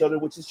faced each other,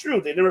 which is true.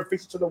 They never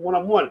faced each other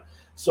one-on-one.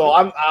 So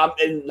I'm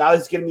and now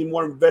it's getting me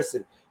more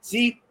invested.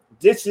 See,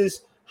 this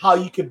is how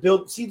you can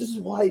build. See, this is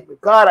why,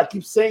 God, I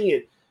keep saying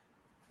it.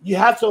 You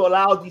have to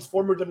allow these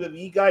former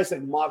WWE guys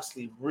like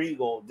Moxley,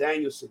 Regal,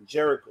 Danielson,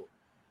 Jericho,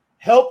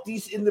 help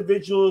these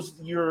individuals,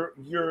 your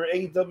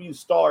AEW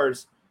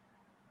stars,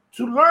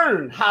 to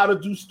learn how to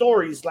do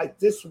stories like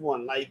this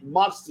one, like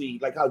Moxley,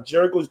 like how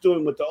Jericho's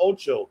doing with the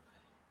Ocho.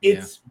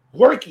 It's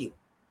working.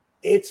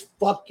 It's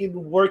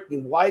fucking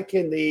working. Why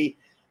can they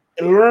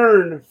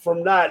learn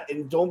from that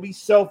and don't be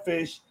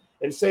selfish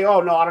and say, oh,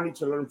 no, I don't need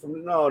to learn from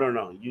it. No.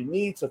 You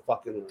need to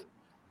fucking learn.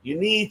 You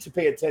need to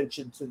pay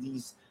attention to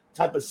these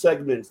type of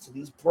segments, to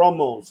these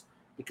promos,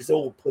 because it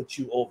will put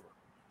you over.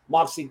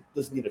 Moxley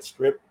doesn't need a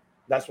script.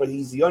 That's why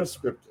he's the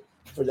unscripted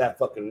for that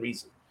fucking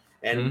reason.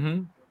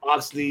 And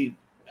Moxley,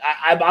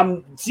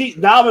 I'm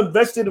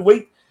invested in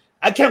wait.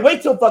 I can't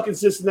wait till fucking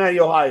Cincinnati,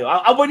 Ohio.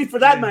 I'm waiting for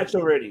that match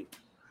already.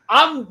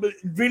 I'm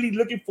really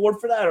looking forward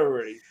for that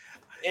already.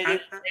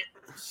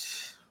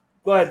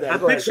 Go ahead, Dan.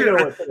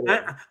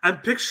 I'm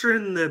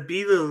picturing the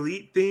Be the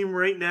Elite theme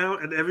right now,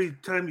 and every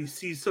time you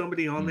see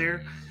somebody on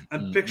there,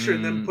 I'm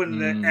picturing them putting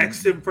the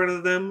X in front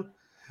of them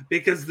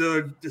because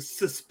they're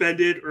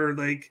suspended or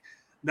like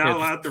not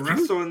allowed to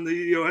wrestle in the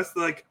US.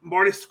 Like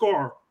Marty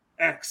Scurll,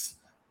 X,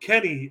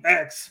 Kenny,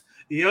 X,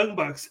 the Young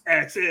Bucks,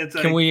 X. It's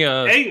like, can we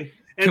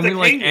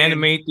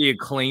animate the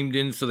Acclaimed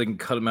in so they can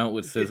cut them out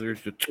with scissors?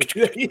 And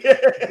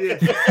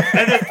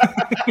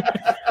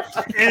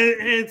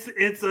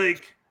it's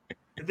like,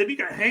 and then you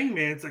got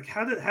Hangman. It's like,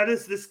 how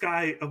does this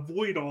guy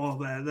avoid all of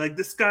that? Like,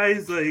 this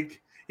guy's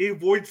like, he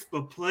avoids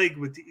the plague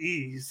with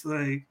ease.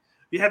 Like,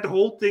 you had the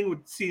whole thing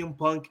with CM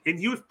Punk, and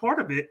he was part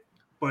of it.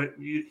 But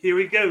here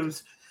he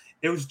goes.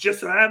 It was just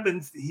so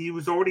happens he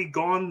was already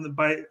gone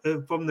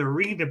from the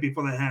arena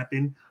before that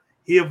happened.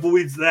 He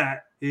avoids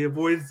that. He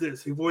avoids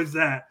this. He avoids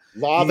that.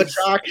 Law of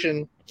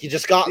attraction. He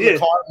just got in the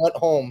car and went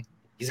home.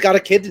 He's got a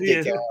kid to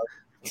take care of.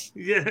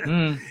 Yeah.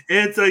 And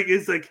it's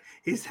like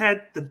he's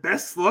had the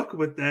best luck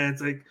with that.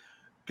 It's like,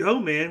 go,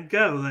 man,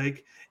 go.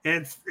 Like,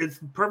 and it's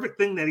the perfect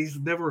thing that he's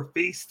never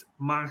faced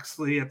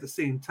Moxley at the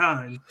same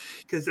time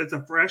because it's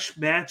a fresh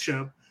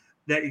matchup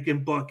that you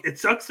can book. It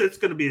sucks that it's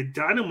going to be a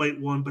Dynamite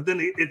one, but then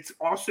it's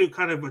also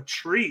kind of a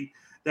treat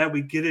that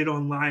we get it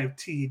on live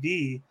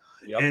TV.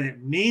 Yep. and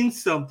it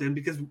means something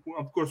because,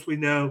 of course, we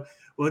know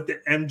with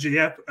the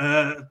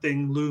MJF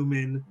thing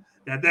looming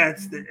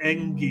that's the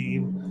end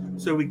game.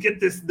 So we get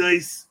this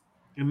nice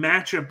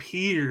matchup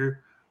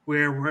here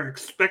where we're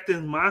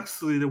expecting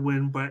Moxley to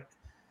win, but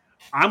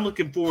I'm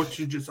looking forward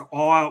to just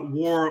all-out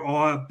war,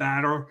 all-out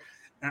battle.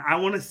 And I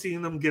want to see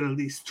them get at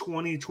least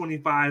 20,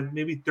 25,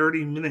 maybe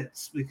 30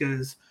 minutes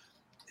because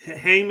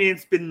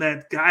Hangman's been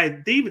that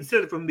guy. They even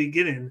said it from the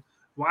beginning.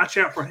 Watch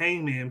out for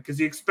Hangman because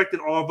he expected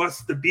all of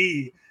us to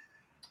be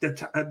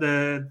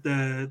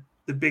the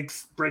big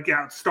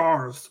breakout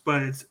stars,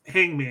 but it's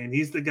Hangman.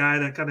 He's the guy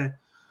that kind of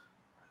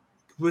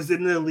was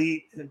in the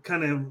elite,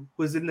 kind of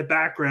was in the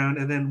background,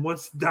 and then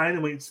once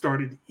Dynamite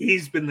started,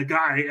 he's been the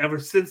guy ever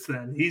since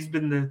then. He's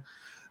been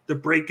the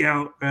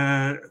breakout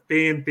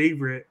fan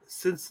favorite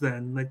since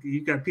then. Like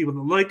you got people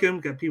that like him,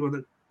 got people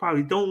that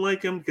probably don't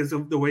like him because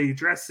of the way he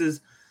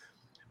dresses,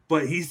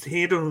 but he's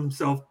handled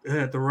himself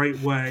the right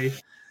way.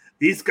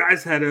 These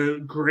guys had a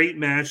great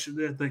match.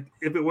 Like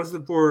if it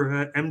wasn't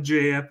for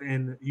MJF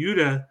and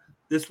Yuta,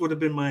 this would have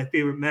been my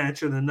favorite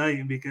match of the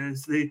night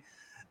because they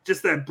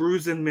just that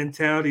bruising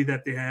mentality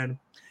that they had.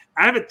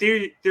 I have a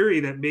theory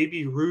that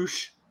maybe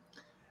Rush,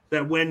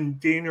 that when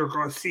Daniel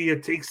Garcia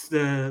takes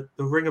the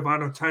Ring of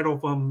Honor title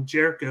from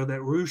Jericho,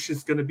 that Rush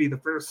is going to be the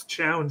first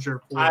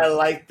challenger. I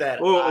like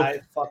that. I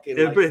fucking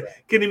like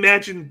that. Can you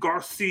imagine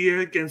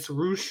Garcia against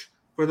Rush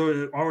for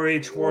the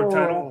RH World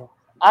title?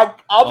 I'll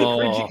be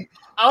cringing.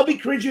 I'll be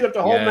cringing at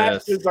the whole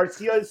match because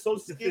Garcia is so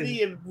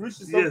skinny and Rush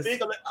is so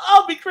big. I'm like,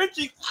 I'll be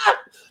cringing.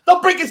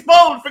 Don't break his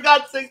bone, for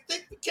God's sake.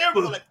 Be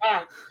careful. Like,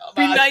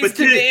 be nice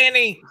to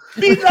Danny.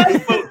 Be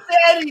nice to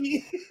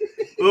Danny.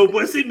 Well,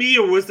 was it me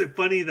or was it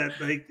funny that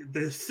like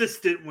the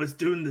assistant was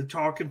doing the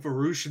talking for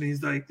Rush and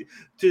he's like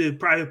to the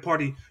private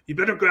party, you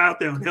better go out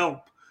there and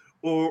help,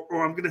 or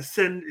I'm gonna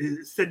send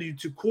you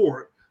to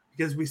court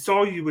because we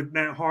saw you with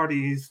Matt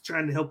Hardy. He's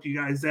trying to help you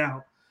guys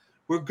out.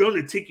 We're going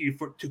to take you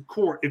to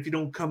court if you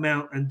don't come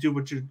out and do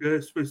what you're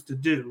supposed to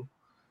do.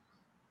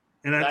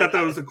 And I thought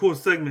that was a cool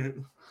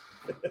segment.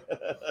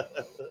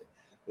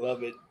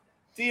 Love it.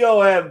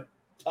 TOM,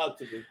 talk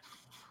to me.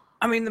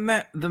 I mean,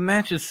 the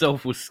match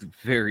itself was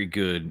very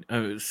good.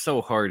 It was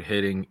so hard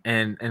hitting,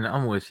 and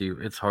I'm with you.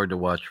 It's hard to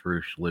watch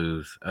Rush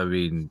lose. I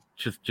mean,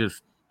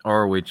 just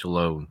ROH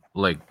alone.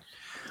 Like,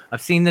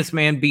 I've seen this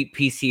man beat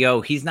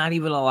PCO. He's not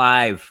even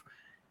alive.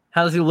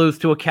 How does he lose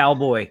to a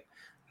cowboy?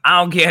 I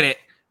don't get it.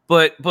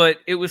 But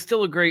it was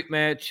still a great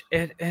match,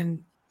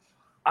 and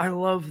I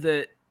love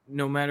that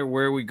no matter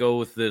where we go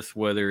with this,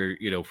 whether,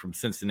 from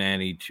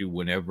Cincinnati to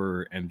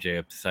whenever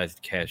MJF decides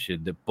to cash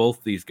in, that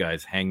both these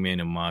guys, Hangman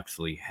and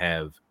Moxley,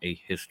 have a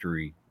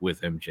history with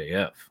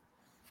MJF.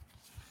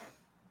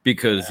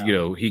 Because,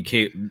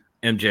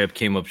 MJF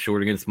came up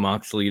short against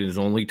Moxley in his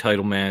only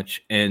title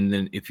match, and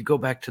then if you go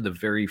back to the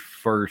very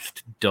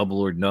first Double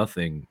or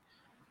Nothing,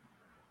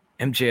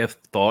 MJF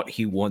thought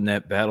he won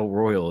that battle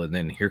royal, and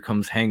then here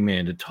comes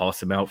Hangman to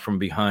toss him out from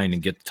behind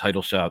and get the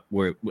title shot,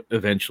 where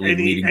eventually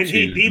leading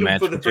to the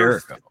match with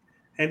Jericho.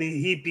 And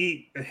he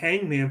beat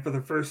Hangman for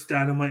the first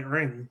Dynamite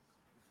ring.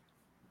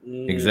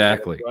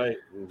 Exactly. Right.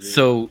 Mm-hmm.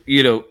 So,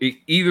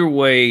 either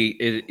way,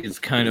 it's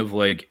kind of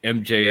like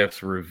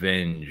MJF's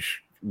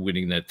revenge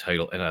winning that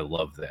title, and I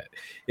love that.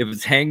 If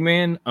it's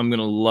Hangman, I'm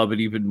going to love it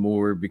even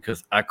more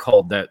because I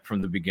called that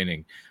from the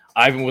beginning.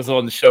 Ivan was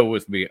on the show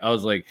with me. I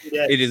was like,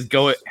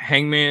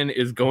 Hangman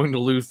is going to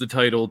lose the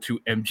title to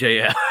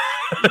MJF.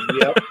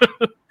 Yep.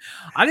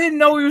 I didn't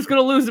know he was going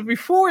to lose it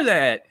before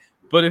that.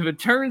 But if it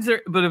turns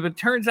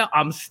out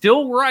I'm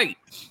still right.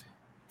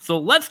 So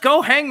let's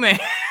go Hangman.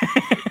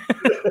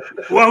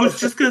 Well, I was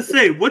just going to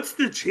say, what's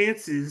the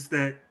chances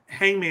that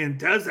Hangman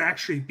does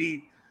actually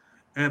beat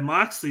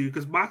Moxley?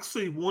 Because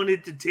Moxley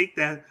wanted to take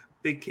that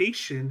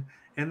vacation.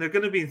 And they're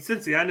going to be in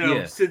Cincy. I know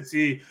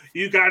Cincy,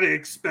 you got to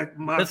expect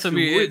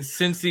Moxley. It's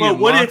Cincy and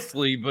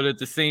Moxley, but at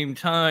the same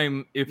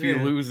time, if he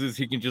loses,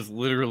 he can just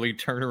literally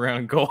turn around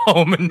and go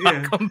home and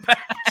not come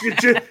back.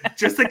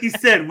 just like he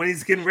said, when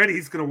he's getting ready,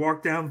 he's going to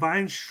walk down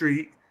Vine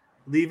Street,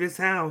 leave his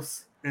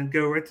house, and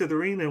go right to the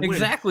arena and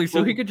win.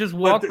 So he could just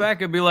walk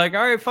back and be like,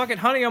 all right, fuck it,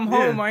 honey, I'm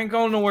home. I ain't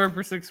going nowhere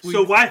for 6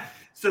 weeks.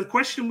 So the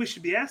question we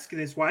should be asking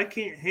is, why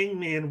can't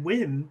Hangman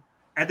win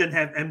and then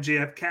have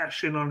MJF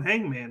cash in on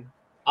Hangman?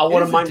 I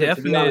want to mind it,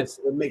 to be honest.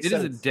 It makes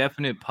sense. Is a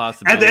definite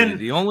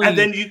possibility. And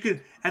then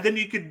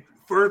you could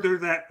further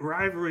that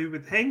rivalry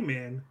with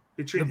Hangman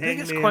between Hangman.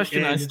 The biggest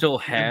question I still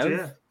have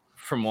MJF.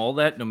 From all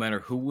that, no matter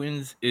who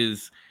wins,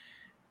 is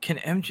can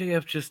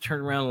MJF just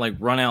turn around and like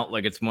run out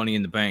like it's Money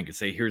in the Bank and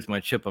say, "Here's my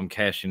chip, I'm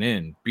cashing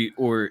in,"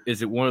 or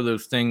is it one of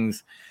those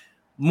things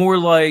more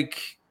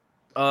like?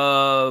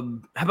 How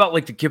about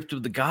like the Gift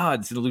of the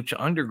Gods in the Lucha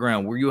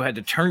Underground, where you had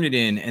to turn it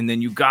in and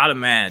then you got a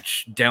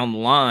match down the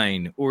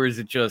line, or is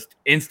it just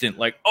instant?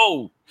 Like,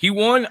 oh, he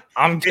won,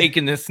 I'm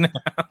taking this now.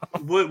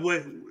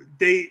 What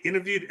they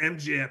interviewed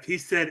MJF, he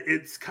said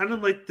it's kind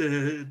of like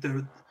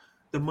the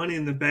Money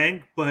in the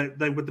Bank, but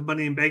like with the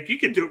Money in the Bank, you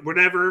can do it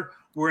whenever,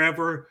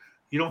 wherever.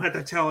 You don't have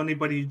to tell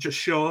anybody. You just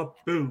show up,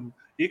 boom.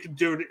 You could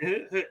do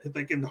it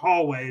like in the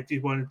hallway if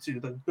you wanted to,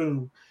 like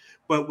boom.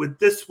 But with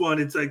this one,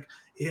 it's like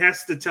he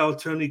has to tell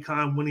Tony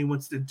Khan when he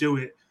wants to do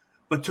it.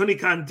 But Tony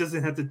Khan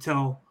doesn't have to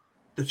tell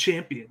the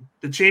champion.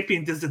 The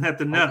champion doesn't have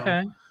to know.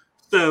 Okay.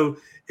 So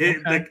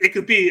it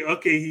could be,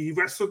 okay, he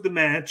wrestled the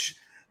match.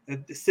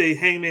 Say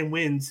Hangman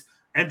wins.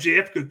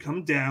 MJF could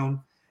come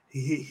down.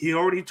 He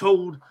already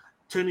told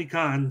Tony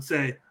Khan,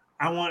 say,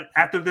 I want,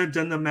 after they're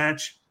done the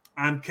match,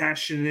 I'm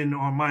cashing in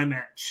on my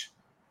match.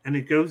 And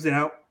it goes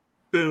out,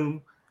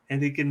 boom,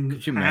 and he can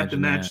have the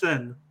match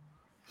then.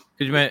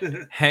 Could you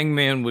imagine?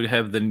 Hangman would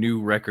have the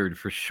new record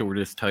for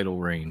shortest title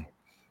reign.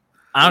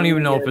 I don't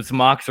even know if it's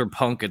Mox or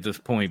Punk at this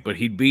point, but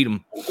he'd beat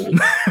him.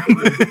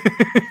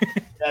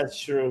 That's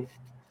true.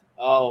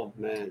 Oh,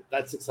 man.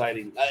 That's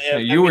exciting.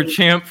 You were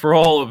champ for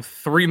all of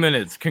 3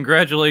 minutes.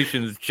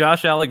 Congratulations.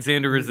 Josh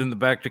Alexander is in the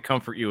back to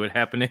comfort you. It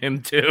happened to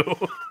him, too.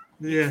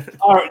 Yeah.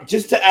 All right.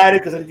 Just to add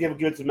it, because I give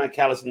it to Matt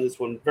Callis in this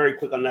one. Very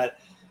quick on that.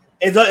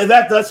 If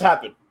that does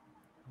happen,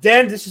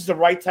 then this is the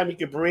right time you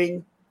could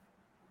bring.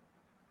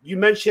 You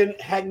mentioned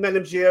Hangman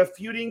MJF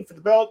feuding for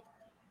the belt.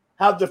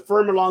 Have the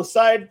firm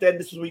alongside. Then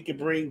this is where you can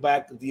bring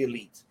back the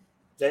Elite.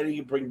 Then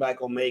you bring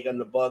back Omega and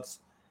the Bucks,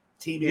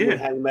 teaming with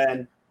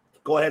Hangman.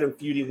 Go ahead and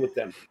feuding with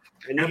them.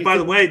 And by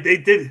the way, they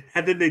did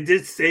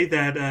say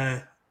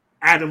that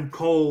Adam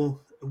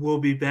Cole will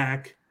be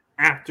back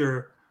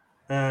after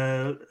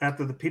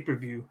the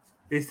pay-per-view.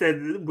 They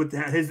said with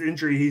his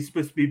injury, he's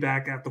supposed to be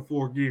back after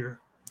 4 Gear.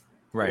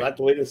 Right. We'll have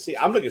to wait and see.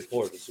 I'm looking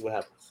forward to see what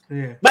happens.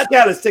 Yeah. Matt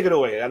Callis, take it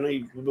away. I know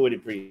you've been waiting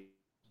for you.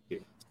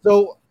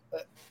 So,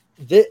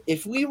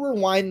 if we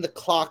rewind the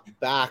clock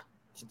back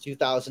to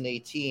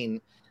 2018,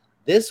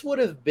 this would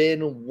have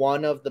been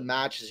one of the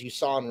matches you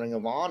saw in Ring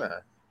of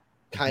Honor.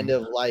 Kind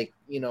of like,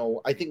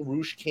 I think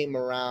Roosh came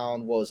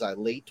around, what was that,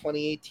 late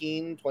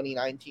 2018,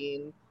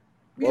 2019?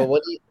 Yeah.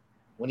 Well,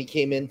 when he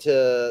came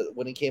into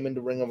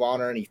Ring of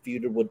Honor and he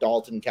feuded with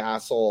Dalton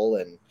Castle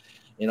and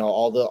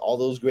all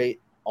those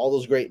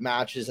great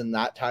matches in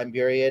that time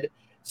period.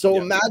 So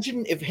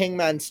imagine if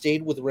Hangman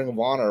stayed with Ring of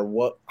Honor,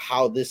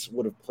 how this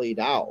would have played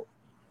out.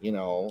 It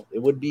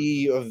would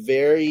be a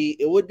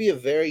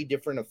very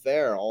different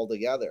affair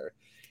altogether.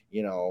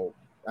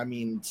 I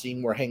mean,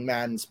 seeing where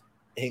Hangman's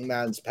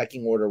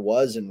pecking order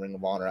was in Ring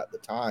of Honor at the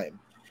time,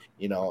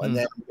 and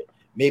then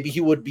maybe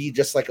he would be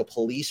just like a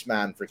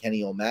policeman for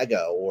Kenny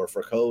Omega or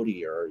for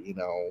Cody, or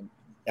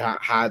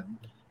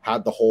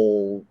had the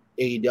whole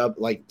AEW,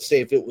 like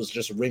say if it was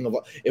just if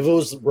it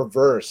was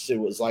reverse, it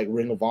was like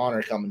Ring of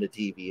Honor coming to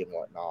TV and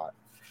whatnot.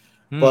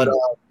 But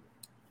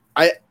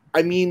I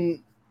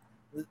mean,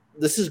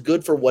 this is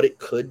good for what it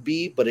could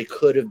be, but it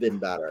could have been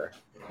better.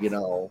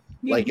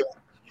 Like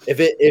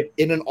if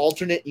in an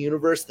alternate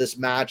universe, this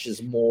match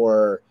is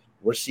more,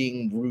 we're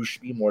seeing Roosh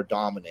be more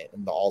dominant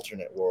in the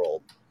alternate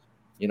world,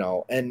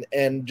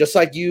 and just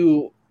like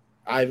you,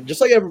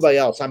 just like everybody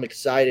else, I'm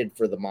excited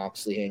for the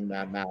Moxley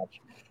Hangman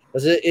match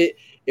because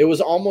it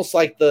was almost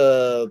like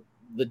the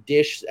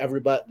dish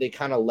everybody they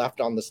kind of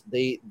left on this.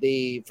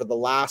 They for the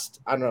last,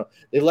 I don't know,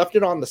 they left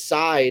it on the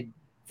side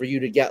for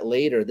you to get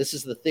later. This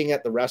is the thing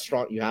at the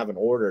restaurant you haven't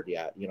ordered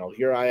yet.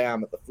 Here I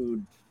am at the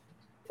food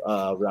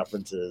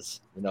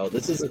references.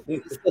 This is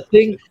the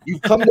thing.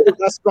 You've come to the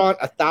restaurant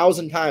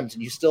 1,000 times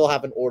and you still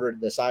haven't ordered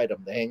this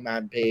item, the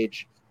Hangman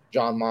Page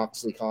John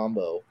Moxley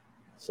combo.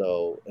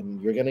 So,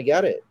 and you're gonna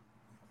get it.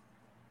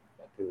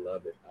 I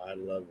love it. I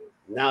love it.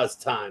 Now it's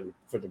time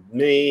for the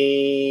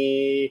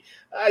main.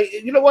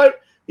 You know what?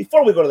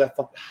 Before we go to that,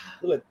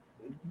 look,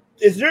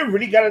 is there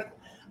really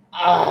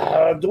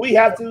do we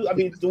have to? I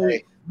mean, do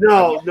we?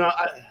 No.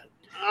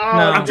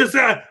 I'm just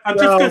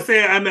gonna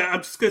say I'm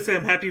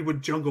happy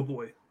with Jungle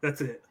Boy.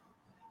 That's it.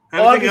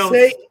 Everything else,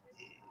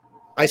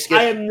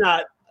 I am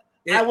not.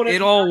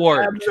 It all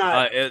worked.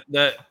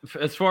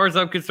 As far as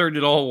I'm concerned,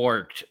 it all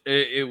worked.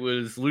 It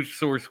was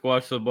Luchasaurus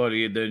squash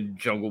somebody, and then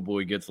Jungle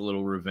Boy gets a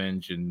little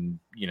revenge and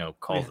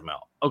calls him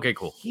out. Okay,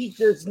 cool. He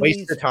just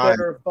needs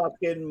better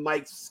fucking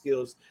mic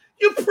skills.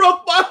 You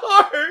broke my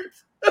heart.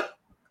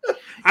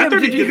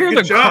 Did you hear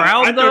the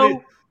crowd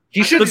though?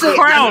 The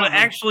crowd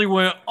actually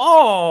went,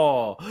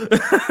 "Oh!"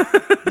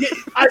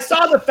 I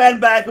saw the fan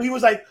back. He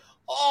was like,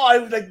 "Oh!" I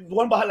was like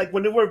one behind, like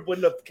when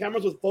the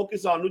cameras was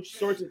focused on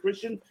Luchasaurus and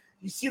Christian.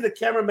 You see the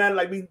cameraman,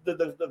 like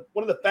the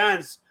one of the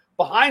fans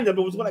behind them.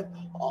 It was like,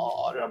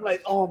 "Oh!" And I'm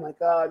like, "Oh my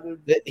god!"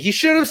 Dude. He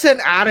should have said,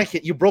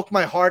 "Anakin, you broke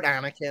my heart,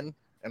 Anakin,"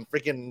 and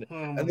freaking,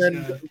 and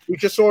then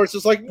Luchasaurus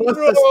is like, "Don't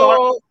do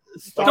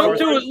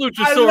it,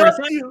 Luchasaurus.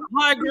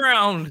 High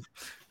ground."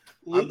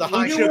 I'm the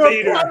high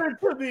Vader.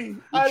 For me.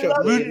 I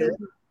love you.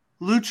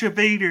 Lucha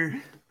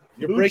Vader.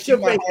 You're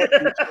breaking my heart.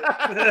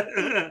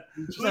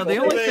 Now, the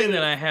only thing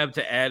that I have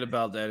to add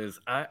about that is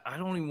I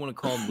don't even want to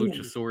call him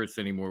Luchasaurus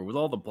anymore. With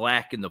all the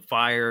black and the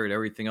fire and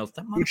everything else,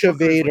 that Lucha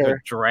Vader, like a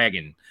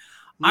dragon.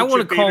 Lucha I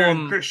want to call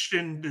him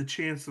Christian the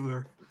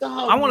Chancellor.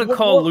 I want to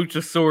call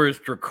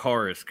Luchasaurus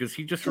Dracarys because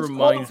he just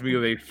reminds me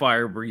of a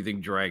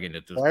fire-breathing dragon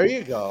at this point. There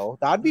you go.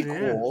 That'd be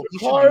cool.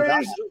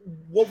 Dracarys,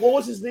 what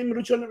was his name in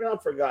Lucha Underground?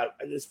 I forgot.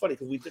 And it's funny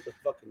because we took a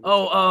fucking...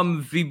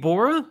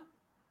 Vibora?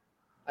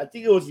 I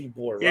think it was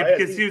Ybor, right? Yeah, I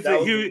because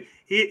think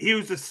he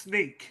was a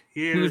snake.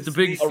 He was the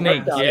big a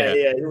snake, reptile. yeah.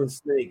 Yeah, he was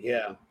snake.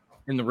 Yeah,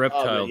 in the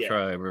reptile yeah.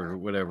 tribe or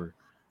whatever.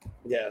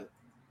 yeah.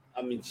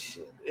 I mean,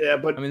 shit. Yeah,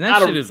 but I mean,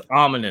 that shit is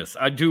ominous.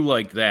 I do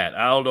like that.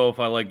 I don't know if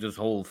I like this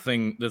whole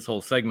thing, this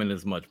whole segment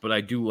as much, but I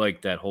do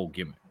like that whole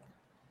gimmick.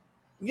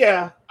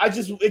 Yeah,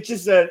 it's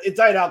just that it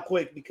died out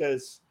quick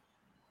because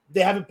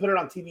they haven't put it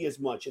on TV as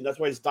much, and that's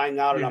why it's dying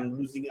out, and I'm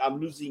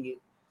losing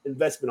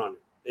investment on it.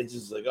 It's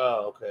just like,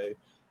 oh, okay.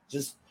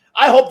 Just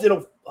I hope they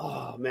don't.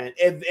 Oh man,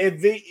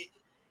 if they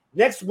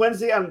next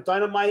Wednesday on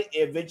Dynamite,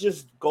 if it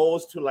just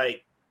goes to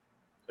like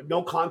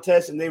no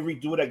contest and they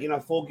redo it again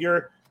on Full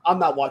Gear, I'm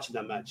not watching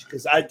that match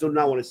because I do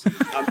not want to see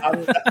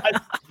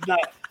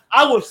it.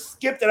 I will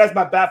skip that as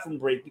my bathroom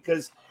break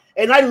because,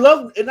 and I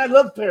love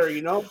Perry,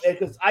 you know,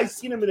 because I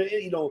seen him in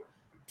the,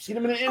 seen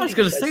him in the Indies. I was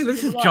gonna say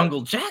this is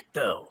Jungle Jack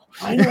though.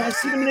 I know I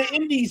seen him in the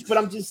Indies, but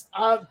I'm just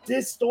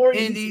this story.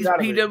 Indies,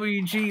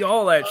 PWG,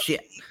 all that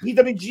shit.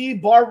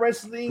 PWG, bar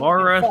wrestling.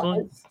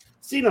 Fuck,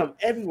 seen him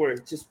everywhere.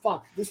 Just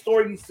fuck. This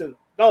story needs to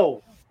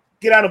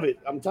get out of it.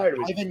 I'm tired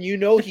of it. Ivan, you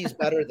know he's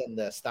better than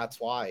this. That's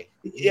why.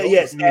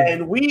 Yes,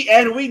 and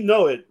we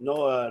know it.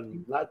 No,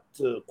 not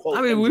to quote.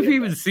 I mean, we've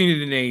even seen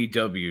it in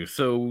AEW,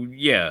 so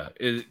yeah,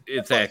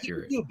 it's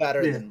accurate. You can do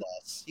better than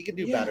this. You can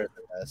do better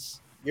than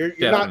this. You're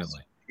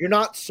Definitely. You're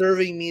not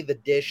serving me the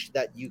dish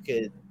that you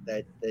could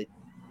that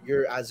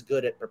you're as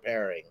good at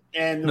preparing.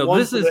 And no,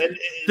 this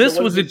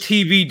was a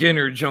TV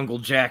dinner, Jungle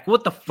Jack.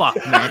 What the fuck,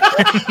 man?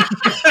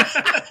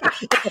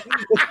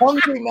 The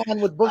Hungry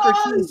Man with Booker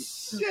T.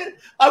 Shit.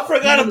 I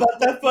forgot about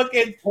that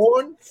fucking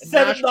porn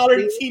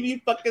 $7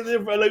 TV fucking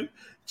like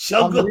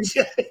Jungle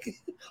Jack.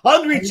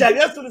 Hungry Jack.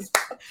 That's what it's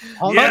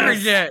Hungry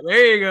Jack.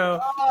 There you go.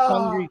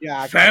 Hungry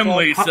Jack.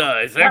 Family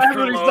size,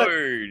 extra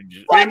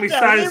large. Family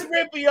size. They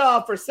rip me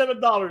off for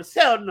 $7.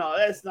 Hell no,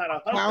 that's not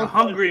a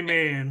Hungry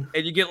Man.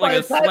 And you get like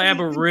a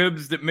slab of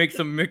ribs that makes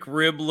a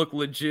McRib look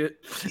legit.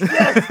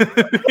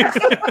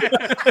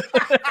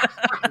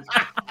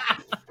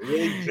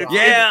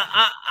 Yeah,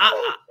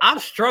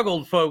 I've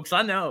struggled, folks.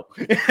 I know.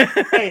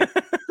 Hey,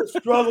 the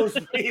struggle's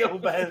real,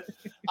 man.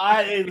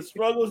 The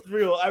struggle's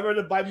real. I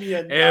rather buy me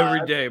a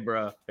every day,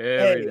 bro.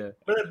 Every day.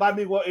 Rather buy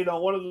me one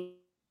of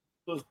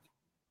those,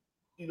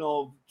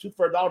 $2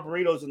 for $1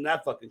 burritos and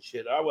that fucking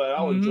shit. I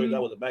would enjoy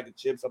that with a bag of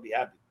chips. I'll be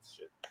happy with this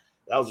shit.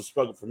 That was a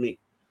struggle for me.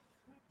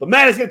 But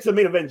man, let's get to the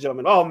main event,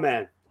 gentlemen. Oh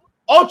man,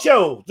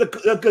 Ocho, the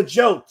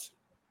Gajote,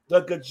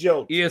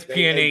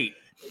 ESPN 8.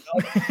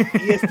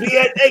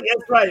 ESPN 8.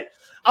 That's right.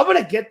 I'm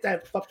gonna get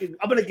that fucking.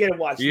 I'm gonna get it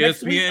watched.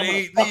 ESPN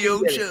 8, the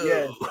Ocho.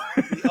 Yeah,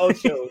 the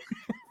Ocho.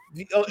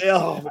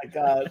 Oh my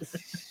god,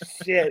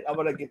 shit! I'm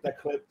gonna get that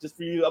clip just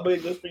for you. I'm gonna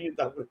get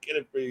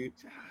it for you.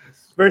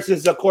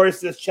 Versus, of course,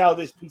 this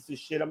childish piece of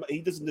shit.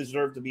 He doesn't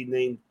deserve to be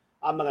named.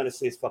 I'm not gonna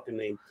say his fucking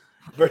name.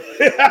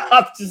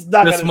 I'm just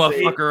not. This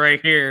motherfucker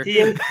right here.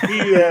 He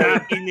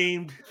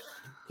named.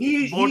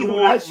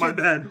 Voldemort, my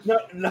bad.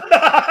 No.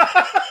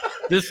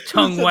 This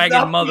tongue wagging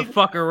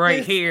motherfucker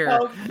right here.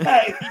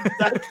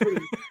 Exactly.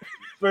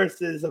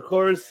 Versus, of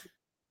course,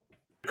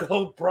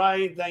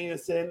 Brian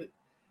Danielson,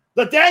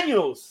 the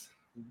Daniels,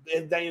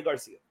 and Daniel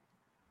Garcia.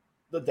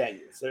 The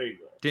Daniels. There you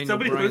go.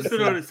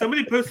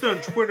 Somebody posted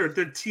on Twitter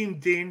the team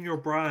Daniel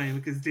Bryan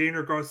because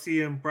Daniel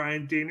Garcia and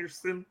Brian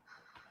Danielson,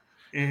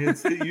 and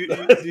it's the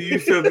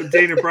use of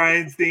Daniel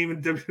Bryan's name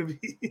in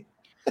WWE.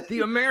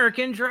 The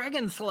American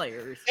Dragon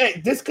Slayers.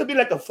 Hey, this could be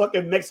like a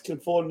fucking Mexican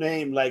full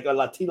name, like a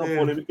Latino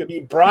full name. It could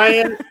be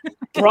Brian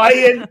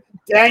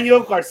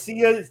Daniel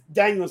Garcia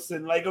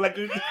Danielson. Like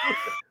you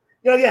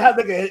have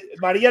like a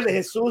Maria de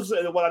Jesus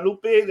de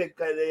Guadalupe de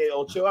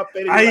Ochoa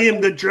Perez. I am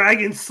the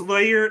Dragon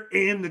Slayer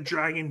and the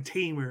Dragon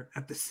Tamer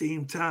at the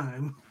same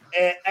time.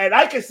 And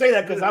I can say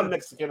that because I'm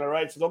Mexican, all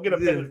right? So don't get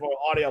offended for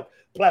audio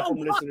platform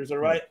listeners, all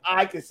right?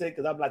 I can say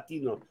because I'm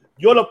Latino.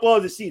 Yo lo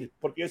puedo decir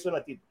porque yo soy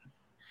Latino.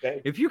 Okay.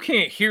 If you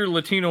can't hear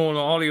Latino on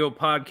an audio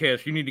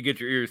podcast, you need to get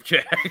your ears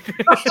checked.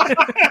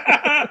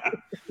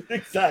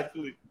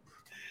 Exactly.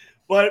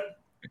 But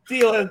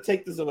Theo,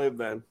 take this away,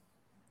 man.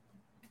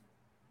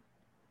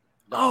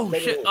 Oh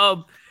shit.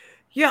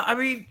 Yeah, I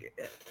mean,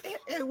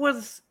 it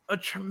was a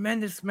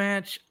tremendous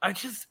match. I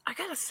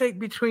gotta say,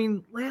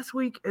 between last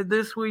week and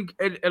this week,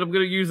 and I'm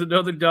gonna use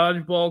another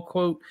dodgeball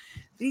quote.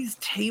 These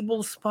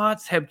table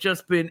spots have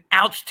just been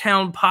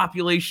Ouchtown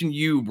population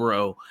you,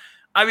 bro.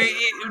 I mean,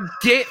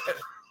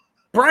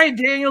 Brian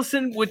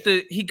Danielson with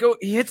he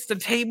hits the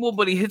table,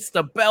 but he hits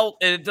the belt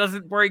and it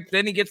doesn't break.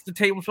 Then he gets the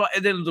table spot,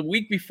 and then the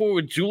week before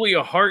with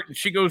Julia Hart, and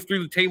she goes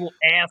through the table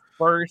ass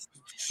first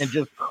and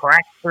just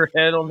cracks her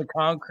head on the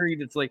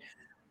concrete. It's like,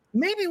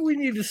 maybe we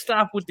need to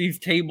stop with these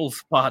table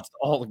spots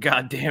all the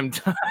goddamn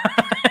time.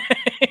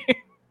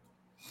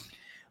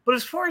 But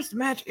as far as the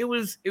match, it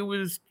was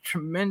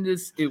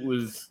tremendous. It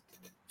was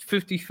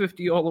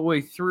 50-50 all the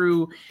way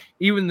through.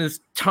 Even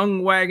this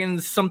tongue wagging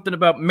something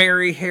about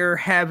Mary hair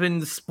having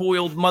the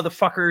spoiled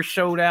motherfucker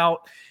showed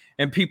out,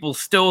 and people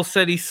still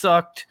said he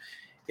sucked.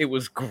 It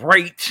was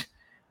great.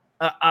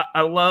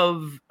 I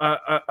love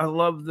I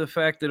love the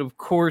fact that, of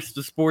course,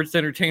 the sports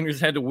entertainers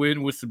had to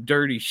win with some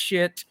dirty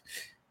shit.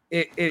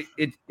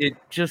 It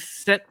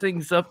just set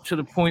things up to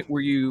the point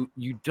where you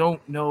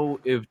don't know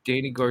if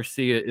Danny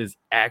Garcia is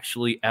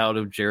actually out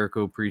of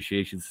Jericho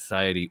Appreciation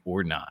Society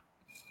or not,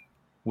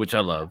 which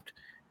I loved.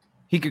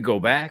 He could go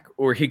back,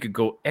 or he could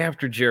go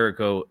after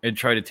Jericho and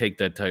try to take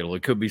that title.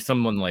 It could be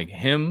someone like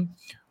him,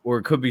 or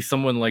it could be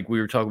someone like we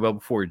were talking about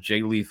before.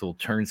 Jay Lethal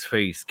turns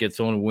face, gets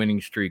on a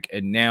winning streak,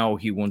 and now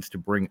he wants to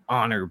bring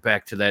honor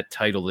back to that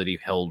title that he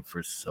held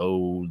for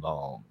so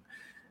long.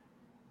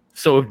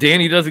 So if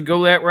Danny doesn't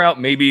go that route,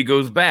 maybe he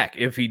goes back.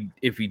 If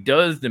he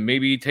does, then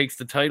maybe he takes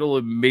the title,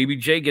 and maybe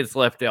Jay gets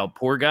left out.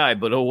 Poor guy,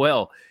 but oh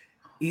well.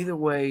 Either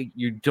way,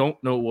 you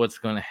don't know what's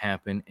going to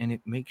happen, and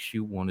it makes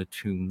you want to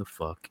tune the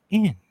fuck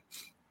in.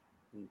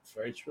 It's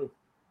very true.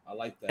 I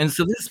like that. And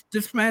so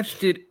this match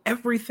did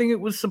everything it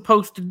was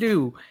supposed to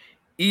do,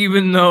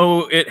 even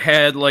though it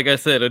had, like I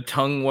said, a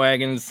tongue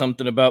wagging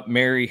something about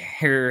Mary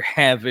Hair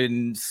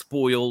having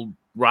spoiled,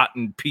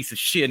 rotten piece of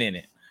shit in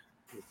it.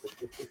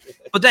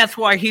 But that's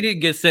why he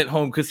didn't get sent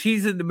home, because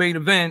he's in the main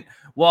event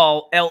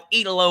while El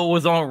Idolo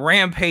was on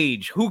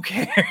Rampage. Who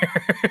cares?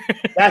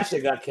 That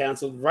shit got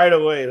canceled right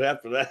away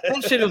after that.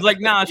 That shit was like,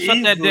 nah,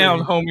 shut that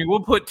down, homie. We'll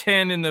put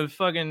 10 in the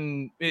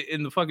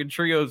fucking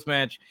trios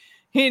match.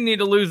 He didn't need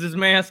to lose his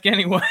mask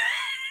anyway.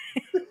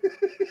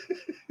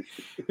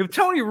 If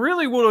Tony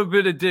really would have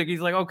been a dick,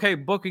 he's like, okay,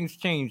 booking's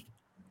changed.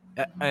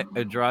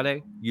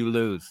 Andrade, you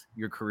lose.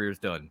 Your career's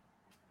done.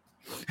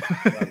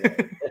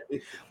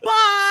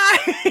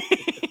 Bye.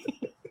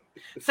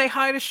 Say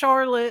hi to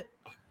Charlotte.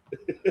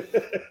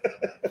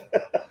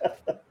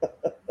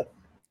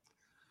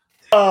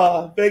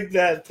 Oh, Big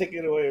Dad, take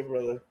it away,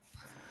 brother.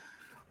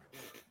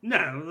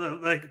 No,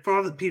 like for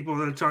all the people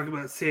that are talking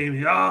about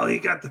Sammy, oh, he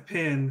got the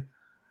pin.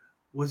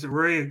 Was it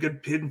really a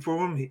good pin for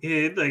him?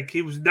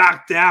 He was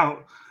knocked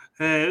out.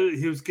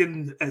 He was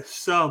getting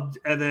subbed,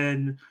 and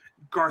then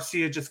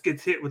Garcia just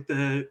gets hit with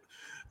the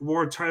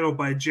world title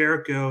by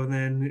Jericho, and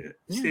then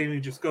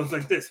Sammy just goes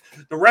like this.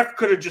 The ref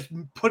could have just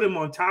put him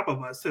on top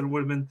of us, and it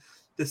would have been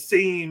the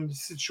same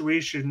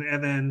situation.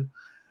 And then,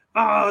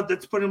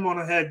 let's put him on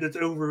a head. Let's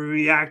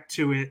overreact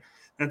to it.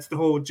 That's the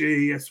whole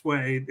JES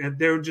way. And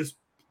they're just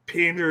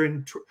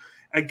pandering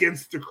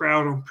against the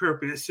crowd on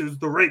purpose. It was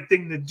the right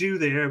thing to do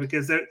there,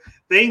 because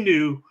they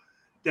knew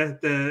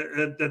that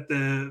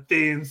the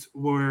fans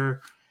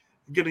were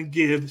gonna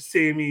give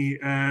Sammy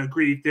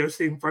grief. They were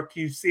saying "fuck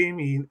you,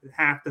 Sammy"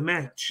 half the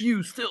match.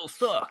 You still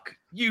suck.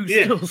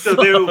 Still so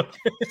suck.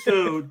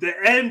 So the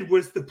end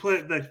was the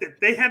play. Like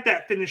they had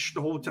that finish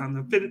the whole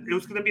time. It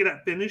was gonna be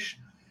that finish,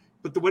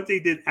 but what they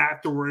did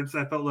afterwards,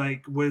 I felt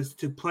like, was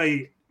to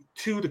play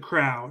to the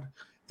crowd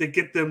to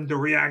get them to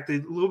react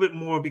a little bit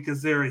more,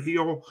 because they're a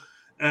heel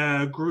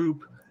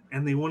group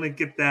and they want to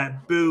get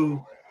that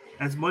boo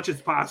as much as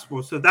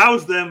possible. So that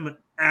was them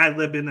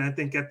ad-libbing, I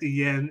think, at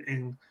the end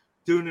and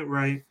doing it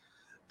right.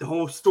 The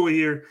whole story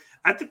here.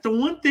 I think the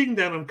one thing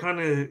that I'm kind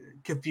of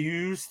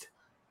confused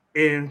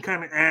and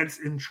kind of adds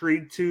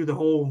intrigue to the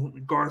whole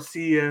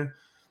Garcia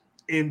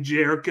and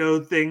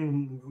Jericho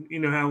thing, you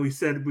know how we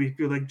said we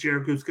feel like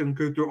Jericho's going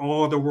to go through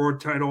all the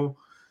world title,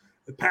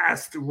 the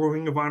past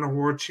Ring of Honor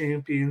world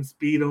champions,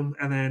 beat them,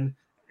 and then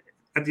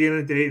at the end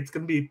of the day, it's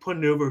going to be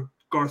putting over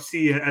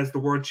Garcia as the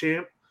world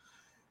champ.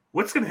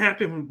 What's going to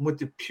happen with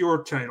the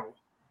pure title?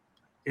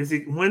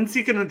 When's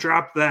he going to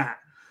drop that?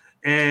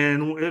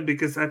 And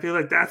because I feel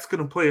like that's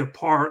going to play a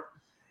part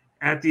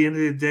at the end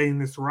of the day in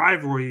this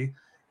rivalry,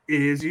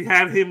 is you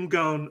have him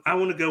going, I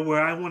want to go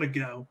where I want to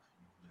go.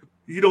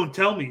 You don't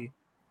tell me.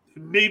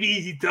 Maybe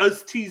he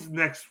does tease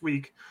next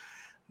week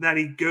that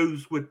he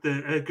goes with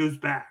goes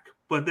back.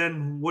 But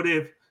then what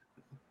if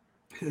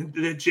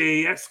the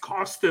JAS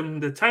cost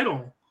him the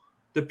title,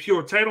 the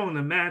pure title in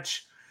the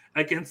match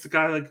against a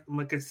guy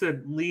like I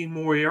said, Lee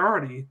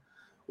Moriarty,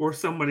 or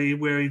somebody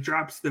where he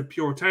drops the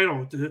pure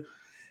title to,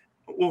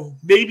 well,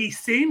 maybe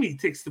Sammy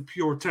takes the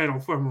pure title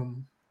from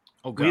him.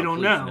 Oh God, we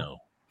don't know. No.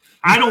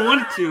 I don't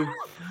want it to,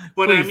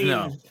 but Please, I mean,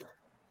 no.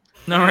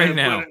 Not right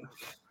now.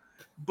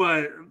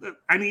 But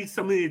I need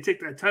somebody to take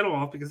that title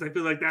off, because I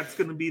feel like that's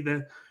going to be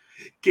the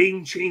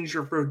game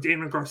changer for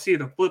Daniel Garcia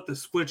to flip the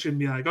switch and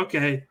be like,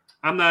 okay,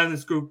 I'm not in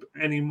this group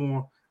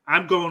anymore.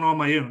 I'm going on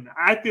my own.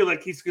 I feel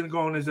like he's going to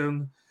go on his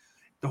own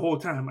the whole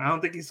time. I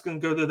don't think he's going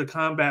to go to the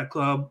Combat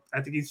Club.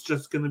 I think he's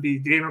just going to be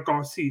Daniel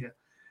Garcia.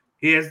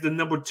 He has the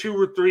number 2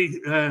 or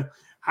 3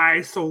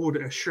 highest sold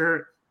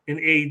shirt in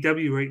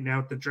AEW right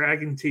now, the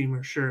Dragon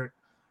Teamer shirt,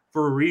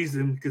 for a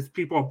reason, because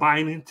people are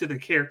buying into the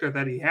character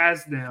that he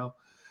has now.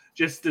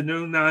 Just the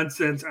no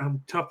nonsense.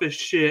 I'm tough as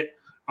shit.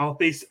 I'll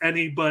face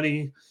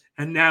anybody.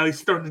 And now he's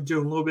starting to do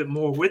a little bit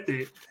more with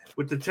it,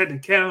 with the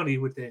technicality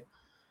with it.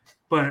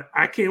 But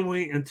I can't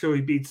wait until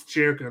he beats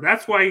Jericho.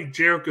 That's why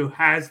Jericho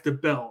has the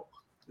belt.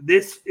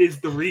 This is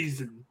the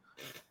reason.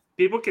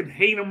 People can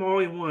hate him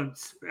all you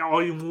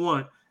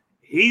want.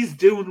 He's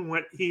doing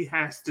what he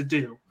has to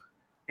do.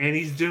 And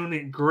he's doing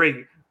it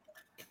great.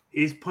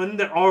 He's putting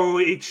the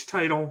ROH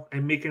title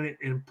and making it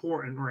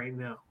important right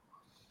now.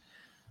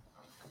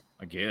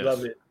 I guess.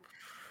 Love it.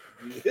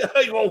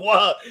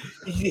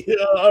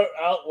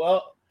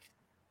 Well,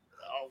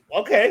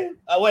 okay.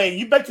 Wait,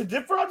 you beg to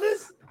differ on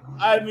this?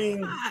 I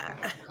mean,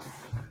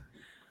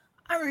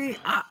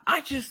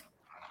 I just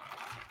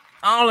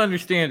don't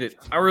understand it.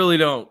 I really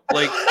don't.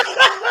 Like,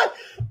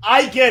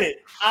 I get it.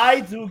 I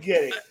do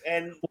get it.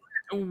 And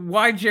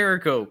why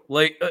Jericho?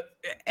 Like,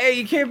 hey,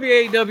 you can't be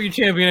AEW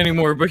champion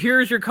anymore, but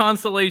here's your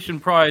consolation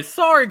prize.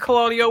 Sorry,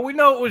 Claudio, we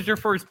know it was your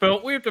first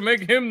belt. We have to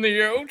make him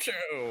the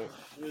Ocho.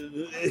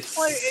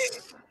 Like,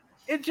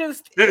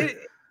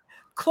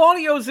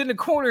 Claudio's in the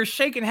corner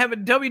shaking,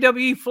 having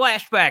WWE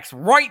flashbacks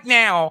right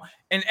now,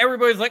 and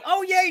everybody's like,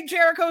 "Oh yay,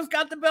 Jericho's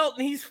got the belt,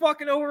 and he's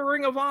fucking over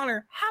Ring of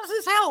Honor." How's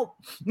this help?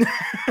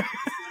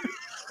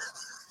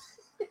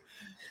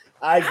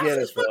 I get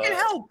it, bro. Fucking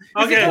help.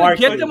 Okay, Mark,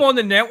 get them on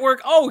the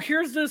network. Oh,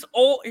 here's this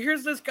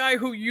guy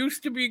who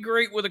used to be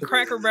great with a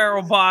Cracker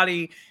Barrel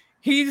body.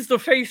 He's the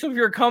face of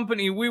your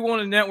company. We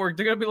want a network.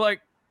 They're gonna be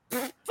like,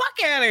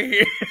 fuck out of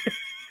here.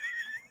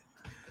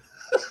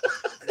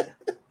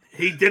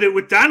 He did it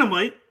with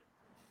Dynamite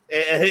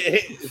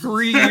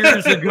 3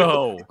 years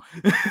ago.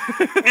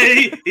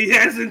 And he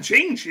hasn't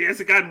changed. He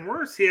hasn't gotten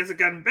worse. He hasn't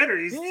gotten better.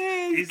 He's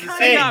the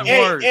same.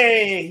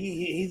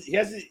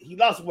 He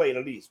lost weight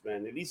at least,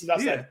 man. At least he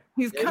lost that.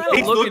 He's kind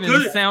of looking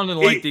and sounding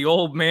like the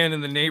old man in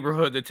the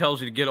neighborhood that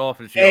tells you to get off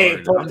his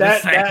yard. But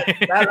that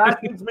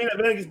last week's main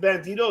event against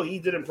Bandito, he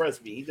did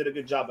impress me. He did a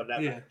good job on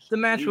that match. The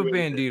match He with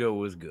really Bandito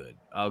was good.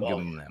 I'll give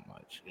him that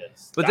much.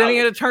 Yes. But then he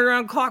had to turn around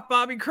and clock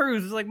Bobby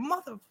Cruz. It's like,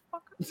 motherfucker.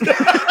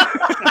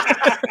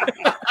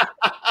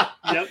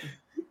 Yep.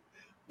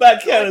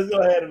 Back Cannon,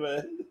 go ahead,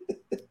 man.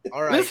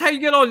 All right. This is how you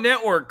get on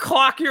network.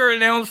 Clock your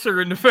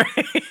announcer in the face.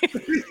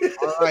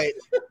 All right.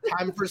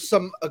 Time for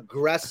some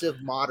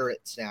aggressive,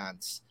 moderate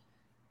stance.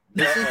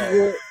 This is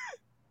where,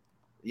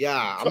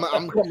 yeah,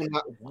 I'm coming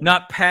out.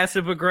 Not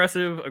passive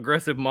aggressive,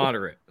 aggressive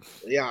moderate.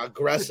 Yeah,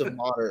 aggressive,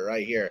 moderate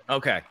right here.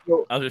 Okay.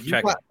 So I'll just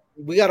check it.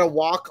 We got to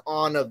walk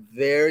on a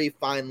very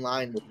fine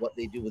line with what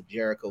they do with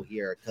Jericho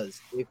here, because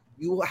if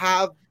you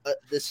have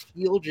this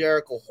heel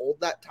Jericho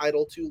hold that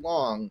title too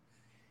long,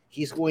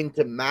 he's going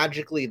to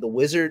magically the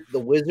wizard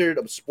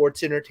of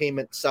sports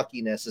entertainment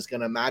suckiness is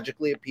going to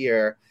magically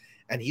appear,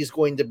 and he's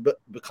going to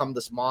become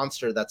this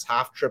monster that's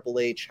half Triple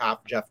H,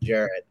 half Jeff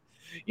Jarrett.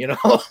 You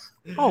know?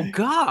 Oh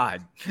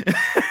God!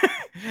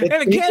 And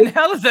again,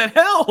 how does that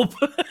help?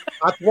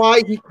 That's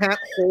why he can't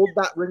hold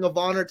that Ring of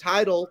Honor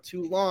title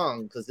too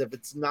long. Because if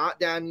it's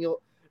not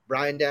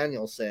Bryan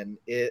Danielson,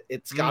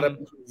 it's got to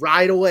be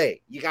right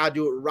away. You got to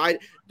do it right.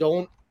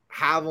 Don't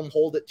have him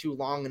hold it too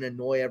long and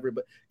annoy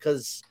everybody.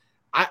 Because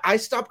I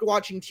stopped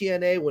watching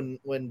TNA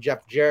when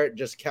Jeff Jarrett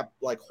just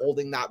kept like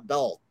holding that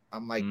belt.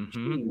 I'm like,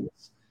 geez.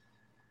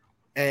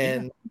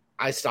 And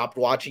I stopped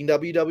watching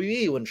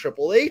WWE when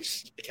Triple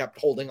H kept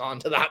holding on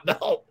to that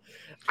belt.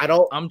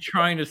 I'm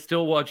trying to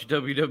still watch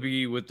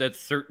WWE with that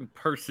certain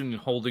person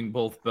holding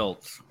both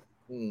belts.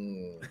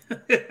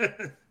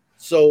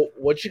 So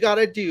what you got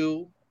to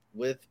do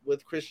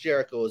with Chris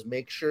Jericho is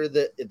make sure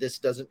that this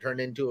doesn't turn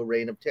into a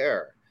reign of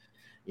terror.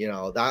 You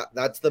know,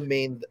 that's the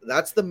main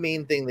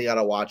thing they got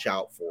to watch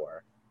out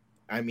for.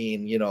 I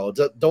mean, you know,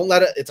 don't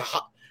let it. It's a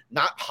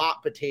not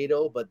hot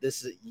potato, but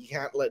you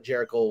can't let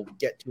Jericho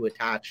get too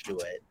attached to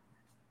it.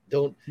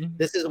 Don't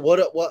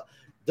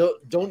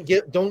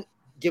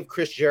give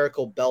Chris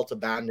Jericho belt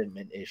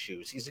abandonment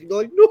issues. He's gonna be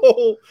like,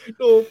 no,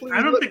 please.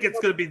 I don't think it's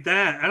gonna be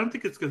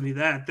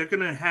that. They're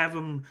gonna have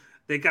him.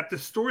 They got the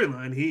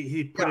storyline.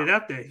 He put it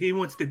out there. He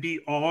wants to beat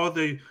all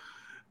the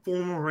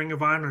former Ring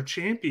of Honor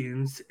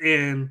champions,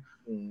 and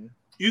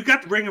you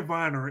got the Ring of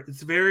Honor.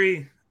 It's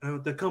very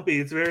the company.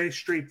 It's very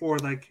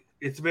straightforward. Like,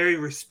 it's very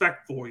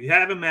respectful. You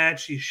have a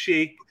match. You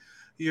shake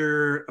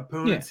your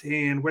opponent's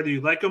hand, whether you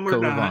like them or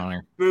Code of not.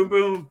 honor. Boom,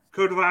 boom,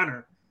 code of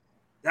honor.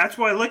 That's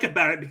what I like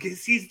about it,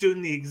 because he's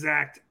doing the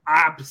exact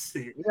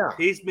opposite. Yeah.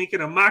 He's making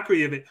a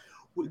mockery of it.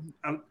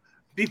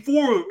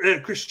 Before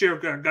Chris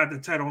Jericho got the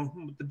title,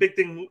 the big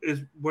thing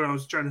is what I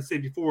was trying to say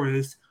before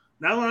is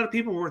not a lot of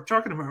people were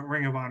talking about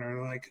Ring of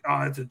Honor. Like,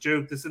 oh, it's a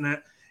joke, this and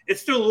that.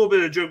 It's still a little bit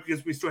of a joke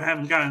because we still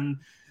haven't gotten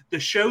the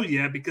show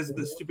yet because of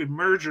the stupid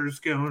mergers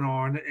going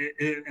on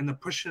and the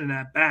pushing of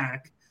that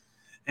back.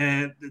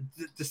 And the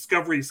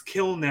Discovery is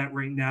killing that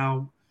right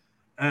now.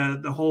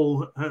 The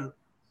whole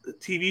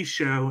TV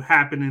show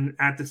happening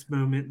at this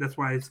moment. That's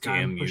why it's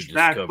gotten pushed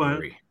back.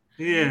 But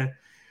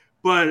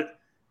but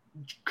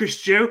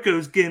Chris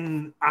Jericho's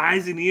getting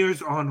eyes and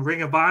ears on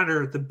Ring of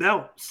Honor, the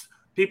belts.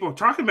 People are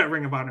talking about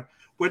Ring of Honor,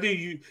 whether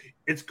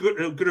it's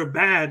good or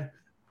bad.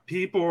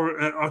 People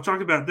are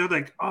talking about. They're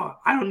like, oh,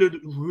 I don't know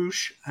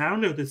Roosh. I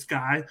don't know this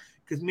guy,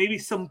 because maybe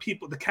some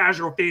people, the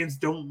casual fans,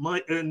 don't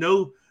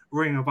know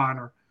Ring of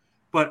Honor,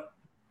 but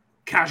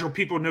casual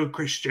people know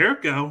Chris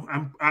Jericho.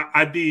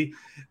 I'd be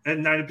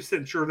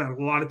 90% sure that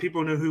a lot of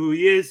people know who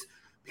he is,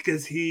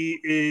 because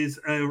he is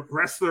a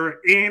wrestler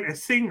and a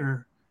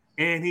singer,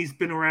 and he's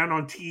been around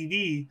on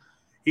TV.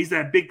 He's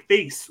that big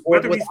face.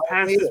 Whether he's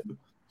past his,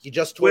 he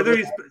just whether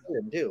he's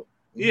too.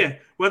 Yeah,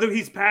 whether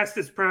he's past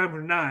his prime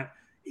or not,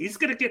 he's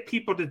going to get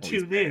people to Oh,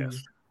 he's tune in.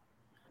 past.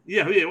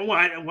 Yeah. Well,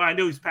 I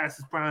know he's past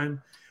his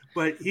prime,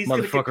 but he's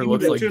going to get Motherfucker people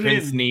looks to like tune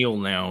Vince in. Neil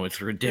now.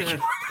 It's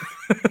ridiculous.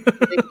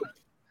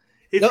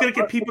 He's No, going to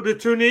get people to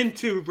tune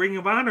into Ring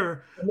of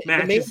Honor the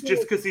matches main just thing-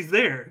 because he's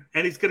there,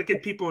 and he's going to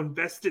get people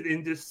invested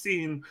in just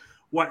seeing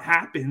what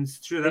happens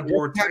to that It just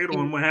World can't title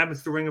be- and what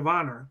happens to Ring of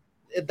Honor.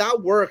 If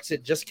that works,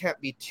 it just can't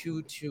be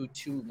too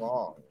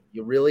long.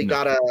 You really No.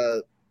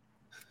 gotta.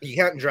 You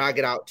can't drag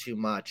it out too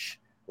much.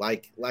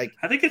 Like I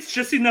think it's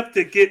just enough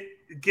to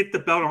get the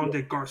belt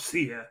onto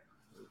Garcia.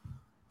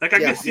 Like I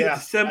Yeah, can see yeah,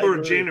 December I or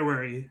agree.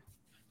 January.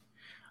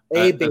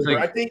 a big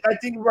I think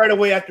right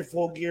away after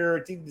Full Gear,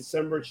 I think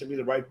December should be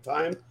the right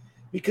time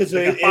because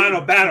Like a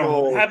final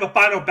battle. you know, Have a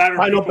final battle.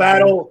 final people.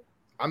 battle.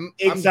 I'm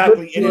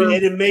Exactly, I'm and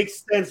good it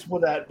makes sense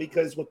with that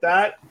because with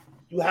that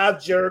you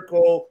have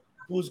Jericho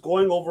who's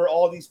going over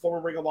all these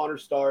former Ring of Honor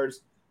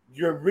stars.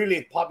 You're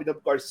really popping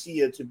up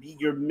Garcia to be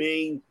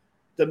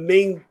the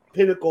main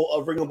pinnacle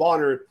of Ring of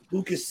Honor,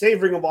 who can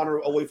save Ring of Honor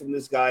away from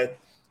this guy.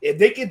 If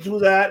they can do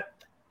that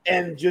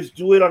and just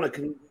do it on a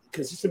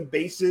consistent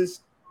basis,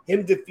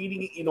 him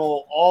defeating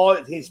all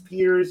his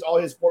peers,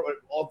 all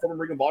former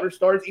Ring of Honor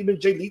stars, even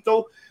Jay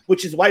Lethal,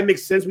 which is why it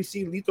makes sense. We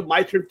see Lethal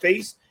might turn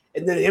face,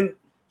 and then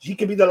he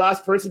can be the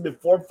last person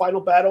before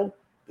final battle.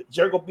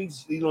 Jericho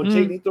beats Jay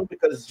Lethal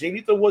because Jay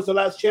Lethal was the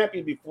last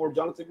champion before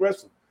Jonathan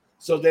Gresham.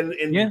 So then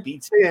he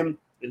beats him,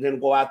 and then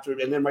go after,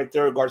 and then right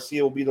there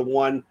Garcia will be the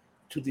one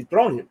to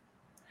dethrone him.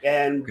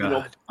 And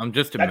God, I'm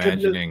just that could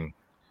be imagining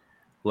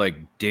like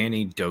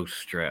Danny Dose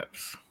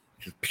straps,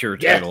 just pure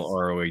Yes. title,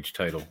 ROH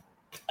title.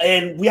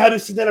 And we haven't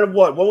seen that in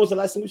what? When was the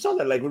last time we saw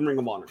that? Like in Ring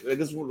of Honor. Like,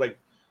 this was like,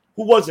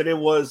 who was it? It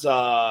was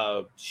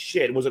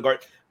It was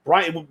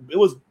Brian. It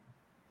was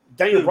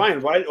Daniel Bryan,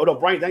 right? Oh no,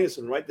 Bryan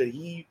Danielson, right?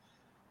 It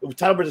was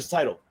title versus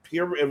title.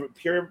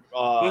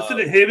 Wasn't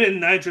it him and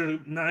Nigel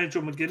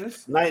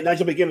McGuinness?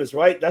 Nigel McGuinness,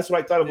 right? That's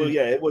what I thought it was.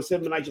 Yeah, it was him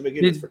and Nigel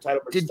McGuinness for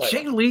title versus Did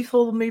title. Jay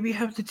Lethal maybe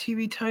have the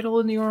TV title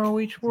and the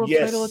ROH World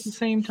title at the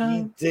same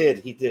time?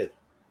 He did.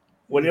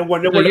 When they were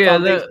the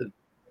foundation.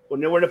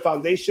 When they were the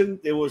foundation,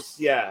 it was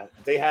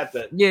they had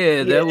the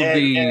that would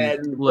be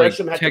and like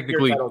Gresham had the pure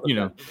technically, title at the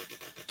time.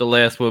 the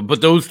last one. But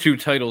those two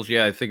titles,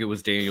 I think it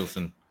was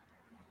Danielson.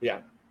 Yeah.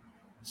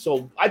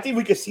 So I think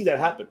we could see that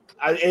happen.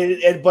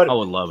 But I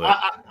would love it.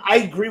 I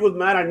agree with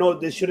Matt. I know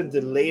they shouldn't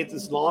delay it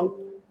this long,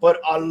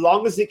 but as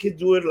long as they can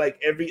do it like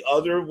every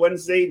other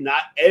Wednesday,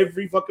 not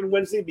every fucking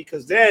Wednesday,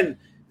 because then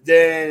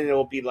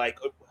it'll be like,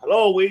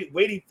 hello,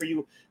 waiting for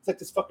you. It's like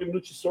this fucking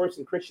Luchasaurus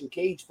and Christian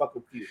Cage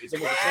fucking feud. It's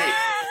almost the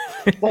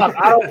same. Fuck,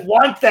 I don't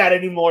want that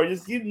anymore.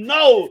 Just Can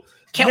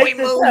make we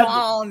this move happen.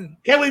 on?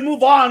 Can we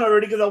move on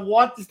already? Because I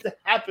want this to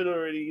happen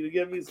already. You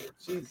get me?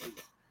 Jesus.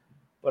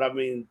 But I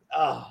mean,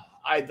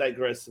 I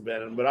digress,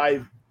 man. But I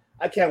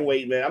can't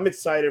wait, man. I'm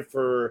excited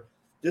for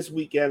this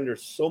weekend.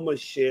 There's so much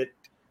shit.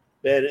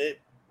 Man,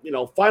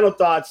 final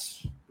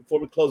thoughts before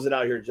we close it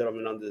out here,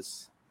 gentlemen, on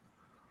this.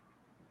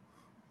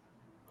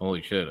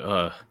 Holy shit.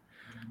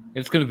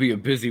 It's going to be a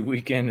busy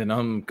weekend, and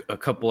I'm a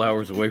couple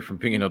hours away from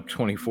being up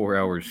 24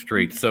 hours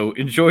straight. So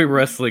enjoy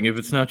wrestling. If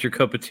it's not your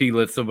cup of tea,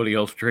 let somebody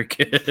else drink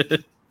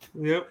it.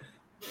 Yep.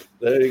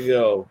 There you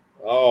go.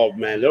 Oh,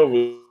 man. There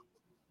we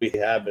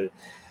have it.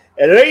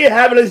 And there you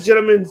have it, ladies and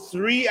gentlemen.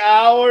 3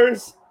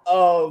 hours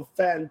of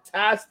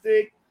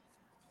fantastic.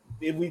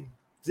 We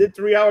did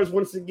 3 hours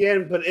once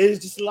again, but it's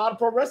just a lot of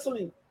pro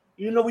wrestling.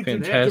 We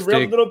derailed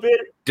a little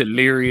bit.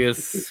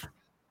 Delirious.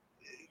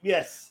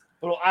 Yes.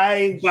 Well,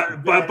 By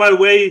the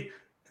way,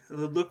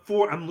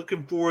 I'm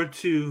looking forward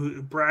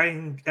to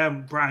Brian.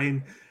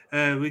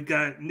 We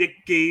got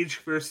Nick Gage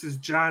versus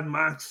John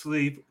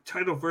Moxley,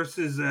 title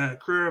versus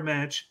career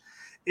match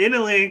in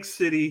Atlantic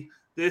City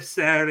this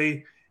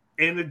Saturday,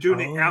 and they're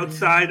doing it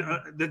outside.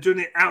 They're doing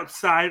it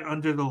outside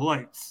under the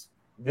lights.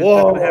 They're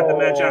gonna have the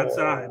match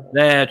outside.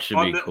 That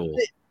should be cool.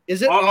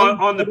 Is it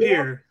on the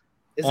pier?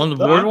 On the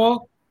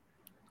boardwalk?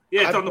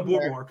 Yeah, it's on the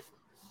boardwalk.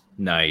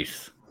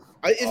 Nice.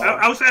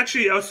 I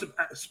was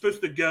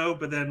supposed to go,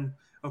 but then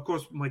of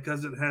course my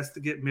cousin has to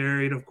get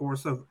married. Of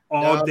course, of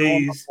all Down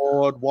days, on the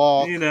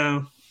boardwalk.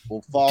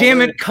 We'll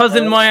Damn it,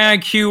 cousin, my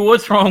IQ.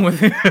 What's wrong with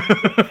you?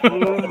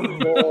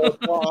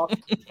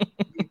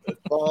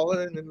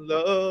 Falling in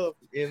love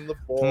in the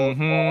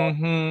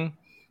boardwalk.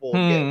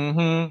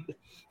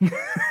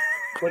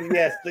 But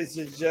yes, ladies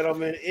and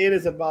gentlemen, it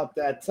is about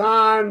that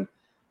time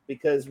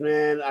because,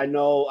 man, I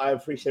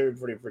appreciate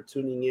everybody for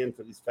tuning in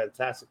for these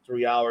fantastic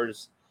 3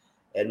 hours.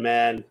 And,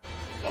 man,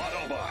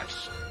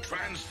 Autobots,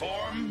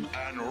 transform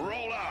and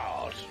roll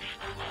out.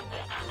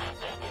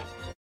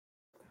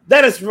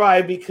 that is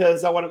right,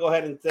 because I want to go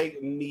ahead and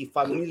thank mi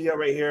familia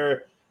right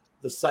here,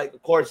 the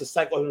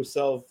Psycho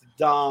himself,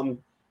 Dom,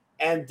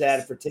 and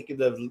Dad for taking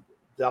the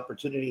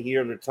opportunity here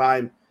and their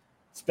time,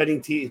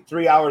 spending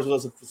 3 hours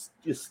with us,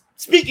 just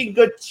speaking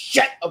good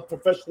shit of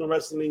professional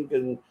wrestling.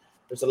 And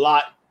there's a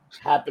lot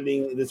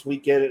happening this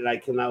weekend, and I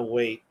cannot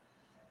wait.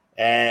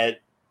 And,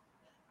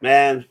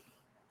 man,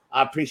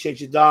 I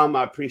appreciate you, Dom.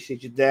 I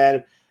appreciate you,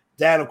 Dad.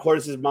 Dad, of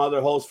course, is my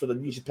other host for the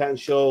New Japan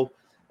show.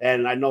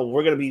 And I know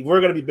we're gonna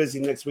be busy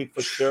next week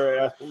for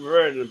sure.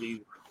 We're gonna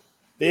be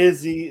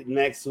busy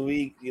next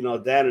week,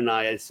 Dan and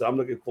I. So I'm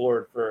looking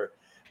forward for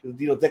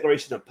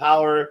Declaration of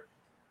Power.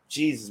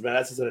 Jesus, man,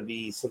 that's just gonna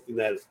be something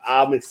that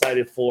I'm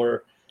excited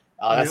for.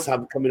 That's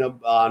coming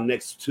up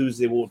next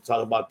Tuesday. We'll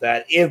talk about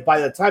that. If by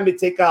the time we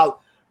take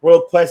out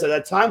World Quest at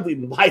that time, we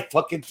might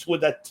fucking do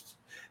that.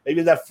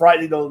 Maybe that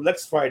Friday,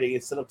 next Friday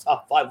instead of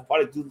top 5. We'll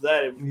probably do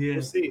that.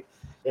 We'll see.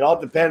 It all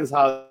depends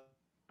how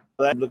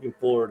I'm looking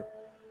forward.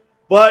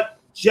 But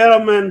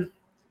gentlemen,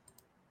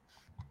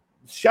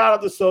 shout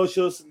out the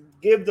socials.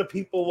 Give the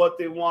people what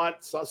they want.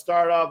 So I'll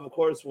start off, of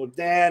course, with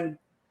Dan.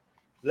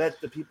 Let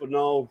the people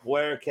know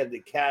where can they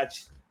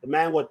catch the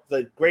man with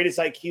the greatest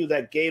IQ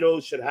that Gato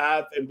should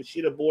have and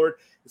Bushido board,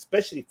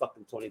 especially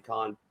fucking Tony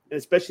Khan, and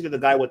especially the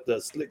guy with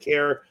the slick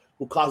hair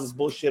who causes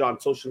bullshit on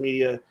social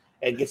media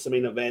and gets the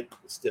main event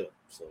still.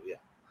 So yeah.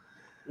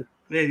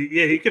 Yeah,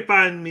 you can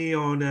find me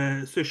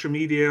on social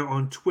media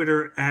on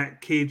Twitter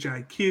at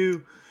CageIQ.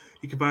 You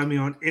can find me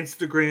on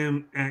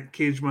Instagram at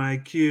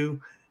CageMyIQ.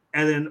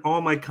 And then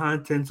all my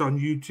content's on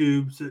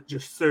YouTube. So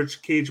just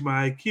search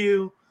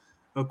CageMyIQ.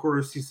 Of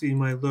course, you see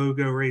my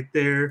logo right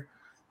there.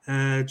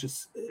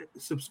 Just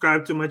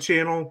subscribe to my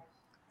channel.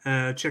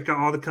 Check out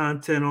all the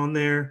content on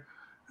there.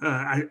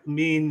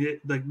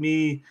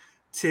 Me,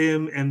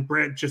 Tim, and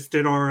Brett just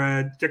did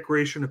our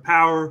Declaration of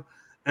Power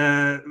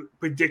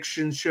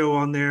prediction show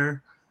on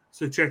there.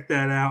 So check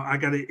that out. I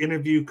got an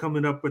interview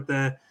coming up with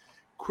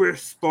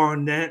Chris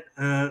Barnett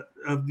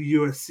of the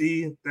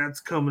UFC. That's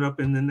coming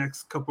up in the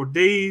next couple of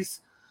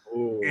days.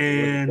 Ooh,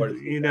 and,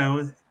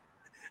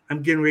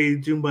 I'm getting ready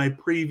to do my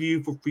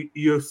preview for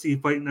UFC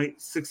Fight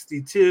Night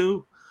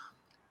 62.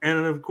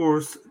 And, of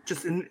course,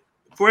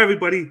 for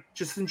everybody,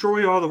 just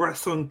enjoy all the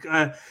wrestling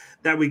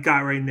that we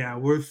got right now.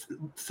 We're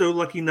so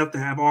lucky enough to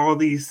have all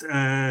these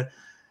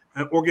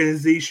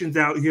organizations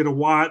out here to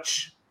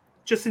watch.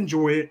 Just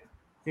enjoy it.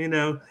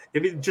 If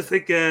it, just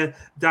like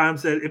Dom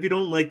said, if you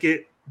don't like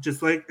it,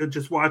 just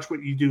watch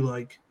what you do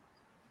like.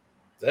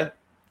 Yeah.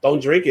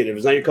 Don't drink it. If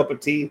it's not your cup of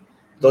tea,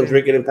 don't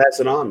drink it and pass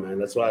it on, man.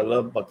 That's what I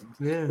love about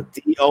the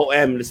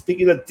DOM.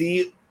 Speaking of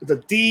the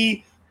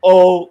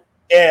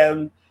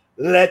DOM,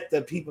 let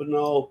the people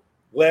know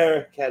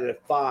where can they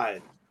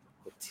find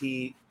the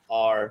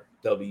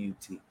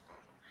TRWT.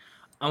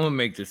 I'm gonna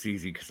make this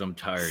easy because I'm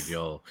tired,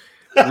 y'all.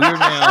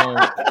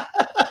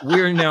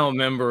 We're now a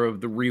member of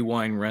the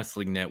Rewind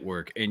Wrestling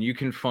Network, and you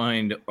can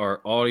find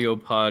our audio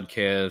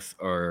podcasts,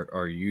 our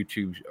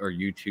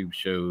YouTube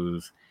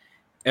shows,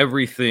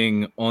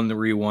 everything on the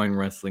Rewind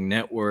Wrestling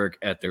Network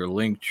at their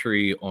link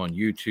tree on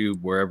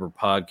YouTube, wherever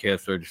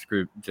podcasts are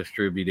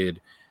distributed.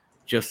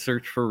 Just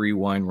search for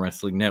Rewind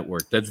Wrestling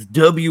Network. That's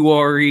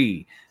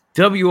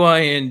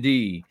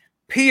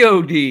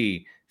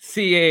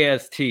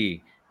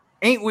WREWINDPODCAST.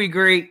 Ain't we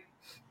great?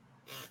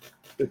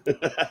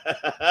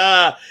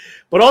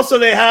 But also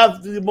they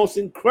have the most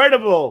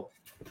incredible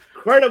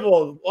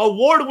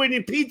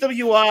award-winning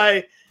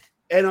PWI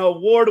and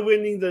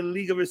award-winning the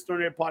League of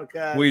Extraordinary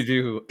podcast. We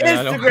do.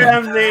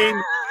 Instagram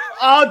name.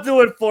 I'll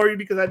do it for you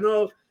because I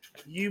know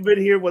you've been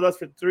here with us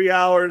for 3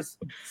 hours.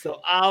 So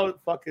I'll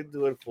fucking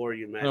do it for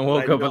you, man. I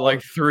woke up at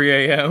like 3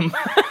 a.m.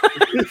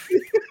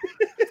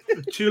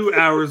 2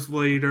 hours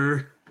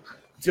later.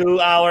 2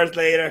 hours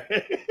later.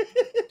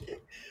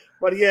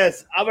 But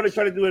yes, I'm going to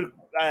try to do it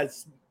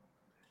as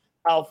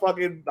how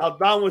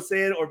Don was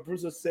saying or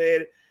Bruce was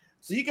saying.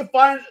 So you can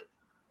find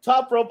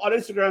Top Rope on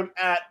Instagram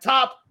at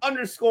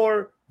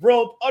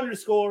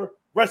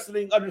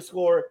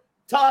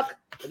top_rope_wrestling_talk.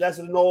 And that's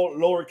in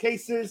lower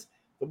cases.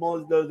 The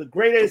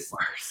greatest,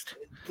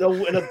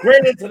 the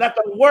greatest, and not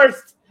the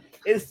worst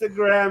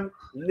Instagram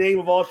name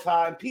of all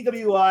time.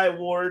 PWI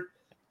award,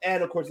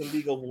 and of course the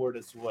League award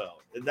as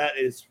well. And that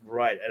is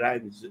right.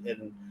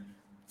 And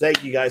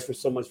thank you guys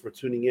so much for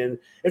tuning in.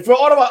 And for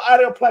all of our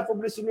audio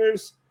platform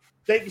listeners,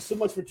 thank you so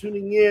much for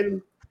tuning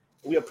in.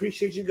 We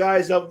appreciate you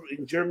guys up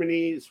in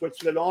Germany,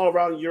 Switzerland, all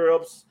around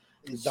Europe,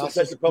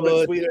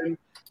 Republic, Sweden.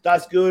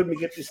 That's good. We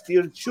get to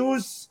steal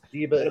choose.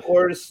 And of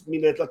course,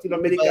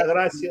 Latinoamérica,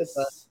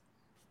 gracias.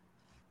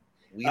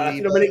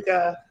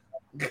 Latinoamérica,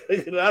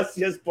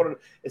 gracias por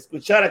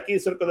escuchar aquí en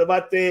Circo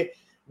Debate.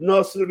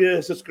 No se olviden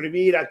de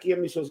suscribir aquí a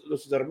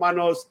nuestros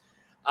hermanos.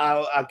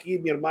 Aquí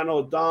mi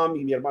hermano Dom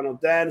y mi hermano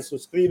Dan.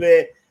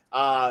 Suscribe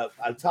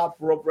al Top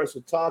Rope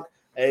Wrestle Talk.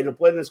 Lo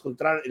pueden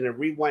encontrar en el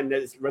Rewind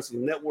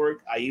Wrestling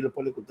Network. Ahí lo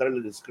pueden encontrar en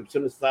la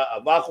descripción, está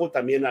abajo.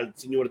 También al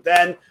señor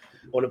Dan,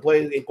 o lo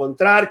pueden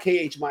encontrar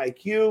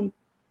KHMyIQ.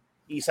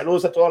 Y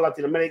saludos a toda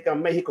Latinoamérica,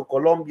 México,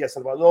 Colombia,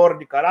 Salvador,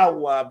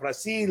 Nicaragua,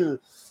 Brasil,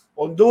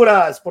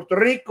 Honduras, Puerto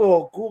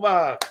Rico,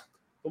 Cuba,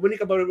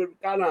 Dominicana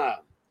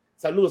Dominicana.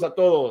 Saludos a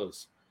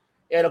todos.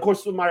 And of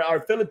course,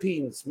 our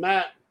Philippines,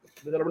 Matt,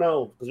 I don't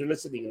know, because you're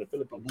listening in the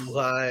Philippines.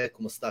 Buhay,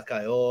 kumusta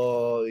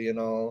kayo?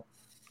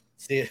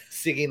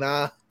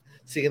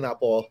 Sige na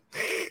po.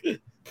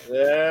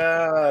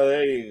 Yeah,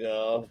 there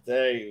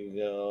you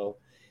go.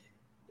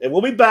 And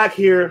we'll be back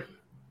here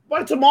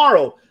by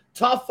tomorrow.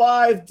 Top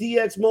 5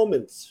 DX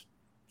moments.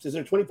 Since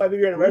their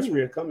 25-year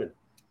anniversary are coming.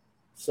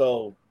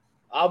 So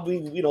I'll be,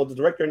 the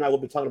director and I will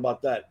be talking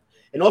about that.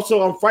 And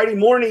also on Friday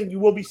morning, you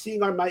will be seeing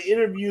my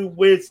interview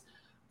with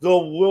the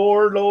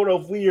Warlord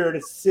of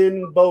Weird,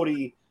 Sin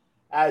Bodhi,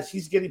 as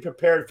he's getting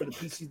prepared for the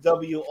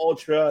PCW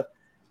Ultra,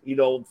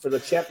 for the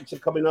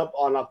championship coming up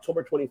on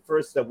October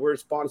 21st that we're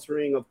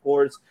sponsoring, of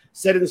course.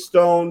 Set in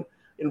Stone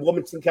in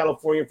Wilmington,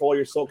 California, for all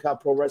your SoCal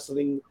Pro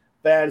Wrestling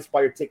fans.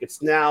 Buy your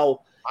tickets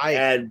now.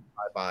 Buy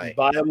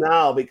them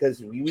now,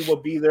 because we will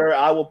be there.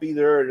 I will be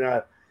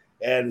there.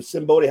 And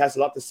Sin Bodhi has a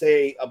lot to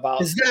say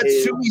about. Is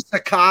that Sumi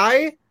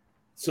Sakai?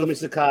 Sumi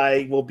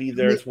Sakai will be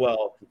there as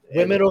well.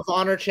 Women of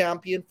Honor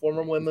champion,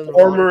 former Women of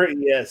Honor. Honor.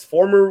 Yes,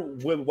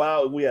 Women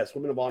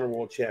of Honor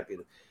world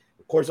champion.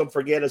 Of course, don't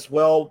forget as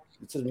well,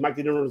 since Mike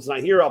is not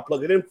here, I'll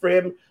plug it in for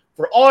him.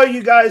 For all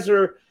you guys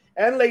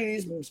and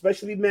ladies,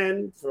 especially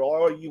men, for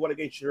all you want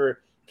to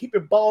keep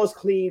your balls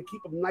clean,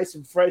 keep them nice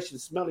and fresh and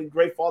smelling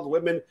great for all the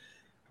women.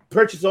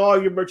 Purchase all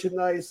your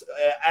merchandise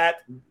at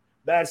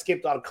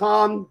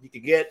manscaped.com. You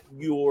can get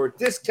your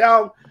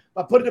discount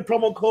by putting the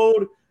promo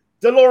code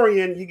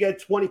DeLorean. You get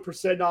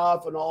 20%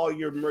 off on all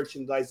your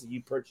merchandise that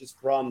you purchase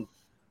from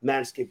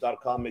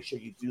manscaped.com. Make sure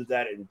you do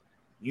that and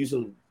use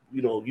the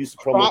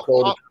promo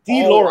code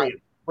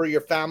DeLorean for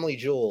your family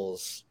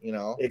jewels.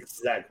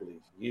 Exactly.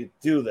 You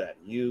do that.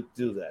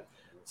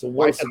 So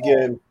once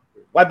again,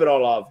 wipe it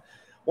all off.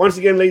 Once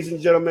again, ladies and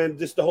gentlemen,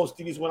 this is the host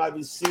Stevie's One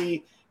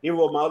IBC. Here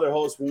with my other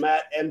host,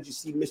 Matt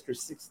MGC, Mr.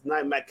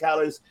 69, Matt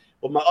Callis.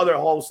 With my other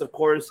host, of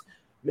course,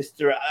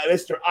 Mr.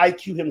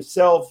 IQ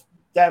himself,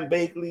 Dan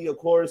Bakley, of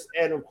course,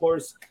 and of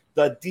course,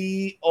 the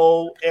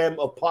DOM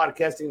of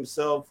podcasting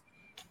himself,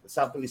 the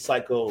South Philly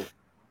Psycho,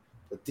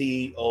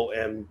 the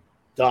DOM,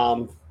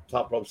 Dom,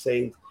 Top Rope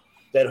Saint.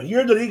 That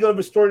here, the League of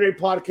Extraordinary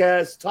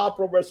Podcast, Top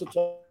Rope Wrestle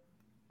Talk,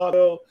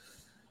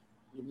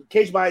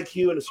 Cage by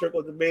IQ, and the Circle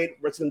of Debate.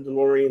 Wrestling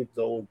DeLorean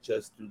don't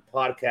just do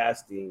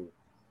podcasting.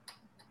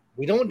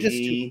 We don't just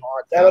do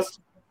podcasts.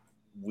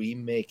 We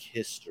make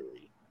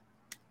history.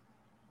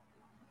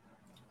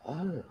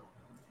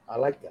 I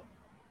like that.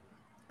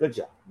 Good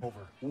job.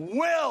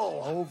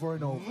 Will over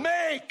and over.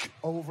 Make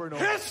over and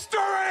over. history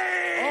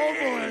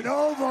Over and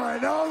over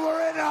and